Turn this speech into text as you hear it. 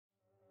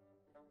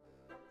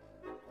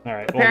All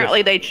right.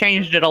 Apparently, they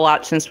changed it a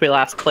lot since we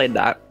last played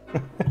that.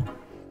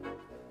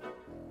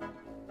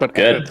 But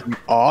good.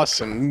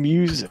 Awesome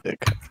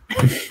music.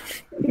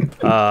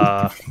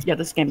 Yeah,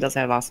 this game does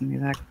have awesome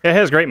music. It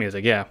has great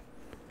music, yeah.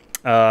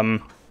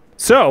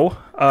 So,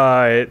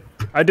 I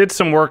did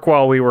some work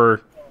while we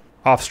were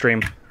off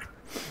stream.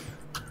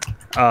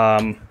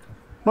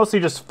 Mostly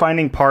just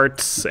finding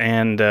parts,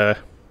 and I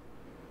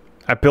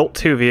built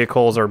 2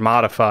 vehicles, or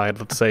modified,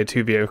 let's say,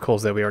 2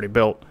 vehicles that we already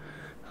built.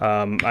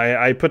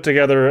 I put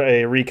together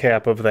a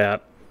recap of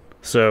that,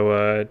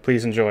 so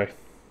please enjoy.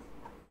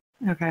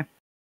 Okay.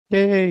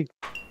 Yay.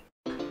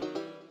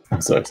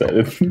 I'm so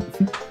excited.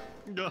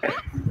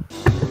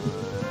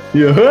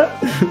 Yeah.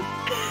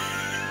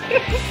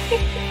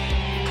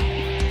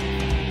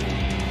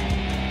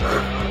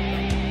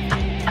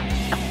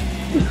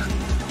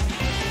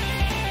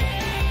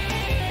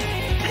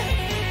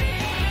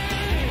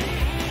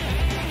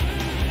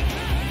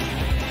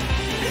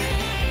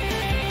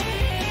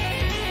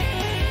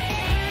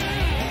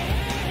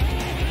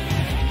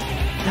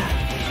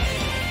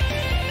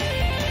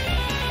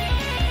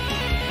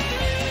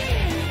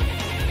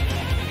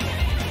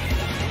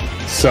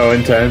 So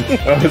intense.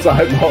 Oh, his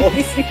eyeballs.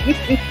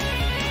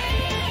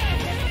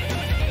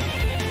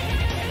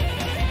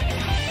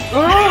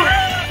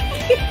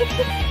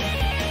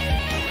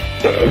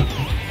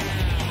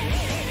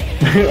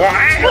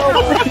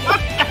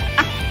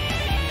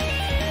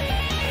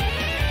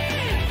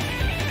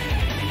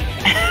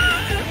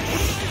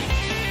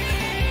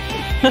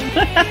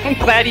 I'm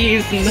glad you're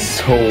using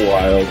So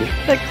wild.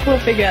 the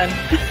clip again.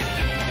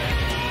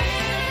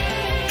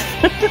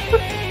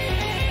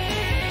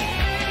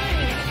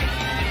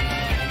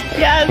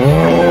 Yes!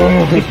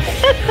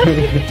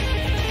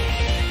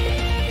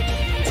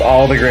 It's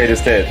all the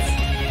greatest hits.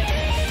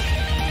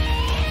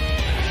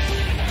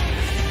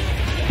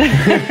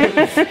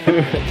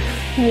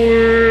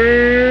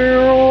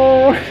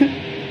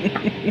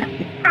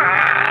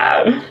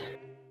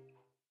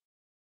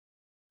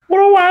 What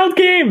a wild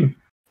game!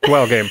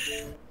 Well, game.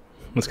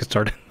 Let's get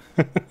started.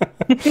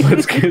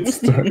 Let's get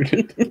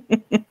started.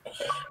 Oh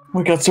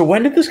my god, so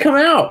when did this come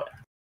out?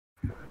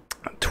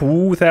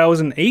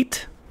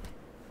 2008?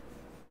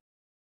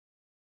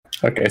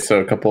 Okay, so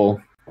a couple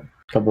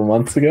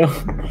months ago?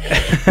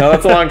 No,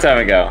 that's a long time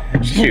ago.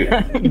 Shoot.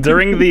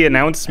 During the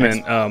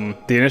announcement,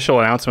 the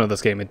initial announcement of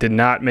this game, it did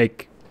not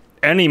make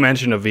any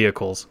mention of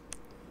vehicles.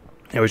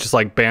 It was just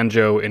like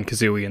Banjo and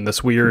Kazooie in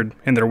this weird,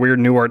 in their weird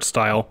new art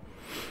style,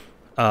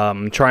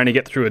 trying to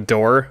get through a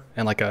door,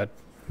 and like a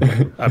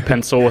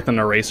pencil with an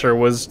eraser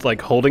was like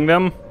holding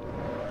them,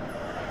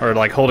 or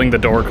like holding the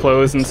door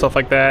closed and stuff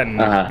like that,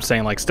 and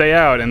saying like "stay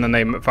out," and then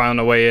they found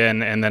a way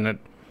in, and then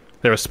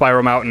there was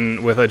Spiral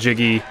Mountain with a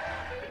Jiggy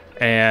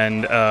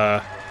and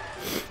a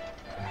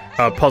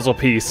puzzle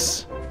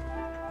piece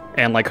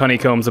and like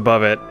honeycombs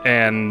above it,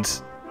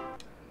 and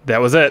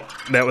that was it.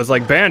 That was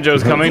like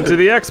Banjo's coming to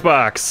the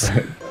Xbox.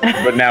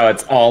 But now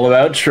it's all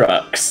about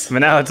trucks. But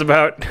now it's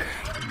about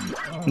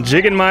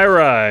jigging my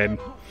ride.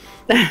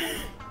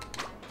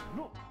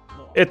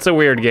 It's a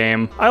weird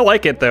game. I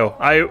like it though.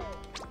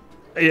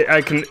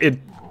 It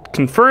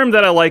confirmed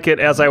that I like it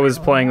as I was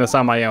playing this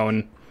on my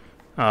own,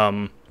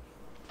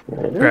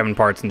 grabbing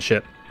parts and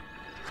shit.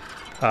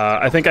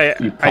 I think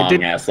You I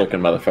did ass looking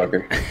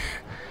motherfucker.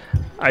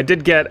 I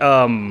did get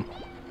one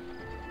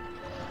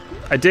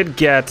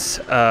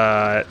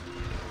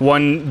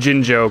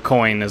Jinjo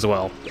coin as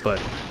well, but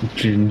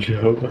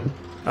Jinjo.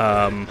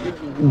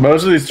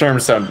 Most of these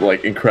terms sound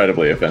like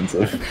incredibly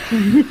offensive.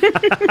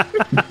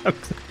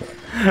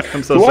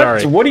 I'm so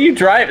sorry. What do you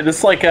drive?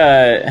 This like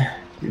a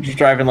you're just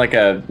driving like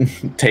a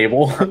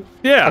table?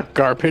 Yeah.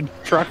 Garbage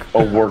truck.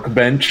 A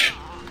workbench.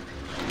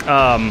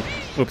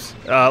 Oops.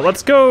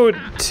 Let's go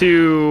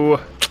to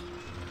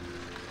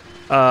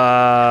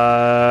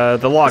the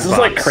log This is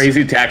like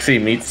Crazy Taxi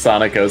meets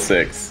Sonic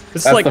 06.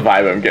 That's like the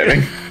vibe I'm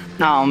getting.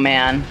 Oh,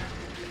 man.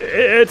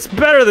 It's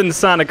better than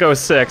Sonic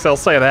 06, I'll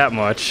say that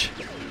much.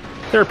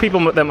 There are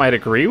people that might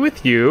agree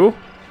with you.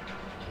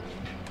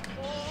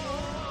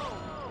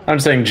 I'm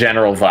saying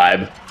general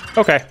vibe.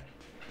 Okay.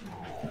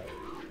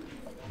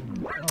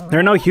 There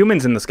are no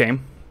humans in this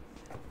game.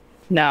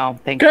 No,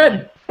 thank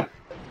Good.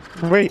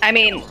 Wait. I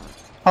mean,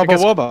 Hubba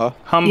Wubba.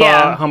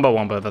 Yeah. Humba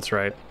Wumba, that's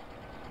right.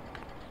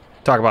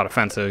 Talk about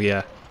offensive,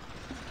 yeah.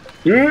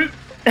 Yeah.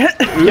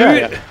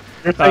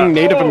 You're saying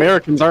Native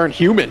Americans aren't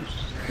human.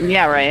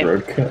 yeah, right.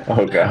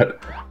 Oh god.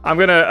 I'm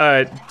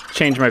gonna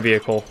change my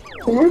vehicle.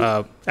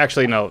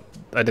 Actually, no,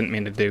 I didn't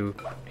mean to do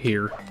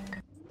here.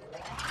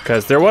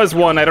 Because there was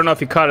one, I don't know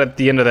if you caught it at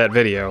the end of that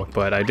video,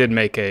 but I did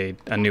make a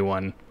new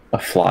one. A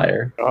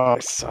flyer. Oh, I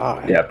saw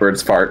it. Yeah,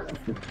 birds fart.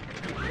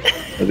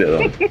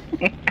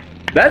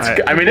 That's,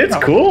 I mean, it's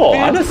cool,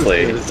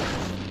 honestly.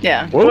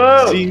 Yeah.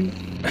 Whoa! See,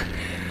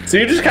 So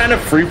you just kind of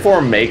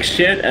freeform make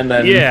shit and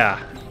then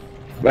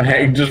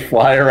just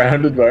fly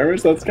around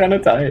environments? That's kind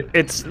of tight.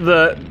 It's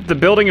the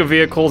building of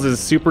vehicles is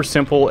super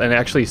simple and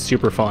actually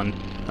super fun.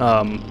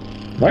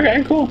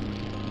 Okay, cool.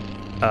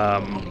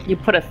 You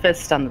put a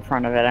fist on the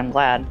front of it, I'm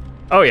glad.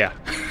 Oh yeah.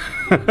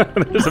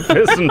 There's a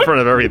fist in front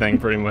of everything,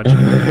 pretty much.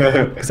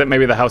 Except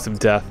maybe the House of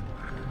Death.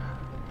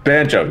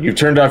 Banjo, you've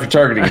turned off your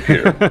targeting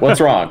computer. What's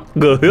wrong?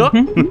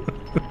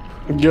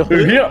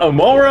 Yeah, I'm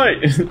all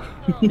right.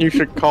 You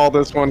should call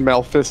this one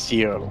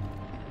Malfistio.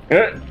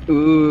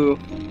 Ooh.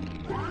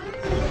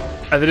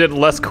 I did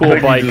less cool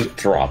Like, bike. you just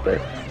drop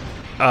it.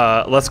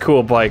 Less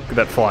cool bike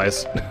that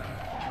flies.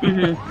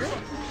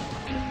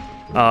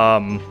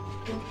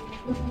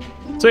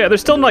 So yeah,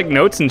 there's still like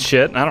notes and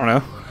shit. I don't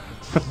know.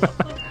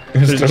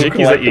 There's Still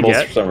jickeys that you collectibles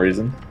get. for some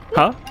reason.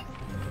 Huh?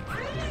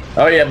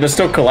 Oh yeah, there's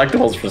still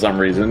collectibles for some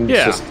reason.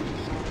 Yeah. It's just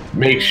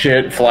make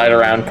shit, fly it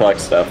around, collect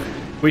stuff.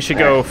 We should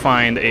go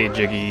find a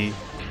jiggy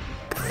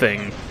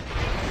thing.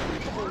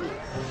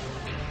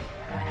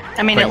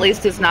 I mean, at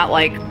least it's not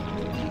like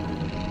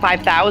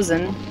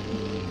 5,000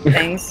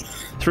 things.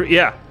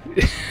 Yeah.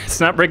 It's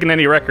not breaking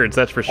any records,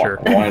 that's for sure.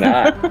 Why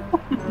not?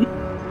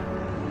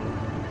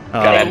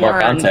 Gotta add more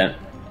content.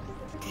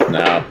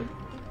 No.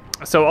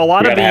 So a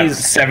lot of Gotta have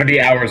these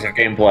 70 hours of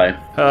gameplay.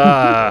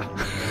 I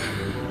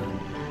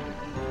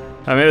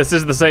mean, this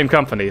is the same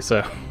company,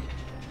 so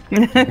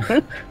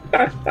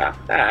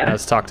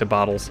let's talk to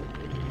Bottles.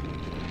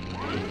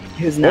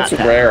 Who's not What's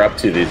that? Rare up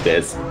to these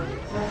days?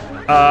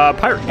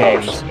 Pirate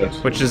Games, shit.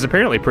 which is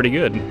apparently pretty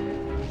good.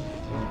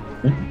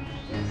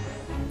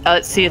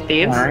 Sea of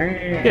Thieves?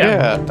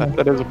 Yeah,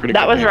 that is a pretty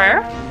That good was name.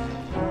 rare?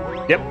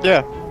 Yep.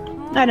 Yeah.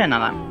 I didn't know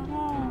that. I'm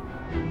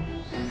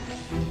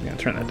gonna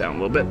turn that down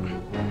a little bit.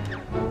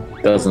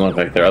 Doesn't look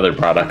like their other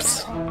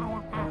products.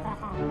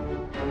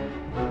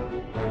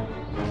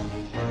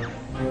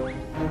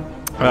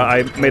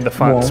 I made the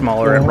font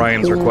smaller at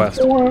Ryan's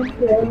request.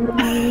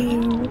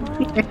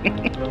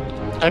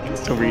 I can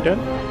still read it.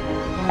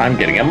 I'm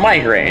getting a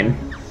migraine.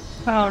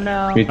 Oh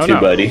no. Me Oh, too,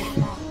 no. buddy.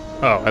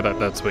 Oh, I thought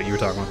that's what you were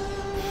talking about.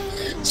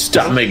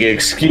 Stop making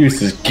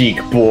excuses, geek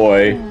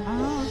boy.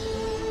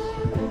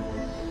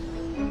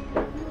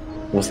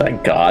 Was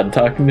that God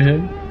talking to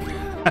him?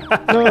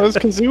 No, it was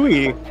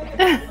Kazooie.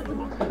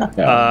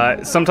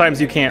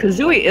 Sometimes you can't.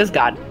 Kazooie is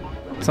God.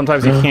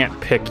 Sometimes you can't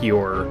pick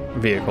your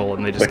vehicle,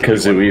 and they The just give you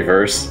one. Kazooie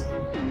verse.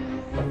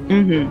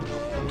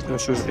 Mm-hmm.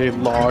 This is a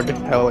log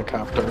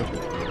helicopter.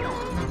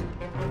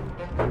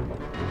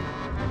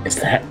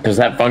 Does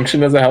that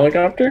function as a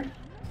helicopter?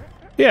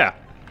 Yeah,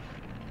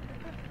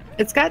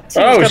 It's got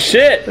Oh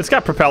shit! it's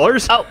got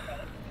propellers. Oh,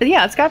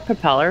 yeah, it's got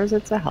propellers.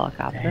 It's a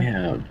helicopter.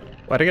 Damn.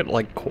 Why'd I get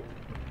like? It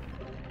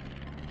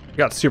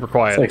got super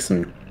quiet. It's like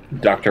some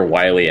Dr.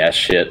 Wily-ass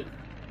shit.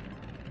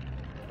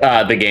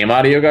 The game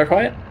audio got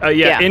quiet? Yeah,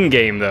 Yeah. in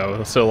game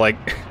though. So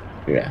like,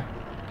 Yeah.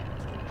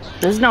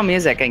 There's no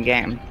music in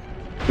game.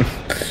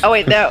 Oh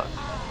wait, no.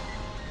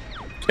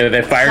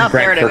 They fired Oh,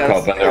 there Brent it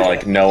Kirkhope goes. and they're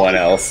like, no one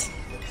else.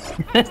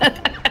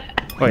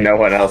 wait. No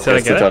one else Did I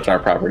gets to get it? touch our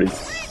properties.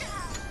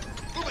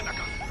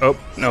 Oh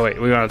no,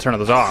 wait. We want to turn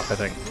those off. I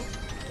think.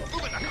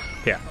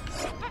 Yeah.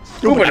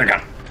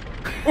 Ubanaga!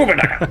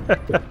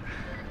 Ubanaga!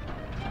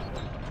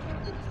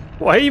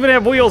 Why even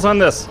have wheels on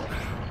this?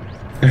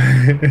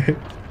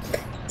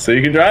 So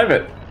you can drive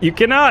it. You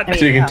cannot.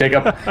 So you can take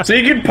up. So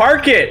you can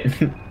park it.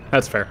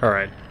 That's fair. All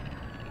right.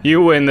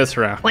 You win this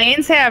round.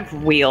 Planes have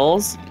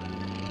wheels.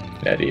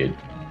 Yeah, dude.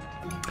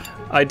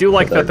 I do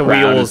like that the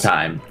Ground wheels.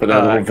 time for the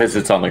little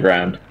visits on the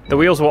ground. The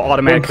wheels will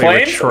automatically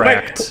Planes?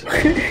 retract.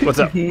 What's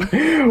up?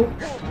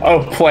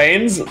 Oh,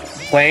 planes?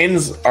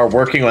 Planes are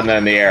working when they're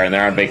in the air, and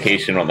they're on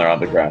vacation when they're on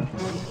the ground.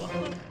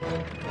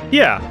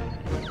 Yeah.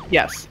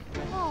 Yes.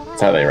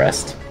 That's how they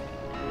rest.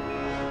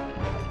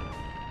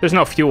 There's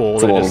no fuel.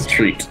 It's a they little just-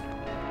 treat.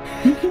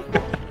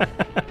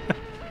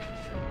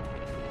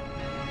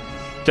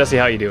 Jesse,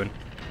 how you doing?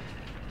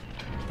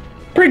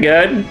 Pretty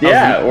good.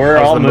 Yeah, we're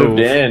How's all the moved move?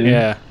 in.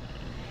 Yeah.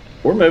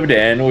 We're moved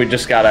in. We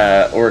just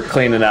we're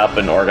cleaning up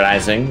and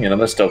organizing. You know,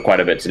 there's still quite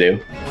a bit to do.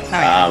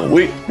 yeah.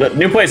 The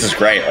new place is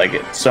great. Like,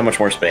 it's so much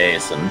more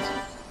space, and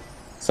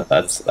so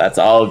that's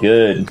all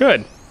good.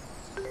 Good.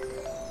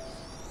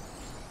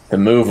 The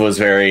move was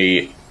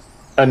very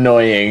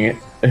annoying,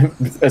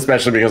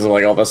 especially because of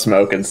like all the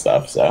smoke and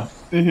stuff. So.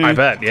 I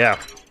bet. Yeah.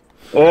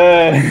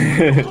 One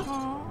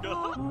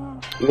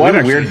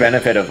actually- weird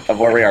benefit of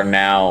where we are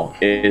now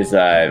is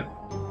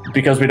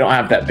because we don't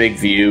have that big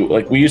view.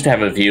 Like, we used to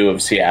have a view of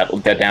Seattle,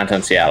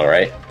 downtown Seattle,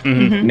 right?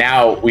 Mm-hmm.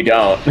 Now we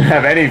don't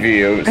have any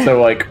view,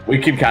 so like we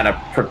can kind of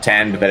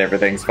pretend that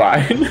everything's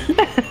fine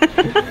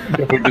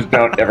if we just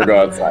don't ever go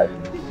outside.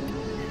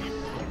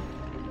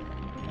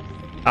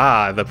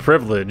 Ah, the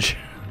privilege.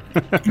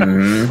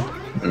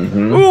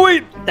 Mm-hmm. Oh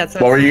wait. That's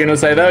What were you gonna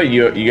say though?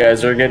 You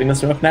guys are getting the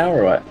smoke now,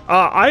 or what?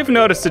 I've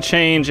noticed a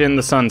change in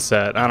the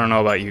sunset. I don't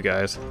know about you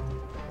guys.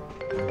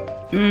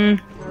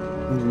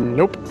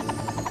 Nope.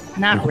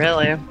 Not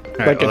really. All right, Like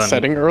well it's then,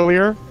 setting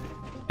earlier.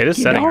 It is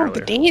setting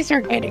earlier. days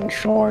are getting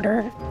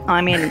shorter.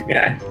 I mean,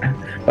 Yeah,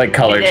 like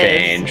color It is.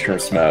 change from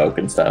smoke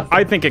and stuff.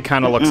 I think it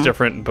kind of looks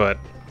different, but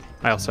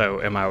I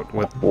also am out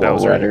with A little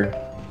Bowser. redder.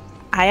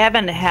 I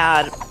haven't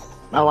had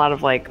a lot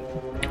of like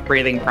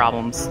breathing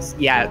problems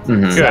yet,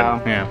 Mhm. Good.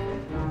 so Yeah.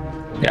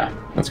 Yeah,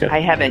 that's good. I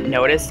haven't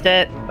noticed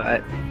it.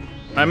 But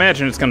I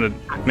imagine it's gonna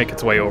make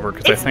its way over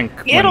because I think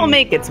It'll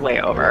make its way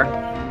over.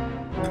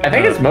 I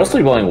think it's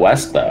mostly going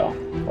west, though,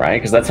 right?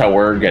 Because that's how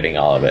we're getting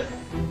all of it.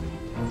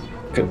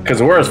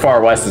 Because we're as far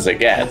west as it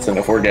gets, and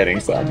if we're getting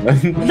some,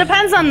 then...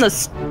 Depends on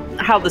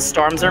how the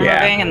storms are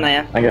moving and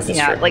the. I guess that's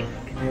true. Like,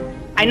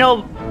 I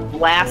know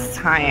last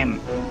time.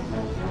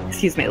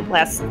 Excuse me.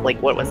 Last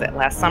what was it?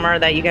 Last summer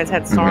that you guys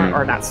had storms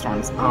or not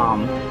storms?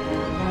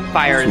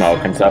 Fires.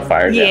 Smoke and stuff.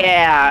 Fires.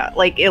 Yeah,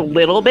 like a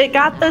little bit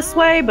got this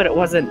way, but it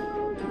wasn't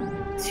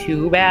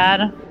too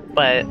bad.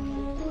 But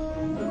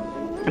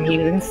I mean, you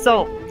can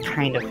still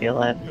kind of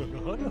feel it.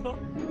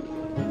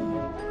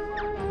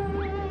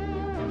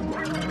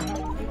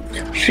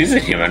 She's a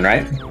human,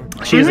 right?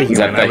 She's a human. Is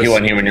that the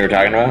one human you were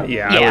talking about?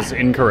 Yeah, I was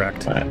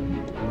incorrect. Right.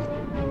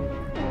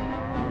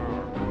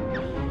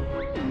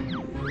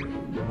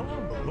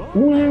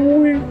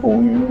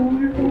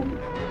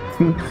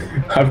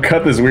 I've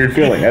got this weird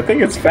feeling. I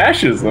think it's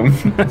fascism.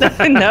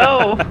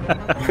 No.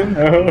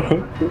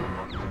 No.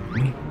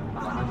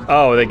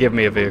 Oh, they give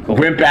me a vehicle.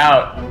 Wimp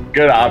out.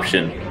 Good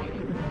option.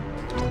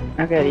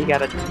 Okay, you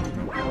gotta.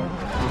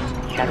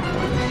 I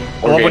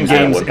love when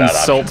games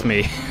insult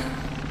me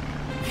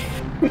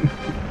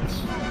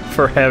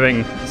for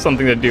having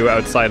something to do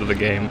outside of the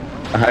game.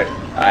 I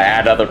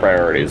had other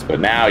priorities, but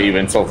now you've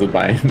insulted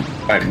my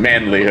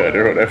manlyhood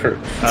or whatever.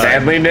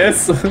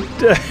 Manliness?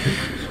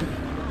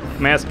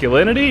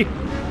 Masculinity?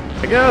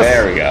 I guess.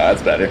 There we go,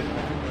 that's better.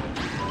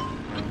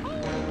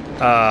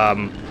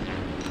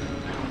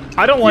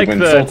 I don't like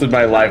You've insulted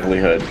my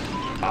livelihood.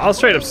 I'll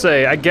straight up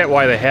say, I get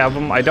why they have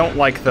them. I don't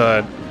like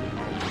the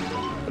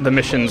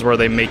missions where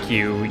they make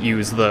you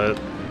use their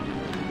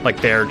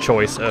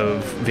choice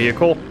of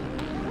vehicle.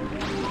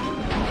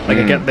 Like,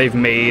 I get they've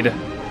made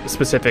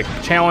specific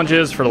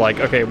challenges for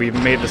okay, we've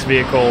made this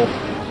vehicle,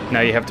 now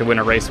you have to win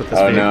a race with this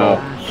vehicle.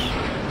 No.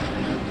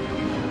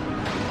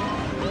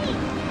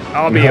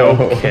 I'll be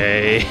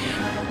okay.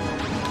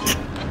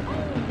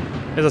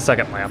 There's a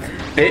second lap.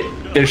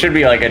 There should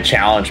be a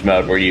challenge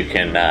mode where you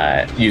can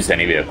use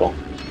any vehicle.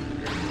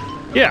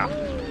 Yeah.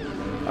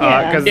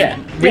 Because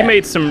we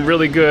made some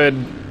really good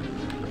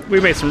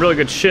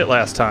shit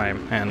last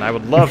time, and I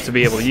would love to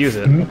be able to use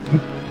it.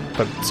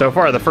 But so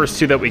far, the first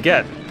two that we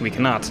get, we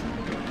cannot.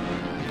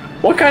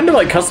 What kind of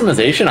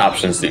customization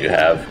options do you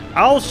have?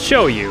 I'll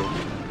show you.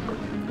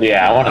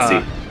 Yeah, I want to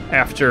see.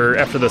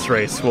 After this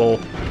race, we'll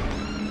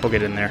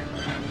get in there.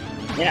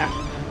 Yeah.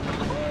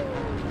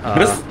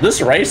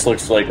 This race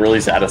looks really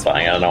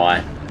satisfying. I don't know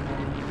why.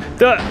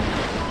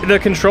 The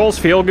controls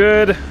feel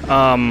good.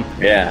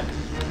 Yeah.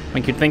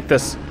 You'd think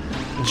this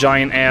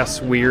giant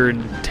ass weird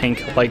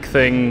tank like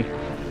thing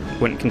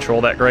wouldn't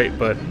control that great,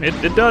 but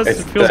it does.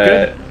 It feels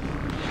good.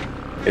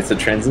 It's a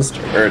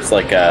transistor, or it's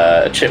like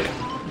a chip.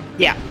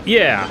 Yeah.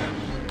 Yeah.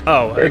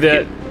 Oh,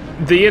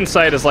 the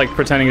inside is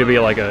pretending to be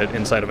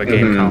inside of a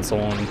game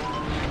console, and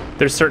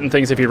there's certain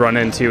things if you run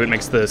into, it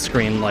makes the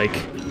screen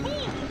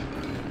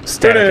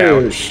static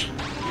out.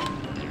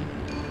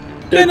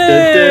 Finish!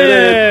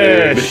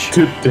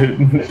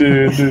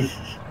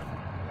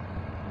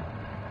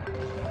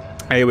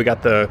 Hey, we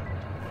got the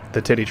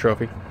titty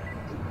trophy.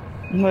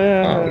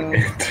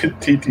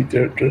 Titty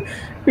trophy.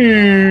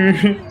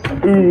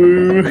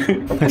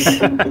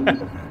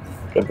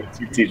 Got the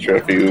TT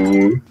trophy.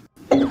 Ooh.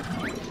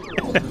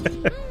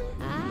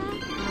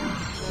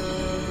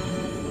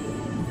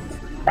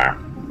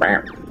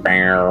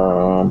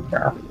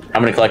 How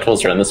many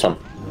collectibles are in this one?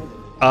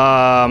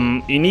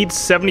 You need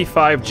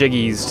 75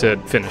 jiggies to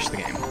finish the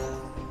game.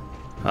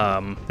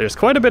 There's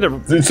quite a bit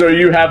of. So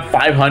you have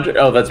 500?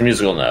 Oh, that's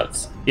musical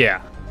notes.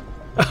 Yeah.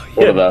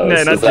 What are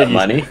those? Is that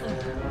money?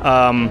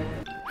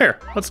 Here,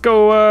 let's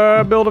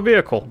go build a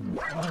vehicle.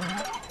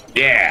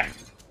 Yeah.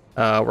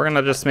 We're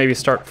gonna just maybe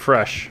start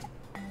fresh.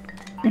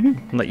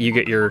 Let you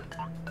get your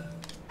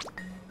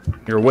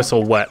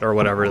whistle wet or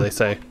whatever they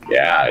say.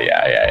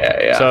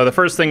 Yeah. So the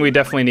first thing we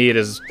definitely need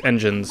is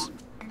engines.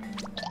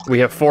 We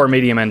have 4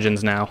 medium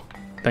engines now,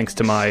 thanks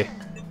to my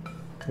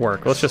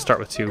work. Let's just start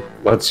with 2.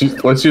 Let's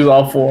use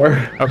all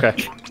 4. Okay.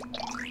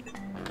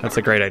 That's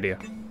a great idea.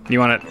 You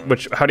want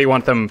it? How do you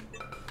want them?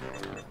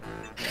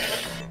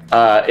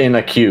 In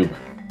a cube.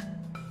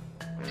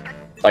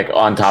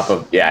 On top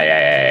of. Yeah.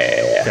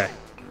 Okay.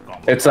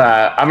 It's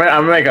I'm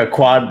gonna make a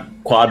quad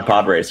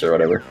pod racer or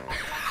whatever.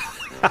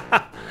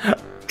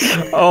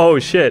 Oh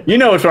shit! You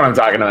know which one I'm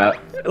talking about.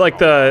 Like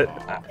the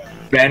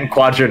Ben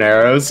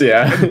Quadraneros,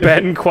 yeah.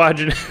 Ben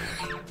Quadrant.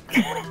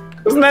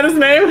 Isn't that his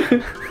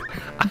name?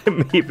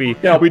 Maybe.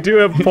 Yeah, we do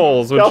have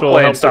polls, which will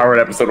help. Star Wars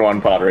Episode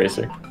 1 Pod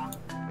Racer.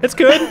 It's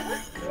good.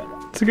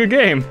 It's a good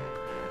game.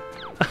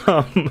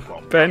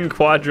 Ben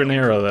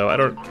Quadranero, though. I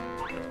don't.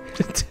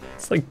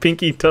 It's like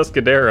Pinky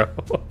Tuscadero.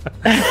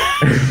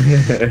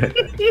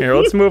 Here,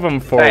 let's move him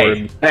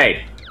forward.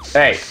 Hey.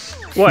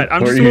 What?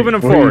 I'm just moving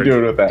him forward. What are you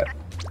doing with that?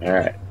 All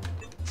right.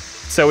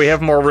 So we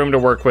have more room to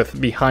work with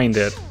behind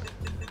it.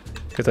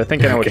 Because I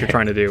think I know what you're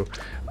trying to do.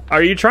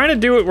 Are you trying to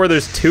do it where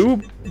there's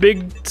 2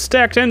 big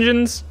stacked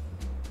engines?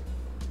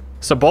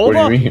 Sabolva?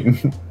 What do you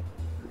mean?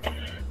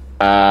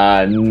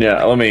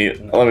 No. Let me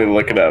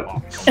look it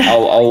up.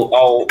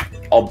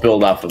 I'll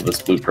build off of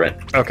this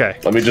blueprint. Okay.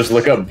 Let me just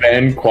look up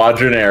Ben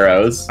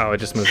Quadranteros. Oh, it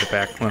just moved it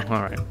back. Well,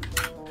 all right.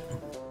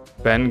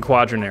 Ben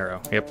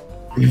Quadranero. Yep.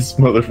 This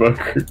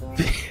motherfucker.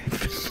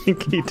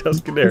 Pinky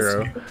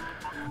Tuscanero.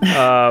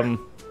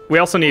 We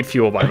also need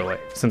fuel, by the way,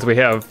 since we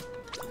have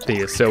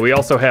these. So we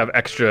also have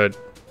extra.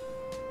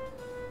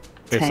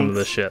 We have some of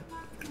this shit.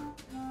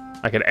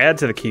 I could add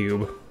to the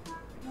cube.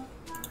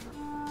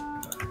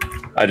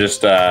 I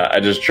just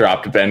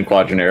dropped Ben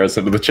Quadraneros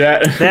into the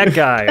chat. That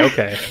guy,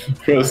 okay.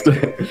 for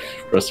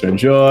us to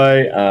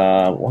enjoy.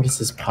 What is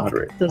this pod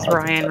rate? Does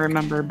Ryan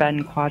remember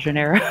Ben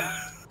Quadrant?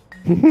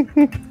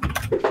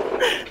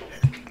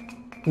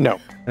 No.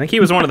 I think he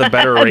was one of the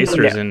better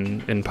racers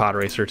in Pod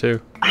Racer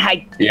too.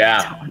 I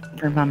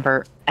don't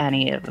remember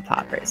any of the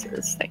pod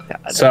racers. Thank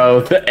God.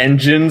 So the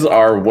engines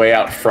are way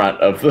out front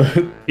of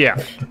the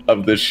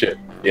of this shit.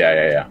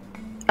 Yeah.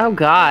 Oh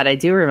God, I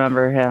do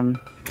remember him.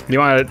 You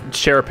want to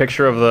share a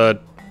picture of the?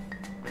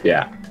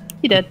 Yeah.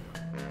 He did.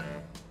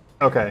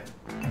 Okay.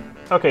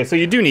 Okay, so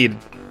we do need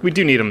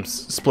them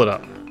split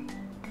up.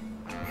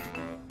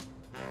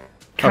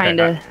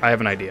 Kinda. Okay, I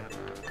have an idea.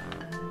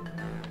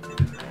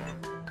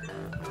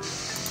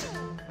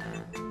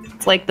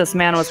 It's like this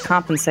man was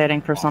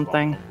compensating for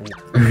something.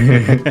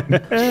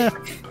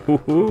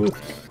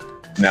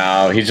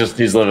 No,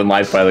 he's living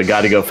life by the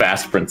gotta go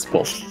fast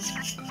principle.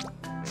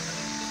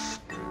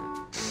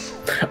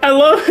 I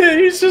love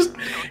it.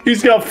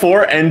 He's got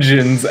 4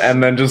 engines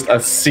and then just a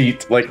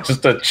seat, like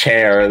just a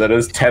chair that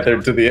is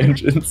tethered to the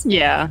engines.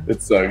 Yeah.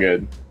 It's so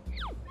good.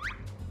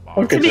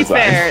 To be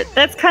fair,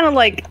 that's kind of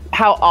like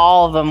how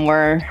all of them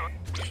were.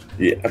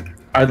 Yeah.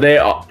 Are they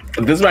all?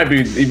 This might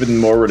be even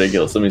more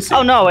ridiculous. Let me see.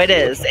 Oh no, it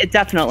is. It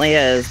definitely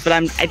is. But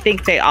I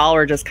think they all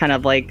are just kind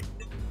of like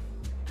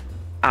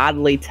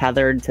oddly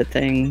tethered to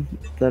thing.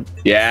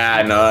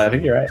 Yeah, no, I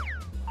think you're right.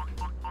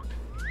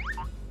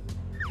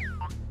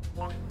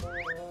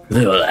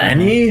 Little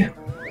Annie?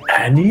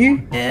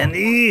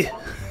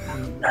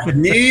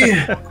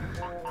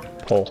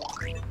 Pull.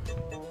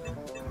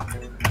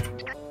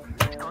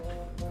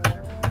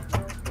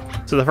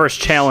 So the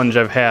first challenge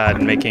I've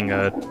had making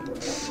a...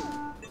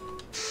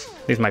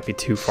 These might be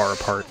too far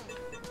apart.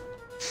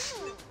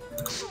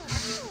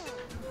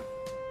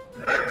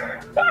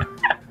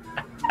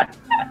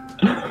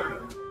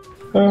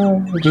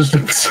 Just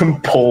some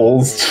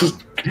poles,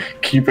 just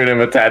keeping him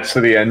attached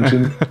to the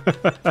engine.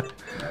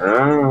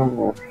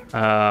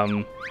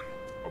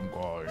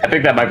 I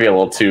think that might be a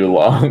little too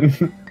long.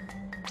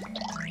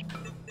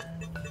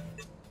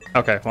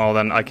 Okay, well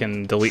then I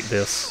can delete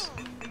this.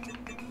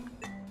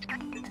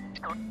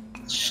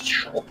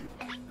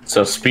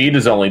 So speed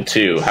is only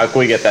 2. How can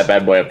we get that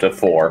bad boy up to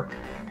 4?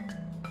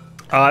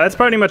 That's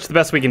pretty much the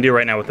best we can do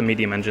right now with the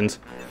medium engines.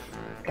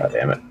 God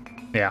damn it.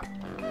 Yeah.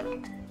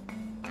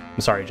 I'm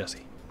sorry,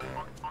 Jesse.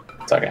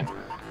 It's okay.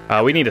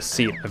 We need a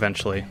seat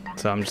eventually,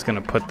 so I'm just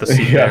gonna put the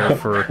seat there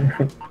for...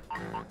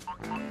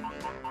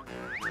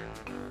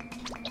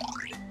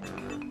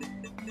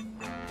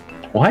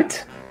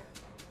 What?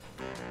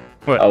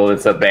 What? Oh,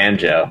 it's a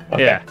banjo.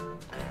 Okay. Yeah.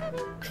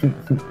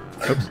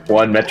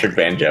 1 metric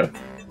banjo.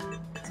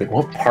 It's like,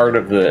 what part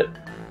of the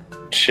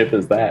ship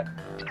is that?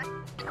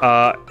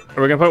 Are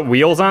we gonna put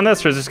wheels on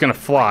this, or is this gonna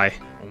fly?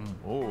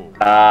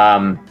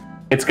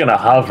 It's gonna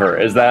hover.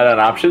 Is that an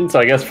option?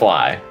 So I guess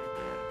fly.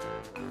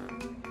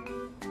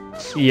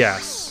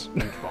 Yes.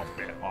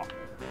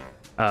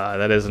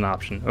 That is an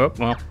option. Oh,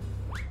 well.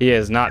 He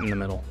is not in the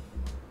middle.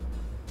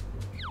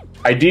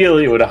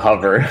 Ideally, it would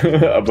hover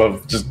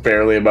above, just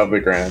barely above the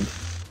ground.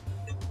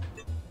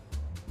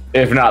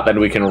 If not, then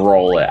we can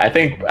roll it. I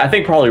think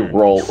probably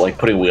roll, like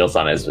putting wheels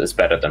on it is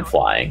better than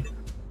flying.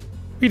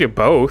 We do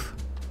both.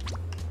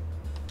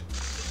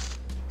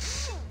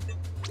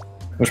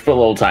 Let's put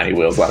little tiny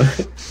wheels on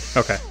it.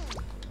 Okay.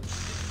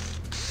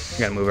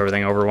 Gotta move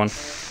everything over one.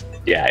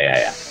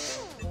 Yeah.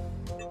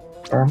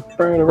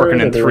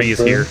 Working in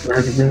 3s here.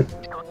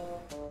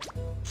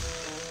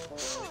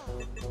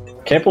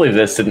 Can't believe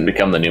this didn't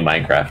become the new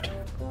Minecraft.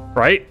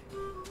 Right?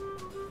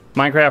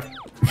 Minecraft...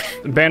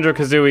 Banjo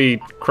Kazooie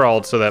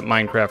crawled so that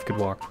Minecraft could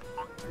walk.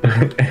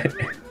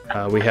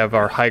 We have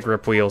our high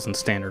grip wheels and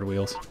standard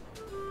wheels.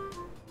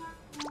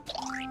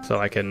 So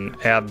I can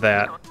add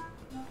that.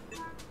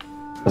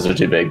 Those are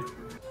too big.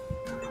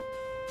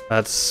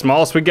 That's the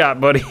smallest we got,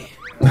 buddy.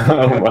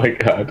 Oh my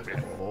god.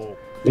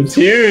 It's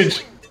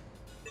huge!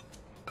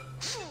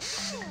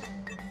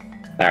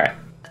 Alright.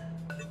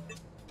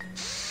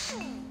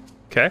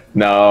 Okay.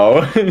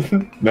 No.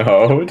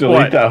 No, delete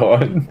What? that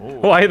one.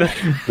 Why the...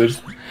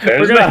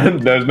 There's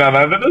none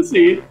under the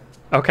seat.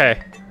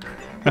 Okay.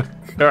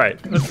 All right.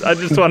 I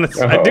just want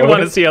to... I do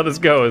want to see how this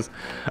goes.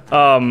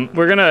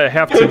 We're gonna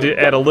have to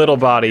add a little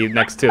body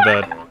next to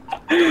the...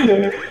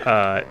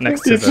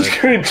 He's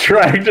just getting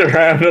dragged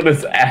around on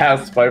his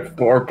ass by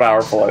 4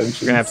 powerful engines.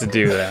 We're gonna have to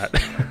do that.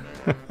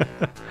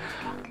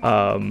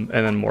 And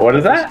then more... What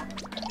is that?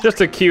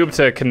 Just a cube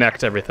to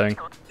connect everything.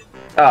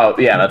 Oh,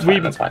 yeah, that's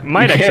fine. That's fine.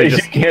 Might actually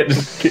just... You can't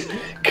just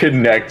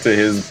connect to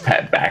his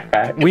pet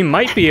backpack. We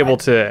might be able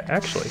to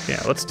actually.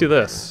 Yeah, let's do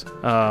this.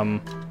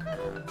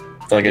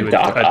 It's like a do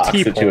Doc Ock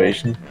T-pole.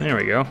 situation. There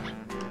we go.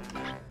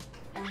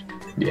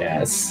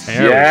 Yes.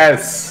 There we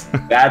Yes.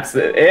 That's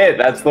it.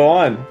 That's the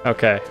one.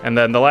 Okay, and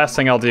then the last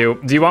thing I'll do.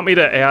 Do you want me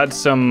to add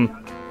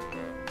some?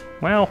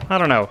 Well, I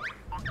don't know.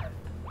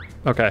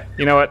 Okay,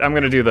 you know what? I'm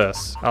gonna do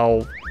this.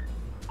 I'll,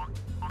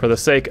 for the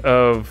sake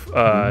of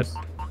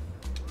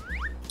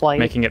Flight.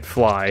 making it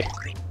fly.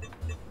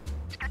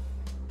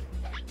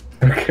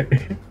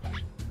 Okay.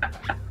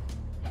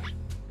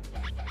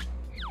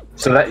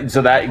 So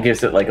that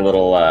gives it like a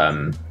little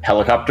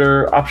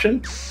helicopter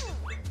option.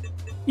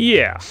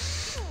 Yeah.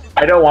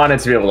 I don't want it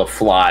to be able to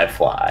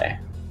fly.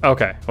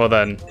 Okay. Well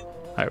then,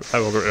 I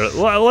will.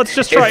 Well, let's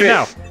just try If it it-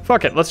 now.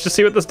 Fuck it. Let's just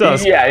see what this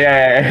does.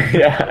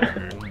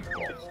 Yeah.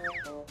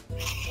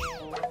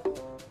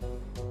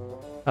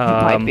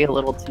 Might be a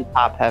little too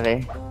top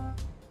heavy.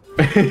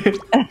 It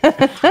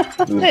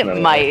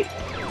It might.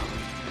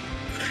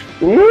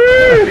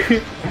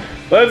 Woo!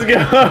 Let's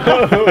go!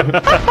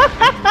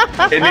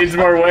 It needs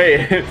more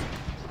weight.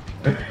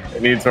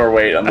 It needs more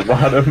weight on the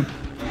bottom.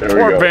 There we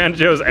Poor go.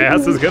 Banjo's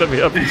ass is gonna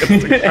be up against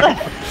the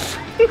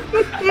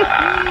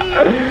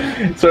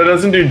ground. So it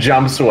doesn't do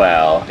jumps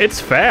well.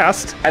 It's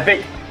fast. I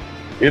think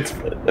it's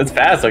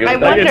fast. Look I at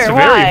that. wonder It's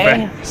why.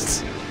 very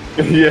fast.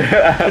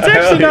 Yeah. It's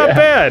actually not Yeah.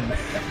 bad.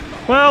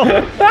 Well,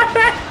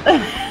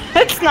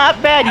 It's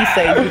not bad, you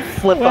say. You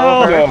flip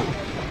Well, over. No.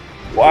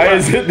 Why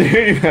is it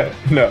doing that?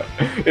 No,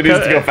 it needs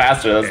to go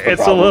faster. That's the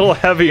it's problem. a little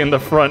heavy in the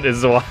front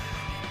is why.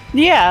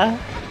 Yeah.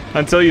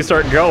 Until you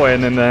start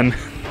going and then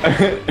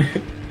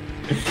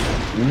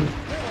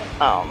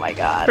Oh my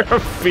god. a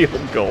field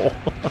goal.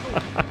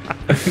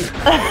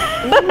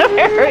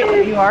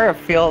 You are a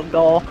field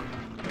goal.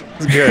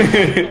 It's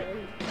good.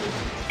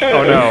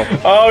 Oh no.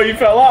 Oh, you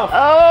fell off.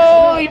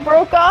 Oh, you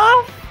broke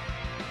off?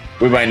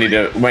 We might need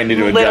to adjust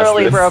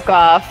Literally this. broke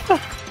off.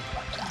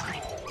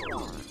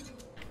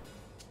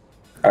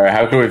 All right,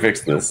 how can we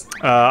fix this?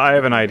 I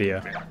have an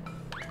idea.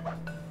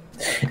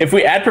 If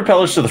we add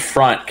propellers to the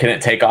front, can it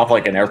take off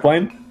like an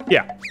airplane?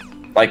 Yeah.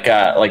 Like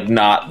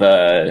not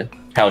the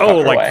helicopter Oh,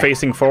 like way.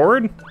 facing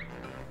forward?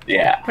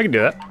 Yeah. I can do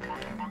that.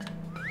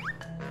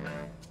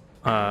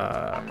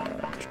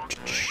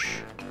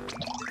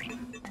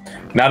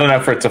 Not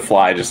enough for it to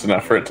fly, just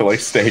enough for it to like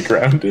stay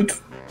grounded.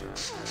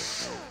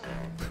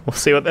 We'll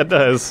see what that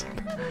does.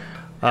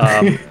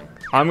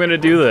 I'm gonna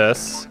do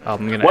this.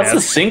 I'm gonna. What's add...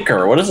 the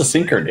sinker? What does a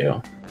sinker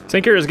do?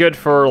 Sinker is good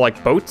for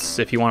like boats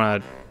if you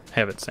want to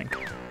have it sink.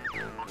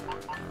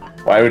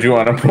 Why would you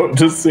want a boat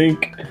to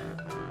sink?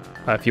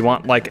 If you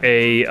want like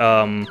a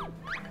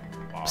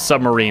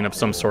submarine of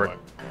some sort,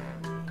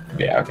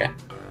 Yeah, okay.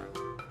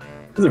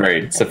 This is a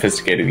very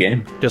sophisticated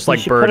game. just You like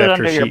should bird put it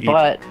after under she your eat.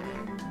 butt.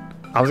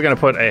 I was gonna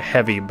put a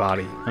heavy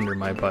body under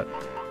my butt,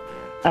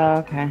 Oh,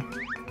 okay.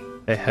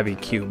 a heavy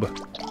cube.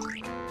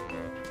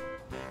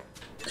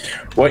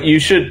 What you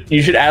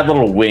should add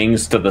little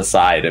wings to the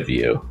side of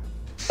you,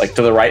 like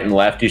to the right and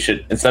left. You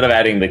should, instead of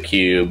adding the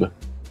cube,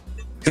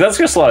 because that's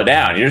gonna slow it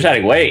down. You're just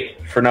adding weight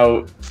for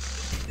no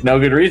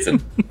good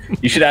reason.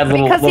 You should add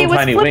little Because he was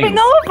tiny flipping wings.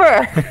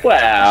 over.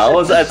 Well,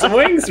 let's add some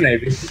wings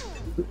maybe.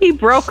 He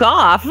broke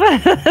off.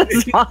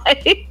 That's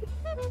why.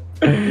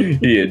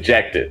 He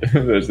ejected.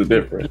 There's a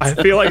difference. I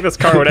feel like this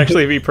car would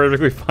actually be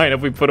perfectly fine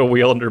if we put a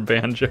wheel under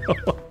Banjo,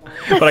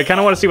 but I kind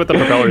of want to see what the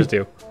propellers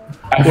do.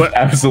 What?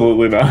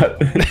 Absolutely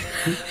not.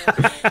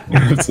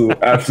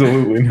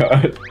 Absolutely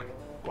not.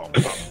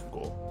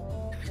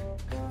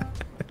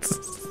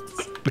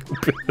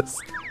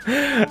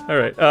 All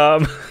right.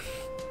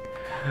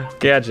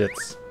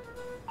 Gadgets.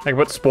 I can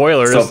put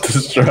spoilers.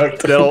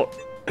 Self-destruct. That'll.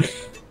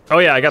 Oh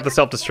yeah, I got the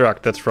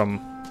self-destruct. That's from.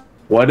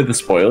 What did the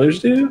spoilers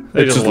do?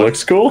 They It just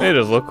looks cool? They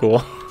just look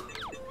cool.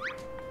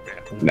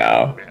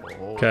 No.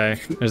 Okay.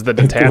 There's the It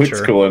looks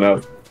detacher. cool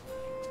enough.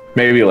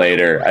 Maybe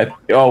later.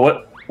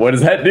 What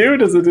does that do?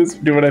 Does it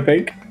just do what I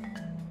think?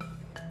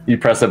 You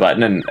press a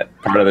button and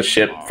part of the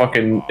ship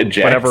fucking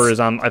ejects. Whatever is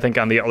on, I think,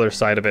 on the other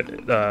side of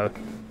it.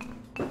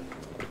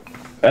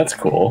 That's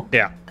cool.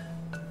 Yeah.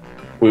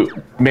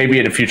 Maybe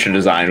in a future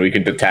design we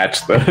could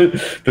detach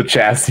the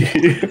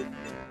chassis.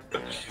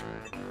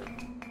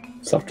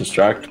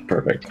 Self-destruct.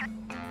 Perfect.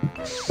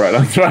 Right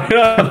on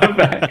the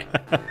back.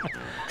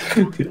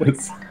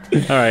 Yes.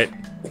 All right.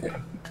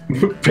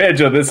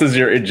 Banjo, this is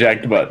your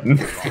eject button.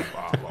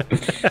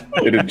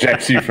 It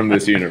ejects you from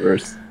this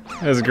universe.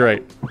 That was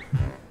great.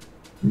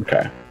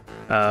 Okay.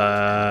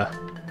 All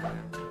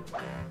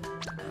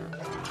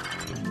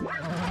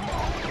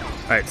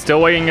right.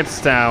 Still weighing it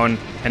down,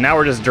 and now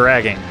we're just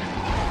dragging.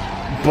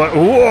 But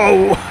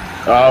whoa!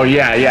 Oh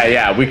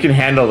yeah. We can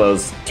handle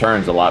those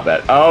turns a lot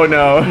better. Oh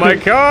no, My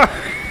car!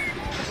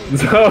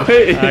 So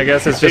I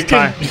guess it's just it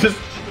can time.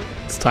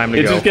 It's time to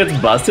It go. just gets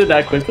busted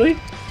that quickly.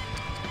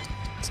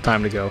 It's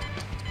time to go.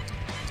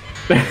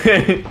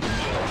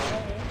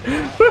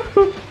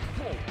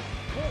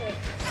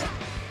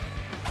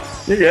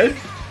 You're good.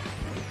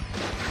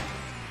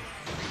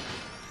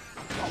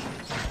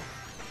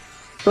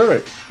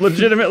 Perfect.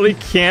 legitimately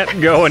can't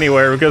go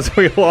anywhere because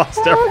we lost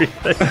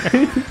everything.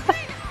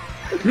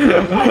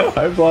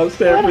 I've lost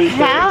What everything.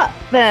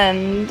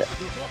 happened?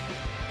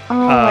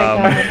 Oh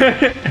my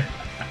god.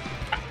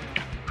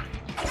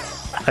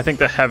 I think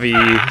the heavy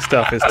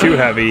stuff is too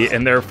heavy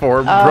and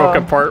therefore broke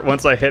apart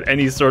once I hit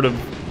any sort of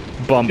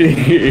bump.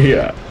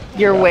 Yeah.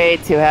 You're way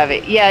too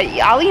heavy.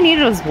 Yeah, all you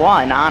needed was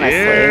one, honestly.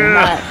 Yeah.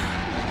 Not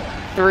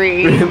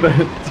 3.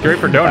 It's great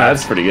for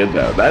donuts. That's pretty good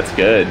though. That's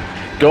good.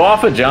 Go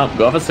off a jump.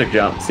 Go off a sick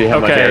jump. See how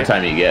much Okay.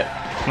 airtime you get.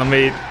 Let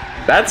me.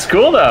 That's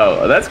cool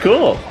though. That's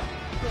cool.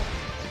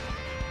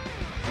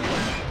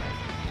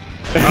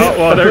 Oh,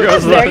 well, there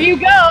goes There the. you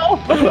go.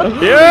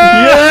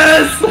 Yeah!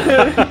 Yes!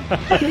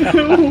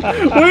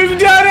 We've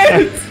done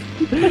it!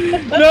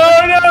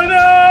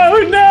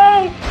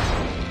 No!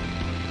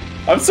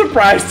 I'm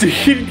surprised you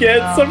can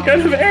get some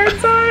kind of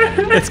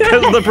airtime. It's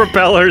because the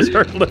propellers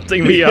are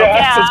lifting me up.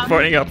 Yeah. It's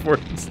pointing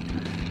upwards.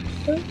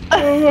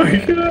 Oh my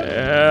god.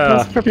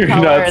 Yeah. Those You're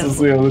nuts to propellers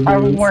see all the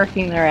are dudes.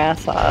 working their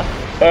ass off.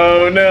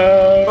 Oh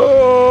no!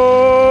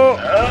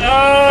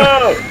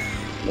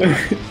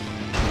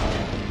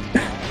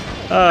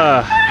 Oh!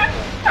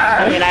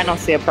 I mean, I don't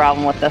see a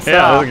problem with this Yeah, at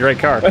that all. was a great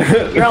car.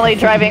 You're only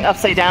driving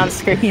upside down,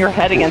 scraping your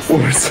head against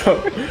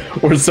the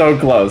We're so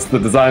close. The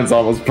design's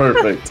almost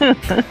perfect. I'm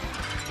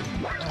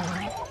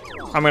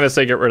gonna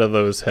say get rid of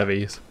those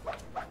heavies.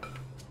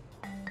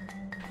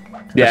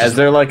 Yeah, is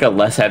there like a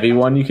less heavy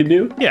one you can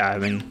do? Yeah, I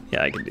mean,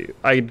 yeah, I can do.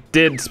 I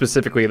did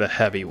specifically the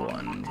heavy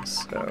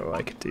ones, so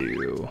I could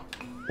do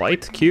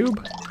light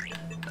cube,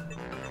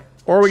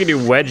 or we could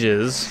do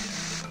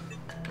wedges.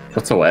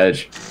 What's a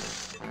wedge?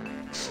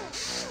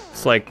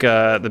 It's like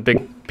the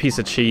big piece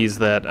of cheese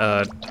that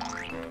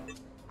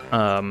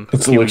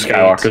It's Huey Luke ate.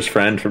 Skywalker's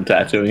friend from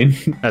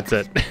Tatooine. That's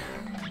it.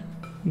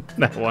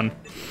 That one.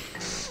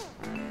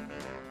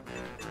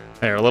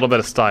 There, a little bit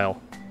of style.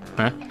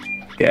 Huh?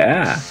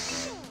 Yeah.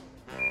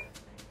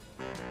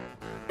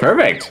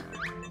 Perfect.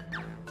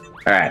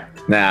 All right,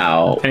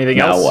 now. Anything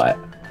now else? what?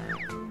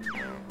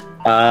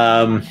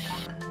 have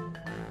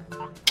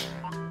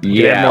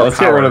Yeah. more Let's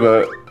get rid power. of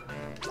the.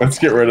 Let's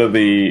get rid of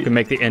We the. can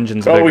make the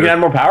engines Oh, bigger. we can add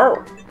more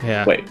power.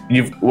 Yeah. Wait,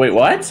 wait.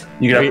 What?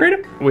 You can upgrade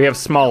them? We have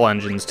small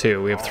engines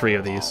too. We have 3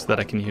 of these that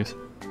I can use.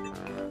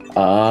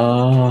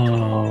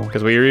 Oh.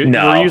 Because No.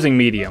 we're using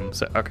medium,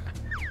 so okay.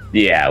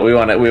 Yeah, we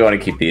want to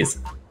keep these.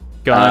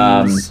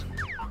 Guns.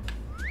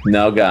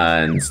 No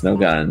guns. No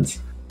guns.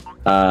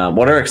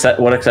 What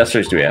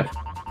accessories do we have?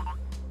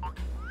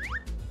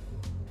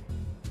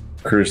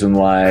 Cruising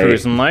light.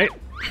 Cruising light.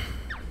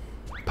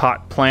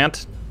 Pot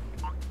plant.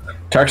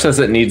 Tark says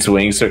it needs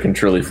wings so it can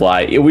truly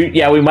fly.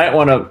 We might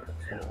want to.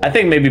 I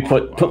think maybe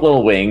put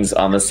little wings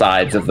on the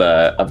sides of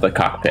the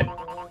cockpit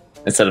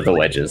instead of the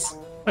wedges.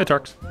 Hey,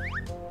 Tarks.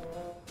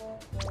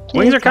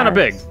 Wings are kind of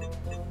big.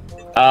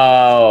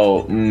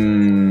 Oh.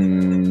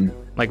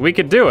 Like, we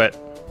could do it.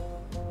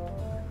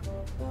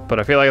 But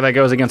I feel like that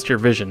goes against your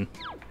vision.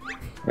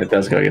 It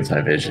does go against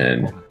my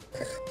vision.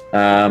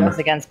 Goes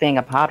against being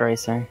a pod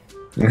racer.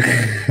 There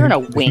are no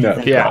wings No,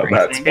 in Yeah, pod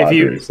that's racing. If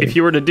you racing. if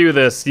you were to do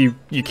this, you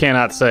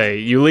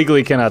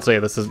legally cannot say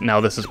this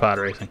is pod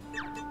racing.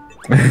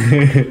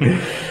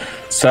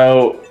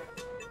 So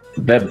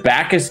the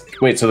back is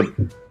so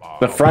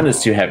the front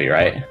is too heavy,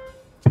 right?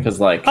 Because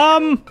like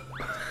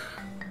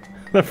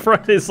The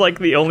front is like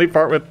the only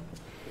part with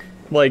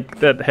like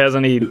that has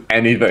any.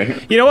 anything.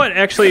 You know what?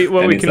 Actually,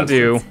 what we Any can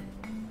do.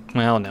 substance.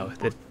 Well, no,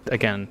 it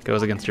again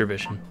goes against your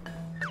vision.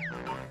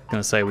 I'm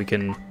gonna say we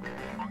can.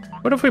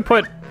 What if we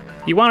put?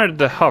 You wanted it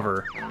to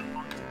hover,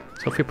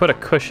 so if we put a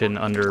cushion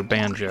under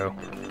Banjo.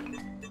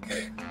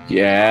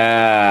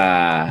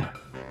 Yeah.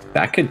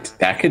 That could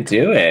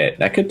do it.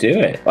 That could do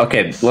it.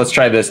 Okay, let's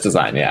try this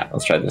design. Yeah,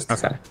 let's try this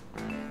design.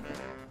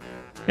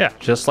 Yeah,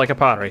 just like a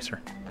pod racer.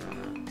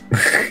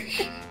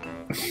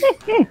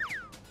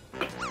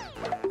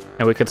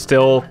 And we could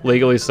still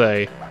legally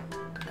say,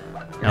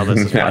 "No, this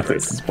is Now pod this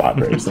racing." is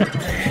pod racing.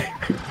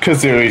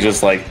 Kazooie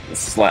just like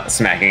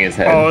smacking his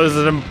head. Oh, this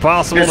is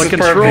impossible This to is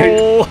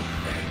control.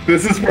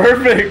 This is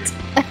perfect.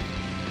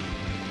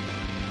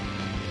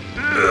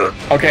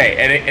 Okay,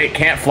 and it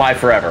can't fly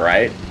forever,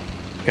 right?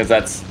 Because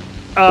that's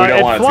we don't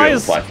It want it to be able to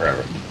flies. fly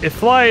forever. It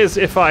flies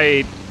if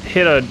I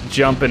hit a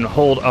jump and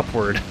hold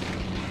upward.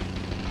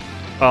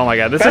 Oh my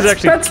god, this is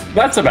actually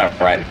That's about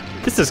right.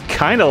 this is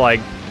kind of like.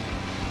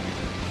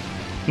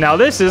 Now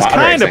this is Pod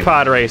kind of racing.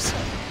 pod race.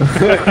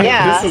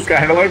 Yeah. This is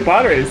kind of like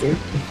pod racing.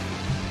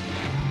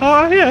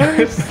 Oh yeah,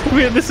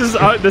 this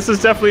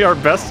is definitely our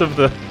best of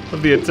the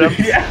attempts.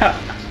 Yeah.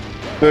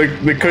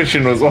 The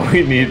cushion was all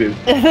we needed.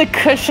 The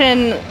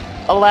cushion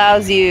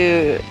allows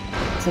you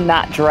to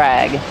not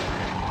drag.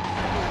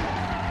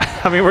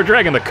 I mean, we're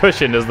dragging the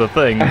cushion is the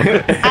thing.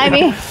 I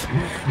mean,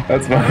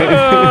 That's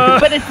fine.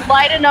 but it's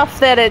light enough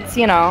that it's,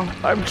 you know.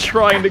 I'm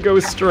trying to go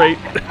straight.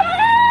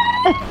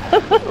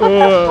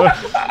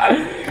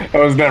 That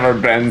was never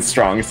Ben's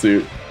strong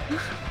suit.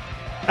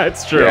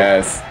 That's true.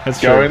 Yes.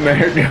 That's Go true. in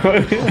there. Go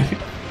in there.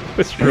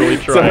 It's really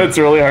So trying. it's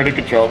really hard to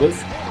control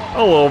this.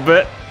 A little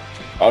bit.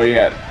 Oh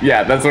yeah,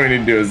 that's what we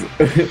need to do is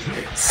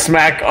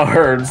smack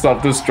our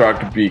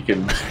self-destruct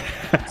beacon.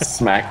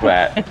 Smack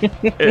that.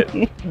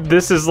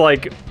 This is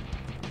like,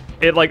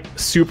 it like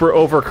super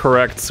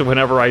overcorrects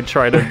whenever I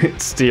try to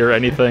steer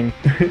anything.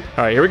 All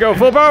right, here we go,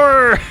 full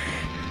power.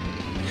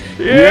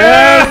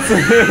 Yes!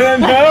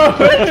 No!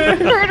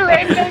 Turn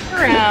right back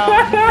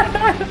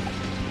around.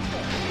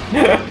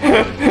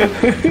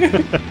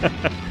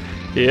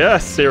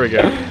 Yes, here we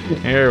go.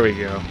 Here we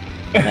go.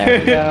 There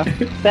we go.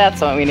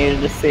 That's what we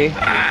needed to see.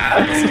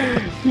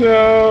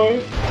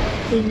 No.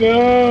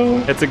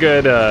 No. It's a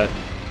good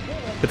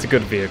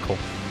vehicle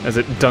as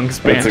it dunks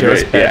That's a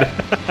Banjo's great- head.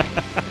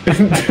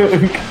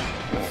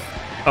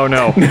 Oh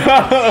no.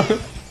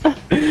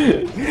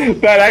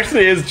 That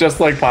actually is just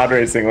like pod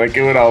racing. Like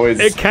it would always.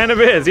 It kind of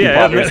is, the yeah.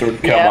 pod racer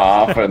would come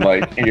off and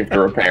like you have to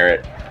repair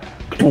it.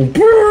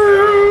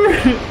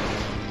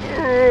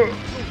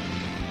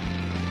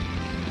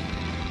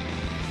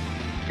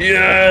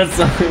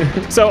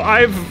 Yes. So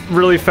I've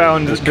really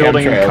found Just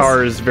building chemtrails.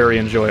 cars very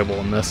enjoyable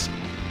in this.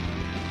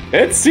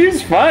 It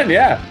seems fun,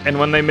 yeah. And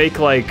when they make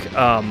like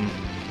oh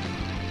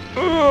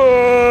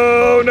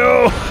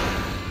no.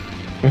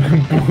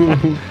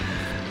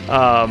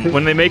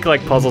 When they make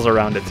like puzzles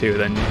around it too,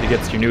 then it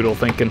gets your noodle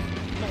thinking.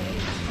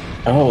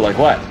 Oh, like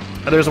what?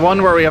 There's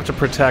one where we have to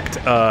protect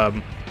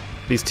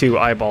these two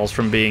eyeballs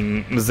from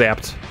being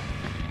zapped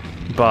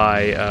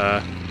by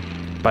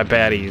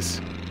baddies.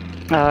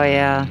 Oh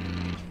yeah.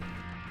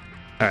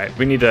 All right,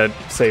 we need to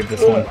save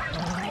this one.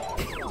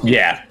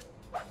 Yeah.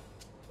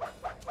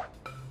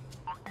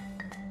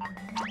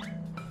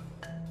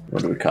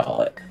 What do we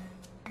call it?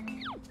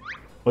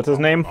 What's his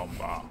name?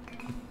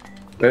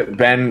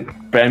 Ben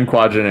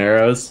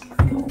Quadraneros.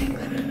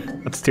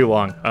 That's too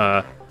long.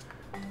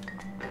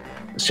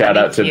 Shout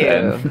out to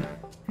BQ.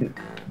 Ben.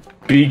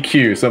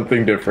 BQ,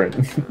 something different.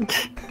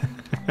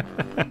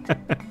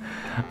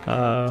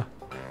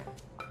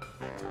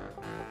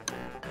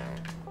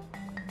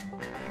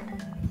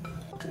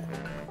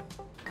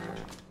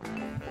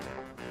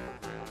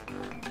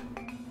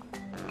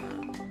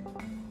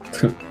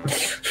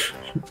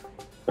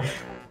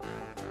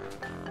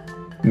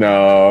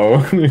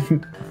 No.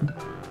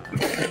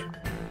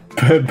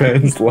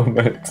 Ben's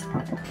lament.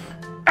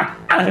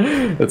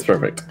 That's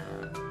perfect.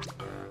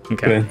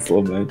 Okay, Ben's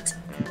lament.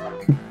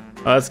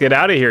 let's get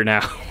out of here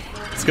now.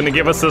 It's gonna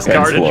give us this Ben's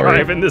car to glory.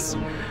 drive in this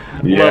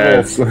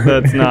Yes. level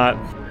that's not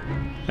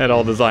at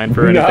all designed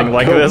for anything Not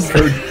like built this.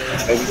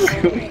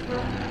 for-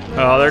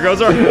 Oh, there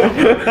goes our.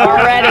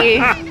 Already.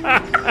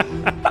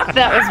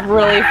 That was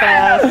really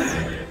fast.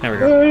 There we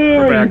go.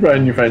 We're back.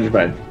 You're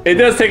fine. It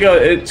does take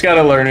it's got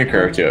a learning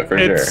curve to it for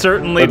sure. It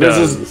certainly But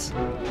this does.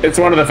 it's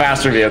one of the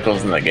faster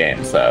vehicles in the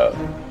game, so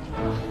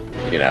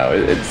you know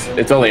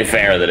it's only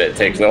fair that it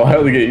takes a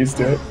while to get used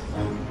to it.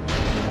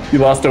 You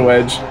lost a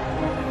wedge.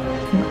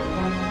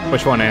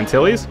 Which one,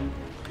 Antilles?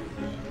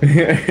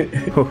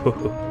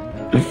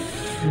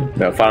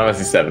 No, Final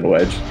Fantasy 7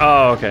 wedge.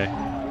 Oh, okay.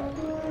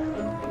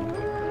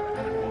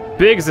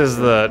 Biggs is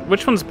the.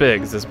 Which one's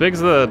Biggs? Is Biggs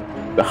the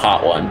The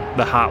hot one.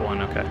 hot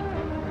one? Okay.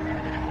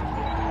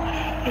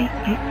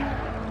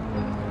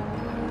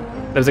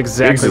 That was Biggs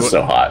exactly is what,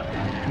 so hot.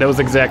 that was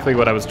exactly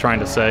what I was trying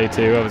to say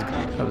too.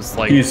 I was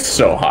like, He's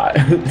so hot.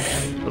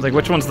 I was like,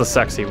 which one's the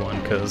sexy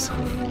one? Because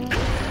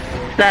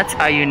That's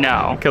how you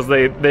know.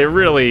 they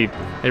really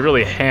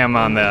ham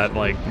on that.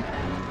 Like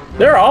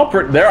they're all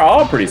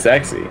pretty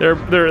sexy. they're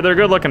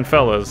good looking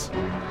fellas,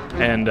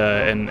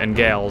 and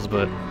gals.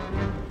 But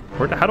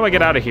how do I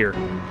get out of here?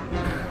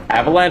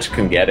 Avalanche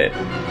can get it.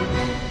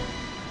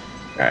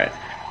 All right.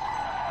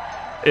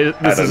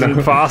 This is don't know.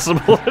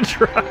 impossible to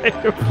drive.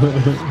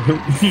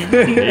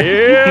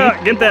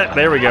 Yeah, get that.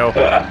 There we go.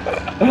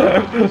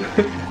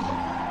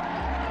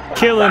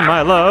 Killing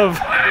my love.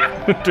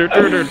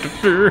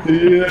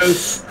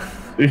 Yes.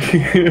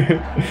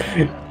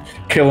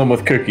 Kill him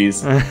with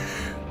cookies.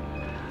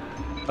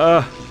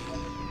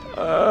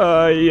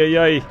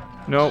 Yay.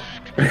 Nope.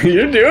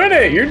 You're doing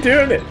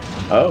it.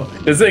 Oh,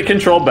 does it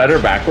control better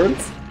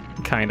backwards?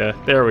 Kinda.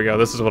 There we go.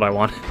 This is what I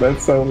want.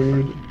 That's so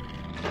weird.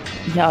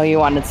 No, you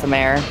wanted some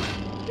air.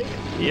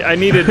 Yeah, I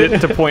needed it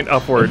to point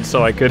upward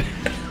so I could.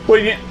 Well,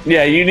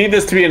 you need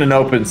this to be in an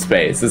open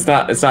space. It's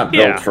not built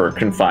Yeah. for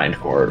confined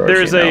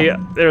corridors.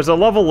 There's a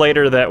level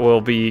later that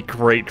will be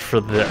great for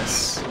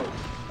this.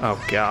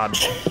 Oh God.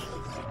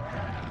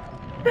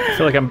 I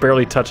feel like I'm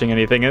barely touching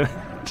anything.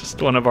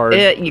 Just one of our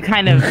You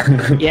kind of, one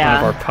of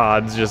yeah. our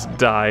pods just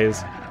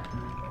dies.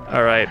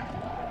 All right.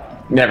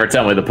 Never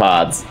tell me the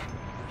pods.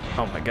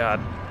 Oh my God.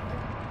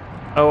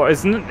 Oh,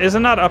 is it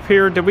not up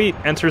here? Did we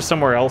enter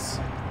somewhere else?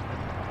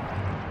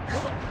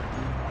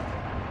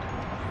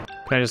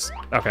 Can I just...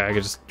 Okay, I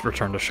could just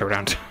return to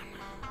Showdown.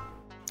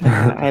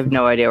 I have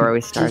no idea where we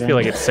I started. feel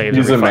like it saves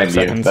Use every the 5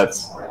 menu. seconds.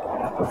 That's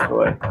the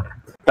way.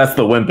 That's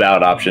the wimp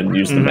out option.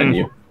 Use the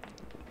menu.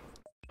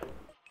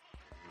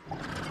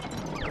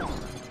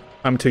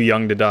 I'm too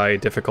young to die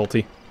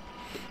difficulty.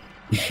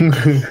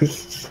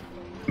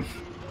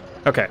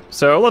 Okay,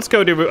 so let's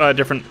go do a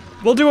different...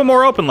 We'll do a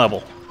more open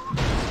level.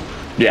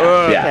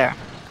 Yeah, yeah. There.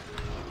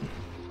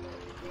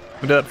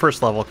 We do that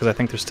first level because I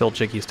think there's still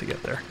jiggies to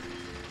get there.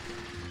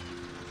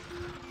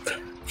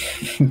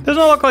 Doesn't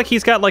it look like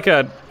he's got like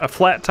a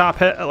flat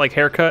top like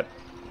haircut?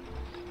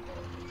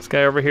 This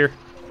guy over here.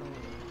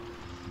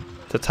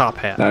 It's a top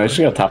hat. No, he's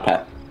got a top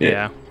hat.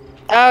 Yeah.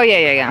 Oh,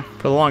 yeah.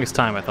 For the longest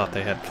time, I thought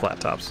they had flat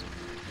tops.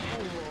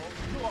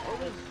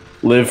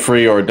 Live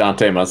free or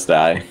Dante must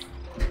die.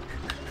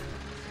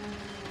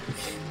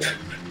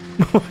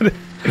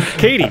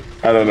 Katie.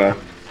 I don't know.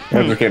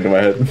 That just came to my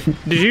head.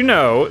 Did you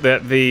know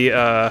that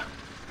the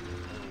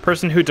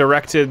person who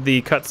directed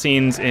the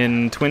cutscenes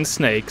in Twin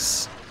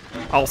Snakes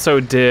also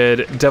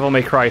did Devil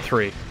May Cry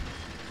 3?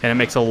 And it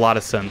makes a lot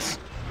of sense.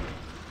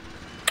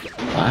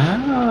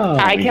 Wow.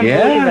 I can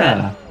believe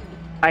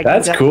it.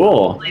 That's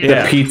cool.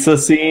 Yeah. The pizza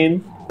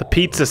scene. The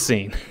pizza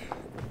scene.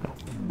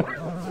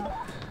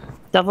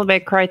 Devil May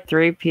Cry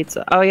 3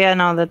 pizza. Oh, yeah,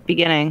 no, the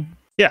beginning.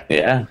 Yeah.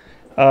 Yeah.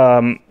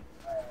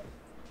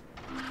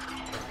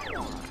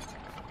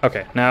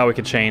 Okay, now we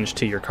can change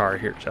to your car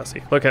here,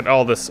 Jesse. Look at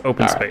all this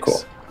open space.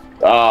 Cool.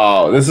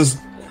 Oh, this is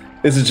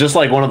just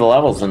like one of the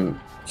levels in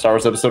Star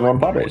Wars Episode 1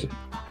 Pod Racing.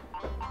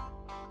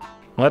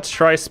 Let's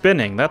try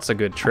spinning. That's a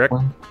good trick.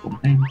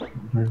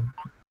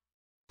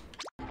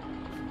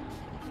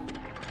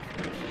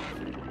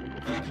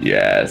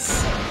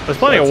 Yes. There's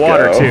plenty of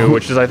water too,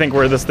 which is I think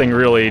where this thing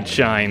really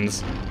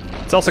shines.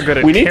 It's also good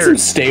at We need some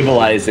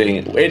stabilizing.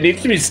 It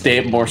needs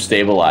to be more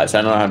stabilized.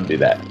 I don't know how to do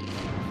that.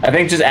 I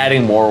think just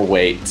adding more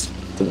weight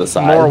to the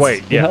sides. More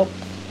weight, yeah.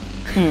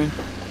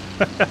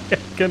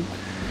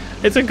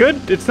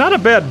 It's not a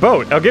bad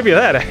boat. I'll give you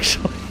that,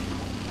 actually.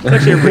 It's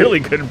actually a really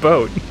good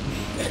boat.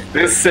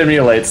 This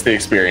simulates the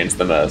experience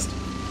the most.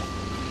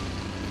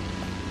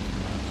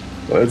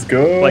 Let's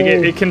go. Like,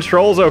 it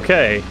controls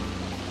okay.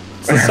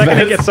 It's the second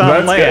it gets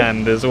on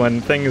land is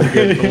when things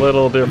get a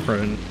little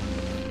different.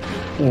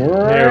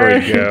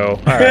 There we go.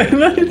 All right.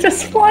 And then it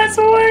just flies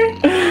away.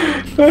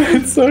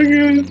 It's so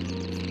good.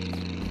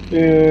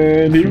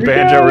 And here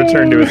Banjo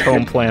returned to his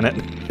home planet.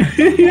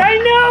 I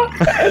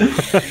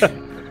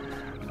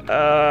know.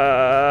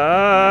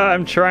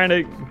 I'm trying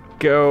to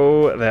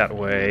go that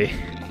way.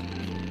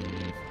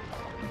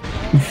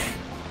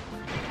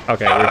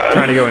 Okay, we're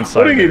trying to go inside.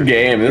 What a good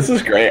game. This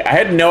is great. I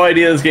had no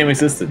idea this game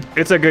existed.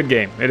 It's a good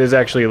game. It is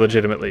actually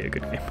legitimately a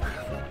good game.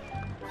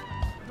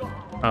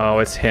 Oh,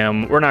 it's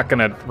him. We're not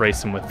gonna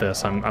race him with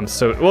this. I'm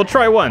so... We'll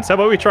try once. How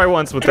about we try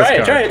once with this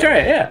car? Try it,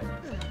 yeah.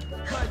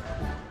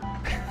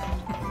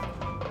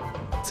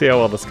 See how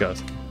well this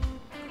goes.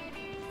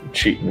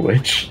 Cheating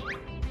witch.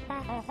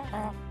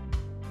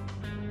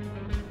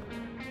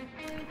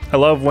 I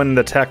love when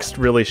the text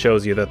really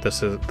shows you that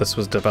this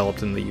was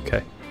developed in the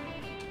UK.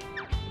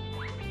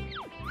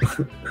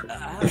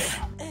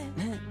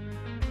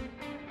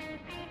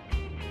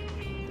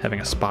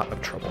 Having a spot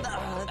of trouble.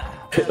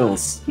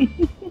 Pills.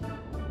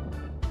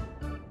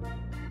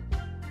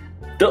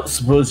 Don't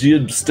suppose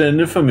you'd stand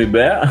it for me,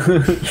 bear?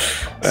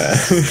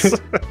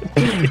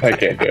 I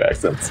can't do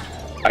accents.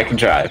 I can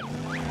try.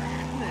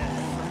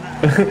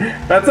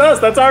 That's us.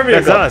 That's our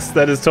vehicle. That's us.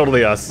 That is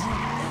totally us.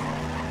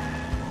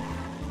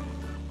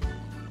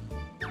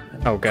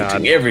 Oh god.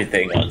 Putting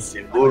everything on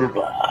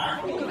Silverba.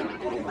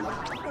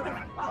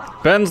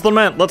 Ben's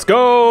Lament. Let's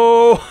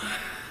go.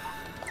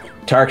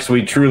 Tarks,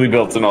 we truly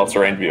built an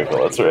all-terrain vehicle.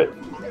 That's right.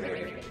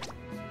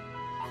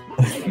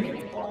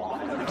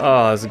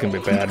 Oh, this is gonna be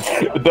bad.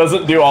 It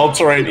doesn't do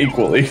all-terrain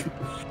equally.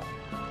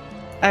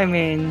 I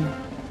mean...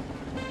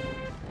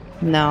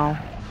 No.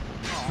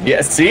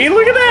 Yeah, see?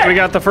 Look at that! We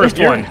got the first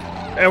one.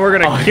 And we're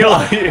gonna kill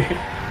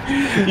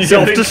it. You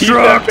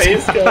Self-destruct!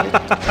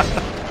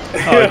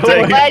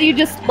 I'm glad you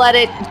just let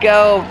it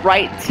go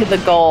right to the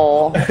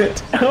goal.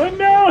 Oh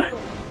no!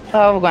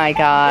 Oh my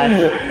god.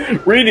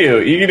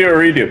 Redo. You can do a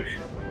redo.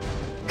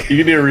 You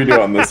can do a redo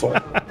on this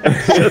one.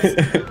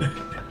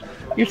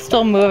 You're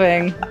still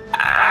moving.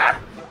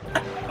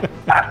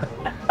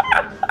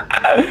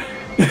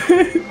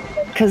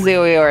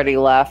 Kazooie already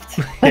left.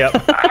 Yep.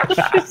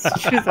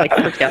 she's like,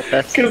 forget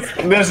this. Because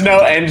there's no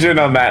engine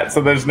on that,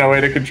 so there's no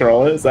way to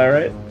control it. Is that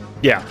right?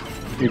 Yeah.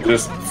 You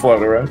just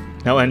float around.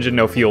 No engine,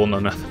 no fuel, no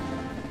nothing.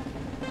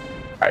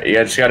 Alright, you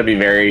just gotta be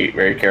very,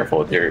 very careful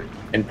with your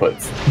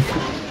inputs.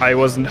 I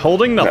wasn't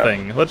holding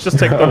nothing. No. Let's just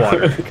take the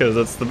water, because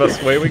that's the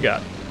best way we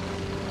got.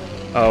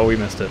 Oh, we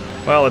missed it.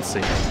 Well, let's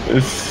see.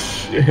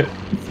 Shit.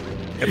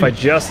 If I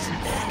just...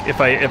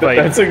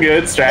 That's a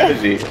good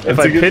strategy. If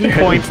I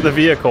pinpoint the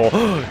vehicle...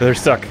 they're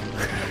stuck.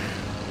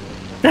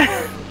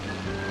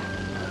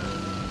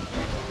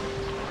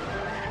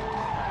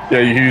 Yeah,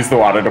 you use the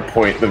water to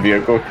point the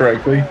vehicle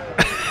correctly.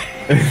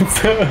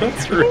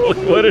 That's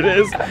really what it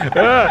is.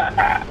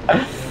 Ah.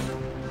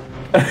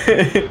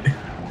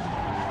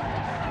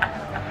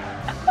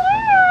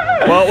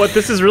 Well, what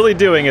this is really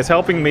doing is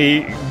helping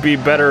me be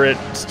better at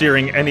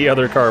steering any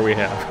other car we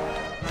have.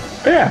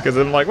 Yeah. Because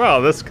I'm like, wow,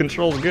 this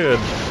controls good.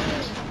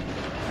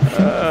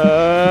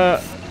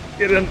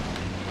 Get in.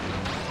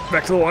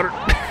 Back to the water.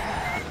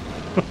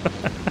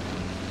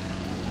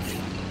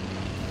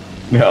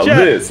 Now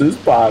this is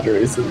pod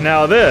racing.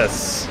 Now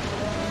this.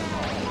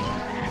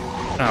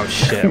 Oh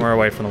shit, we're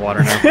away from the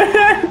water now.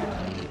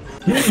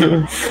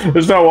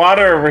 There's no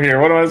water over here.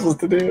 What am I supposed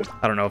to do?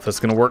 I don't know if this is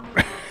gonna work.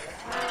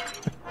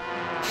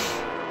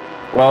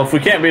 Well, if we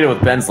can't beat it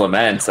with Ben's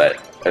Lament, a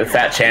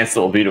fat chance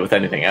that we'll beat it with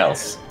anything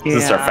else.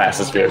 This is our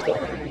fastest vehicle.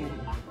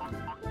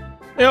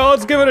 Yeah,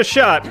 let's give it a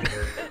shot.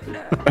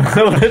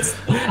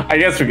 I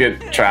guess we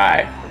could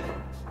try.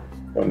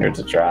 Going here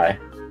to try.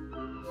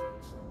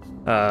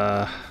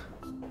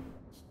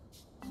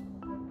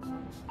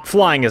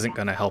 Flying isn't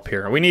gonna help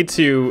here. We need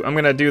to. I'm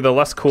gonna do the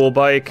less cool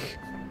bike,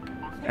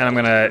 and I'm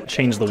gonna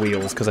change the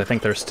wheels because I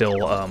think they're still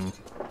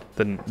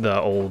the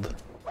old.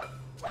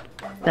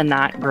 The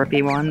not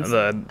grippy ones.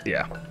 The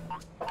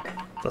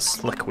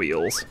slick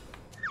wheels.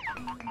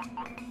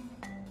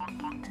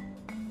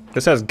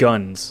 This has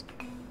guns.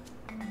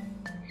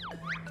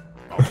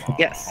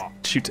 Yes.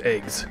 Shoots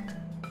eggs.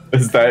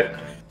 Is that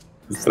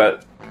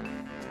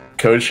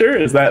kosher?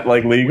 Is that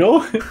like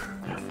legal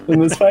in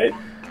this fight?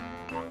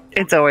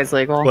 It's always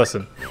legal.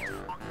 Listen.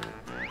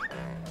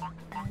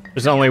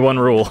 There's only one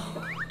rule.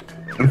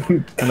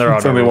 And there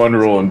are There's only one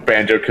rule in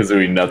Banjo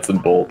Kazooie nuts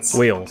and bolts.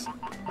 Wheels.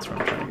 That's where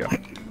I'm trying to go.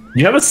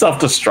 You have a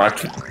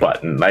self-destruct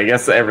button. I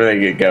guess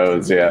everything it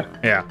goes, yeah.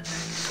 Yeah.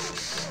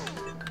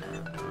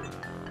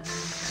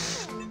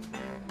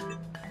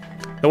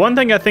 The one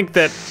thing I think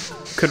that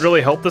could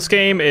really help this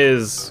game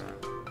is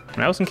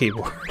mouse and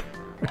keyboard.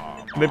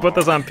 If they put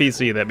this on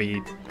PC, that'd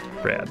be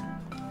rad.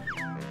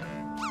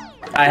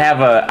 I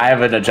have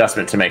an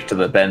adjustment to make to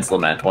the Ben's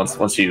Lament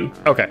once you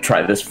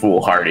try this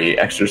foolhardy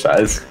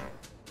exercise.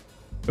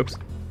 Oops.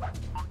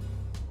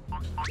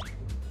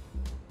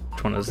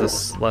 Which one is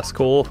this less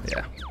cool?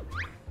 Yeah.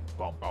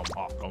 Bow, bow,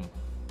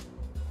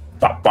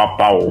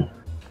 bow.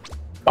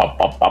 Bow,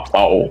 bow, bow,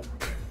 bow.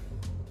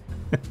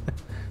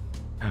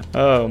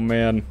 Oh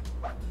man.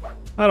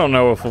 I don't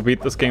know if we'll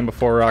beat this game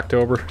before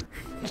October.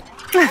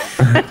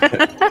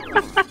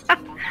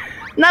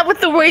 Not with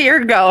the way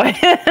you're going.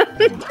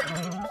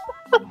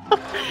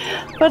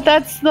 But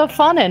that's the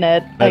fun in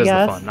it, That I is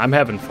guess. the fun. I'm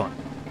having fun.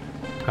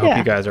 I hope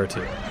you guys are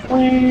too.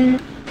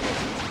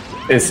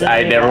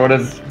 I never would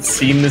have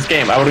seen this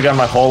game. I would have gone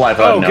my whole life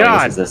without knowing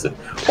this existed.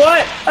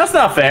 What? That's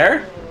not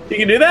fair. You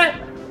can do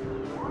that?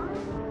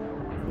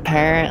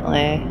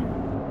 Apparently.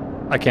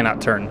 I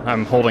cannot turn.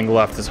 I'm holding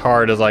left as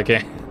hard as I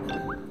can.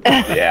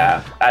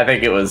 Yeah, I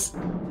think it was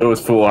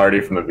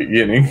foolhardy from the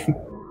beginning.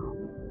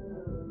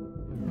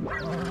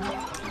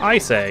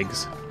 Ice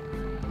eggs.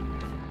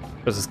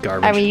 This is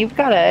garbage. I mean, you've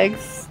got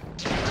eggs.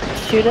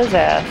 Shoot his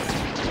ass.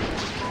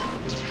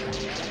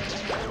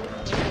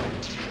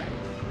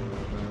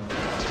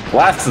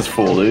 Blast is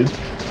full, dude.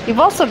 You've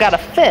also got a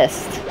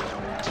fist.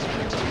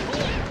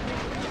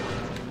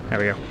 There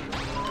we go.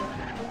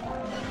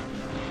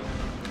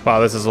 Wow,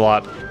 this is a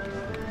lot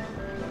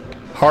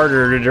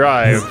harder to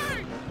drive.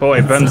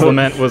 Boy, Ben's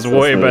Lament was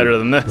way better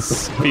than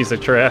this piece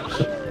of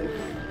trash.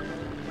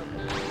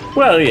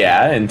 Well,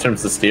 yeah, in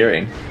terms of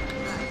steering.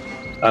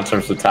 Not in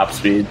terms of top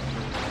speed.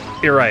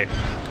 You're right.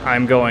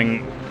 I'm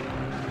going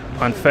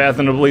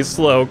unfathomably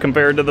slow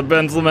compared to the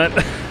Ben's Lament.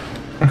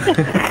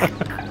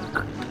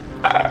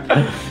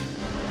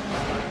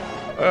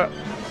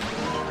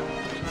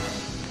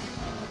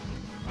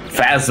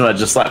 Phasma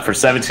just slept for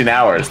 17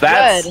 hours.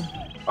 That's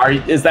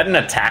Good. Is that an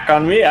attack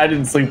on me? I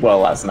didn't sleep well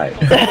last night.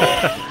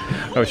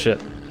 Oh shit.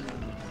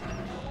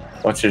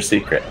 What's your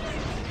secret?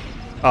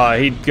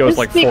 He goes His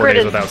like 4 secret days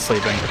is- without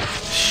sleeping.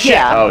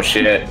 Yeah. Oh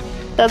shit.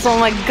 That's why I'm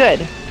like,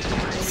 good.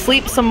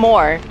 Sleep some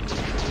more.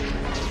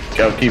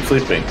 Go keep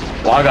sleeping.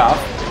 Log off.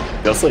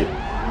 Go sleep.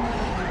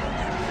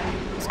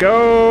 Let's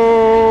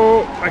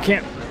go! I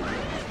can't.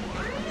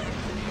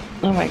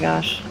 Oh my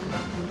gosh.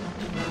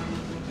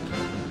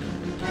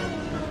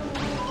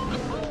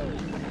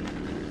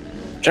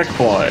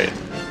 Checkpoint.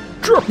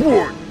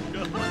 Checkpoint!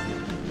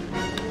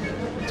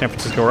 San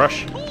Francisco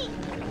Rush.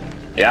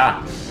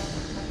 Yeah.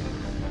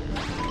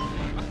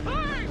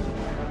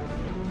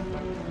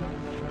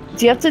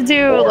 Do you have to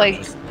do Or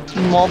like just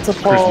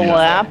multiple cruise music.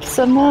 laps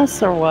in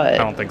this or what? I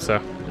don't think so.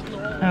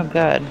 Oh,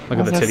 good. Look I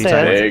at the was gonna titty say,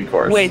 timer. that's Big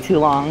course. way too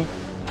long.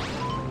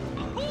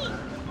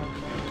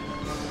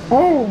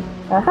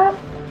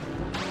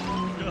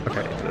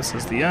 Okay, this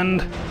is the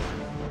end.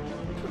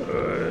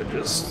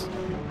 Just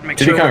make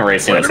Diddy sure. Kong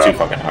Racing was too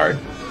fucking hard.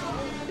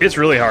 It's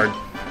really hard.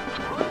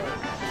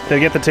 Did I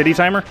get the titty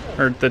timer?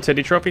 Or the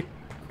titty trophy?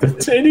 The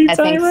titty I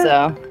think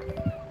so.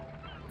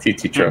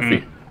 TT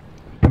trophy.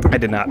 I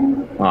did not.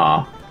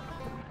 Aw.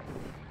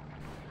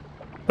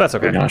 That's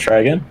okay. You want to try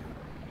again?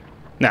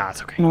 Nah,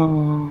 it's okay.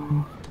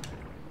 Oh.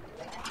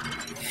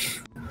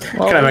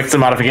 Can I make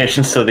some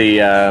modifications to the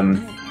Ben's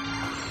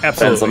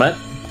Absolutely. Lament?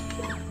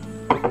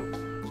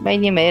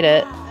 Man, you made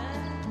it.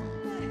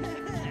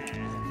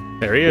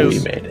 There he We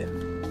is. made it.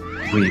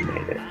 We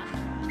made it.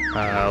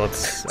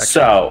 Let's.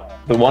 So,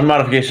 the one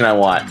modification I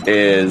want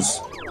is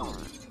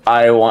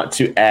I want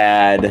to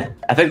add...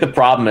 I think the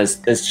problem is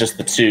just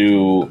the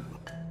two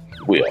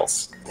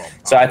wheels.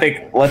 So I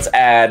think let's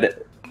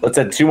add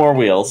 2 more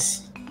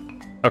wheels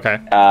Okay.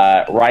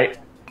 right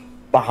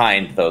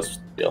behind those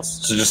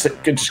wheels. So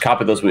just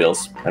copy those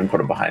wheels and put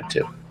them behind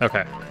too.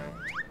 Okay.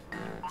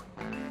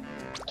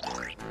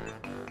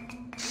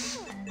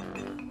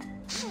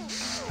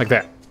 Like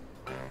that.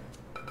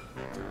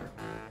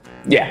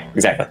 Yeah,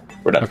 exactly.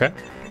 We're done. Okay.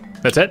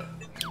 That's it?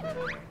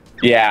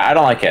 Yeah, I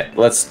don't like it.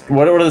 What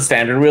do the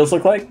standard wheels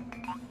look like?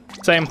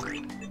 Same.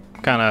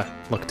 Kind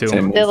of look to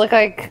Same. them. They look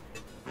like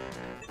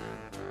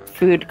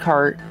food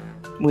cart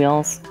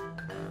wheels.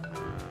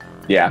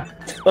 Yeah.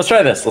 Let's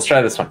try this. Let's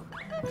try this one.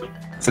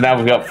 So now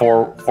we've got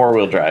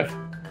four-wheel drive.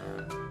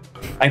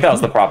 I think that was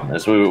the problem.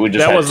 Is we just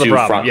That had was the two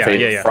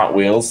problem. front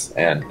wheels,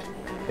 and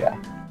yeah.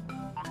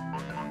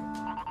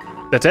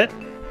 That's it?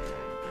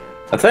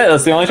 That's it.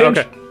 That's the only change.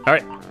 Okay. All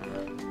right.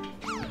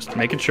 Just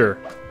making sure.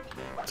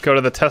 Let's go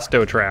to the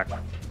testo track.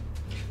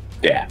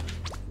 Yeah.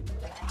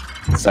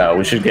 So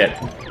we should get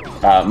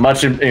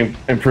much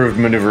improved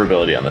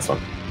maneuverability on this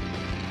one.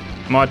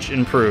 Much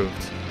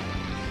improved.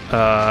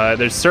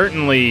 There's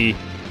certainly...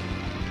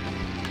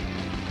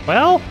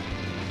 Well...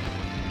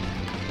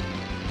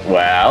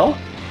 Well.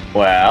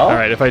 All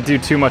right, if I do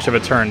too much of a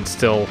turn, it's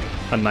still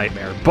a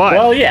nightmare. But...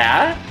 Well,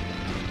 yeah.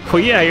 Well,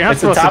 yeah, you're not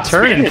It's a supposed to top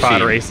turn speed in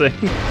pod machine. racing.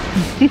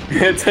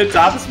 It's a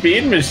top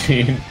speed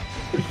machine.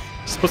 You're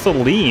supposed to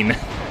lean.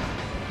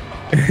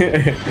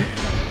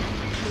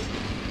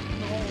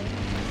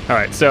 All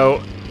right,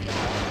 so...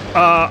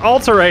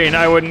 all-terrain,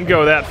 I wouldn't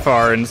go that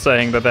far in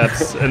saying that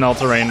that's an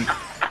all-terrain.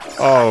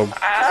 Oh,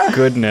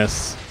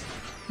 goodness.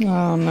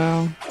 Oh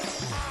no.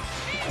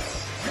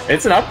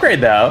 It's an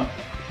upgrade, though.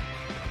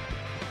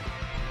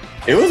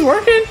 It was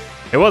working.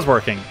 It was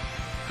working.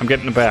 I'm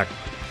getting it back.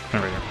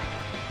 There we go.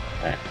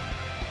 Alright.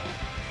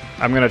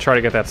 I'm going to try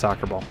to get that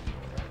soccer ball.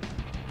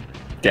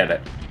 Get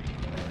it.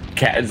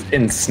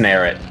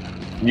 Ensnare it.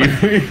 You.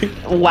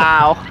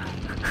 Wow.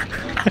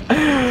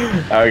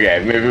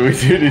 Okay, maybe we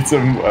do need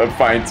some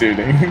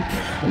fine-tuning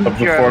of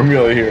the You're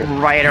formula here.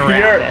 right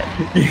around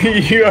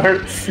it. You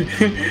are...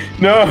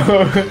 No!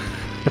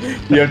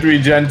 You have to be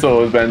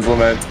gentle with Ben's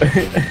Lament.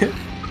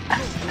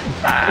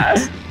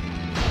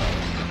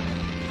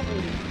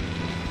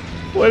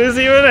 What is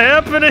even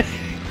happening?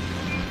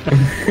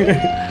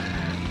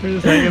 We're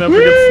just hanging up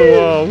against the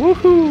wall.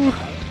 Woohoo!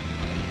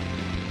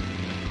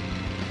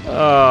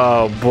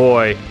 Oh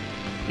boy.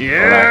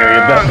 We're not gonna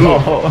get that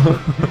ball.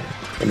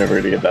 We're never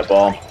gonna get that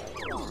ball.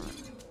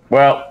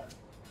 Well,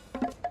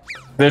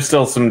 there's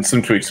still some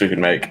tweaks we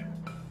can make.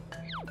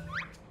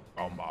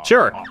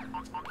 Sure.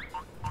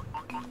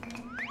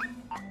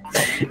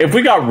 If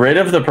we got rid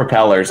of the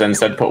propellers and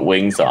instead put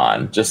wings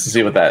on, just to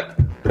see what that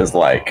is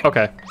like.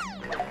 Okay.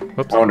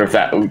 Whoops. I wonder if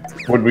that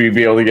would we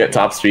be able to get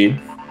top speed?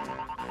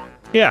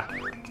 Yeah.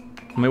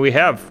 I mean, we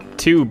have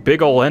two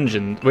big ol'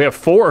 engines. We have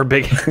four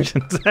big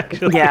engines,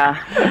 actually.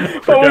 Yeah.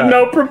 But with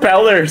no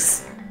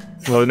propellers.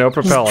 Well, no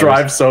propellers. Just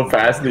drive so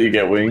fast that you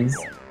get wings.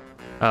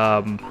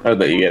 Or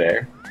that you get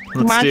air.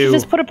 Let's Why don't do you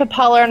just put a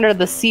propeller under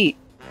the seat?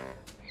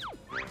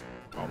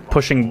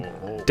 pushing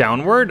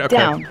downward? Okay.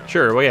 Down.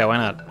 Sure. Well, yeah, why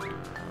not?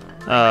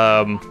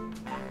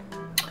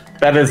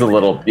 That is a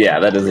little, yeah,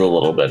 that is a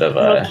little bit of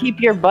It'll a... keep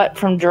your butt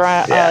from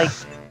dragging.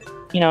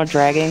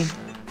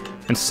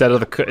 Instead of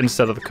the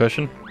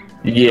cushion?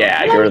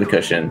 Yeah, get rid of the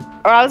cushion.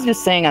 Or I was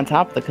just saying on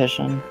top of the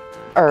cushion.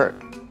 Or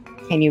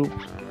can you?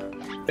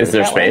 Is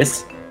there that way?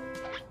 space?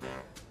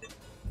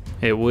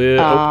 It will.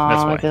 Oh,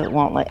 that's why. It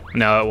won't let.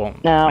 No, it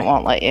won't. No, it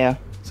won't let you.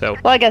 So.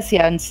 Well, I guess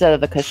yeah. Instead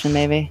of the cushion,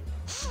 maybe.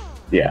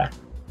 Yeah.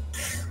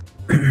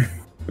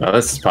 No,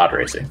 this is pod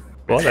racing.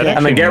 Well, that Yeah.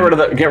 And then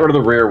actually get rid of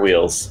the rear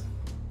wheels.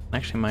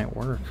 actually might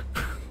work.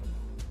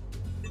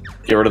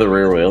 Get rid of the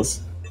rear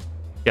wheels.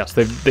 Yes,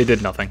 they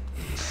did nothing.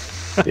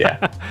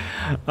 Yeah.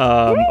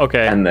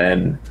 Okay. And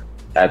then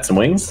add some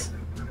wings.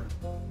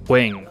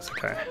 Wings.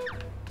 Okay.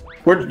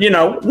 We're,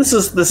 this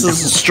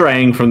is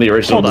straying from the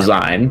original Hold on.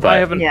 design,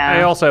 but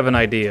I also have an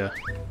idea.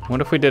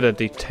 What if we did a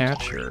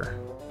detacher?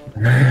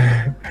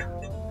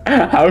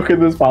 how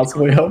could this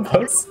possibly help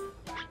us?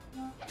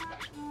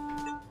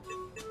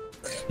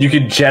 You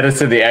could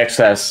jettison the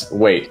excess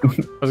weight. I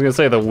was gonna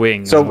say the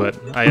wings, So- but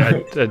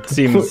it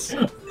seems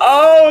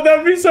Oh,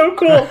 that'd be so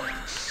cool.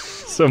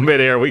 so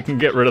midair we can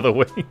get rid of the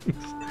wings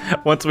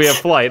once we have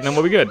flight, and then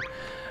we'll be good.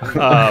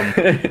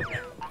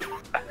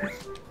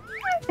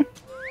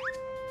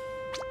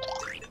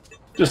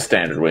 Just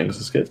standard wings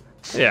is good.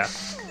 Yeah.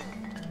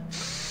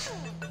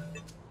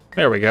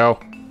 There we go.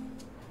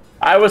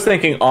 I was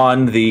thinking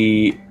on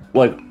the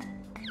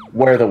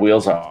where the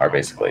wheels are,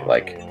 basically,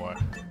 like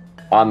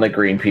on the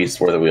green piece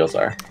where the wheels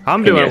are.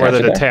 I'm Can doing you it where the attach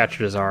it there?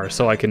 detachers are,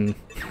 so I can,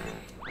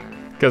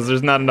 because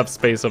there's not enough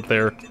space up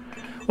there.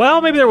 Well,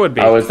 maybe there would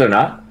be. Oh, is there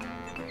not?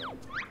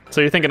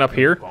 So you're thinking up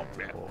here?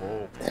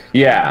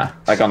 Yeah,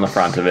 like on the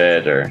front of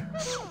it, or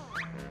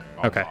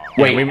Okay.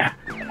 wait, Yeah,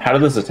 how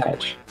did this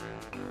attach?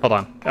 hold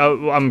on.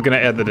 Oh, I'm gonna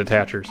add the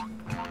detachers.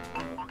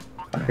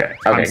 Okay,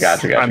 I'm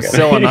gotcha. I'm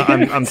selling.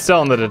 I'm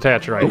selling the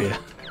detacher idea.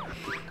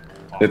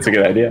 It's a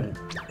good idea.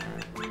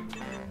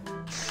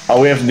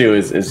 All we have to do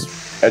is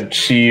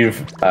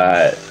achieve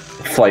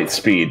flight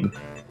speed,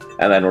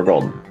 and then we're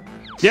golden.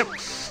 Yep.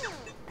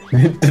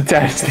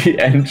 Detach the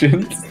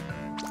engines.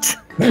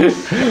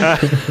 It's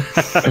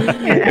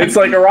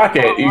like a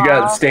rocket. You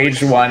got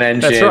stage 1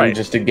 engine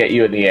just to get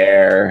you in the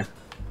air,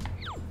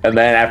 and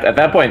then at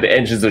that point, the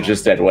engines are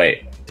just dead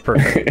weight. It's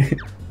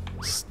perfect.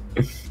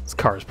 This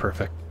car is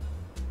perfect.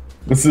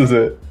 This is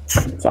it.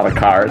 It's not a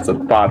car. It's a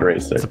pod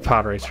racer. It's a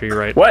pod racer. You're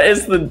right. What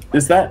is the?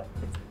 Is that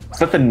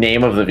the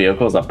name of the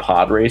vehicle? Is a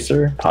pod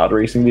racer? Pod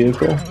racing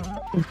vehicle?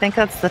 I think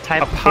that's the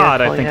type. A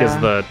pod, I think, is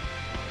the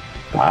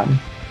pod.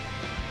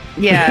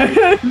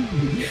 Yeah.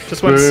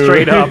 Just went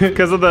straight up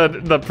because of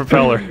the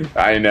propeller.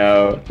 I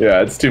know.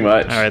 Yeah, it's too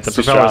much. All right, the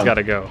propeller's got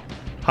to go.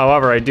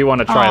 However, I do want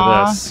to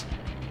try this.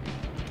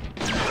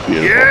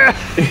 Yeah.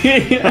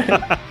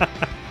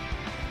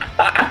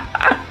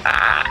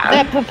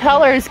 That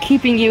propeller is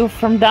keeping you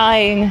from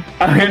dying.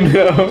 I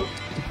know.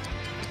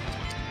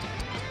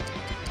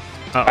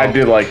 I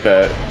did like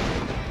that.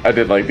 I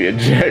did like the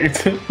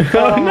eject.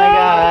 Oh my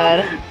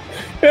god.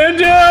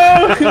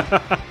 Banjo!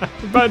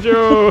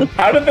 Banjo!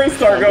 How did they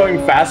start going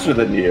faster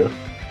than you?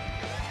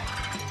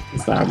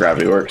 That's not how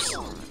gravity works.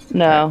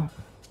 No.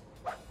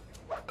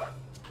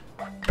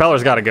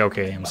 Propeller's got to go,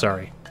 Katie. I'm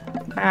sorry.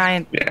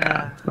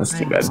 Yeah, that's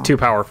too bad. It's too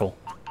powerful.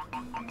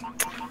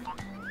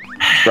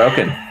 It's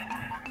broken.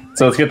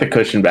 So let's get the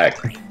cushion back.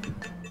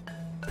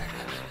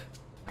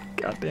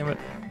 God damn it.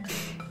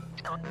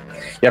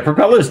 Yeah,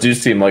 propellers do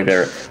seem like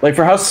they're like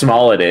for how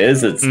small it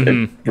is. It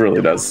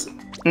really does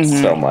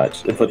so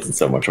much. It puts in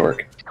so much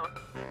work.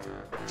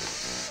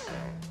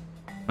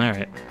 All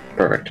right.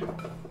 Perfect.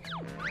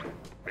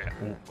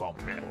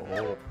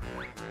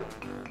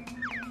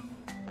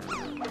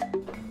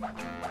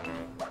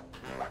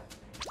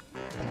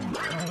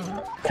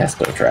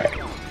 Testo track.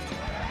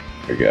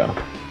 There we go.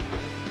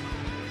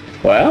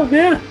 Well,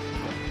 yeah.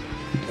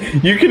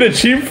 You can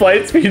achieve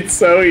flight speed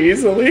so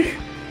easily.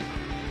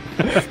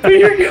 But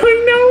you're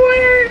going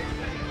nowhere.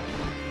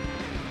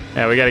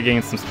 Yeah, we gotta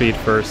gain some speed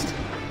first.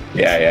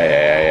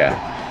 Yeah.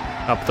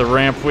 Up the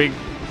ramp we...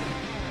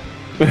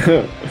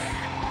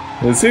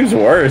 It seems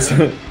worse.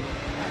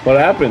 What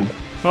happened?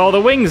 Well,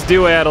 the wings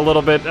do add a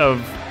little bit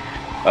of...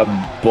 A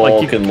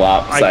bulk and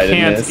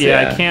lopsidedness.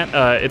 I can't,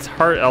 it's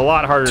a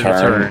lot harder to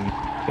turn.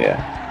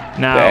 Yeah.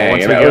 Now, dang,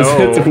 once we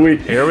go...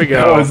 Here we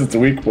go. That was its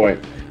weak point.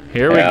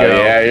 Here we go.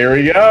 Yeah, here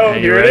we go.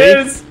 Hey, here ready? It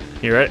is.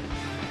 You ready?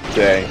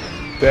 Dang.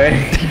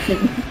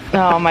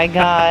 Oh my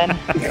god.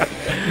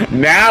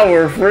 Now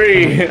we're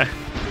free.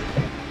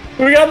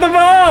 We got the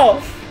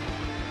ball.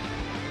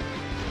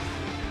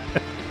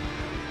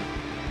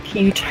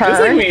 Can you turn? Feels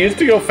like we used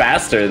to go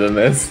faster than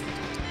this.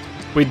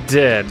 We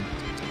did.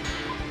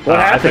 What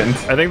happened?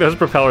 I think those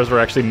propellers were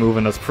actually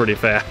moving us pretty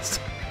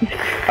fast.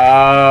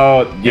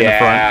 Oh,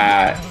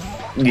 yeah.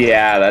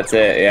 Yeah, that's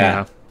it.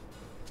 Yeah.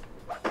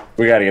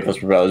 We gotta get those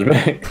propellers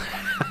back.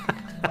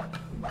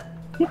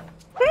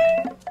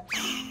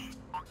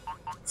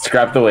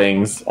 Scrap the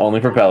wings,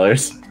 only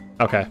propellers.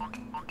 Okay.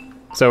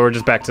 So we're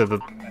just back to the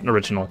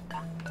original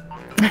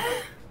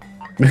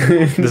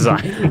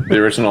design. The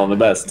original and the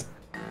best.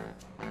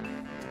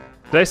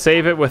 Did I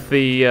save it with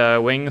the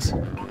wings?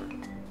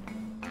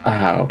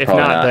 Oh, if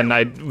not,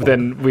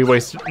 then we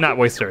not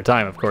wasted our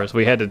time. Of course,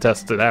 we had to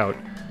test it out.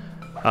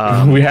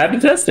 We had to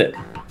test it.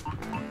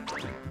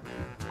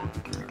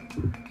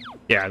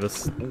 Yeah,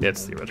 it's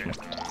the original.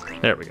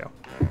 There we go.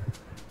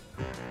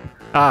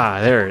 Ah,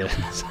 there it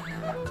is.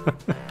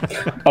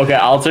 Okay,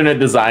 alternate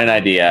design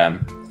idea.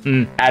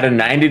 At a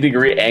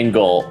 90-degree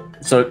angle,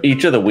 so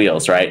each of the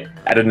wheels, right?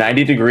 At a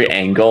 90-degree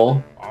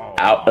angle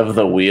out of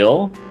the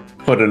wheel,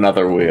 put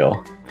another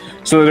wheel.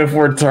 So that if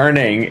we're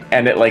turning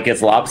and it like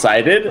gets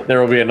lopsided,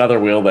 there will be another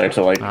wheel there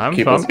to like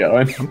keep us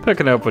going. I'm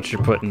picking up what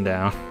you're putting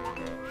down.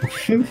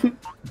 Damn.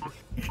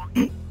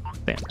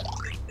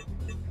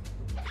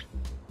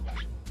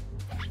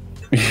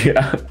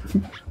 Yeah.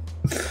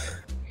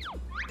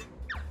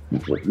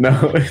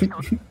 No.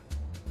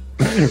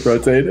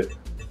 Rotate it.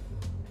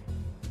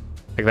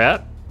 Like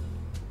that?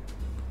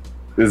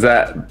 Is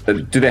that...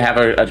 do they have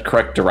a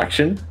correct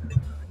direction?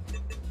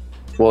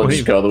 Will it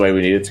just go the way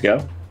we need it to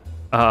go?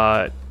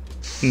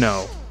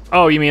 No.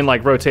 Oh, you mean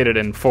like rotate it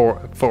in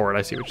forward.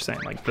 I see what you're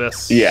saying. Like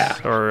this. Yeah.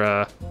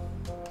 Or,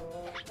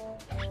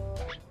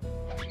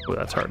 oh,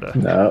 that's hard to...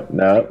 No.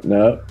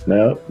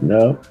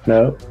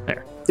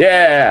 There.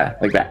 Yeah!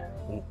 Like that.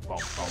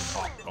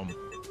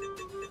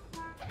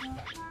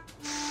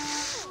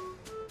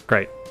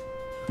 Great.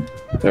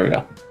 There we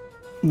go.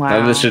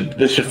 Wow. Now this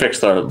should fix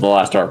the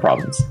last of our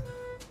problems.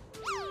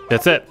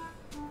 That's it.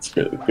 Let's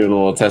give it a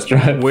little test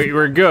drive.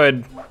 We're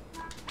good.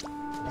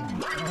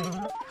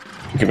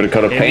 Give it a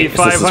coat of paint. Indy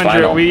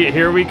 500.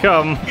 Here we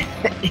come.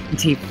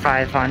 Indy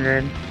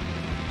 500.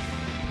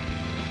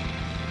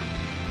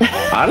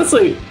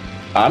 Honestly,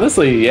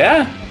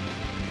 yeah.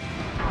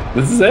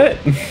 This is it.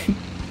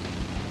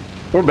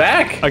 We're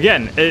back.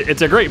 Again,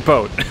 it's a great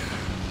boat.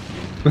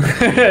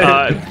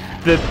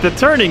 The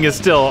turning is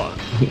still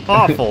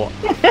awful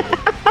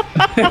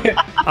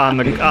on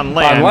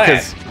land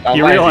because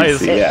you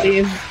realize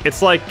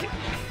it's like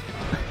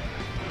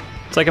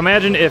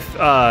imagine if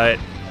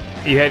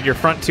you had your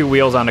front two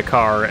wheels on a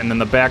car, and then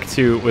the back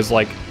two was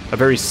like a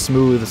very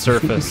smooth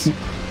surface.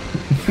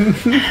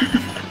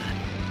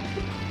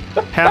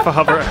 half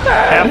other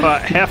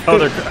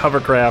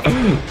hovercraft.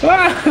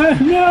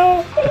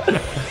 No.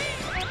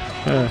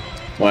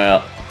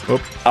 Well,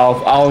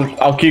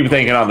 I'll keep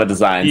thinking on the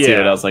design. See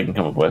what else I can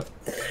come up with.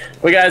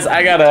 Well, guys,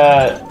 I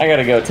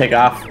gotta go take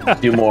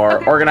off, do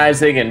more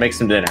organizing, and make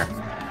some dinner.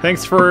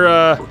 Thanks for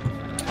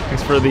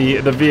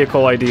the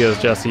vehicle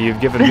ideas, Jesse. You've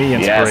given me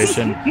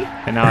inspiration,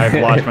 and now I've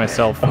locked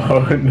myself.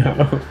 Oh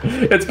no,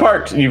 it's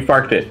parked. You've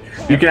parked it.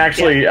 You can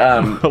actually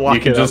you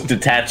can just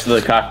detach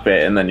the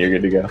cockpit, and then you're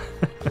good to go.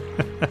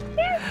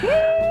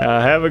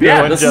 Have a good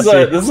one,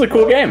 Jesse. This is a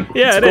cool game.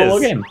 Yeah, it's a cool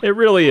game. It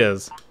really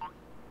is.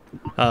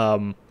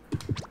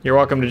 You're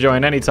welcome to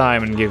join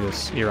anytime and give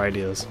us your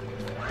ideas.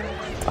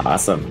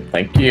 Awesome,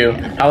 thank you.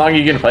 How long are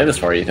you gonna play this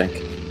for? You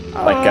think?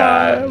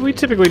 Like we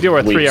typically do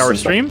our 3-hour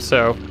stream,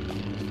 so.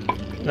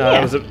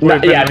 I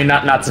mean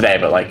not today,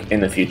 but like in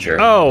the future.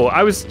 Oh,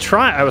 I was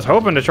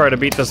hoping to try to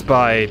beat this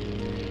by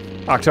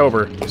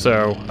October,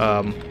 so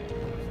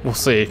we'll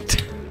see.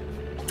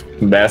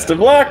 Best of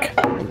luck.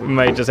 We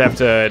might just have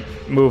to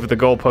move the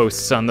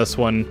goalposts on this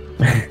one.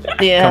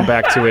 Come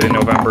back to it in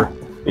November.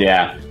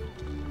 Yeah.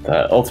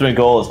 The ultimate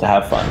goal is to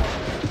have fun.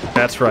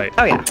 That's right.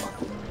 Oh yeah.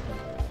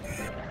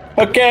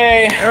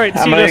 Okay. All right.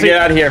 I'm gonna get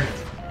out of here.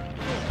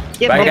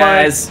 Yep, Bye,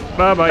 guys.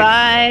 Bye bye.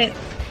 Bye.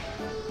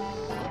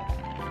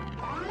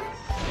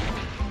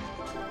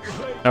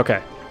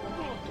 Okay.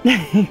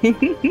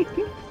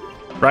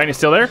 Ryan, you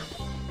still there?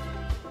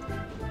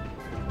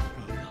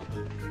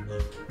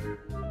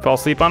 Fall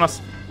asleep on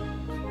us?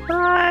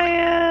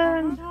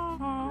 Ryan.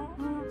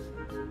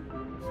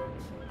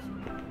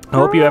 I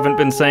hope you haven't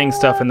been saying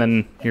stuff and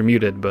then you're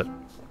muted, but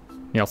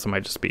you also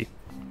might just be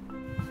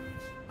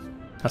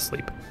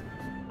asleep.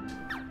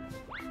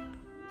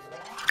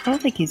 I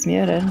don't think he's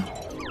muted.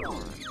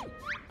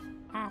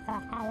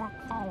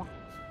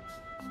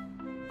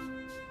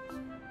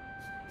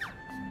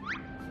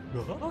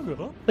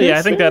 Yeah,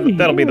 I think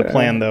that'll be the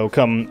plan though.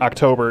 Come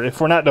October, if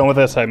we're not done with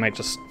this, I might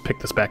just pick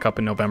this back up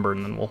in November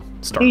and then we'll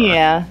start.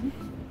 Yeah.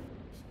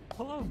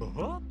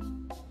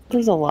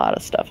 There's a lot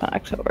of stuff in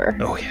October.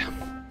 Oh yeah.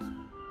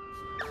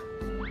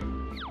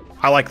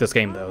 I like this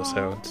game though,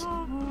 so it's.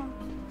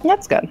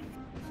 That's good.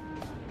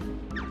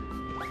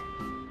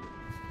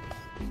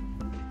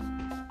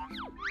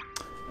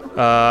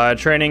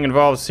 Training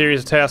involves a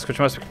series of tasks which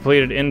must be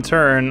completed in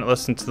turn.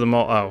 Listen to the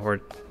we're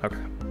okay.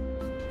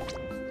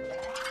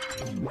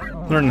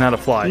 Learning how to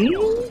fly.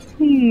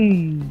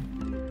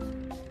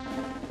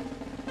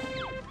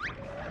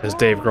 As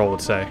Dave Grohl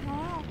would say.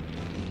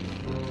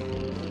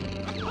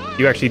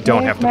 You actually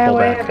don't have to pull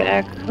back.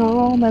 Back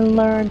home and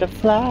learn to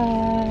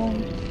fly.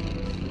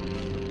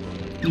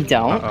 You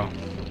don't? Uh-oh.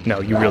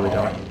 No, you really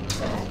don't.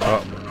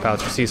 Oh, about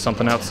to see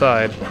something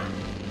outside.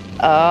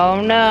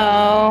 Oh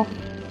no.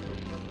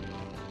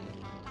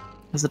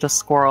 Is it a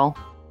squirrel?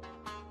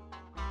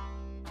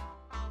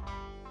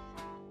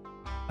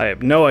 I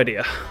have no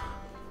idea.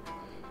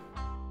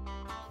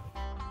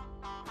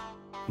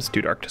 It's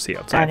too dark to see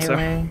outside,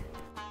 anyway.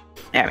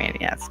 I mean,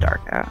 yeah, it's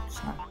dark out,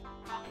 so.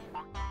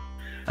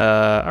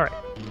 Alright.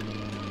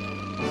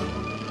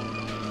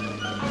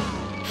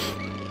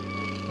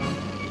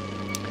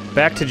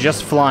 Back to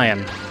just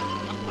flying.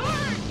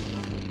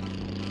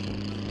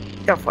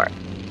 Go for it.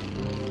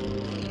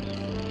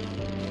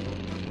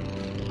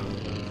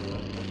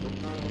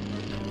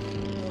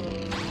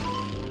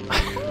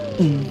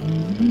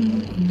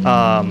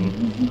 How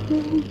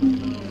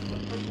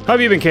have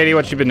you been, Katie?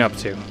 What you been up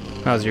to?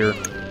 How's your...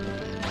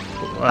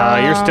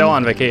 you're still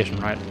on vacation,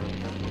 right?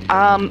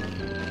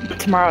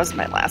 Tomorrow's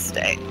my last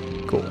day.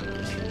 Cool.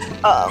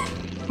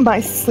 My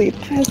sleep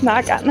has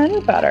not gotten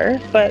any better,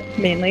 but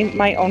mainly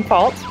my own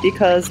fault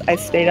because I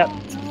stayed up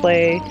to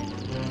play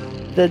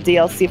the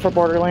DLC for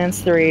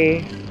Borderlands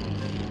 3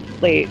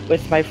 late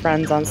with my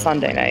friends on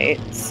Sunday night,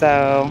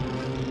 so...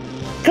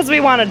 Because we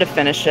wanted to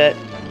finish it.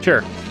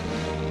 Sure.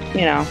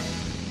 You know,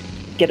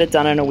 get it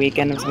done in a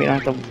weekend so we don't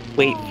have to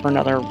wait for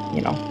another,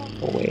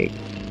 full week.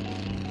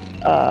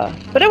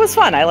 But it was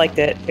fun. I liked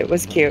it. It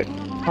was cute.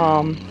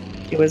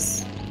 It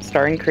was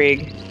starring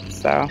Krieg,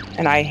 so,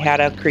 and I had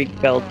a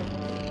Krieg build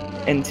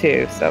in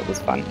 2, so it was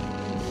fun.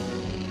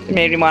 It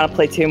made me want to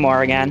play 2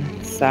 more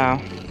again, so.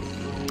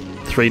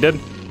 3 did?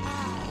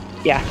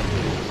 Yeah.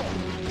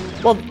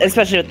 Well,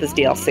 especially with this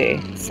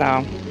DLC,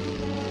 so.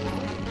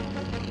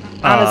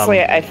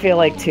 Honestly, I feel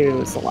like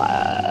 2 is a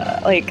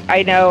lot. Like,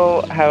 I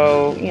know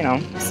how,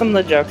 some of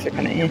the jokes are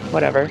kind of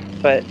whatever,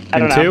 but I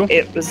don't know. 2?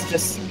 It was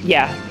just,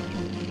 yeah.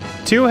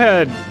 2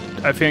 had,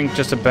 I think,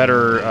 just a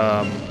better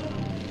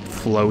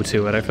flow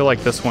to it. I feel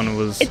like this one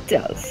was... It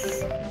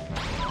does.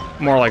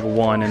 More like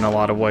 1 in a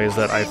lot of ways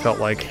that I felt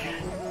like...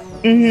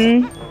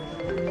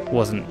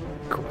 wasn't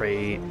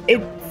great.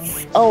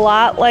 It's a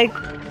lot like...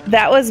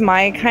 That was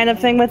my kind of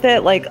thing with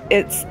it. Like,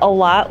 it's a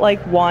lot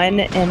like 1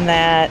 in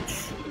that...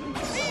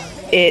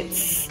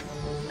 It's...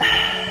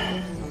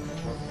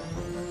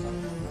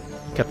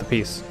 Get the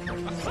piece.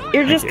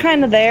 You're just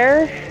kind of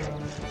there.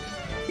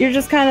 you're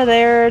just kind of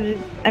there.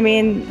 I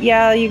mean,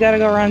 yeah, you got to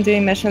go around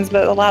doing missions,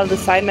 but a lot of the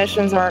side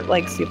missions aren't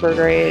like super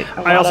great.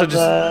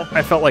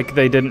 I felt like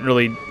they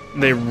really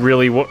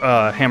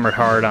hammered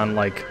hard on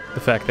like the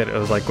fact that it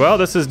was like, well,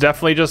 this is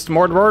definitely just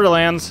more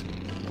Borderlands.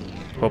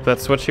 Hope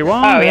that's what you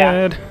wanted. Oh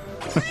yeah.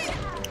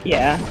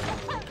 Yeah.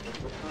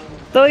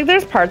 So like,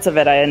 there's parts of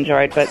it I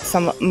enjoyed, but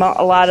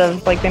a lot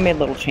of like they made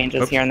little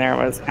changes here and there.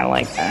 It was kind of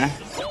like,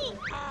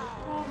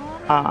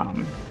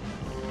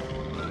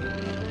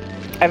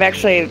 I've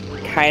actually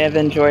kind of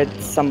enjoyed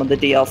some of the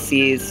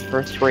DLCs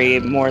for 3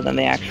 more than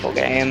the actual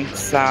game,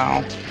 so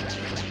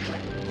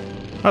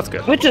that's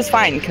good. Which is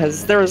fine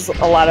because there was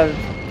a lot of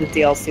the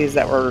DLCs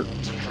that were,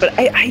 but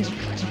I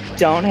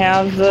don't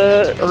have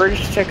the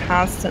urge to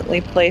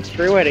constantly play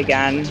through it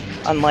again,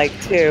 unlike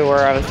 2,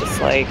 where I was just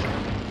like,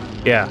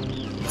 yeah,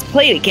 let's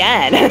play it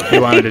again.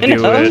 You wanted to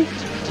do it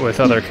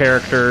with other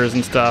characters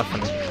and stuff.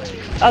 And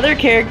other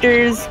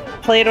characters,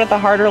 played with the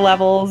harder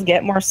levels,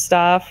 get more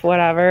stuff,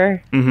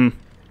 whatever. Mm-hmm.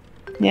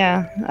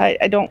 Yeah,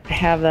 I don't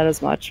have that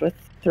as much with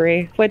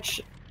 3, which,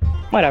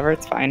 whatever,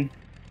 it's fine.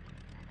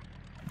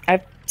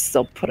 I've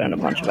still put in a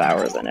bunch of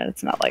hours in it.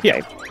 It's not like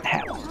I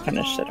haven't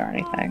finished it or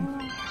anything.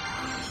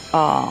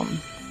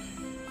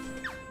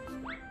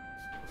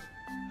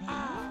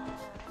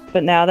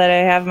 But now that I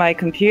have my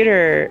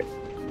computer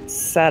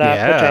set up,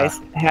 which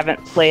I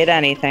haven't played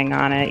anything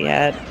on it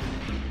yet,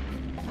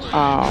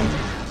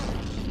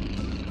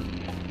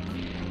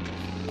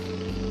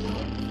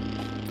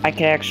 I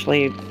can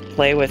actually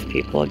play with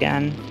people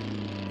again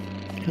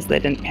because they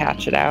didn't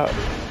patch it out.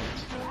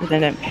 They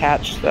didn't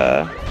patch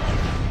the.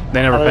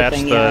 They never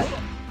patched the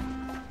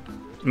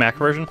Mac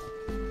version?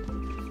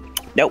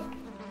 Nope.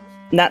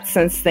 Not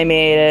since they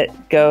made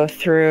it go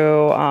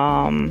through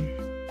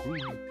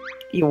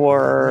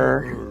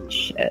your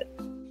shit.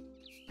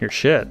 Your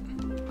shit?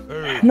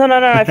 No,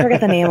 I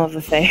forget the name of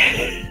the thing.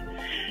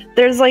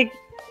 There's like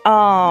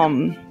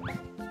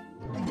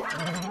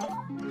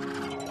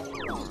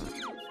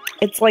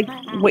it's like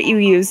what you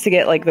use to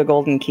get like the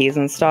golden keys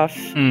and stuff.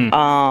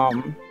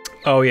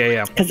 Oh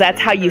yeah. Because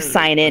that's how you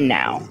sign in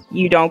now.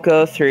 You don't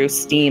go through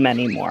Steam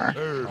anymore.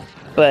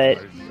 But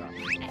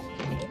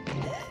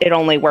it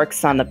only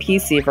works on the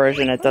PC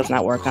version. It does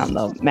not work on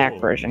the Mac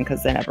version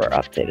because they never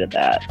updated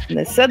that. And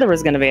they said there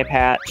was going to be a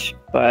patch,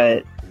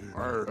 but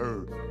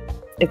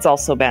it's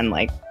also been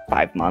like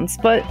 5 months.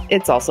 But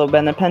it's also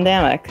been a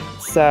pandemic,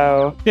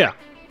 so yeah.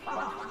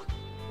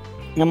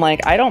 I'm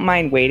like, I don't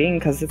mind waiting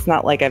because it's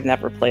not like I've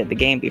never played the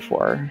game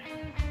before.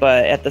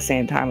 But at the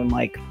same time, I'm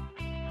like,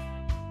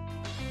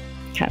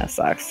 kind of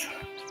sucks.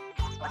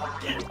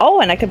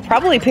 Oh, and I could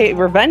probably pay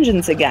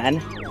Revengeance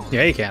again.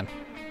 Yeah, you can.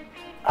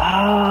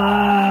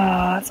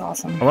 Ah, that's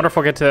awesome. I wonder if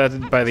we'll get to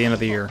that by the end of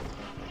the year.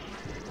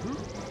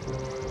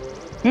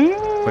 Wait,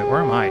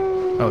 where am I?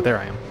 Oh, there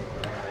I am.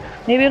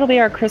 Maybe it'll be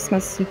our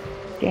Christmas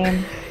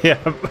game. Yeah.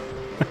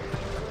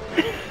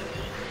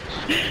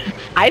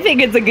 I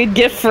think it's a good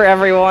gift for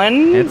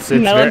everyone. It's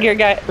Metal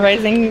Gear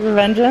Rising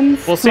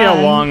Revengeance. We'll see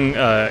how long,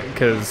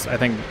 because I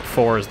think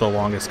 4 is the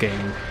longest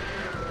game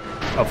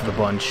of the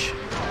bunch.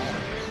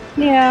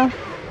 Yeah.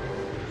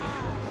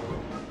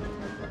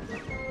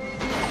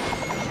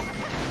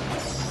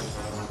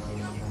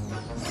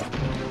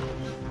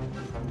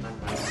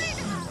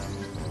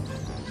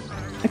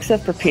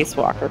 Except for Peace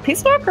Walker.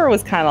 Peace Walker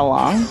was kind of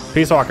long.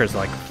 Peace Walker's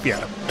like,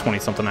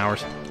 20-something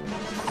hours.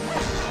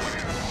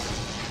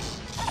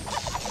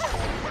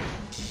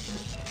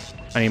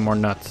 I need more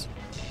nuts.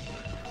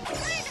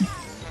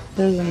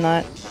 There's a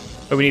nut.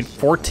 Oh, we need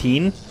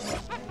 14?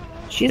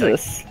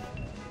 Jesus.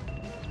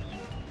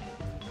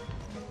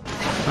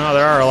 Oh,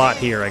 there are a lot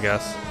here, I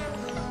guess.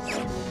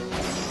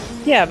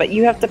 Yeah, but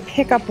you have to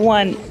pick up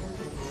one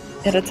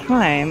at a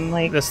time.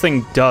 Like, this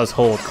thing does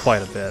hold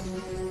quite a bit.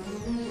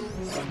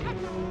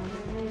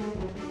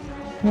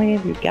 how many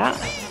have you got?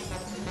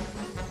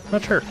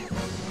 Not sure.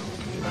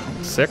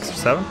 6 or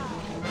 7?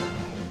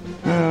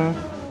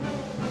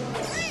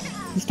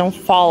 Just don't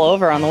fall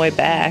over on the way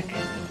back.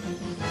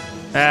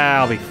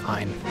 I'll be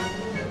fine.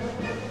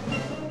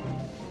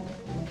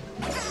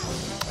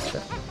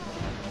 Shit.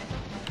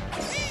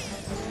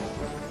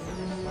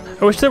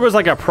 I wish there was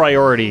like a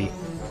priority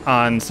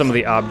on some of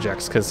the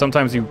objects, because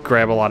sometimes you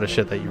grab a lot of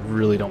shit that you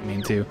really don't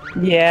mean to.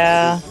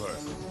 Yeah.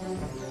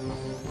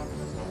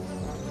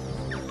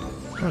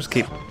 I'll just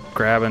keep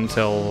grabbing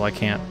till I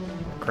can't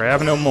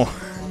grab no more.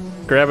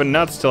 Grabbing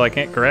nuts till I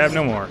can't grab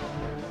no more.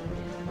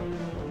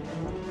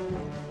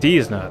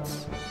 These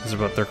nuts is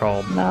what they're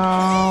called.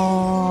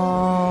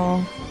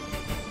 No.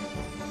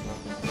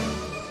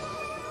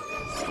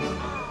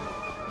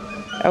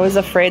 I was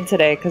afraid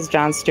today because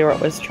Jon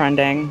Stewart was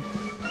trending.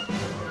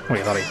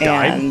 Wait, I thought he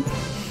died? And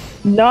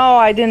no,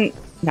 I didn't.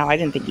 No, I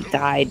didn't think he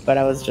died, but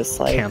I was just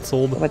like,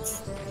 canceled?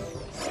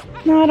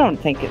 No, I don't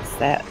think it's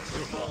that.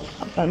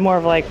 But more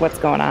of like, what's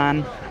going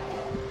on?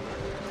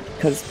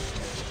 Because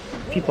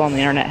people on the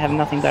internet have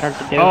nothing better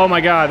to do. Oh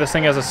my god, this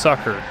thing has a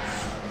sucker.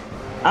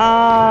 Oh.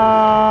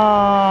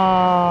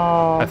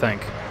 I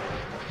think.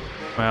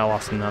 Well, I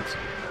lost some nuts.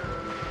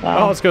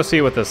 Well, Oh, let's go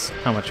see what this,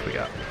 how much we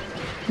got.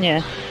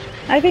 Yeah.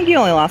 I think you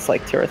only lost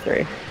like 2 or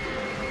 3.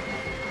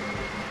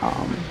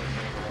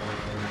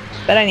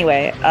 But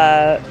anyway,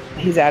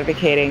 he's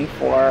advocating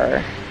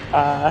for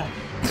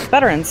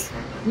veterans.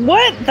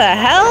 What the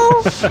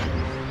hell?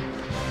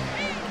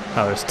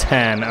 Oh, there's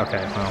 10.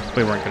 Okay, well,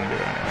 we weren't going to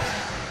do it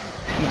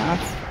anyways. No,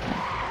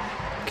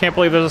 Can't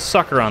believe there's a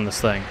sucker on this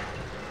thing.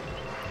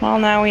 well,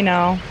 now we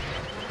know.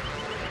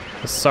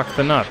 Just suck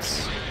the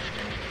nuts.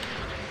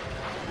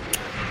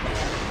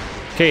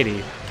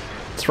 Katie,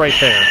 it's right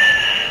there.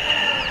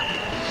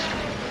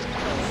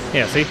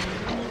 Yeah, see?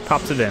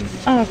 Pops it in.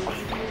 Oh,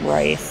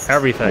 Christ.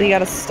 Everything. Well, you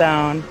got a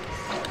stone.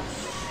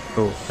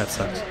 Ooh, that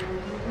sucks.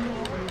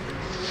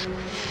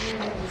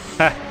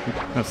 Ha!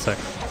 That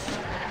sucks.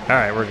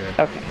 Alright, we're good.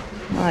 Okay.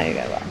 Well, you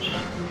gotta watch.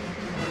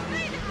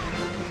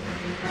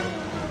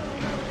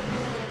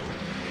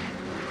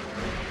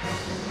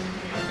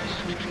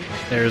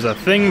 There's a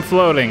thing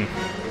floating.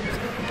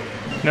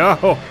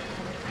 No!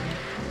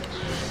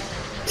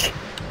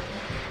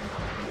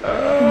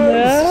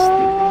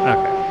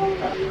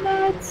 Okay.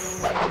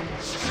 Nuts.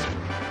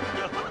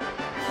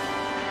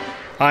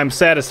 I'm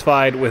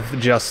satisfied with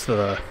just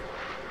the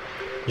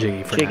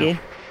Jiggy for Jiggy. now.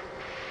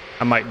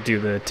 I might do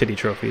the titty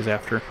trophies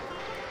after.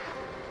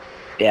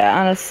 Yeah,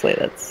 honestly,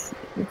 that's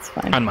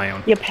fine. On my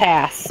own. You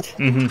passed.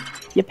 Mm-hmm.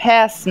 You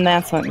passed, and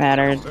that's what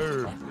mattered.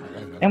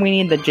 And we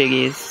need the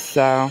jiggies,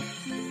 so...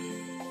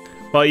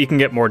 Well, you can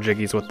get more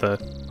Jiggies with the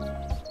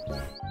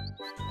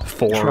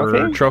 4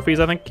 Trophy? trophies,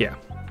 I think. Yeah.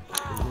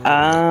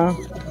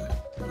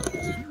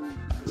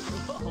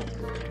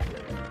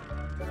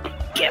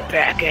 Get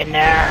back in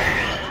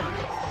there.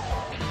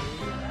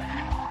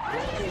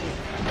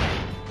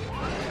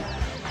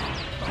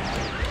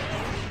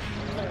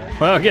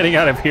 Well, getting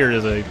out of here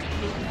is a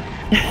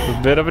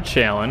bit of a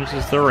challenge.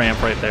 There's the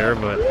ramp right there,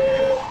 but...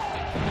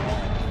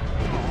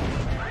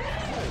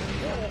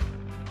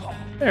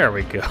 There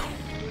we go.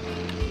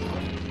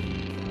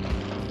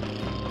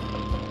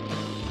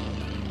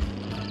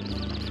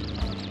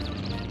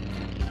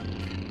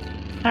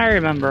 I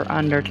remember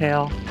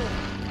Undertale.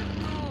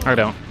 I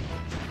don't.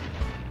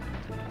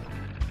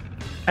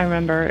 I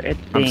remember it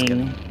I'm just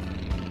being...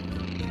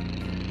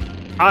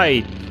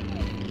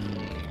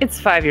 It's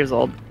 5 years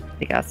old,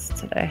 I guess,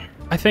 today.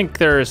 I think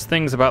there's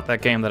things about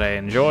that game that I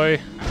enjoy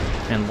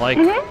and like.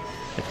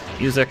 It's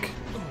music.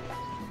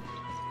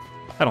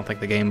 I don't think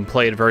the game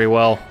played very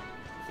well.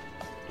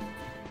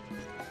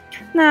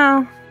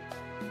 No.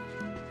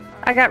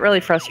 I got really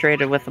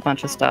frustrated with a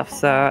bunch of stuff,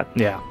 so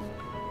Yeah.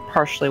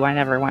 partially why I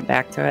never went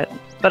back to it.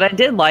 But I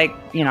did like,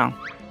 you know,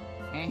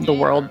 the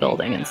world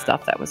building and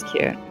stuff. That was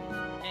cute.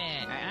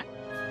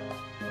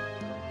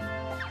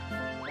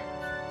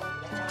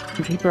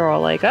 And people are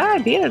all like, oh, I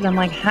beat it. I'm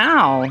like,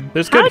 how?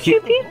 There's How good did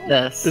you beat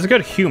this? There's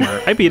good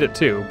humor. I beat it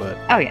too, but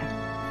Oh, yeah.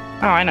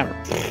 Oh, I never.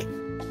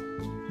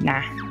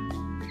 Nah.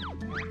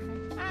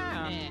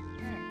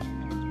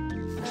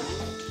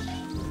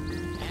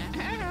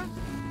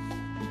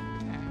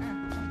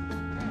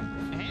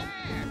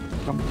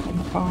 Bum,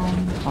 bum,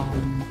 bum,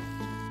 bum.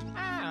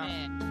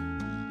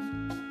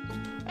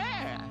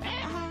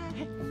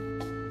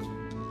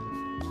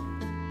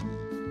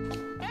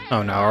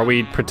 oh no, are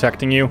we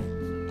protecting you?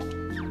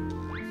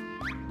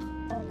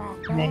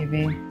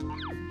 Maybe.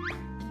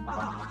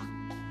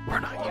 We're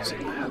not using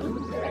that.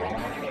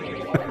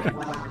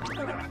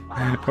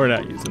 We're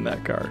not using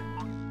that card.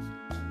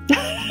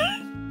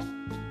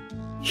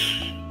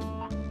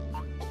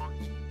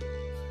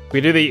 We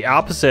do the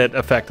opposite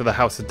effect of the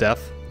House of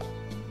Death.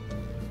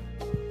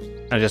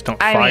 I just don't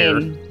fire.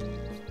 mean,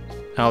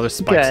 oh, there's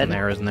spikes in good.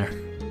 there, isn't there?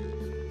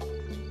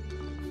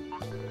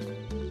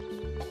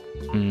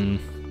 Hmm.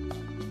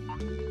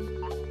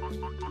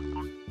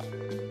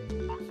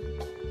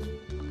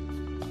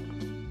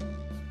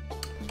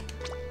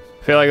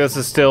 I feel like this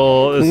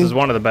is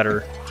one of the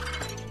better.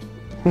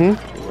 Hmm?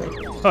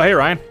 Oh, hey,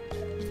 Ryan.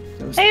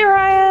 hey,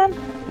 Ryan.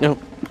 No,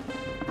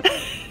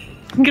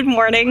 Good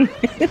morning.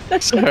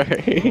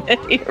 sorry.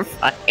 You're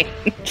fine.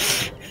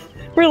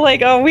 We're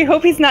like, oh, we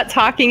hope he's not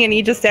talking and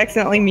he just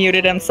accidentally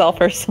muted himself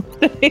or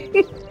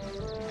something.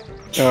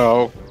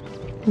 Oh,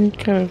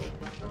 kind of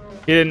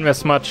You didn't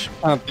miss much.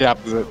 not the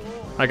opposite.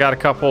 I got a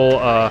couple,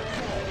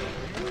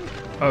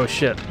 oh,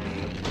 shit.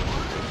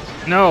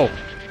 No.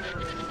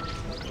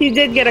 He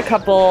did get a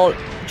couple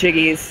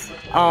jiggies.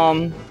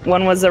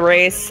 One was a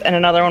race and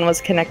another one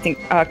was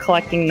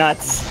collecting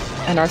nuts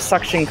and our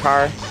suction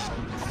car.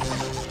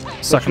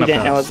 Sucking He up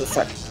didn't know nuts. it was a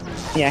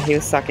suck. Yeah, he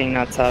was sucking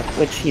nuts up,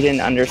 which he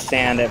didn't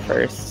understand at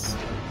first.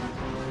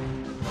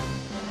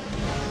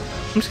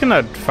 I'm just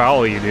gonna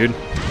follow you, dude.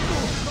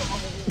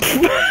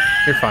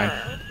 You're fine.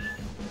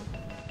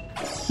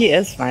 He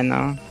is fine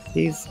though.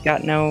 He's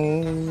got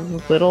no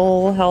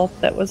little health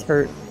that was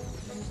hurt.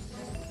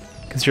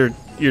 Because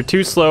you're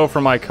too slow for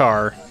my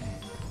car.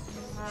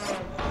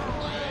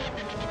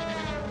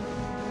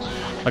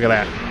 Look at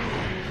that.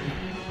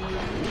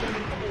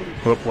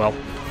 Whoop, well.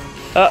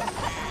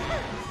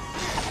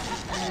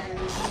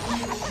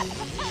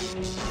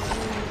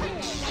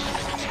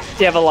 Do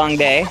you have a long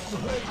day?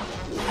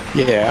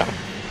 Yeah.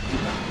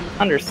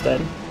 Understood.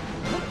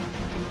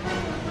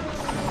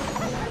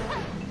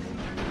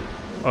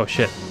 Oh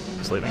shit,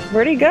 he's leaving.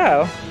 Where'd he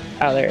go?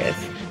 Oh, there he is.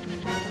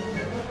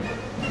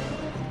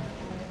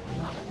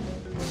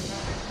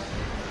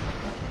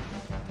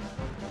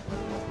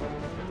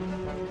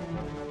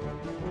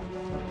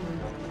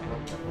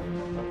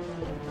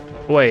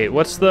 Wait,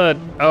 what's the...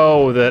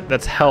 Oh,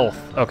 that's health.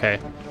 Okay.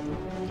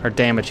 Or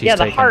damage he's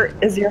taking. Yeah, the heart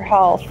is your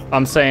health.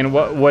 I'm saying,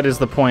 what is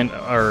the point,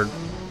 or...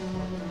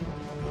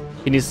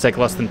 He needs to take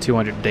less than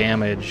 200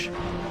 damage.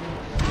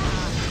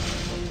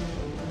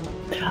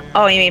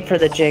 Oh, you mean for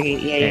the jiggy?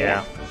 Yeah.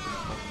 Yeah.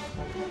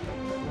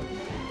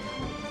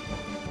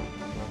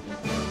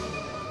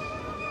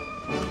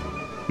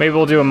 Maybe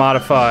we'll do a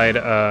modified,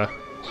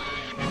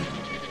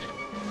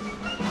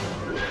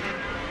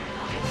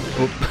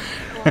 Oop.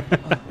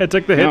 I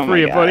took the hit for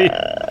you, buddy.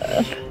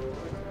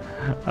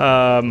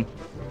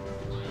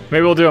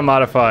 Maybe we'll do a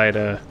modified,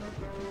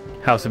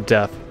 House of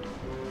Death.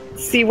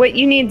 See, what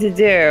you need to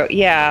do,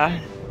 yeah.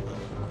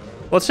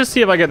 Let's just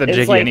see if I get the It's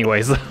jiggy like-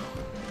 anyways.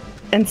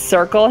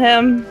 Encircle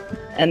him,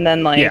 and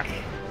then, like... Yeah.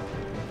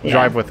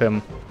 Drive with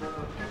him.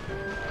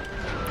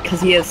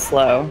 Because he is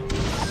slow.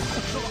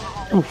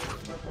 Oof.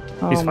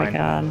 Oh He's my fine.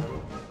 god.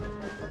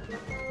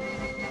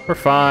 We're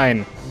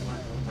fine.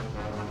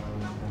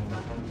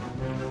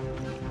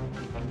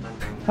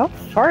 How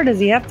far does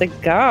he have to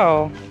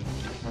go?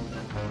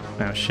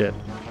 Oh, shit.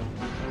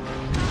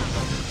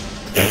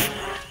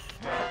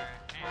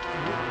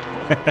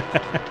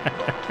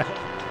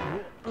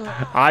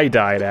 I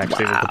died,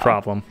 actually, was the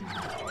problem.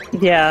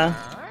 Yeah.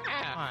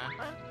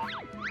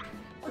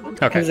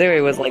 Okay.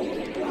 Kazooie was, like,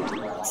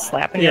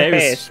 slapping Yeah, your he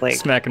was face. Like,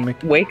 smacking me.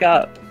 wake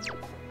up.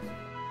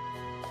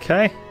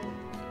 Okay.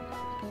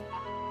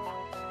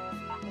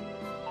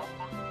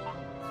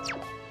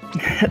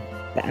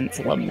 Ben's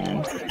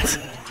Lament.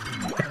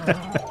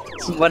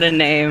 What a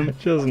name.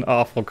 Just an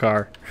awful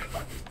car.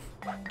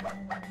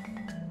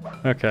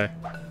 Okay.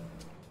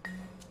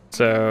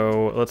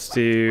 So, let's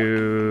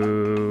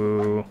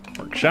do...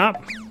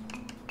 Workshop.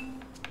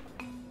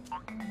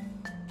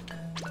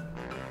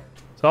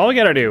 So all we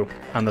gotta do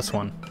on this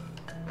one.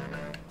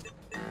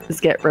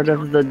 Just get rid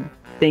of the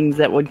things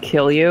that would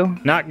kill you.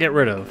 Not get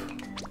rid of.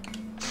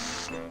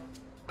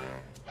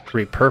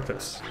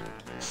 Repurpose.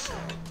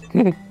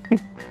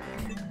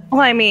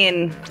 Well, I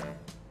mean...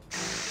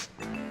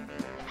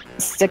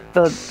 Stick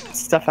the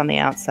stuff on the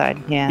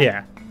outside, yeah.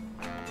 Yeah.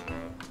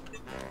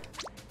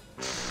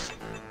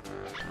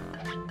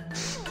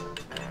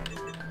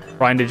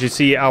 Ryan, did you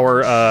see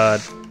our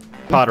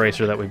pod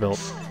racer that we built?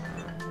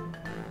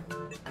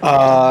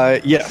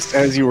 Yes,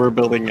 as you were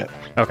building it.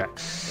 Okay.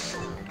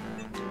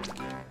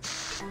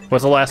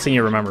 What's the last thing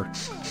you remember?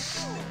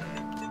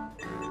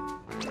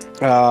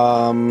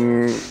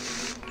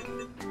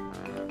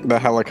 The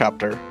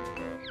helicopter.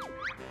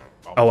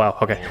 Oh wow,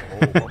 okay.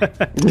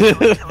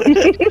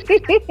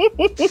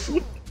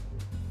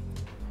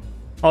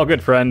 All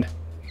good, friend.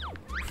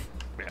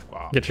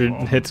 Get your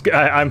hits.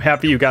 I'm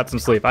happy you got some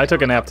sleep. I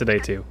took a nap today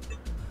too,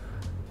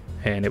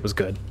 and it was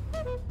good.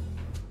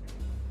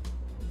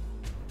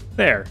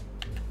 There.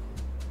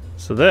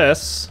 So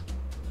this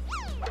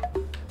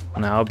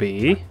will now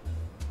be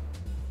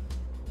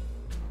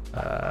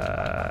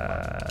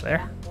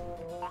there.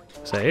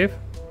 Save.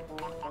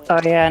 Oh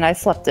yeah, and I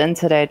slept in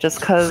today just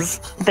because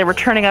they were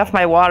turning off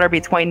my water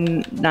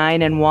between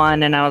 9 and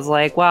 1, and I was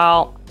like,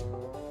 well,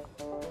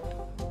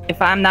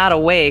 if I'm not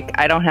awake,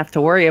 I don't have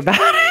to worry about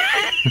it.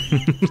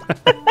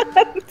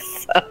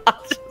 So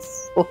I'll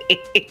just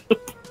sleep.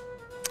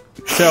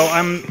 So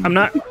I'm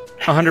not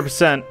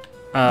 100%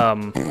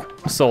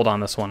 sold on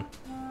this one.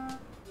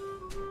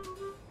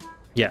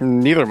 Yeah.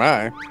 Neither am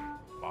I.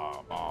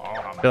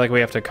 I feel like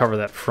we have to cover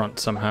that front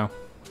somehow.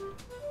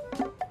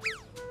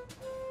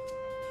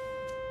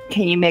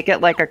 Can you make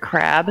it like a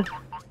crab?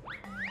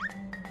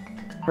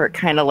 Where it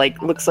kind of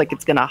like looks like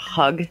it's gonna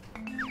hug?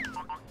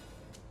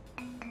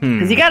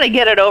 Because you gotta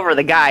get it over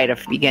the guy to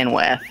begin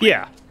with.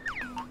 Yeah.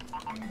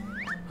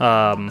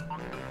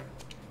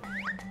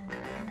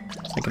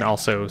 Thinking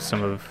also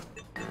some of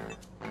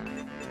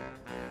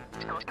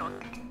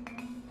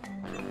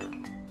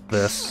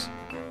this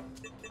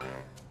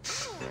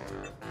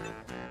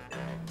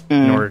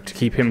in order to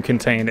keep him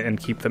contained and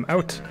keep them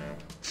out.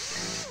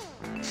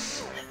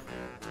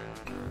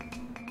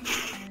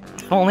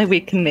 If only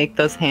we can make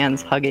those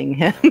hands hugging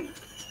him.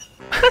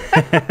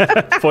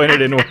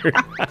 Pointed inward.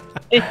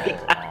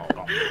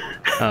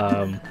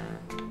 I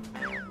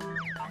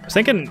was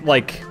thinking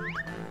like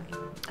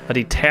a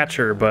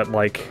detacher, but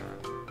like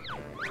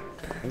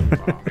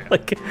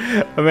like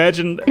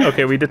imagine,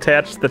 okay, we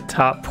detach the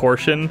top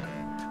portion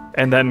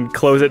and then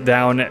close it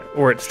down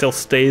where it still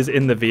stays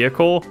in the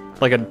vehicle,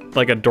 like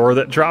a door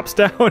that drops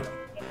down.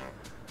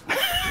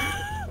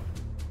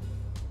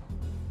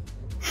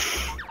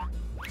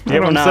 You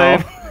get what I'm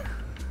saying?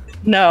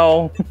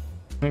 No.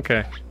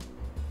 Okay.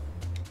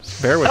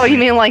 Just bear with me. Oh, you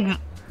mean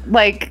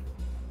like?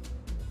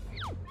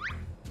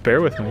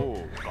 Bear with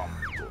me.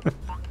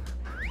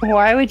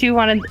 Why would you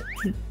want to?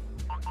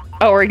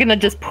 Oh, we're gonna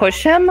just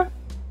push him?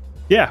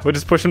 Yeah, we'll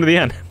just push him to the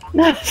end.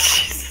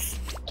 Jesus.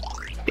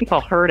 I think I'll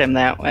hurt him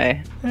that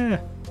way. Yeah.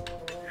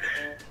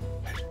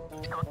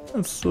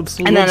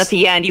 And then at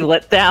the end, you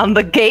let down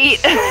the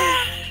gate.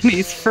 And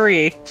he's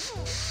free.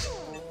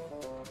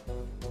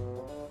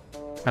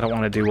 I don't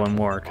want to do one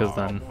more because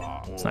then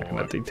it's not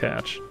going to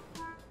detach.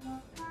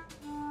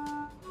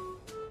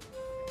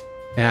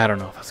 Yeah, I don't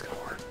know if that's going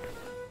to work.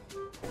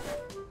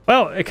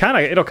 Well,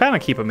 it'll kind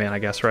of keep him in, I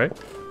guess, right?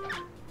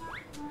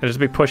 It'll just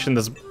be pushing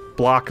this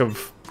block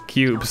of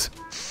cubes.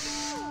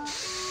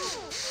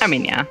 I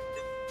mean, yeah.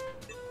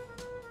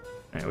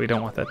 Yeah, we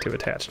don't want that to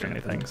attach to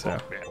anything, so...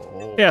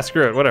 Yeah,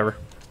 screw it, whatever.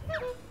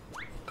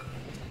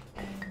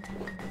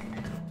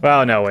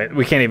 Well, no, wait,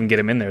 we can't even get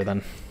him in there,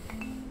 then.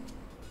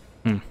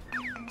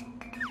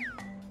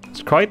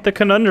 It's quite the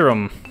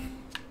conundrum.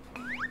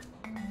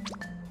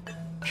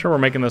 Sure, we're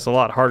making this a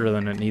lot harder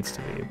than it needs to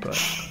be, but...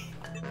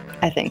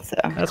 I think so.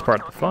 That's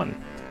part of the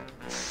fun.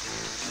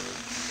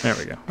 There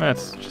we go.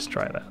 Let's just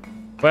try that.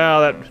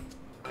 Well, that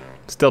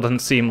still doesn't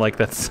seem like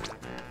that's...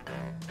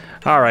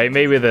 Alright,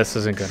 maybe this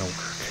isn't gonna work.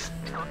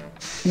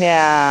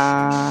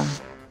 Yeah.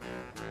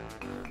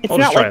 It's We'll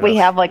not just try like we this.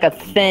 have like a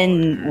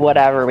thin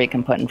whatever we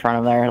can put in front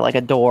of there, like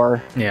a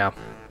door. Yeah.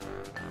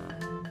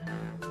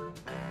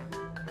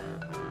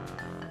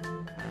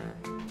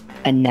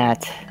 A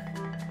net.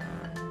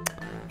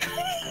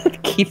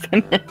 Keep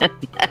him in a net.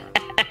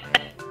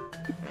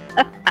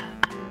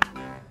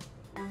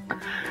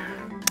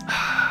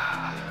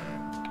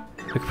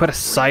 We could put a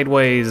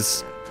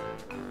sideways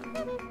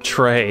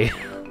tray.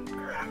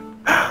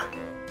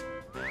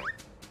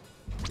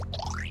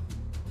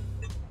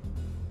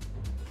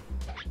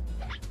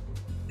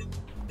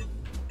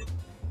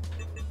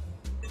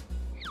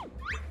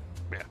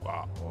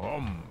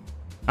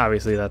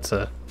 Obviously, that's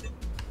a...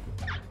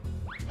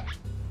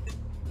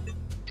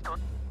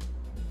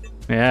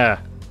 Yeah.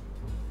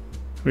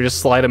 We just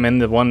slide him in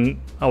the one...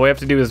 All we have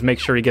to do is make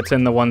sure he gets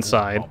in the one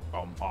side.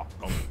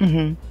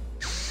 Mm-hmm.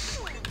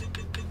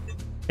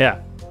 Yeah.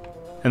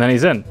 And then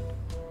he's in.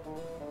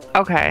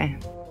 Okay.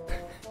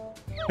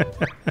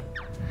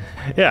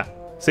 Yeah.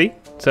 See?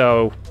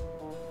 So...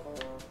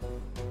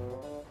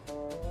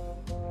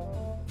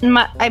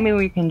 I mean,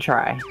 we can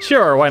try.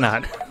 Sure, why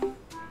not?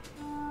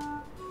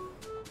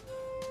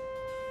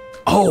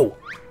 Oh!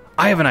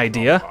 I have an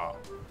idea.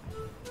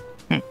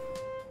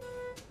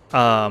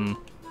 Why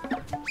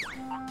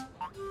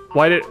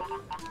did...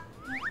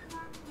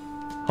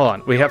 Hold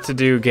on, we have to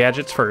do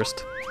gadgets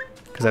first.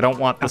 Because I don't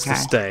want this to Okay.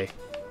 stay.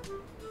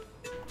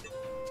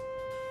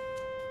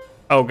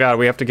 Oh god,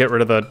 we have to get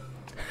rid of the...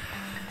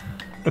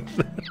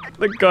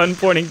 the gun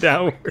pointing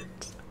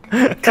downwards.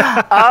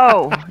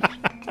 Oh!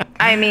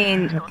 I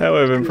mean, That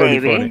would have been pretty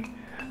maybe.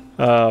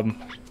 funny.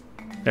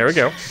 There we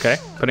go. Okay,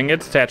 putting a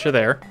detacher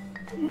there.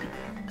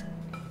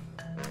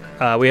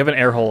 We have an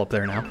air hole up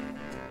there now.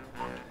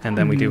 And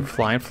then we do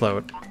fly and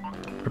float.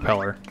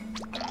 Propeller.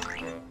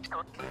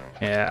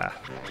 Yeah.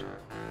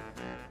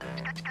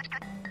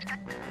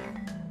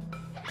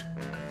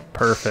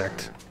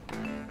 Perfect.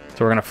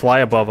 So we're gonna fly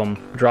above them,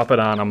 drop it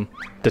on them,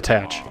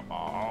 detach.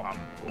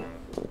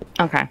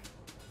 Okay.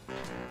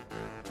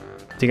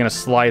 So you're gonna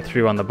slide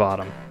through on the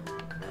bottom.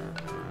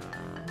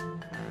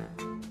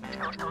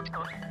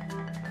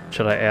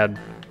 Should I add...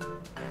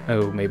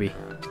 Oh, maybe.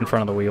 In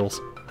front of the wheels.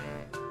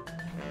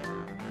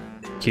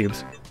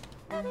 Cubes.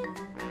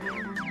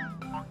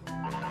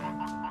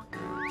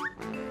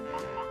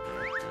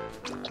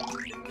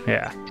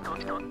 Yeah.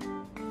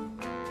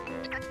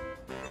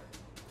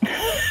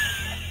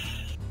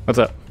 What's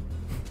up?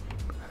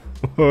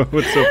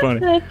 What's so funny?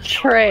 The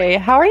tray.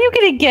 How are you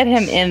gonna get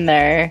him in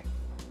there?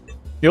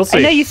 You'll see.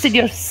 I know you said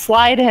you'll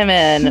slide him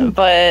in,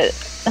 but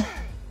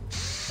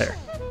There.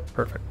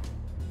 Perfect.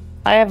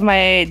 I have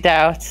my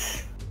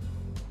doubts.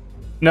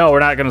 No, we're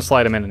not going to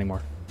slide him in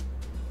anymore.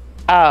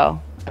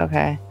 Oh,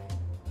 okay.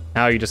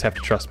 Now you just have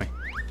to trust me.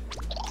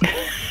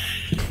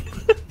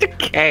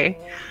 Okay.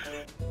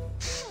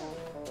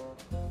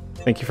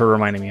 Thank you for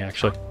reminding me,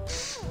 actually.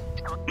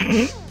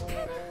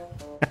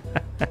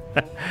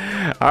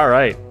 All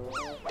right.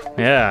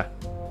 Yeah.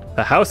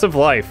 The House of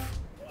Life.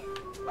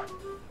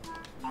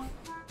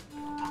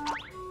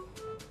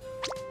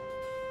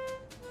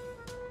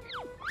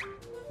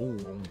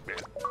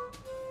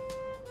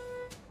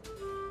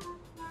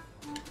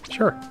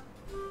 Sure.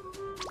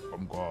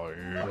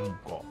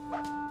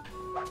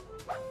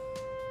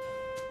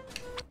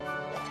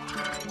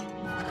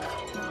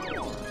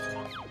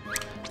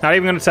 Not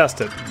even going to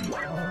test it.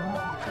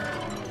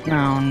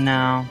 Oh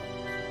no.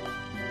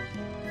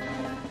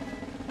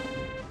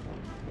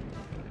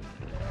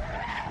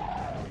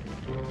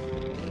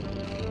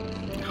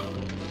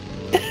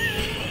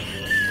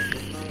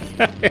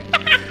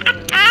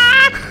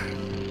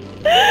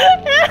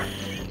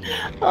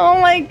 Oh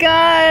my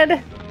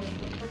god.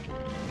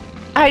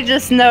 I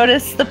just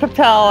noticed the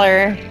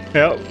propeller.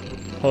 Yep.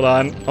 Hold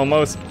on.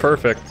 Almost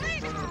perfect.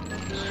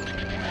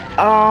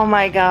 Oh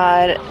my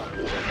god.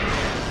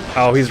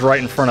 Oh, he's right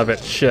in front of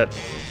it. Shit.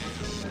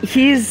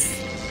 He's...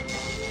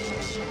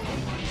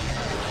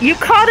 You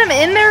caught him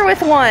in there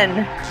with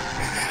one.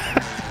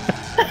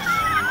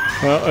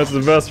 Well, that's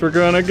the best we're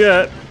gonna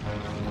get.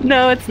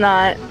 No, it's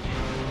not.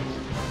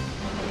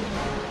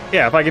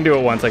 Yeah, if I can do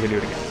it once, I can do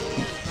it again.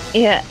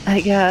 Yeah, I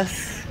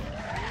guess.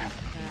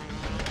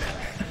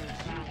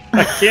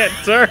 I can't,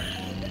 sir.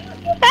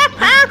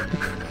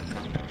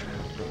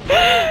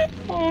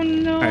 Oh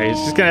no. Alright, he's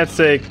just gonna have to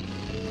say,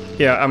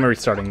 yeah, I'm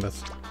restarting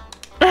this.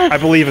 I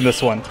believe in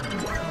this one.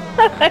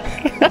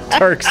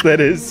 Turks, that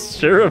is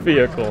sure a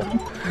vehicle.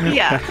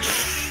 Yeah.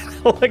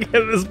 Look at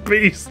this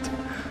beast.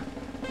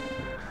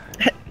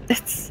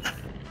 It's.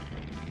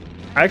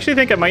 I actually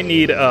think I might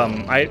need,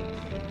 I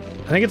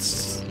think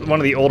it's one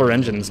of the older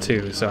engines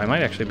too, so I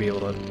might actually be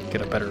able to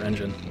get a better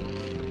engine.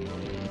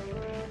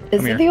 Is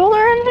Come it here. the older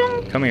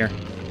engine? Come here.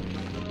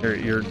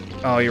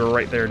 Oh, you were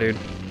right there, dude.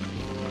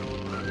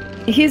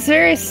 He's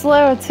very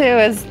slow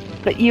too,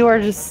 but you are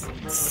just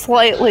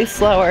slightly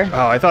slower.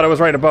 Oh, I thought I was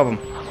right above him.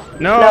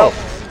 No! Nope.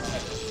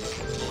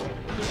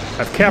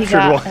 I've You captured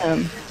got one.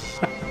 him.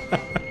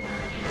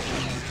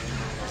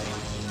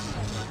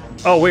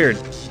 Oh, weird.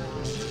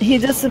 He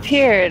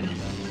disappeared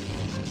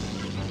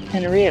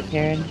and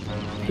reappeared.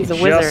 He's a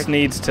Just wizard.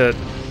 needs to...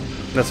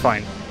 That's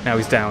fine. Now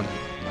he's down.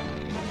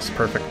 It's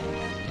perfect.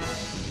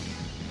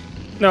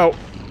 No.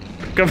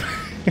 Come...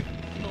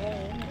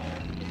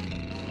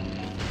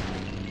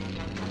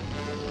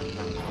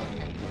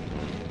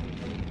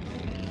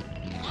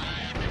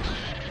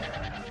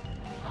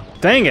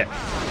 Dang it!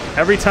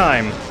 Every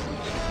time.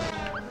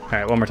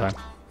 Alright, one more time.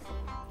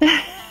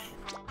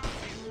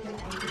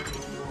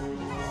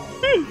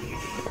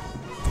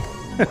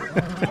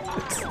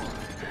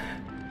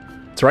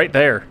 It's right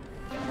there.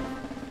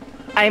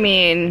 I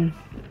mean,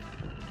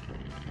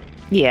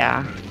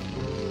 yeah.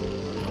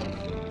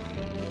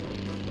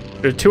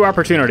 There are two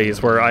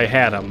opportunities where I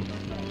had him.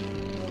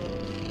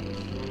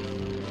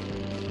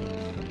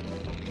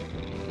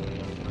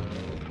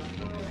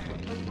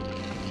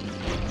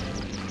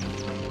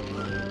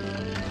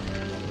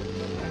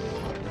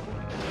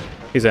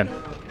 He's in.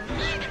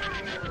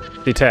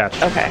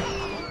 Detached. Okay.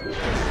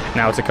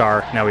 Now it's a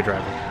car. Now we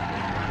drive it.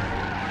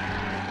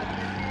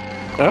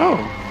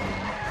 Oh.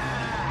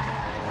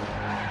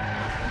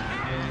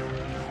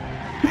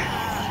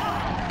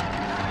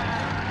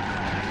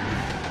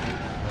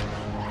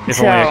 If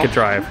only I So- could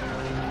drive.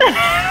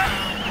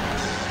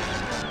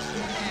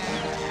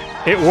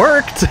 It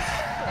worked!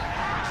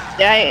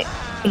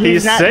 He's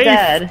He's not safe.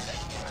 dead.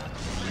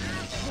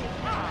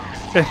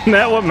 Isn't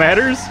that what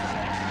matters?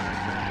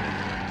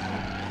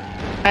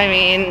 I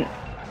mean,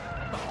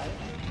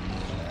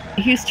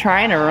 he's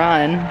trying to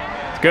run.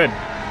 It's good.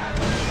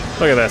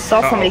 Look at this. It's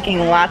also Uh-oh. making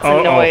lots Uh-oh.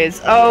 of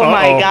noise. Oh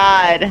my Uh-oh.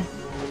 god.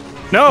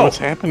 No! What's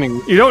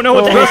happening? You don't know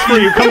what's best for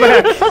you. Come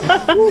back.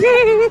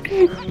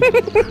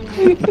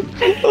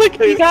 Look,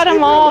 You got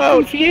him all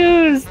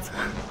confused.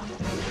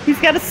 He's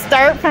got to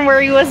start from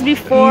where he was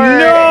before.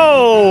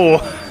 No!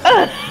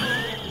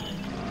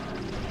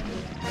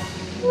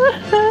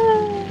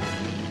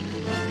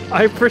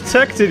 I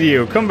protected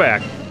you. Come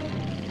back.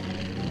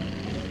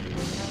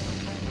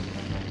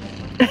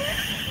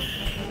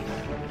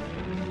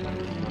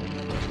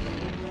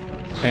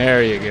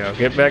 There you go.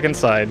 Get back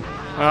inside.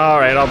 All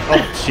right,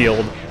 I'll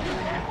shield.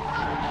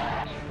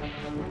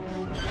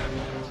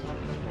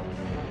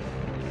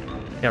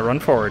 Yeah, run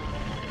forward.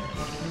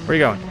 Where are you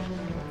going?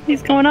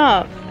 He's going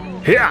up.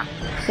 Yeah.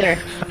 There.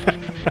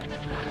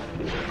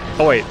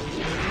 Oh wait.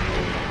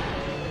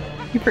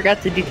 You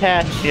forgot to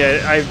detach.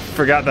 Yeah, I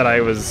forgot that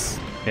I was.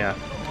 Yeah,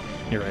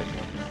 you're right.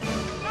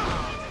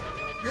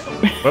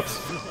 Whoops.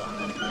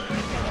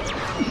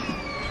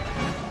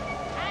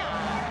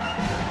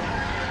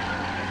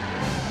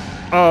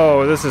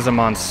 Oh, this is a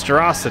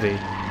monstrosity.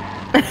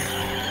 I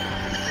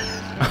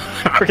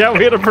forgot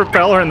we had a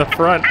propeller in the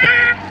front.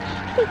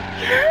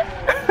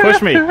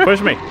 Push me, push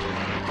me.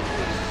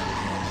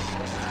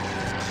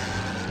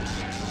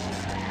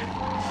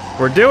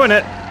 We're doing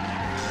it.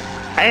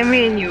 I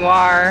mean, you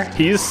are.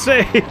 He's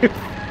safe.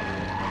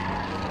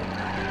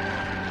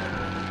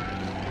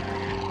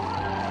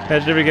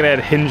 Imagine if we could add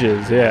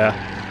hinges, yeah.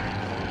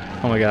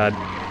 Oh my god.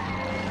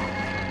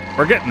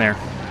 We're getting there.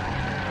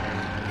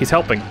 He's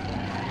helping.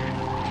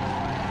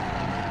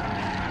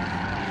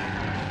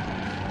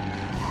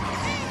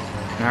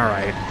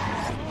 Alright.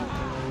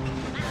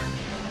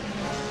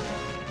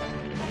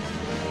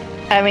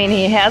 I mean,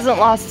 he hasn't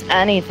lost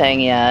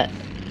anything yet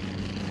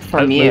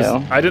from you.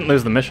 I didn't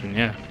lose the mission,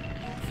 yeah.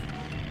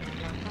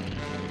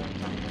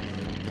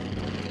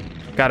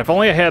 God, if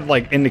only I had,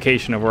 like,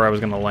 indication of where I was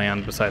gonna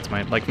land besides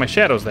my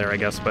shadow's there, I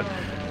guess, but...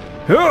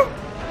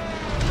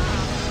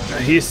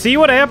 You see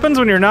what happens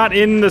when you're not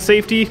in the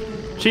safety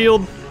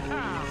shield?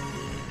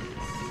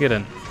 Get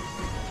in.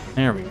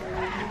 There we go.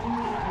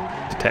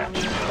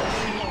 Detach.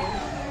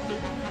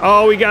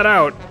 Oh, we got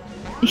out.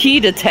 He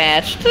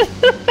detached.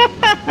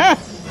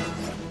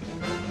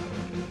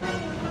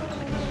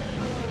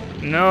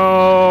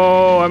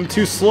 No, I'm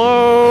too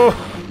slow.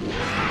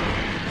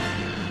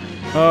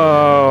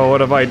 Oh,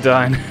 what have I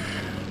done?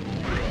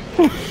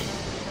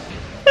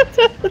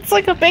 It's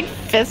like a big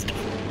fist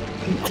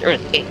through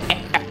the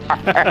air.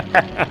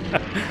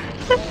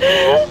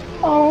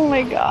 Oh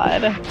my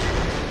god.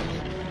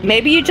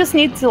 Maybe you just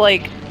need to,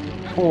 like,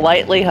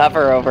 lightly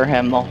hover over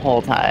him the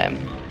whole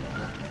time.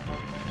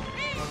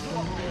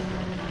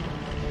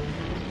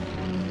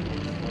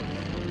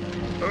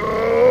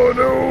 Oh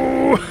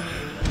no!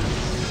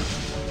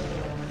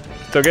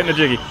 Still getting a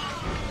jiggy.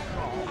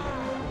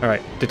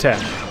 Alright,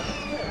 detach.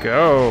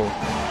 Go.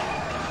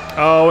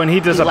 Oh, and he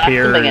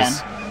disappears. again.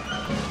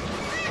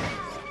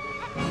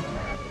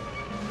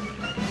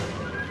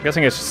 I'm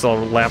guessing it's just a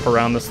lap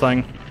around this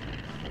thing.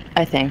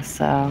 I think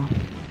so.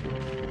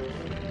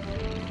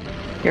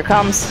 Here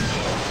comes.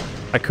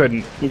 I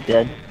couldn't He's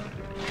dead.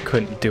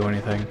 do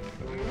anything.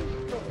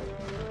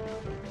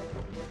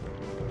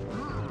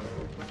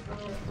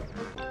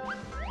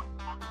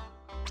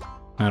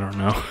 I don't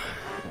know.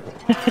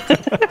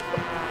 I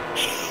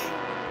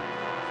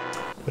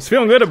was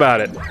feeling good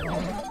about it.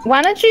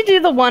 Why don't you do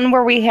the one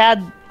where we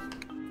had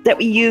that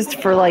we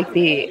used for like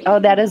the? Oh,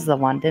 that is the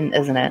one,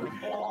 isn't it?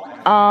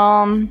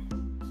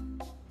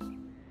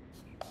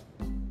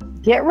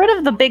 Get rid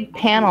of the big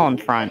panel in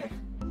front.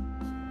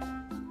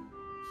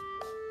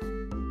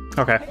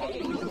 Okay.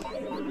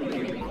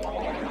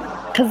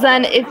 Because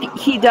then if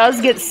he does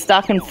get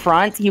stuck in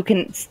front, you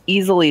can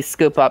easily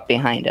scoop up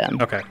behind him.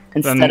 Okay.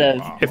 Instead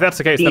then, of if that's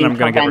the case, then being I'm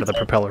going to get rid of the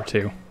prevented. propeller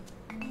too.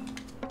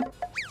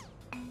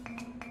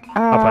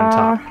 Up on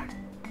top.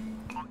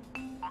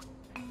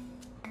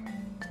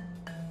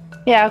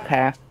 Yeah,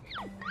 okay.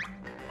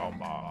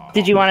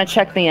 Did you want to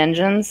check the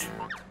engines?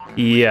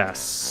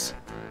 Yes.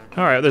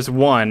 Alright, there's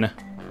one.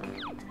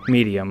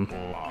 Medium.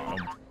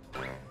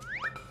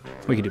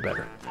 We could do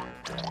better.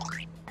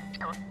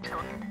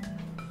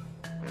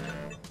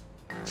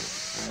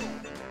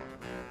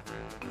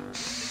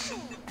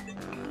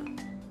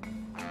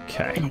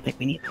 I Okay. don't think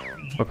we need.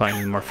 We'll probably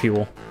need more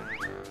fuel.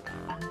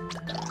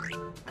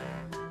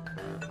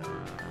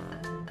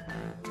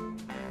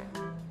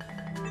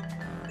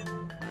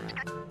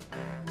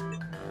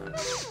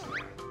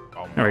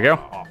 There we go.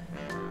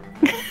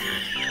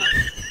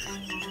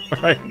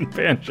 Alright,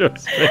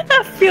 Banjo's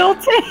A fuel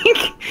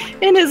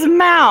tank in his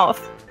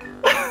mouth.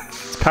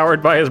 It's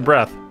powered by his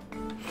breath.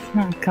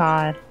 Oh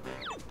God.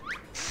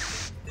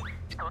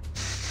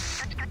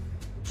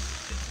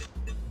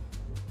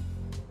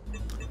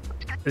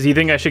 Does he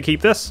think I should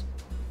keep this?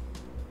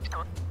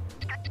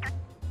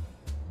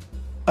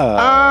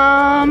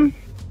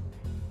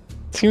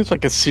 Seems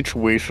like a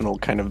situational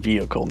kind of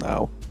vehicle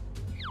now.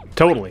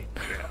 Totally.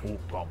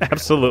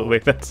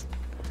 Absolutely.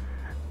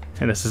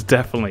 And this is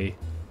definitely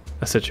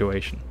a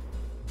situation.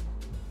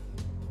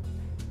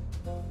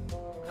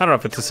 I don't know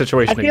if it's a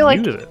situation to feel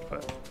like- use it,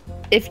 but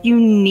If you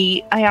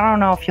need, I don't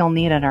know if you'll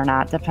need it or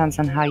not. Depends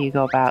on how you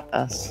go about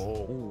this.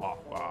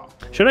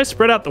 should I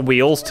spread out the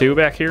wheels too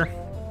back here?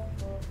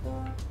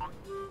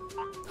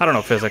 I don't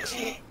know physics.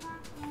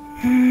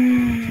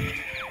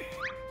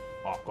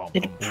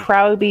 It'd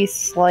probably be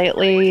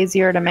slightly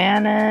easier to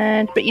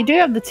manage, but you do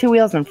have the two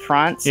wheels in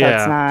front, so Yeah.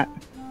 it's not.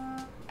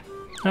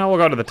 Now we'll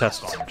go to the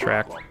test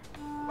track.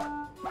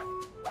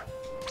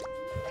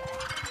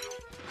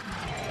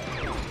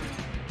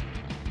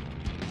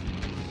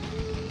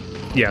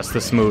 Yes,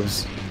 this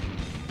moves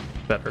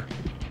better.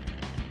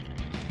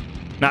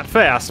 Not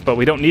fast, but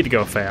we don't need to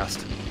go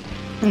fast.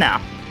 No.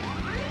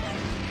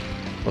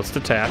 Let's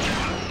detach.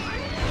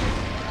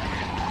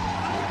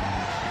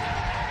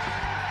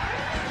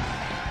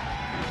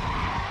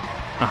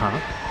 Uh-huh.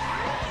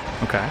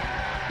 Okay.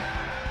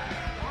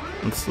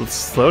 Let's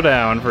slow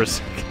down for a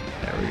second.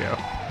 There we go.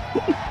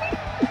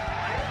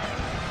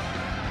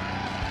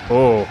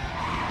 Oh.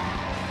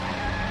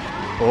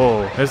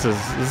 Oh, this is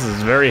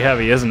very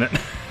heavy, isn't it?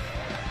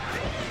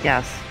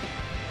 Yes.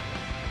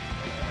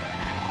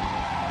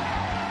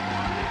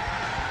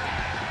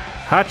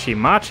 Hachi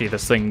Machi,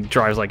 this thing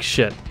drives like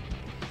shit.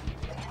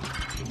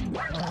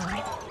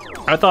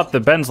 I thought the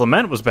Ben's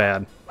Lament was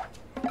bad.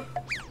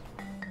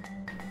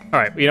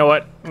 Alright, you know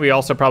what? We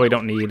also probably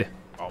don't need...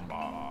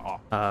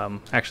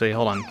 actually,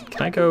 hold on.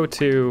 Can I go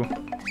to...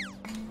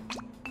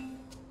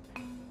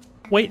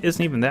 Weight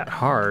isn't even that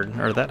hard,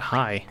 or that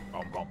high.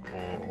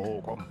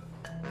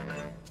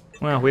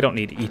 Well, we don't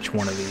need each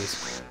one of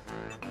these.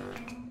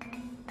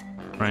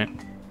 Right?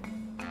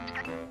 I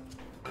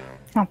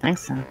don't think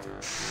so.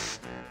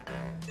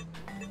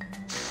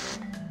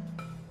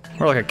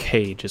 More like a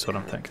cage is what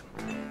I'm thinking.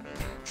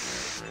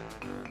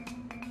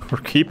 We're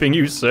keeping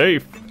you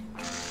safe.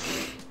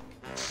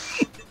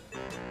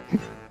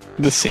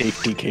 The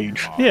safety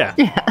cage. Yeah.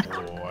 Yeah.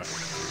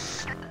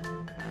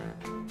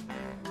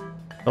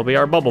 He'll be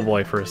our bubble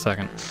boy for a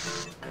second.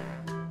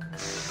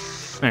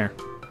 There.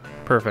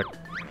 Perfect.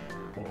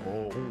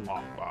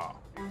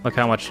 Look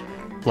how much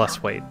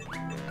less weight.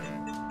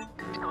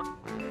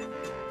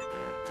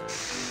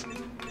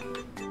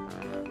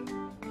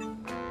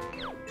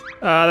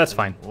 That's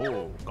fine.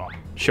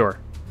 Sure.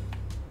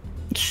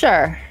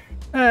 Sure.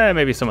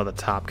 Maybe some of the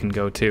top can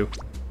go too.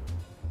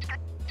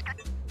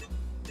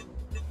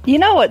 You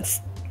know what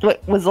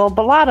was a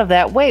lot of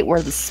that weight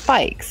were the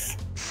spikes.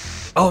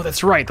 Oh,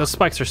 that's right. Those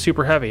spikes are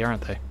super heavy,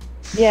 aren't they?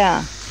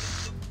 Yeah.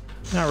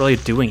 They're not really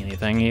doing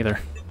anything either.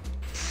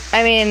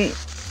 I mean,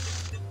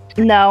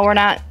 no, we're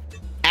not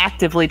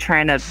actively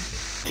trying to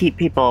keep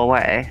people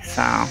away,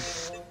 so.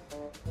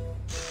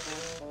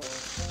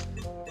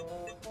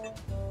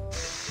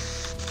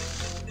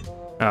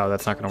 Oh,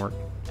 that's not gonna work.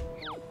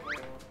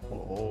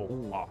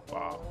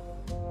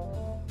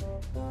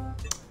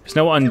 There's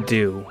no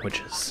undo, which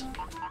is...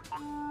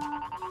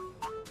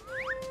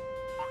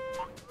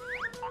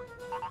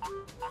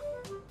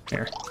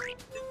 There.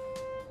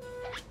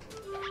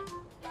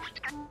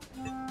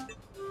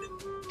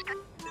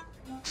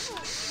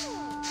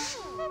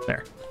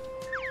 There.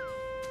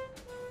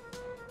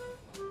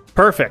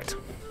 Perfect.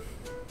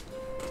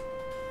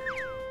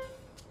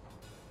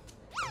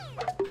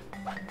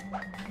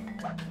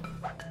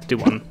 Let's do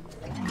one.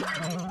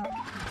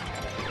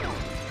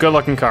 Good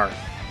looking car.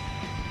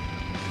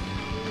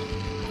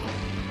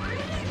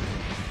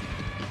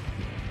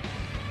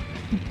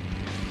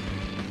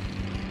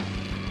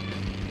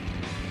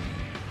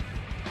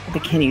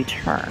 But can you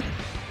turn?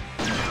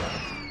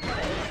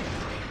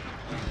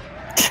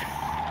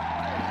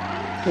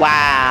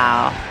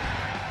 Wow.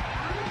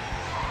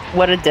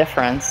 What a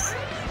difference.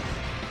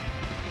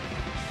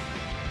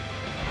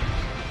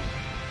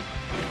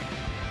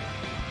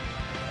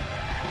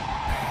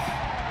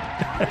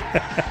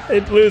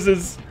 It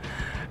loses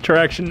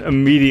traction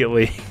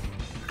immediately.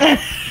 I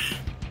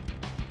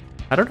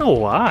don't know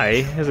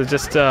why. Is it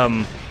just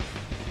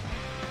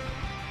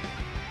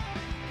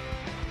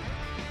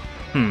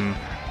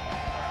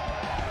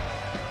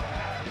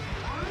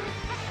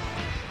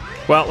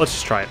Well, let's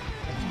just try it.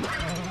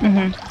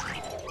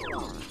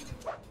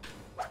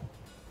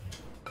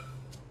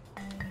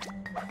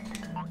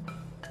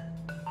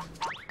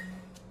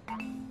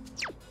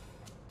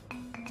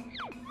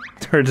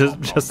 Or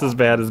just as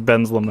bad as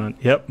Ben's Lament.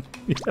 Yep.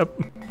 Yep.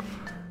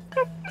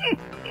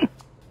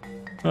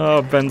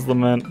 Oh, Ben's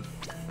Lament.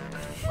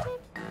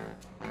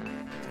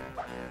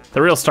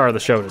 The real star of the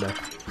show today.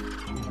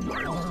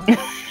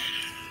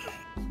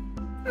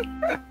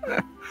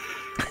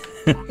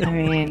 I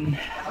mean...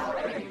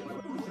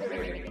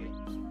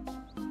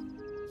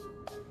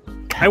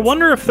 I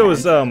wonder if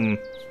those,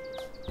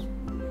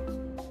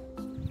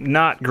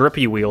 not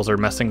grippy wheels are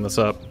messing this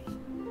up.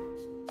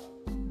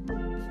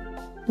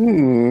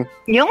 You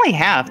only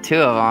have 2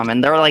 of them,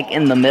 and they're like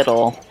in the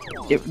middle.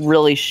 It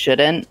really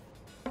shouldn't.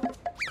 I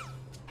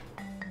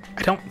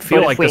don't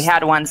feel But like if we this...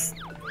 had ones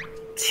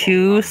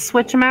to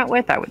switch them out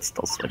with, I would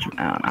still switch them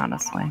out,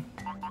 honestly.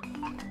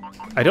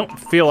 I don't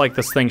feel like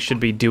this thing should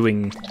be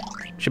driving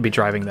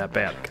that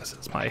bad, because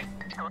it's my...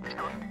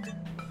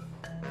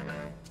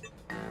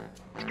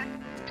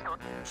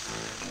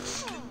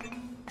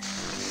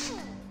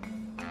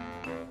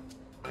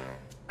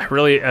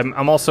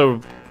 I'm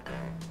also...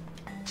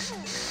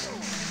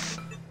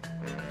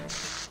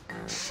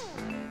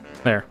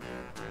 There.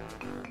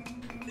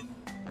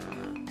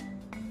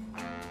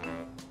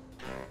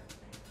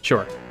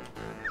 Sure.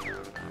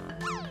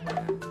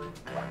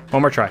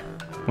 One more try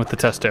with the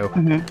testo.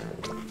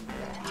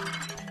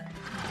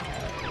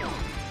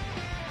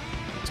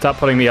 Stop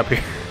putting me up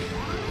here.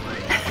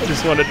 I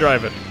just want to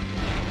drive it.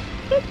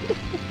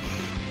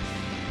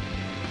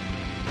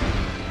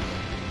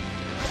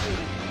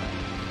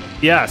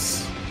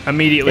 Yes.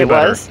 Immediately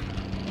better. Was?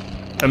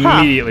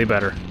 Immediately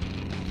better.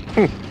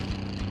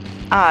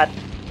 Odd.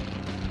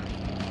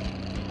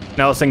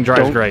 Now this thing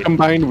drives Don't great.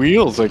 combine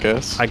wheels, I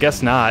guess. I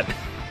guess not.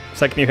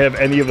 Second you have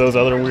any of those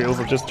other wheels,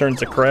 it just turns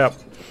to crap.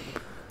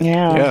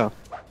 Yeah. Yeah.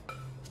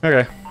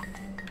 Okay.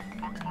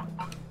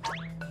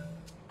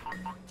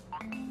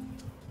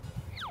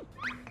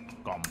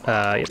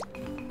 Yep.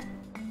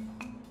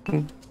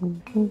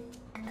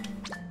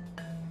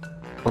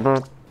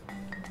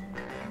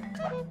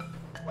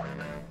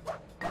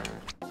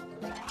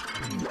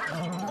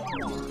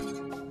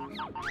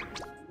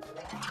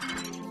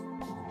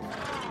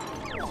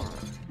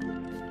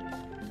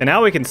 And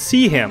now we can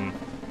see him.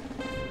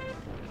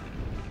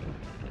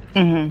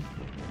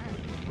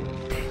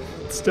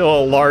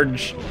 Still a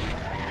large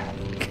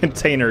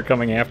container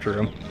coming after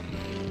him.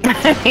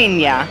 I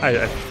mean, yeah.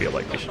 I feel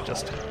like we should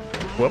just...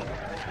 Whoop.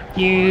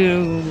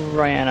 You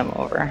ran him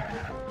over.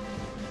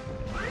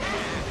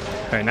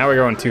 Alright, now we're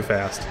going too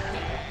fast.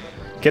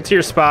 Get to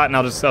your spot and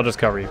I'll just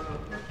cover you.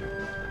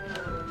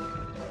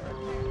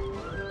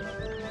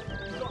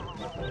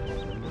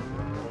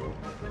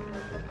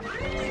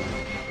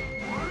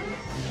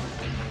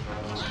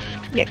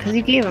 Yeah, because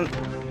you gave him...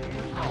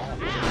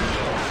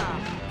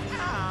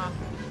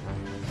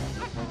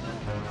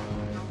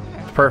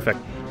 Perfect.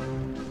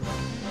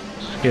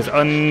 He is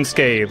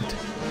unscathed.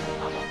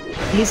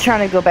 He's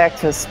trying to go back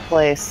to his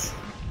place.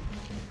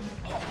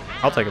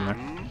 I'll take him there.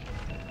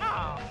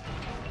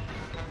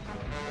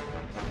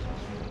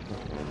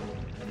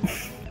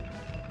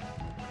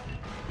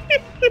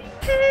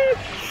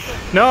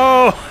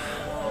 No!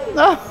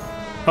 No,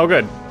 Oh,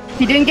 good.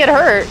 he didn't get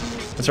hurt.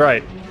 That's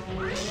right.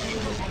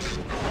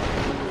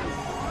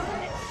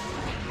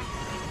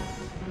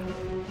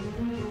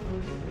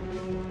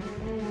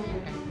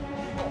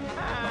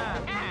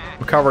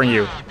 We're covering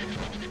you.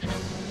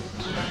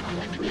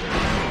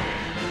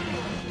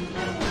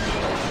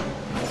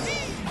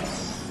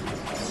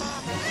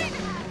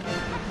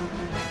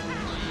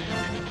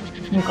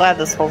 I'm glad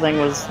this whole thing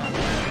was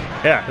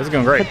Yeah, this is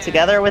going great. put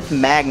together with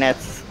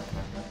magnets.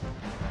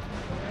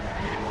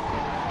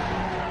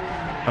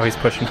 Oh, he's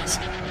pushing us.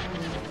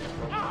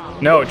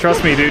 No,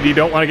 trust me, dude. You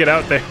don't want to get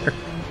out there.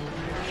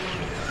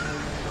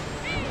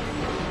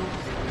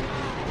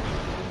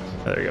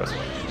 Oh, there he goes.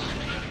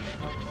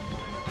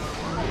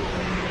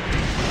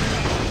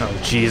 Oh,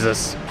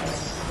 Jesus.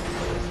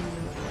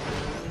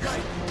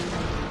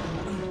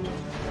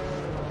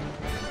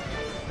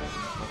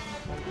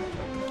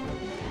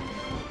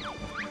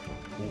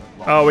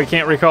 Oh, we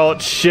can't recall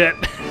it. Shit.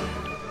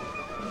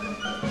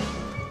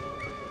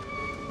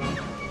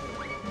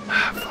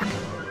 Fuck.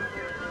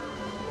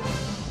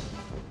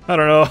 I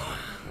don't know.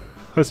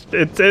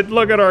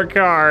 Look at our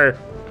car.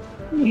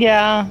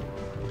 Yeah.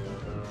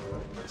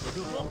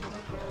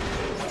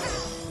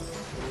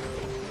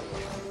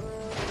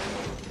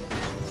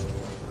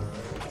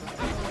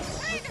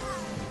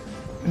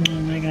 Oh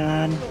my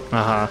god.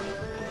 Uh-huh.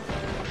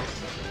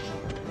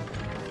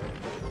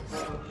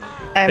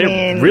 I They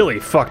mean, really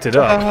fucked it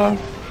up.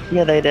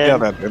 yeah, they did. Yeah,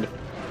 that did.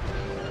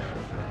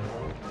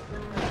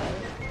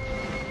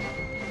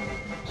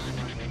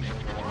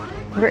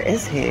 Where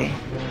is he? So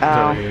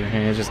Oh,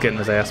 he's just getting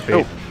his ass beat.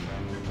 Oh.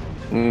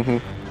 Mm-hmm.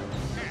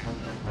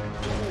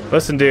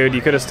 Listen, dude,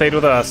 you could have stayed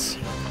with us.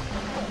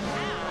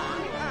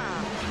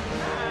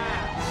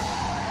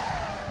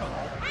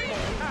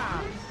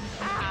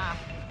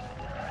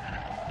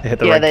 They hit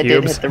the yeah, right they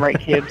cubes. did hit the right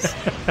cubes.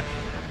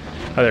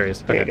 Oh, there he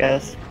is. There you Okay.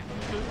 guys.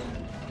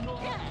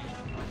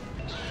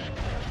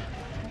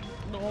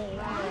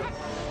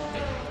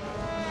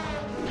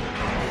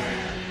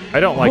 I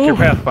don't like your Ooh.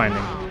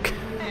 pathfinding.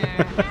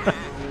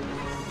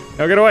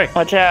 No, get away.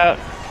 Watch out.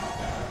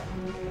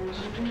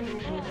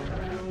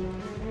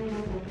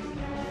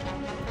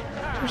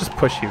 I'll just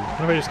push you.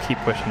 What if I just keep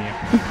pushing you?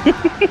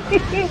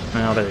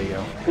 Oh, there you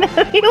go.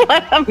 You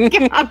let him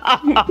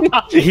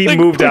go. He Like,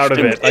 moved out of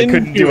pushed it. I him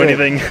couldn't do into it.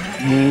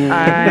 anything.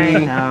 I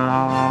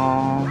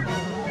know.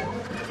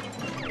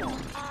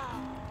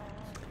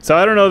 So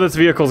I don't know if this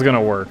vehicle's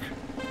gonna work.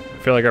 I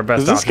feel like our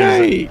best Is this option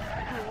is... guy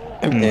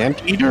an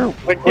anteater?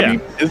 Like, what Yeah.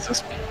 is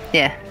this?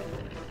 Yeah.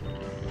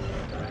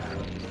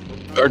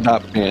 Or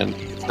not man?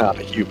 It's not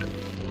a human.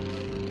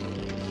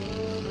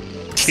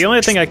 The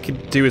only thing I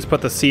could do is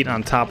put the seat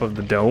on top of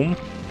the dome.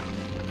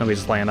 And we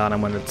just land on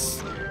him when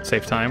it's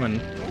safe time and...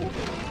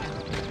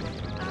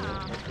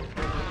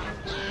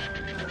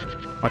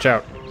 Watch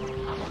out.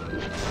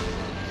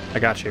 I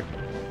got you.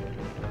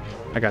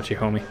 I got you,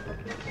 homie.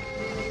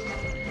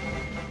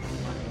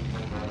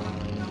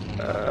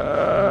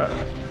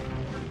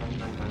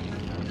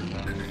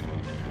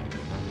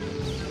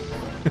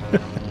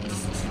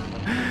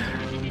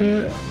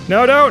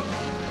 No, don't!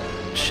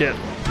 Shit.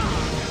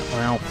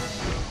 Well.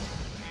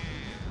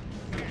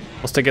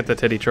 We'll still get the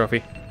titty trophy.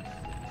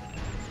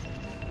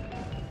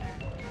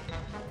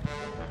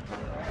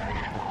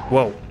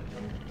 Whoa.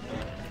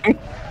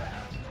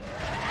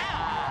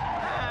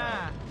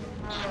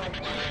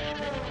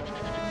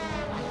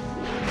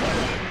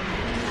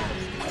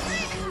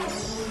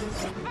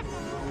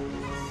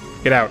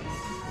 Get out.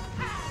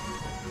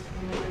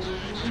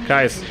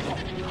 Guys.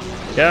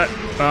 Yeah,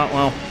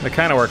 well, it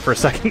kind of worked for a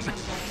second.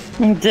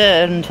 It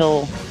did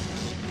until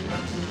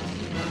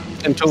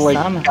Like,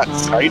 Somehow. got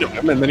sight of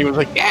him, and then he was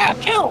like, yeah,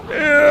 kill!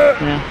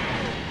 yeah.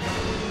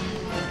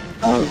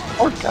 Oh,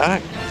 poor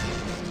guy.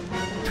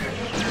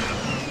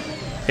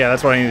 Yeah,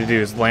 that's what I need to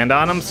do, is land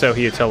on him so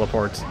he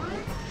teleports.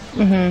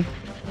 Mhm.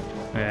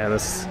 Yeah,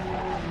 this...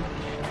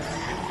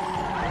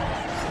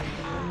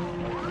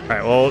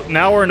 Alright, well,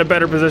 now we're in a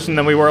better position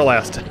than we were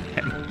last time.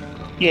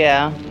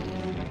 Yeah.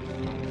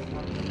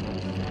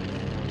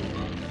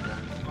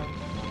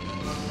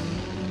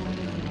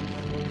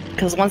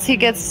 Because once he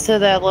gets to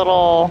that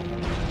little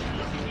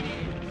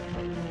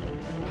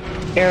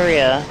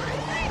area,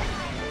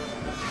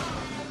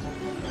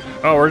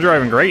 Oh, we're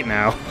driving great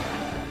now.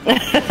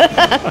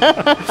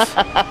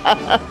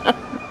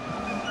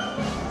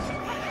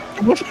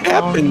 What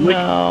happened? Like,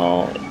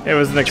 no. It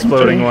was an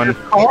exploding one.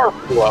 car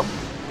blew up.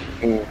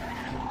 Mm.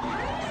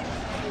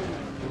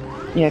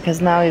 Yeah,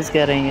 because now he's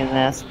getting an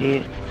ass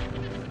beat.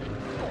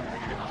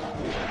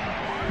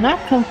 Not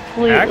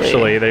completely.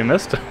 Actually, they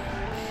missed him.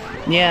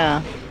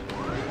 Yeah.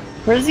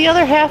 Where's the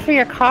other half of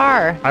your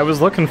car? I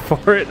was looking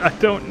for it. I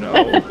don't know.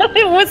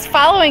 It was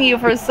following you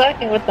for a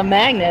second with the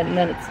magnet, and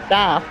then it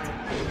stopped.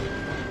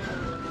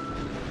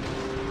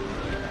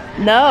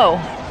 No.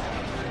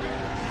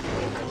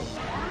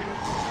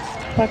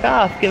 Fuck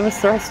off. Give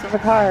us the rest of the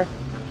car.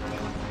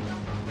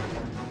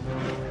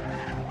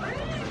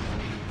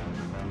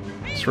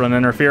 Just run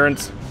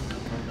interference.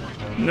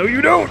 No,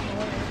 you don't.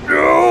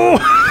 No.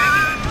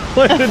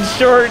 Landed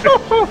short.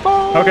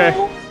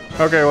 Okay.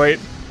 Okay, wait.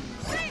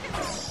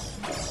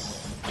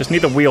 Just need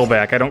the wheel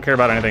back. I don't care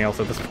about anything else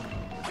at this point.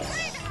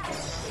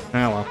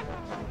 Oh well.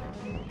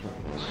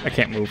 I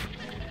can't move.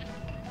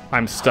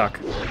 I'm stuck.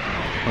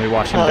 We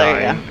watch him Oh,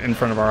 there die you in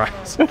front of our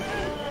eyes.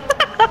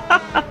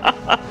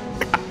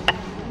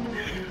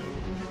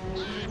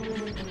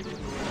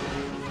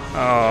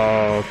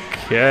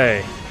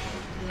 Okay.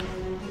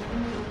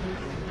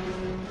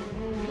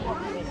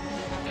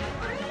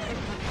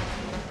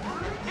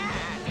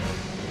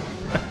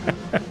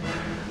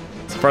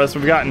 Farthest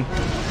we've gotten.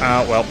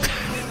 Well.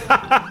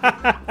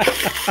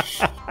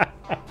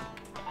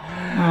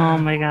 Oh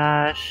my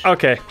gosh.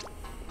 Okay.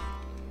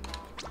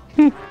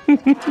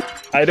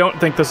 I don't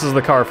think this is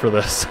the car for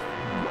this.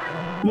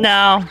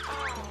 No.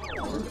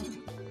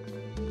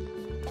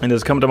 It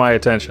has come to my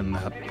attention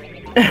that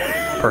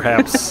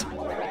perhaps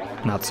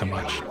not so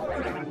much.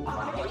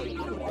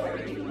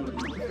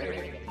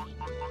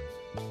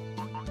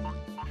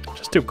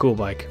 Just too cool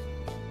bike.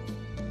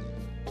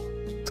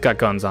 It's got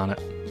guns on it.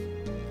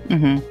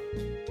 Mm-hmm.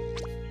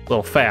 A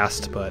little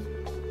fast, but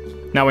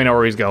now we know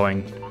where he's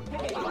going.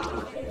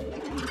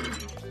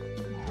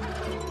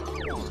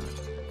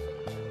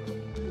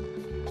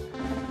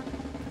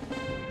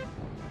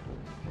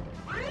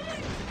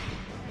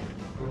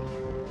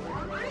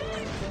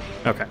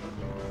 Okay.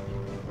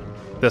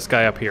 This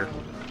guy up here.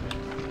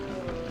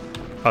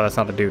 Oh, that's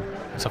not a dude.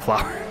 It's a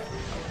flower.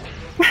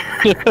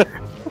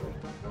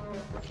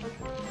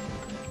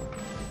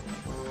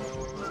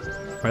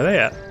 Where are they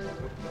at?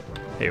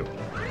 Ew.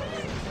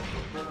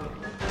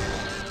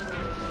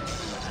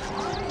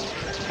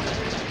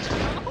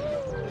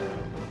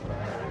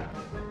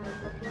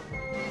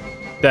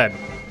 Dead.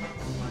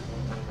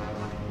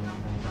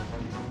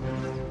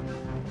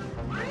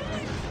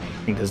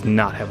 He does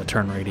not have a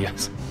turn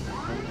radius.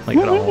 Like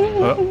at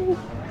all. Oh.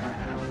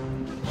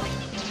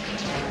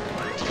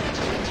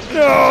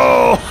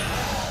 No!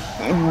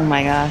 Oh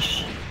my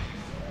gosh.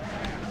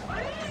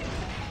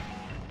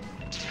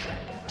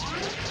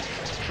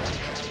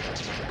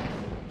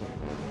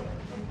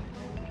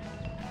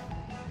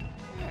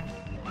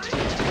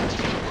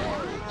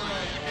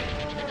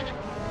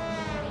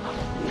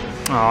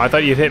 Oh, I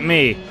thought you'd hit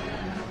me.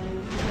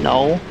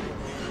 No.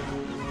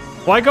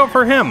 Why go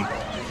for him?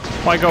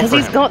 Why go Because for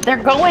he's him? they're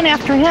going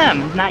after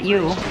him, not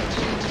you.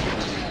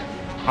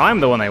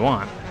 I'm the one they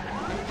want.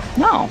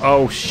 No.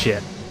 Oh,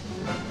 shit.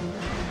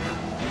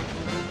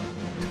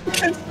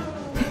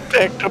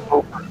 Backed up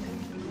over.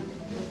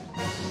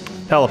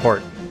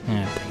 Teleport.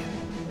 Yeah, dang it.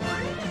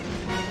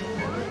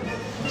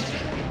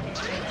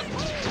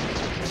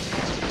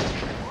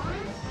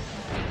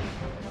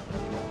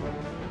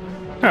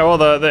 Alright, well,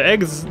 the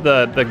eggs,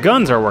 the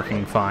guns are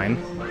working fine.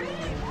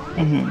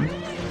 Mm-hmm.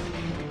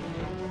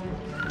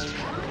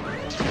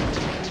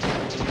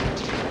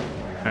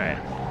 Alright.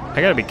 I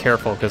gotta be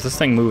careful, because this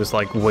thing moves,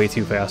 like, way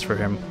too fast for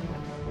him.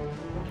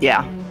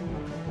 Yeah.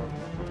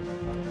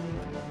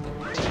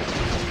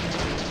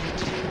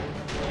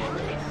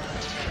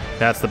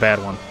 That's the bad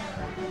one.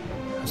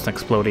 Just an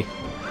explodey.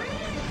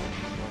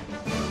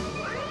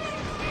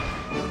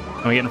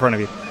 Let me get in front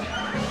of you.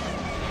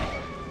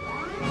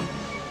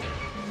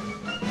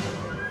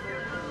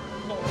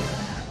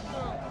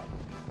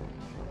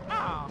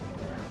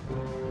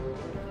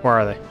 Where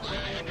are they?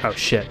 Oh,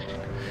 shit.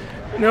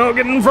 No,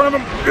 get in front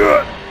of him!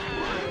 Ugh.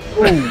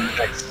 Ooh,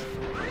 nice.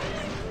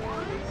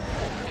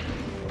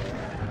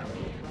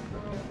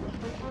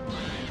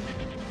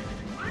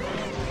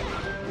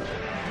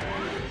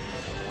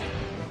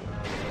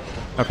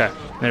 Okay,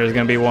 there's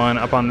gonna be one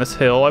up on this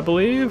hill, I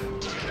believe.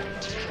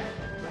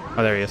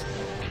 Oh, there he is.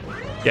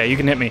 Yeah, you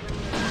can hit me.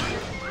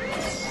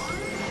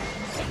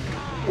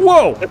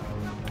 Whoa!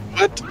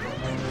 What?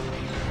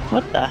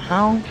 What the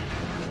hell?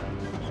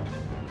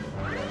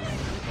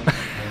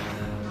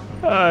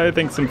 I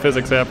think some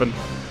physics happened.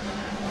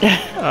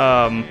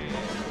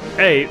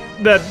 Hey,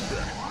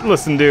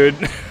 listen, dude.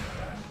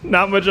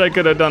 Not much I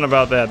could have done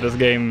about that. This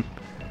game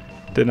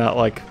did not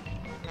like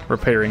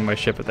repairing my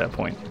ship at that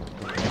point.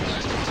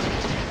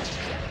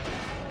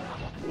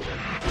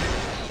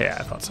 Yeah,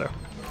 I thought so.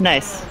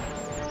 Nice.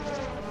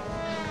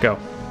 Go.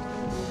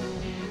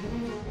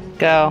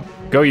 Go.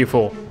 Go, you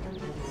fool.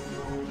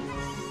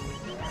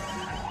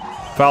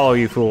 Follow,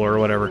 you fool, or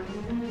whatever.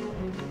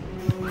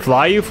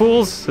 Fly, you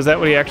fools? Is that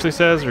what he actually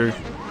says, or?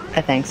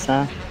 I think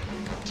so.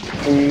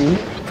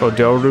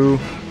 Kodoru.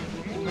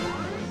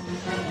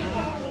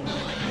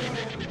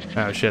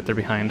 Oh shit, they're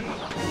behind.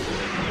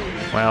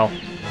 Well.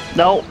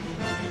 Nope.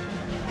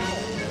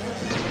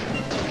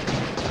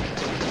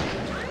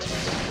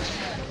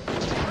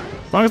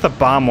 As long as the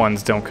bomb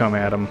ones don't come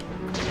at him.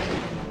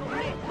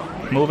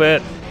 Move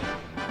it.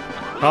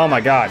 Oh my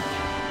god.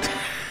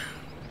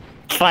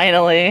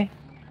 Finally.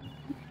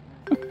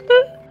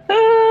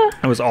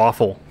 That was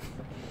awful.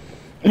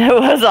 It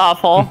was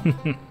awful.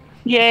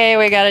 Yay,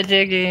 we got a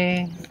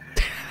Jiggy.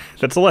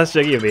 That's the less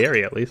jiggy of the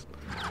area, at least.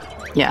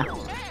 Yeah.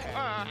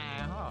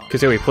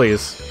 Kazooie,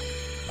 please.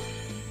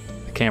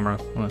 The camera.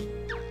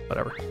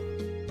 Whatever.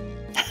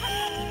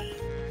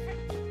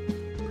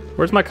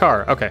 Where's my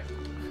car? Okay.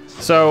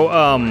 So,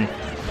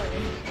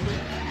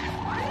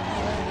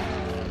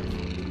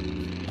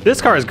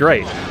 this car is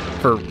great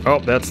for... Oh,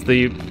 that's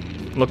the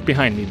look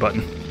behind me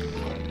button.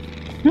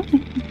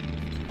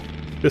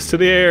 Just to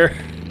the air.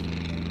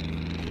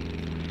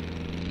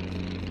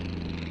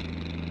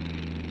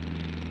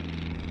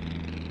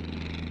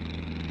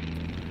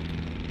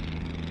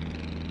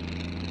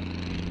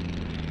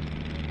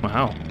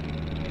 Wow.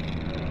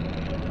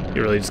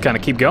 You really just kind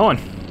of keep going.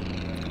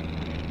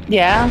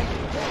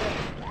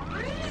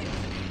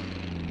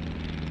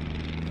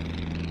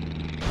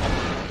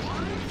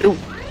 Ooh.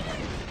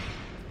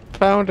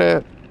 Found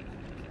it.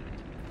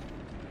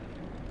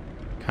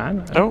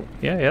 Kind of. Oh.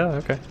 Yeah,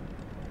 okay.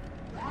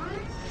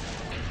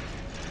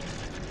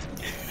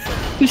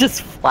 You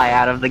just fly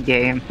out of the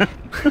game.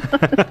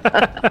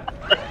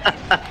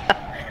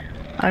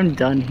 I'm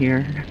done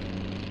here.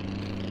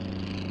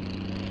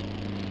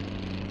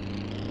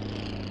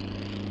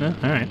 Oh,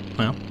 alright,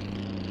 well.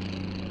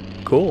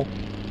 Cool.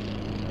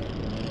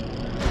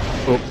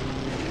 Oh.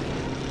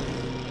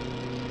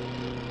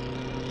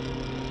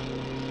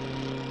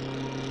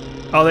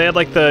 Oh, they had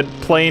like the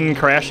plane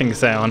crashing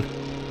sound.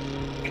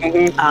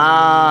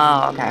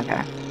 Oh,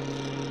 okay.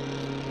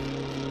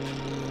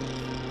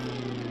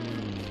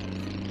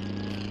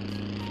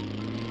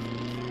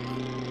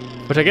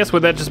 Which I guess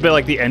would that just be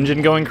like the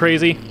engine going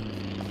crazy?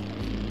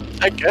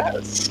 I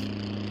guess.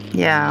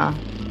 Yeah.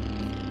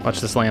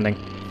 Watch this landing.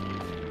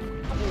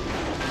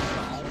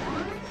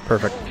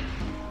 Perfect.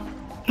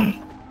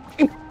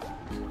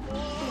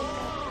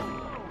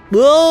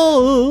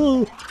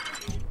 Whoa!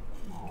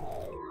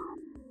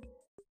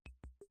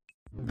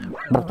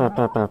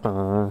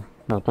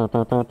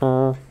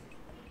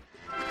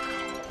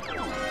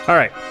 All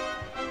right.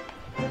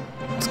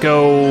 Let's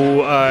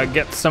go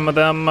get some of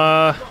them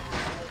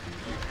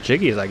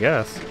jiggies, I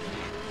guess.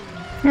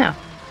 Yeah.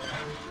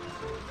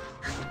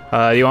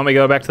 You want me to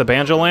go back to the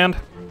Banjo Land?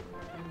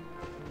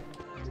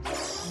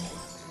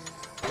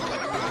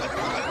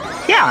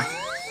 Yeah.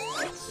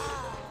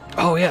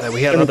 Oh yeah,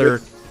 we had other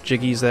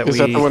jiggies that Is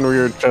that the one we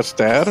were just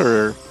at,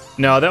 or?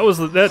 No, that was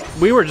that.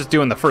 We were just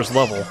doing the first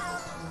level.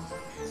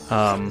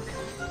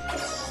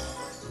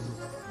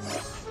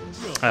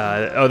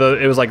 Although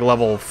it was like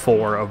level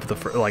 4 of the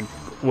like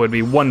would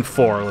be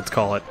 1-4, let's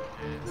call it.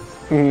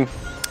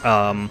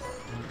 Mm.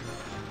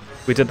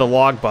 We did the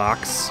log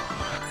box.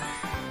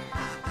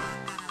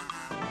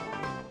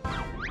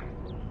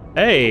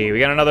 Hey, we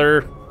got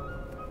another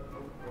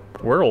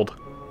world.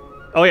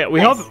 Oh yeah, we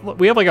have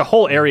like a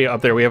whole area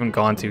up there we haven't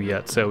gone to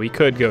yet, so we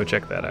could go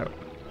check that out.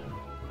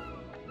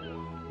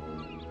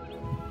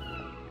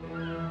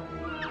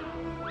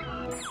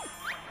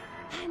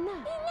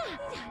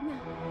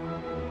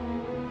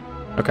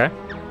 Okay.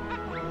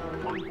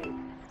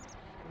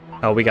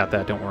 Oh, we got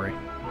that, don't worry.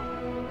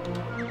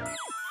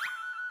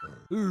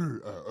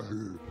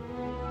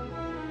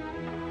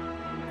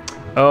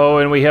 Oh,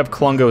 and we have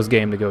Klungo's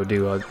game to go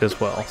do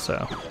as well,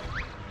 so.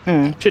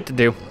 Shit to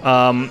do.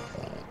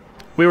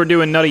 We were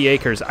doing Nutty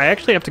Acres. I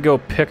actually have to go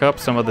pick up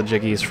some of the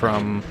jiggies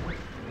from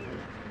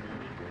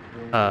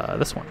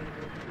this one.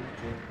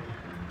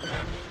 I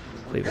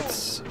believe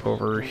it's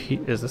over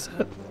here. Is this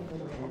it?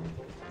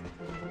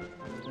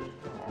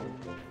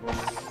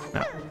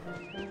 No.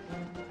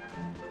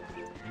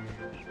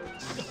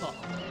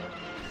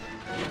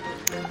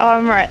 Oh,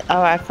 I'm right.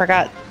 Oh, I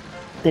forgot.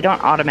 They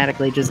don't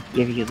automatically just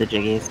give you the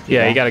jiggies.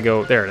 Yeah, you gotta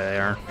go. There they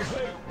are.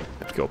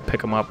 Have to go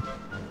pick them up.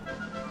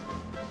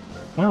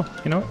 Well,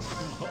 you know what?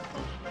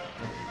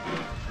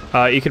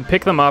 You can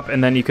pick them up,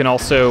 and then you can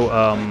also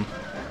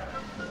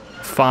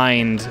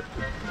find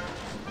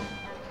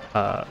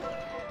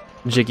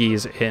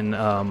jiggies in.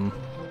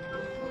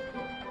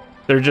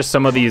 There are just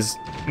some of these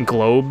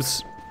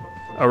globes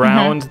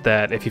around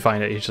that if you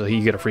find it,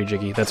 you get a free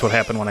jiggy. That's what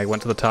happened when I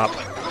went to the top.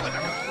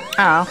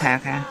 Oh, okay.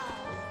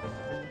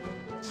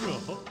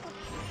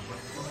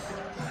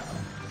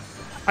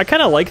 I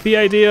kind of like the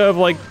idea of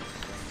like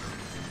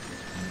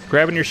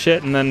grabbing your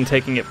shit and then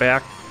taking it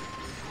back.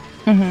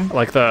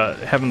 Like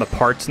having the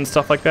parts and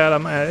stuff like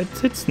that.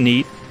 It's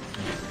neat.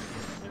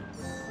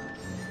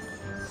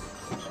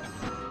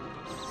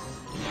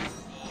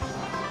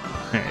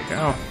 There you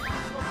go.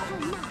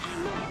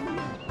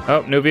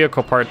 Oh, new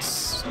vehicle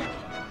parts.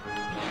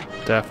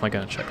 Definitely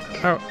gonna check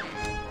that out.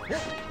 You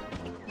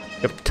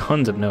have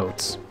tons of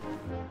notes.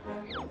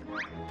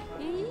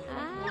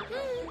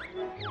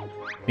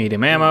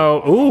 Medium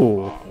ammo.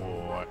 Ooh.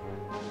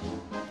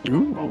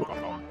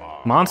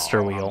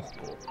 Monster wheel.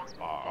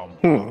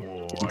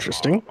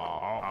 Interesting.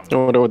 I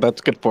wonder what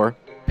that's good for.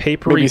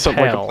 Papery Maybe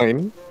something like a Pal.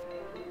 plane.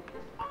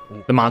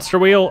 The monster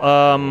wheel?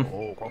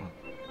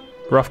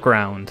 Rough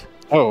ground.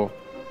 Oh,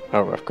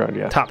 rough ground,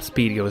 yeah. Top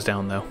speed goes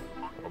down though.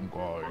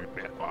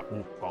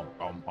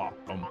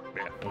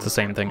 It's the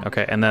same thing.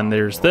 Okay, and then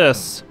there's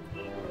this.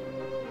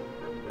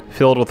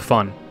 Filled with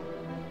fun.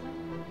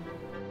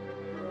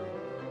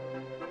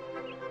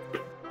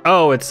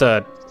 Oh, it's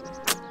a...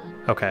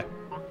 Okay.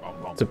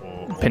 It's a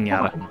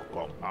pinata.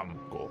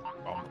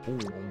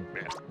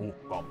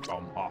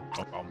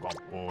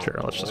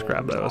 Sure, let's just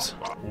grab those.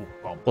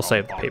 We'll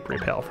save the papery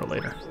pal for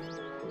later.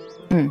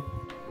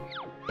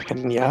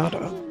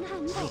 Pinata.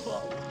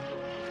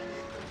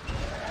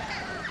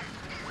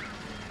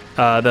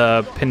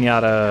 The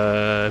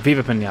pinata...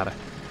 Viva Pinata.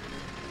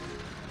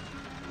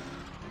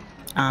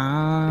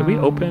 Did we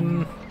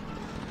open...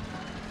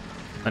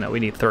 I know, we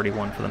need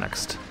 31 for the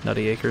next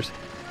Nutty Acres.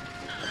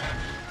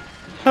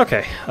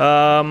 Okay,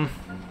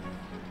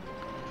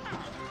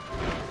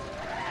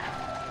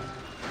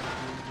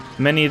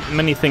 many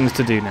things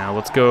to do now.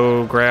 Let's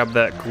go grab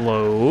that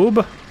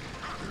globe.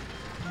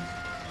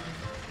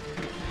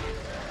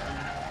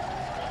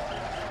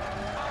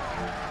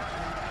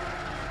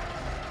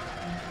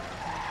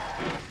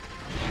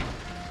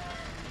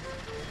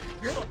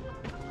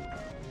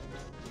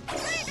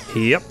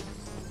 Yep.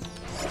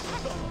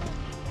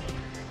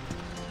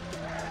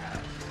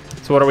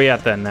 So what are we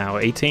at then now?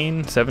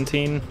 18,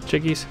 17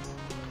 chickies?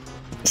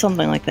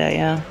 Something like that,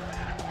 yeah.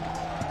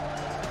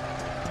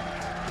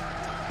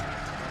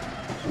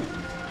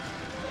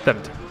 Okay.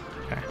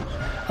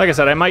 Like I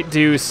said, I might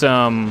do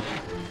some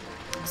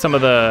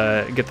of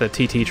the get the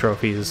TT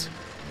trophies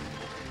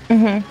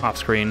off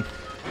screen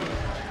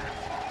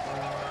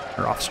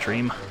or off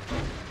stream.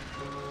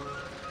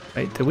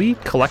 Wait, did we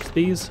collect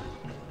these?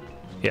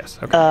 Yes.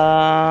 Okay.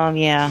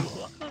 Yeah.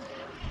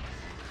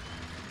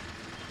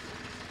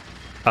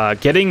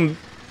 Getting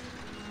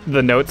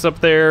the notes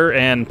up there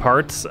and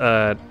parts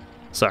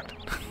sucked.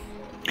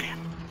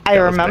 I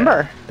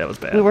remember. That was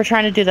bad. We were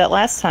trying to do that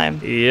last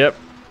time. Yep.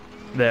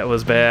 That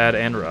was bad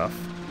and rough.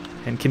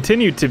 And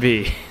continued to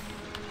be.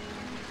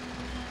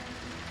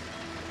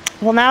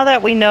 Well, now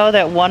that we know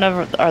that one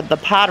of the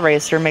pod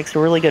racer makes a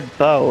really good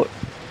boat.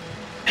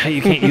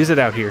 You can't use it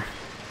out here.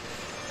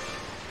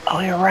 Oh,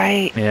 you're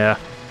right. Yeah.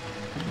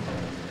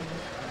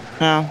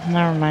 No,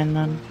 never mind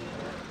then.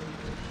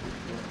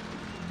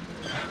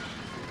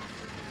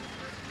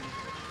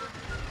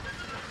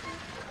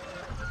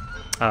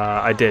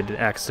 I did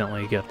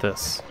accidentally get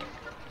this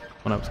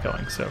when I was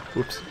going, so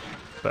oops.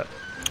 But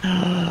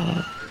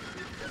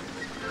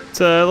it's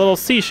a little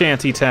sea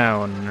shanty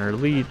town, or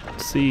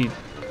sea.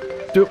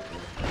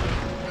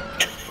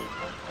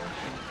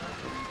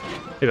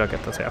 Maybe I'll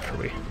get this after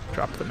we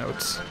drop the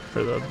notes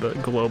for the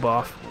globe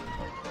off.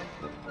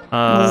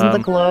 Wasn't the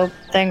globe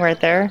thing right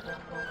there?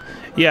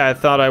 Yeah, I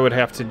thought I would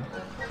have to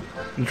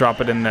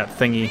drop it in that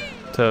thingy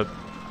to.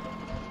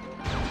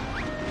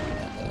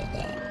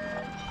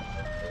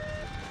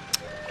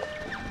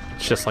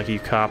 It's just like you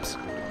cops.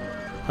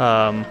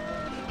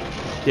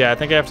 Yeah, I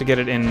think I have to get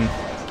it in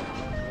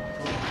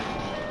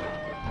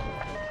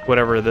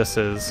whatever this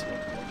is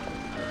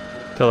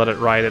to let it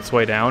ride its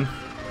way down.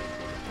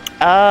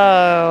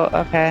 Oh,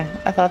 okay.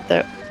 I thought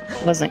that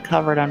wasn't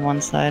covered on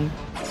one side.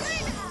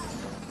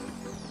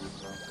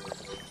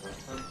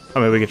 I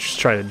mean, we could just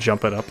try to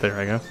jump it up there,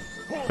 I guess.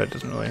 But it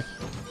doesn't really.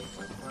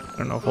 I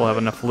don't know if we'll have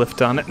enough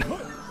lift on it.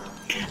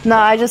 No,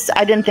 I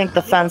didn't think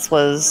the fence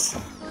was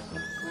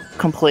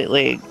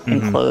completely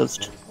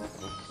enclosed.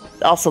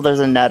 Also, there's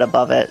a net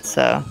above it,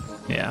 so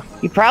Yeah.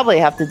 you probably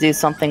have to do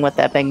something with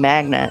that big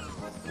magnet.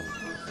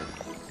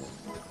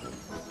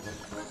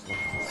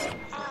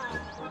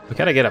 We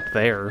gotta get up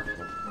there.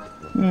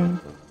 We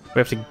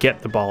have to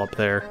get the ball up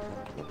there.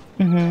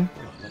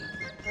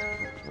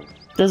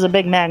 There's a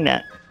big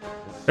magnet.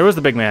 There was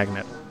the big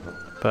magnet,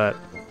 but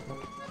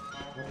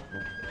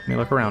let me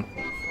look around.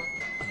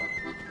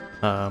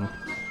 Well,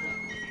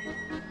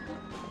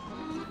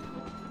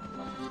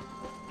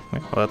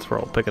 that's where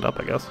I'll pick it up,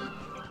 I guess.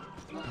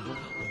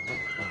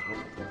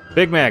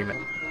 Big magnet.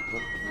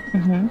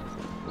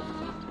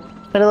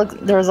 But it looks,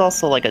 there's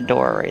also like a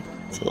door right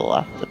to the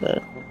left of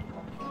it.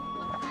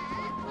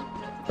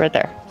 Right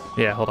there.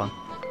 Yeah, hold on.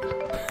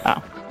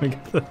 Oh.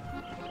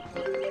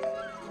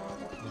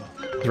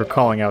 You were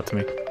calling out to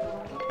me.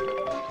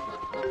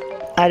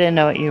 I didn't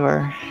know what you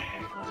were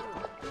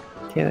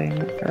doing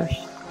at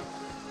first.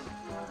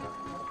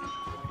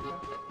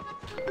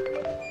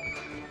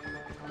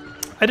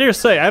 I dare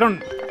say, I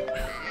don't,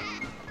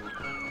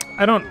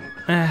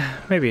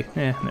 maybe,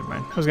 never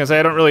mind. I was gonna say,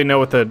 I don't really know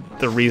what the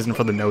reason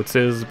for the notes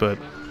is, but...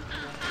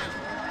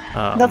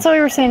 That's what we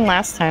were saying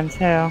last time, too.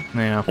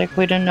 Yeah. Like,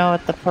 we didn't know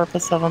what the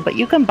purpose of them, but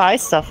you can buy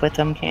stuff with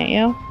them, can't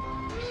you?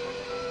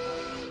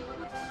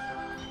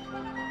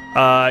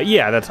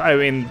 Yeah, I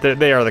mean,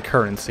 they are the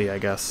currency, I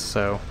guess,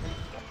 so,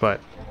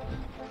 but...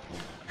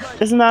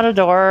 Isn't that a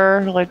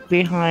door, like,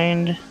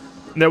 behind?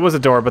 There was a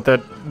door, but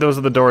those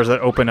are the doors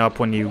that open up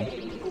when you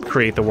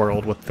create the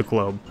world with the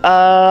globe.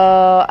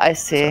 Oh, I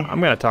see. So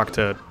I'm gonna talk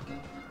to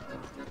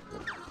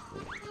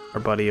our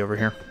buddy over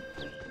here.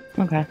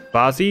 Okay.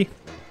 Baza?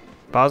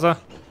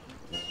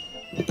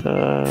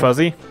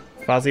 Fuzzy?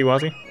 Fuzzy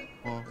Wuzzy?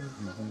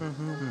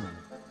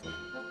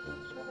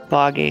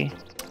 Boggy.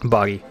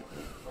 Boggy.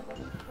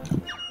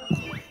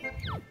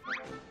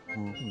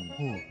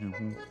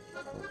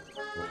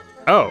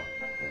 Oh.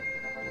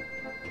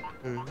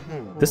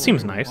 This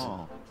seems nice.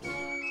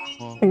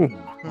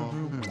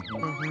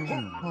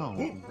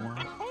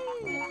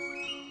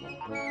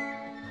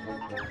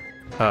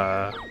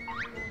 I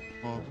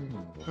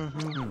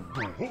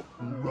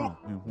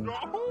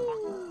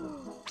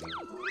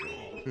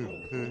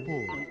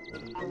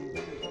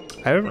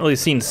haven't really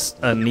seen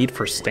a need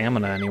for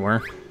stamina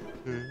anywhere.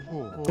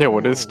 Yeah,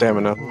 what is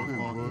stamina?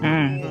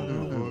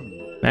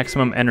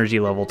 Maximum energy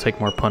level, take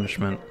more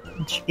punishment.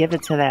 Give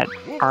it to that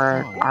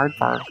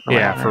aardvark.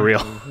 Yeah, for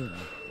real.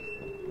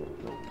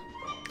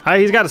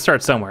 He's got to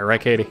start somewhere,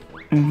 right, Katie?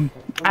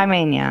 I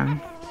mean, yeah.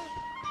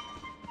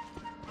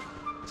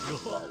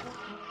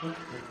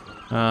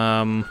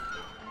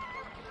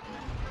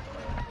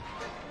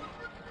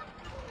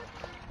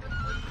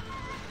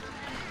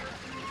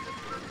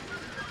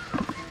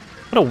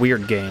 What a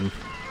weird game.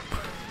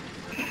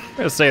 I'm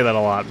gonna say that a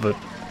lot, but...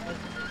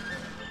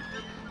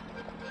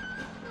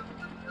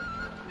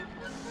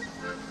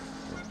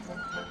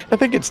 I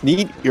think it's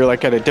neat. You're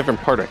like at a different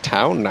part of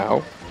town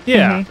now.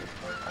 Yeah.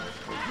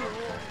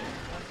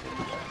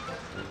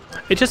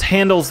 It just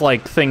handles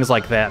like things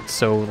like that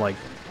so like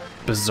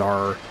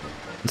bizarre,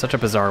 in such a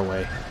bizarre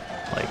way.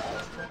 Like,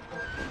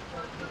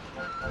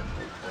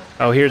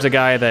 oh, here's a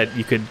guy that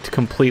you could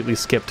completely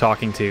skip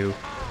talking to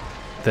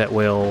that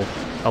will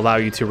allow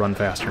you to run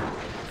faster.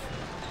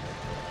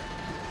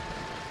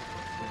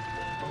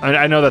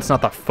 I know that's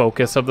not the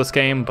focus of this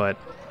game, but...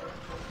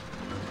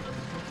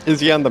 Is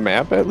he on the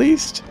map at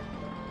least?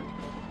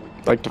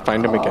 Like to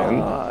find him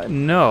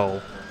again?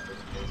 No.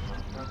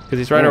 Because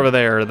he's right over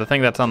there. The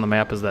thing that's on the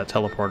map is that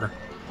teleporter.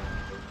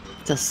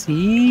 It's a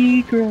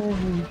secret.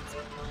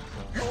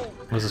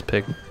 What's this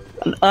pig?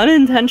 An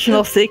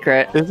unintentional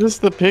secret. Is this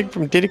the pig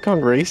from Diddy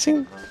Kong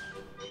Racing?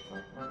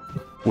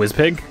 Whiz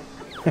pig?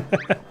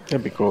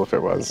 That'd be cool if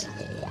it was.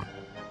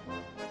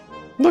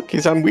 Look,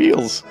 he's on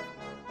wheels.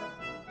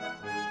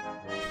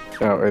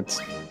 No, it's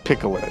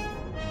Piccolet.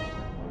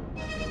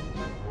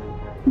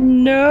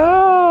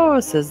 No,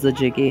 says the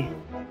Jiggy.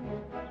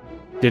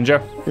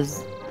 Ninja?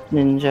 Is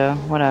Ninja,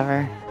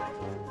 whatever.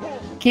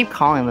 Keep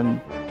calling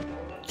them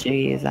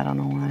Jiggies, I don't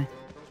know why.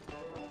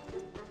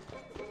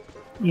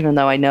 Even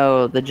though I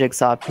know the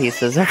jigsaw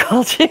pieces are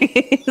called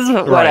Jiggies,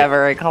 but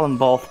whatever, I call them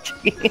both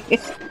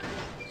Jiggies.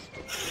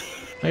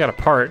 I got a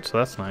part, so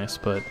that's nice,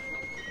 but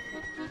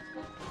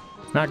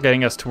not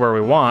getting us to where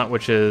we want,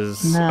 which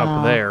is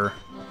up there.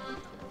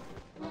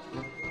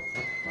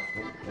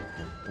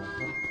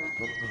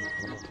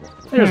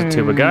 There's a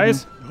tuba,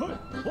 guys.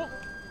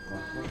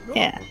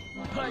 Yeah.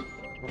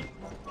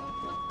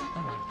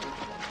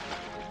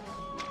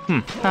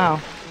 Oh.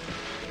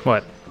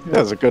 What?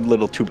 That was a good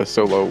little tuba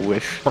solo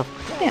wish.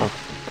 Yeah.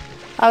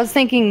 I was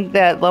thinking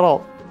that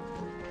little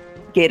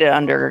gated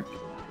under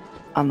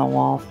on the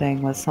wall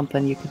thing was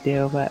something you could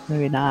do, but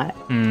maybe not.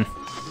 I'm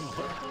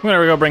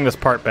gonna go bring this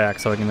part back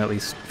so I can at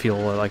least feel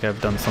like I've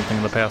done something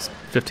in the past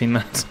 15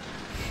 minutes.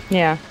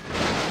 Yeah.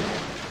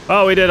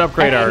 Oh, we did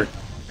upgrade our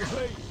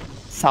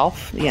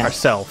Self? Yeah.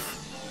 ourself.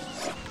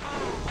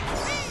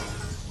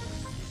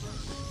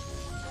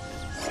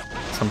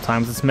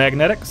 Sometimes it's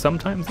magnetic,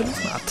 sometimes it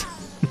is not.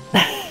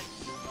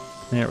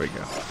 There we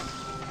go.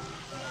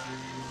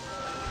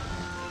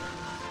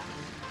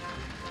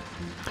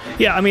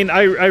 Yeah, I mean,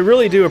 I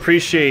really do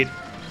appreciate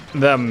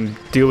them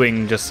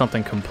doing just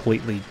something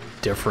completely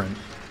different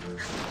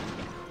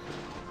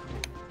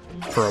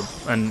for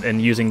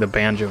and using the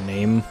Banjo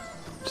name.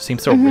 It just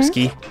seems so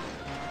risky.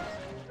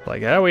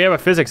 Like, oh, we have a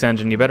physics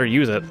engine, you better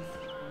use it.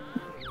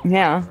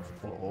 Yeah.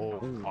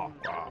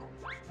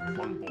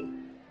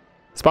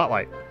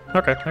 Spotlight.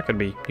 Okay, that could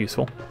be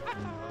useful.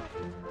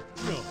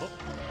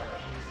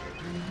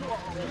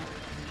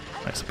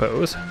 I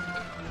suppose.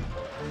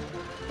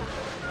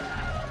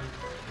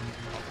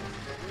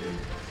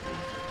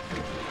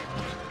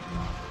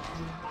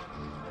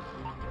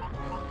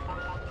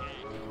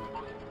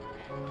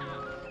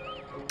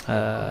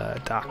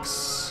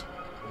 Docks.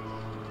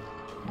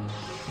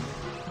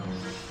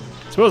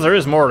 Suppose there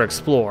is more to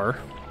explore.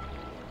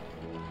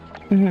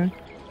 And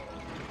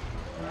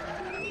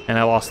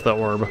I lost the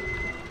orb.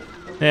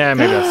 Yeah,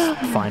 maybe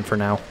that's fine for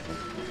now.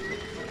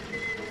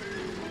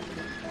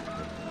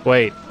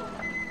 Wait.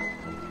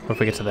 What if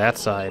we get to that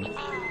side?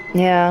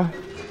 Yeah.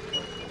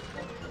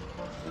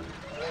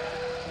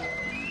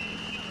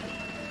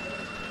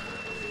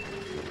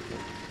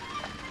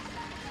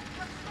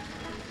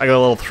 I got a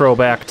little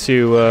throwback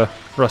to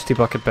Rusty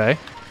Bucket Bay.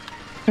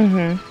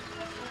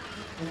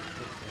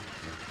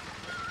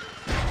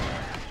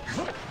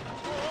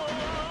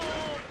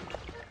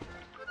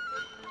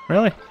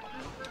 Really?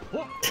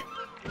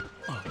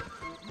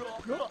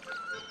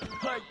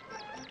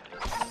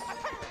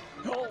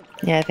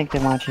 Yeah, I think they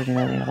want you to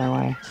go the other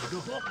way.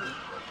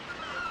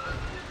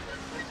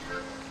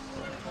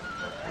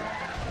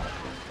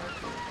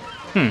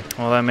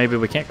 Well, then maybe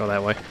we can't go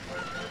that way.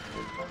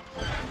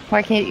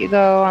 Why can't you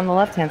go on the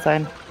left-hand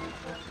side?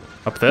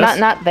 Up this?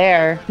 Not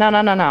there.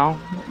 No.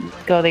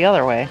 Go the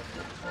other way.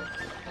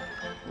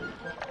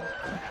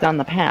 Down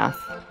the path.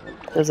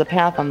 There's a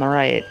path on the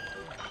right.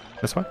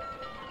 This way?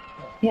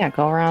 Yeah,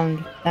 go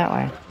around that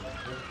way.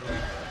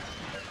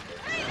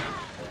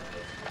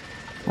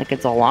 Like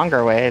it's a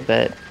longer way,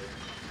 but...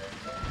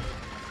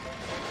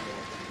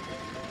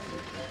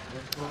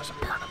 There's a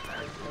part up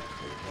there.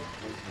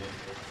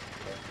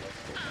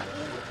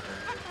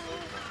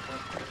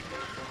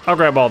 I'll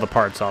grab all the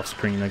parts off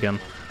screen again.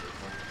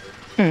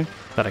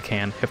 That I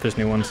can, if there's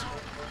new ones.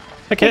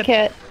 Hey, Kit.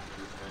 Hey, Kit.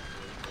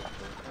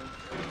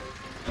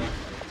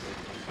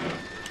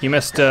 You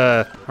missed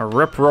a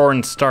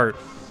rip-roaring start.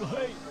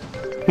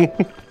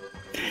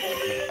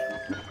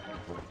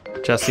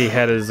 Jesse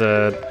had his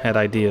had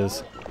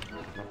ideas,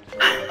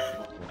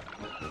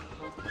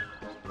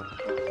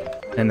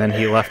 and then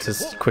he left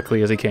as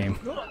quickly as he came.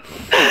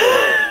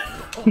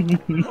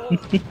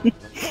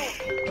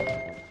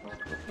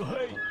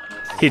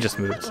 He just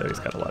moved, so he's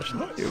got a lot of shit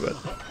to do. But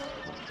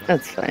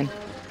That's fine.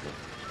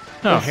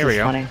 oh, This here we is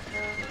go. funny.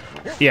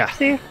 Yeah,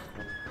 See?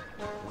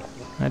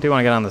 I do want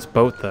to get on this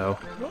boat though.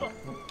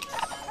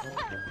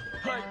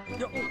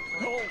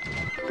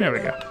 There we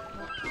go.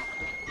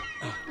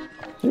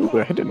 Ooh,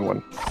 a hidden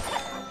one.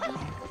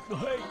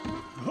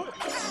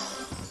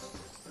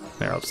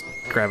 There, I'll just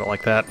grab it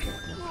like that.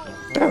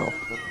 Oh.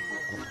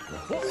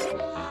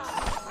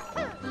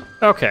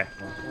 Okay.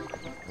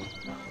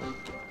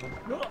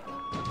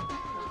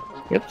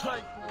 Yep.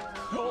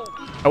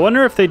 I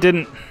wonder if they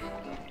didn't...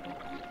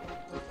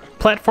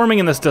 Platforming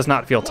in this does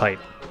not feel tight.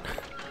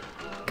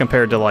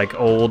 Compared to, like,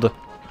 old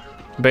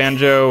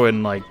Banjo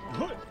and, like...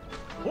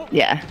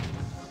 Yeah.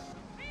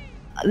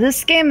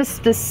 This game is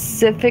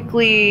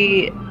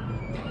specifically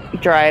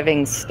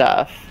driving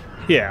stuff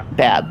Yeah.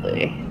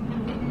 badly.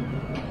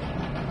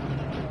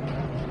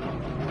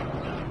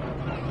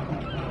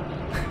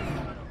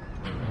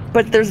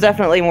 But there's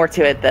definitely more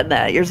to it than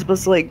that. You're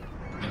supposed to, like,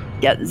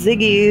 get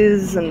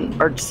ziggies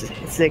or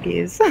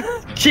ziggies,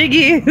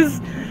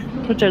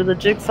 jiggies, which are the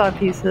jigsaw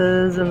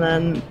pieces, and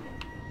then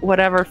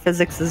whatever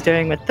physics is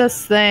doing with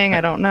this thing,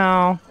 I don't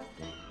know.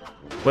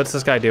 What's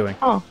this guy doing?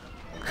 Oh,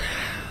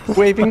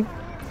 Waving.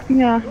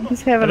 yeah,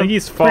 he's having I think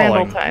he's a grand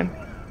old falling. time.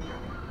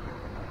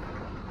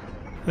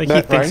 I think he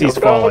That thinks he's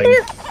rhino falling.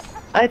 over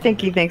I think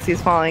he thinks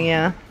he's falling,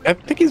 yeah. I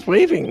think he's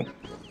waving.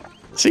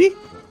 See?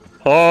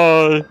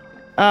 Hi.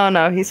 Oh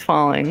no, he's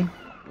falling.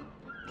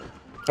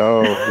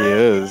 Oh, he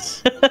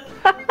is.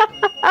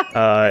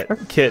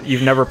 Kit,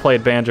 you've never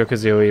played Banjo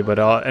Kazooie, but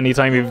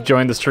anytime you've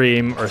joined the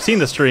stream or seen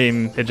the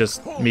stream, it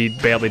just me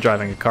badly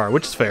driving a car,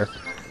 which is fair.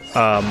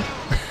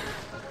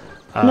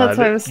 That's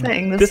what I was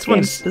saying. This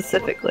game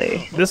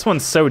specifically. This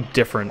one's so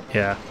different,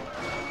 yeah,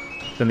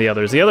 than the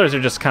others. The others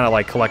are just kind of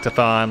like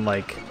collect-a-thon,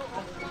 like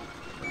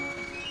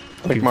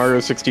Mario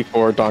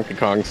 64, Donkey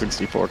Kong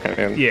 64 kind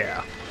of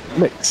yeah.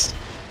 mix.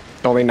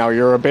 Only now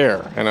you're a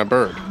bear and a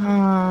bird.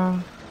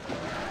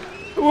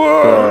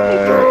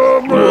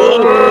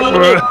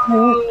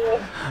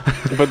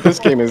 But this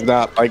game is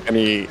not like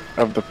any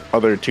of the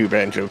other two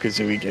Banjo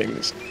Kazooie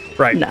games,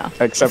 Right. No.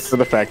 except for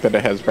the fact that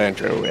it has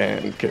Banjo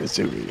and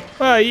Kazooie,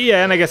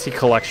 Yeah, and I guess you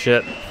collect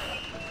shit.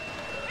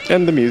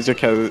 and the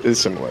music is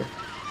similar.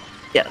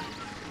 Yeah.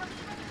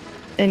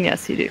 And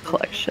yes, you do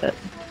collect shit.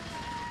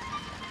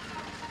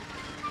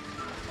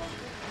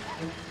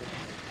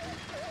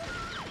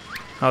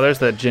 Oh, there's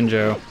that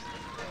Jinjo.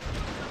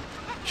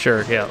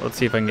 Sure, yeah, let's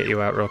see if I can get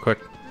you out real quick.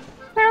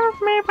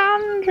 Help me,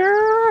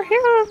 Banjo,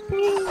 help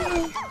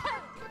me.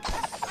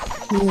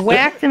 You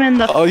whacked him in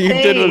the All you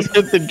face. did was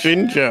hit the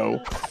Jinjo.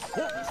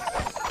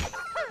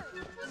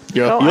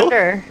 Go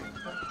under.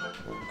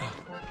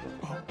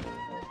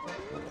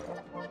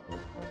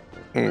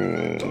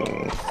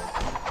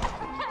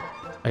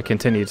 I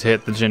continue to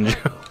hit the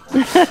Jinjo.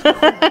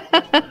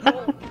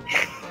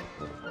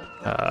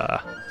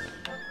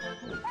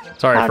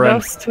 Sorry, How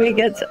friend. do we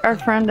get our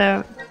friend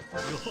out?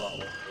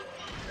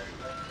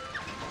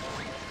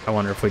 I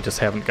wonder if we just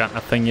haven't gotten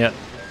a thing yet.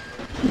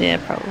 Yeah,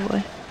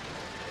 probably.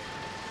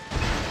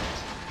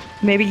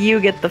 Maybe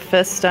you get the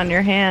fist on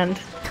your hand.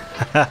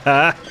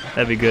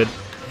 That'd be good.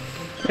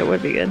 It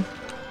would be good.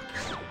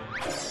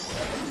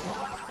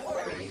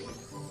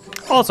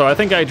 Also, I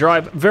think I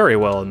drive very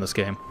well in this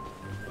game.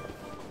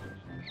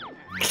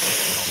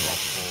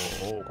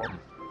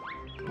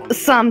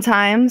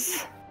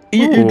 Sometimes.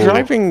 Your Ooh.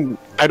 driving,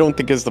 I don't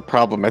think is the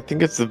problem. I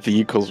think it's the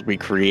vehicles we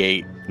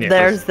create Yeah,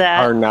 There's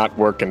that. are not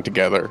working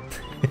together.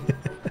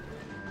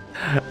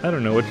 I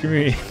don't know what you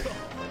mean.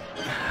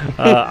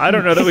 I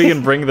don't know that we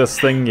can bring this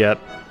thing yet.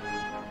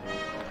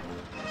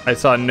 I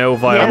saw no I'm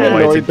viable Yeah.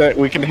 way annoyed to... that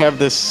we can have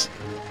this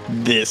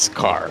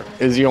car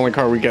is the only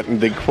car we get in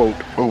the quote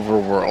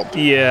overworld.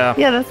 Yeah,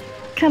 Yeah, that's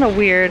kind of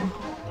weird.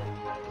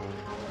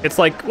 it's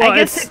like, well, I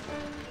guess it's... it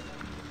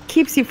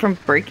keeps you from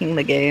breaking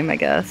the game, I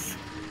guess.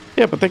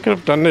 Yeah, but they could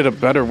have done it a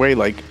better way.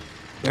 Like,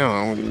 you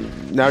know,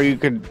 now you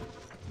could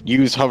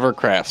use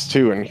hovercrafts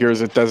too, and here's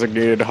a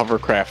designated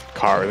hovercraft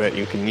car that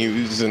you can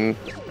use, and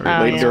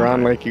later yeah.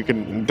 on, like you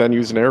can then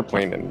use an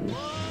airplane and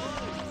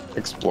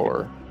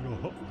explore.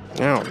 I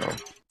don't know,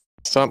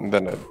 something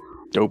than a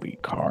Adobe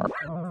car.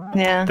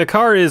 Yeah. The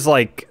car is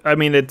like, I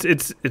mean,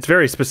 it's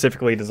very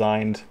specifically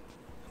designed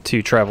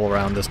to travel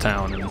around this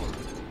town, and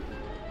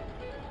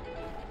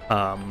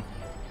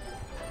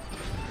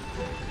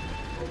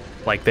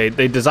like they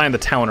designed the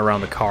town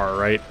around the car,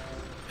 right?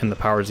 And the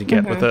powers you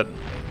get with it,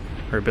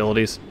 or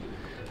abilities.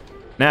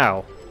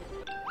 Now,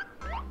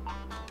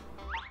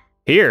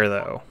 here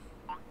though,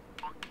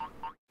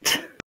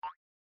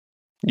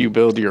 You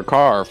build your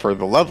car for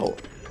the level,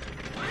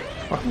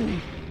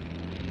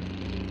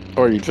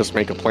 or you just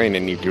make a plane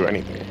and you do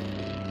anything.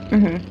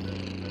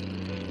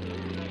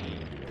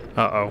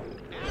 uh-oh.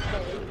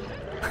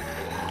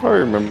 I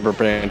remember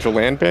Banjo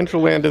Land. Banjo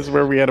Land is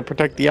where we had to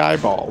protect the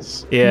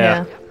eyeballs.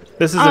 Yeah.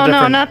 This is a Oh no,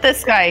 different, not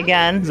this guy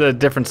again. this is a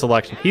different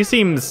selection. He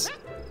seems,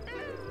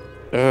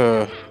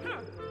 Uh,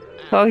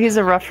 Oh, he's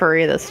a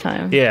referee this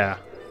time. yeah.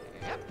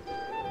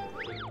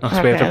 Oh,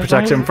 so we have Okay, to as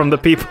protect long him from the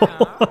people.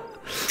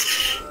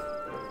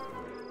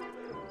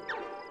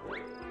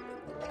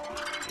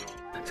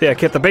 So yeah,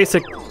 Kit, the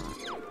basic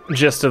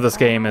gist of this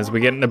game is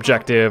we get an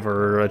objective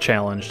or a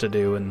challenge to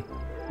do, and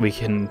we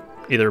can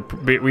Either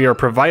we are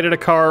provided a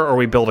car or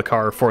we build a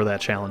car for that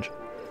challenge.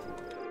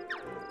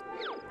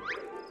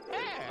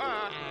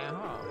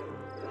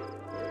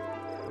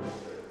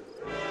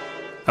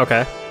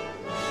 Okay.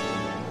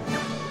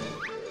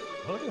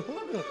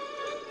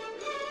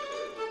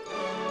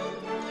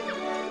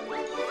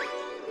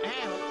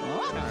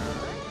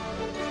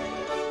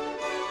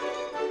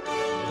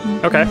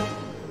 Okay.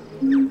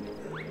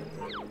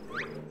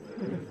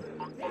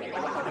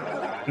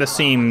 This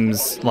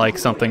seems like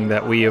something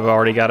that we have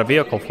already got a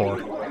vehicle for.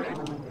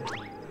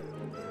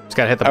 Just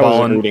gotta hit the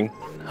ball and... reading.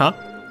 Huh?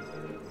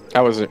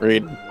 I wasn't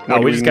reading.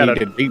 Oh, we just gotta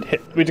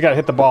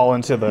hit the ball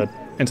into the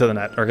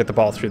net, or get the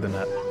ball through the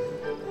net.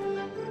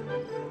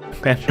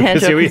 Banjo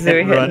Kazooie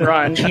hit and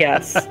run.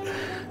 Yes.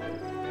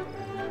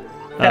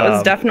 That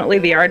was definitely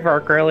the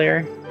aardvark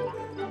earlier.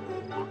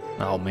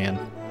 Oh man.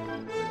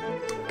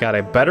 God,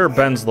 a better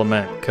Ben's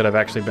Lament could have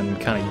actually been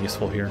kind of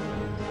useful here.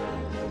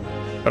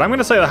 But I'm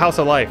gonna say the House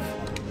of Life.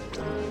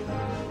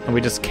 And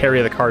we just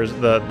carry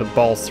the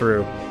balls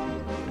through.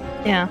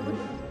 Yeah.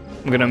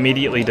 I'm gonna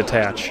immediately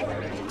detach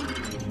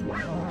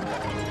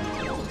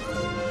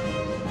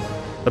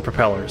the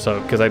propeller,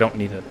 because I don't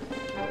need it.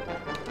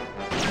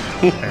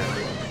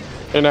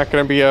 They're not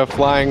gonna be a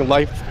flying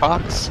life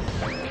box?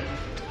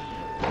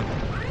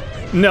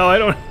 No, I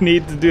don't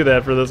need to do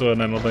that for this one,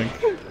 I don't think.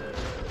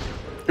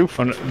 Oof.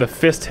 Oh, no, the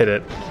fist hit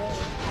it.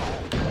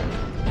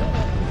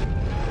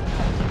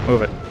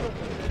 Move it.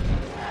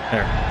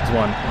 There, there's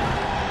one.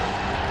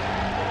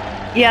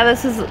 Yeah,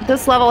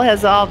 this level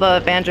has all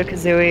the Banjo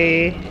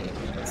Kazooie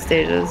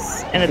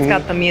stages, and it's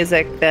got the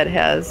music that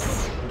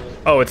has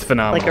Oh, it's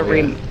phenomenal. like a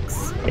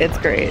remix. It's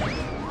great.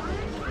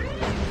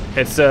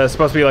 It's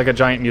supposed to be like a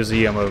giant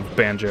museum of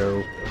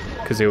Banjo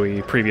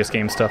Kazooie previous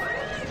game stuff.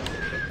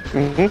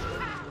 Mm-hmm.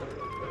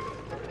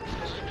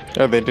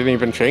 Oh, they didn't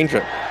even change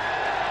it.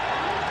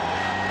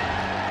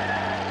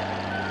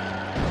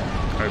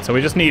 Alright, so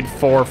we just need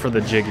 4 for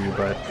the Jiggy,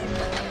 but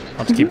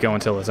I'll just keep going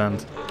till this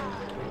ends.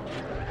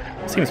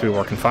 Seems to be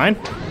working fine.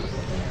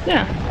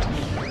 Yeah.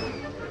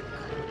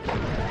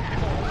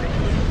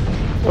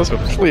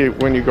 Especially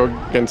when you go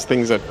against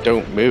things that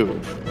don't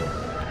move.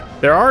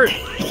 There are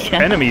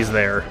Yeah. enemies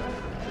there.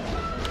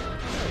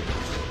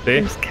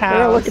 See? There's Yeah,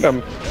 cows. look at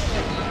them.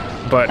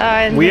 But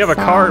in we the have a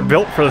car song.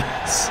 built for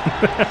this.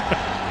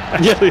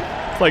 Actually,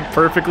 it's like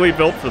perfectly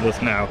built for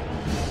this now.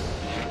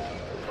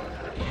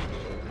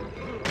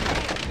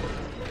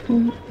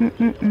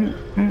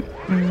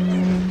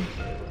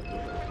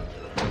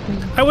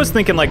 I was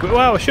thinking like,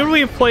 wow, should we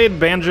have played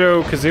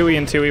Banjo Kazooie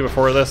and Tooie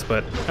before this?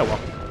 But oh well.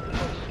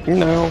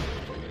 No.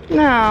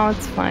 No,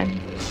 it's fine.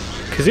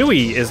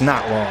 Kazooie is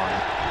not long,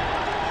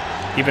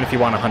 even if you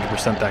want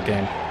 100% that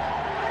game.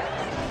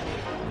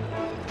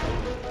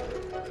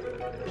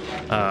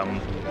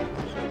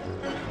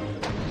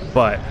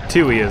 But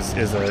Tooie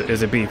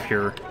is a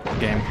beefier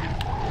game.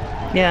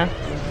 Yeah.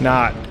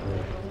 Not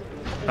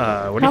what do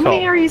How you call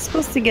many it? are you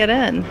supposed to get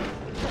in?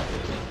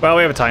 Well,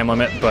 we have a time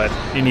limit, but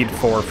you need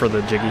 4 for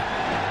the Jiggy.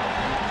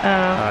 Oh.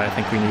 I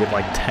think we need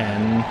like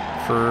 10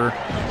 for.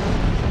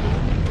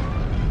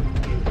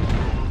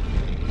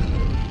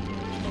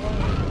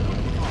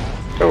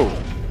 Oh,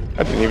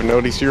 I didn't even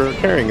notice you were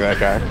carrying that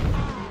guy.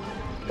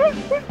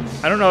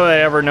 I don't know that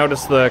I ever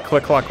noticed the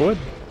Click Clock Wood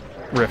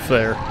riff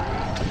there.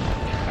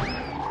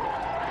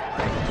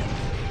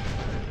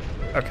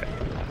 Okay.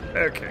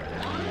 Okay.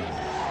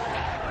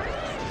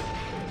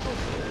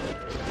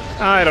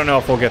 I don't know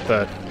if we'll get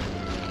the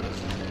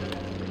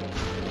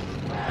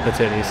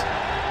titties.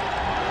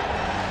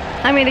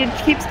 I mean, it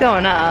keeps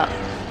going up.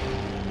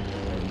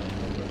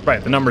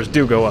 Right, the numbers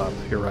do go up.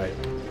 You're right.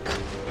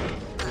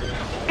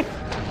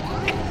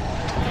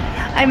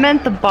 I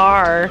meant the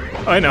bar.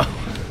 I know.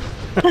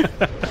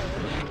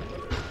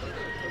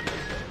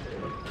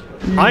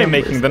 I'm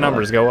making the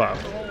numbers go up.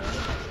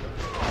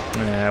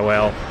 Yeah,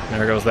 well,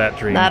 there goes that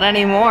dream. Not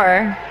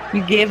anymore.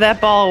 You gave that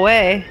ball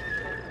away.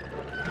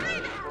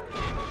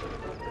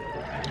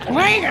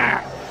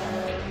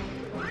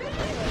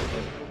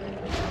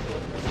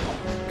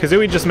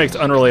 Kazooie just makes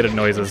unrelated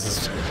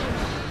noises.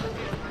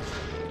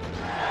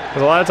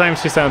 Because a lot of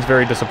times she sounds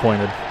very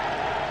disappointed.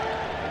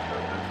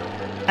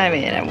 I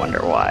mean, I wonder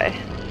why.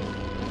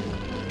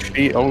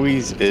 She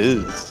always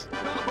is.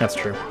 That's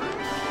true.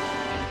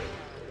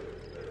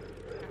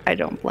 I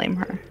don't blame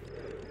her.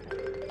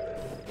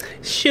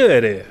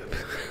 Shut up.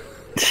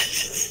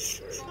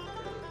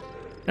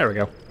 There we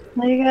go.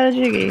 Well, you got a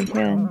Jiggy.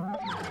 Good.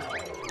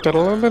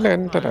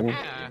 Dun-dun-dun-dun-dun.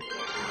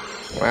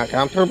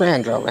 Welcome to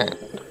Banjo Land.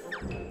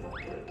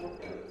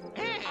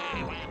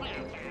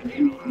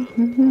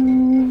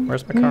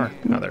 Where's my car?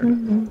 Oh, there.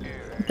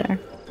 There.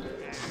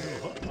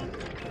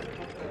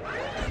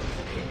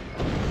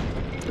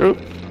 Oop.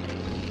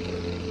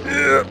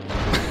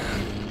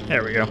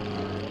 There we go.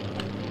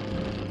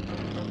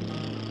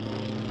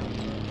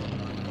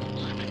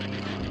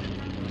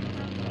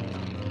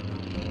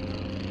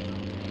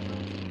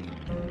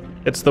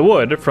 It's the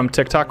wood from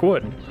TikTok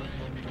Wood.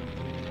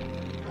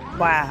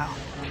 Wow.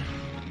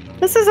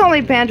 This is only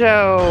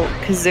Banjo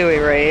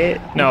Kazooie,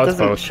 right? No, it it's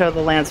doesn't both. show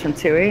the lands from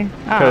Tui.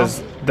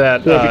 Because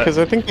that. Yeah, because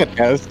I think that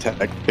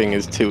Aztec thing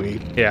is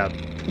Tui, Yeah.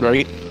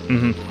 right?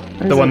 Mm-hmm.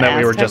 There's The one an that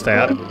we were Aztec just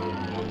at. one?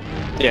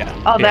 Yeah.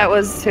 Oh, Yeah. that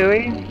was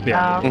Tui?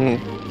 Yeah.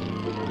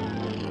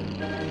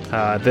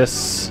 Oh.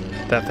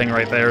 That thing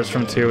right there is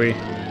from Tui.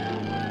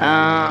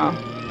 Oh.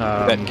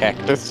 That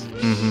cactus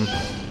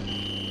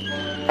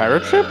Mm-hmm.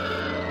 pirate ship.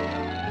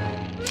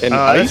 And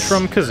That's ice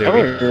from I Kazooie.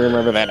 don't even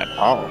remember that at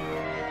all.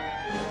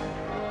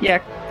 Yeah,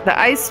 the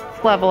ice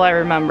level I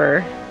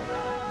remember.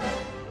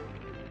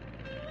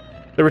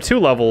 There were 2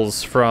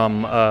 levels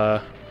from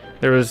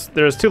there was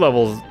 2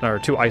 levels or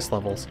 2 ice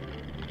levels.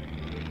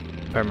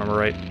 If I remember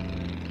right.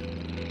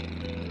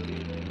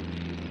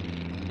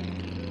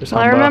 There's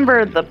Well, I Humba.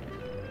 remember the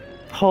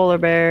polar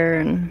bear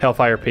and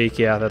Hellfire Peak,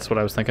 yeah, that's what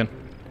I was thinking.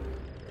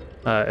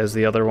 As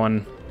the other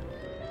one.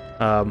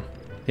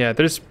 Yeah,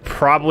 there's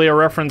probably a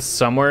reference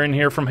somewhere in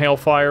here from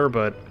Hailfire,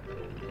 but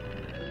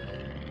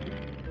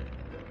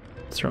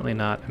certainly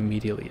not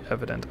immediately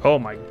evident. Oh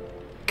my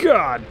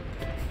god!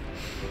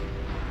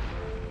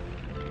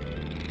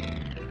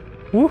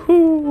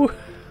 Woohoo!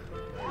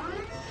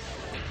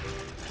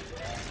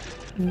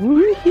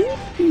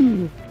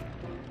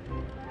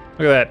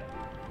 Look at that.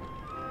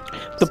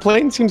 The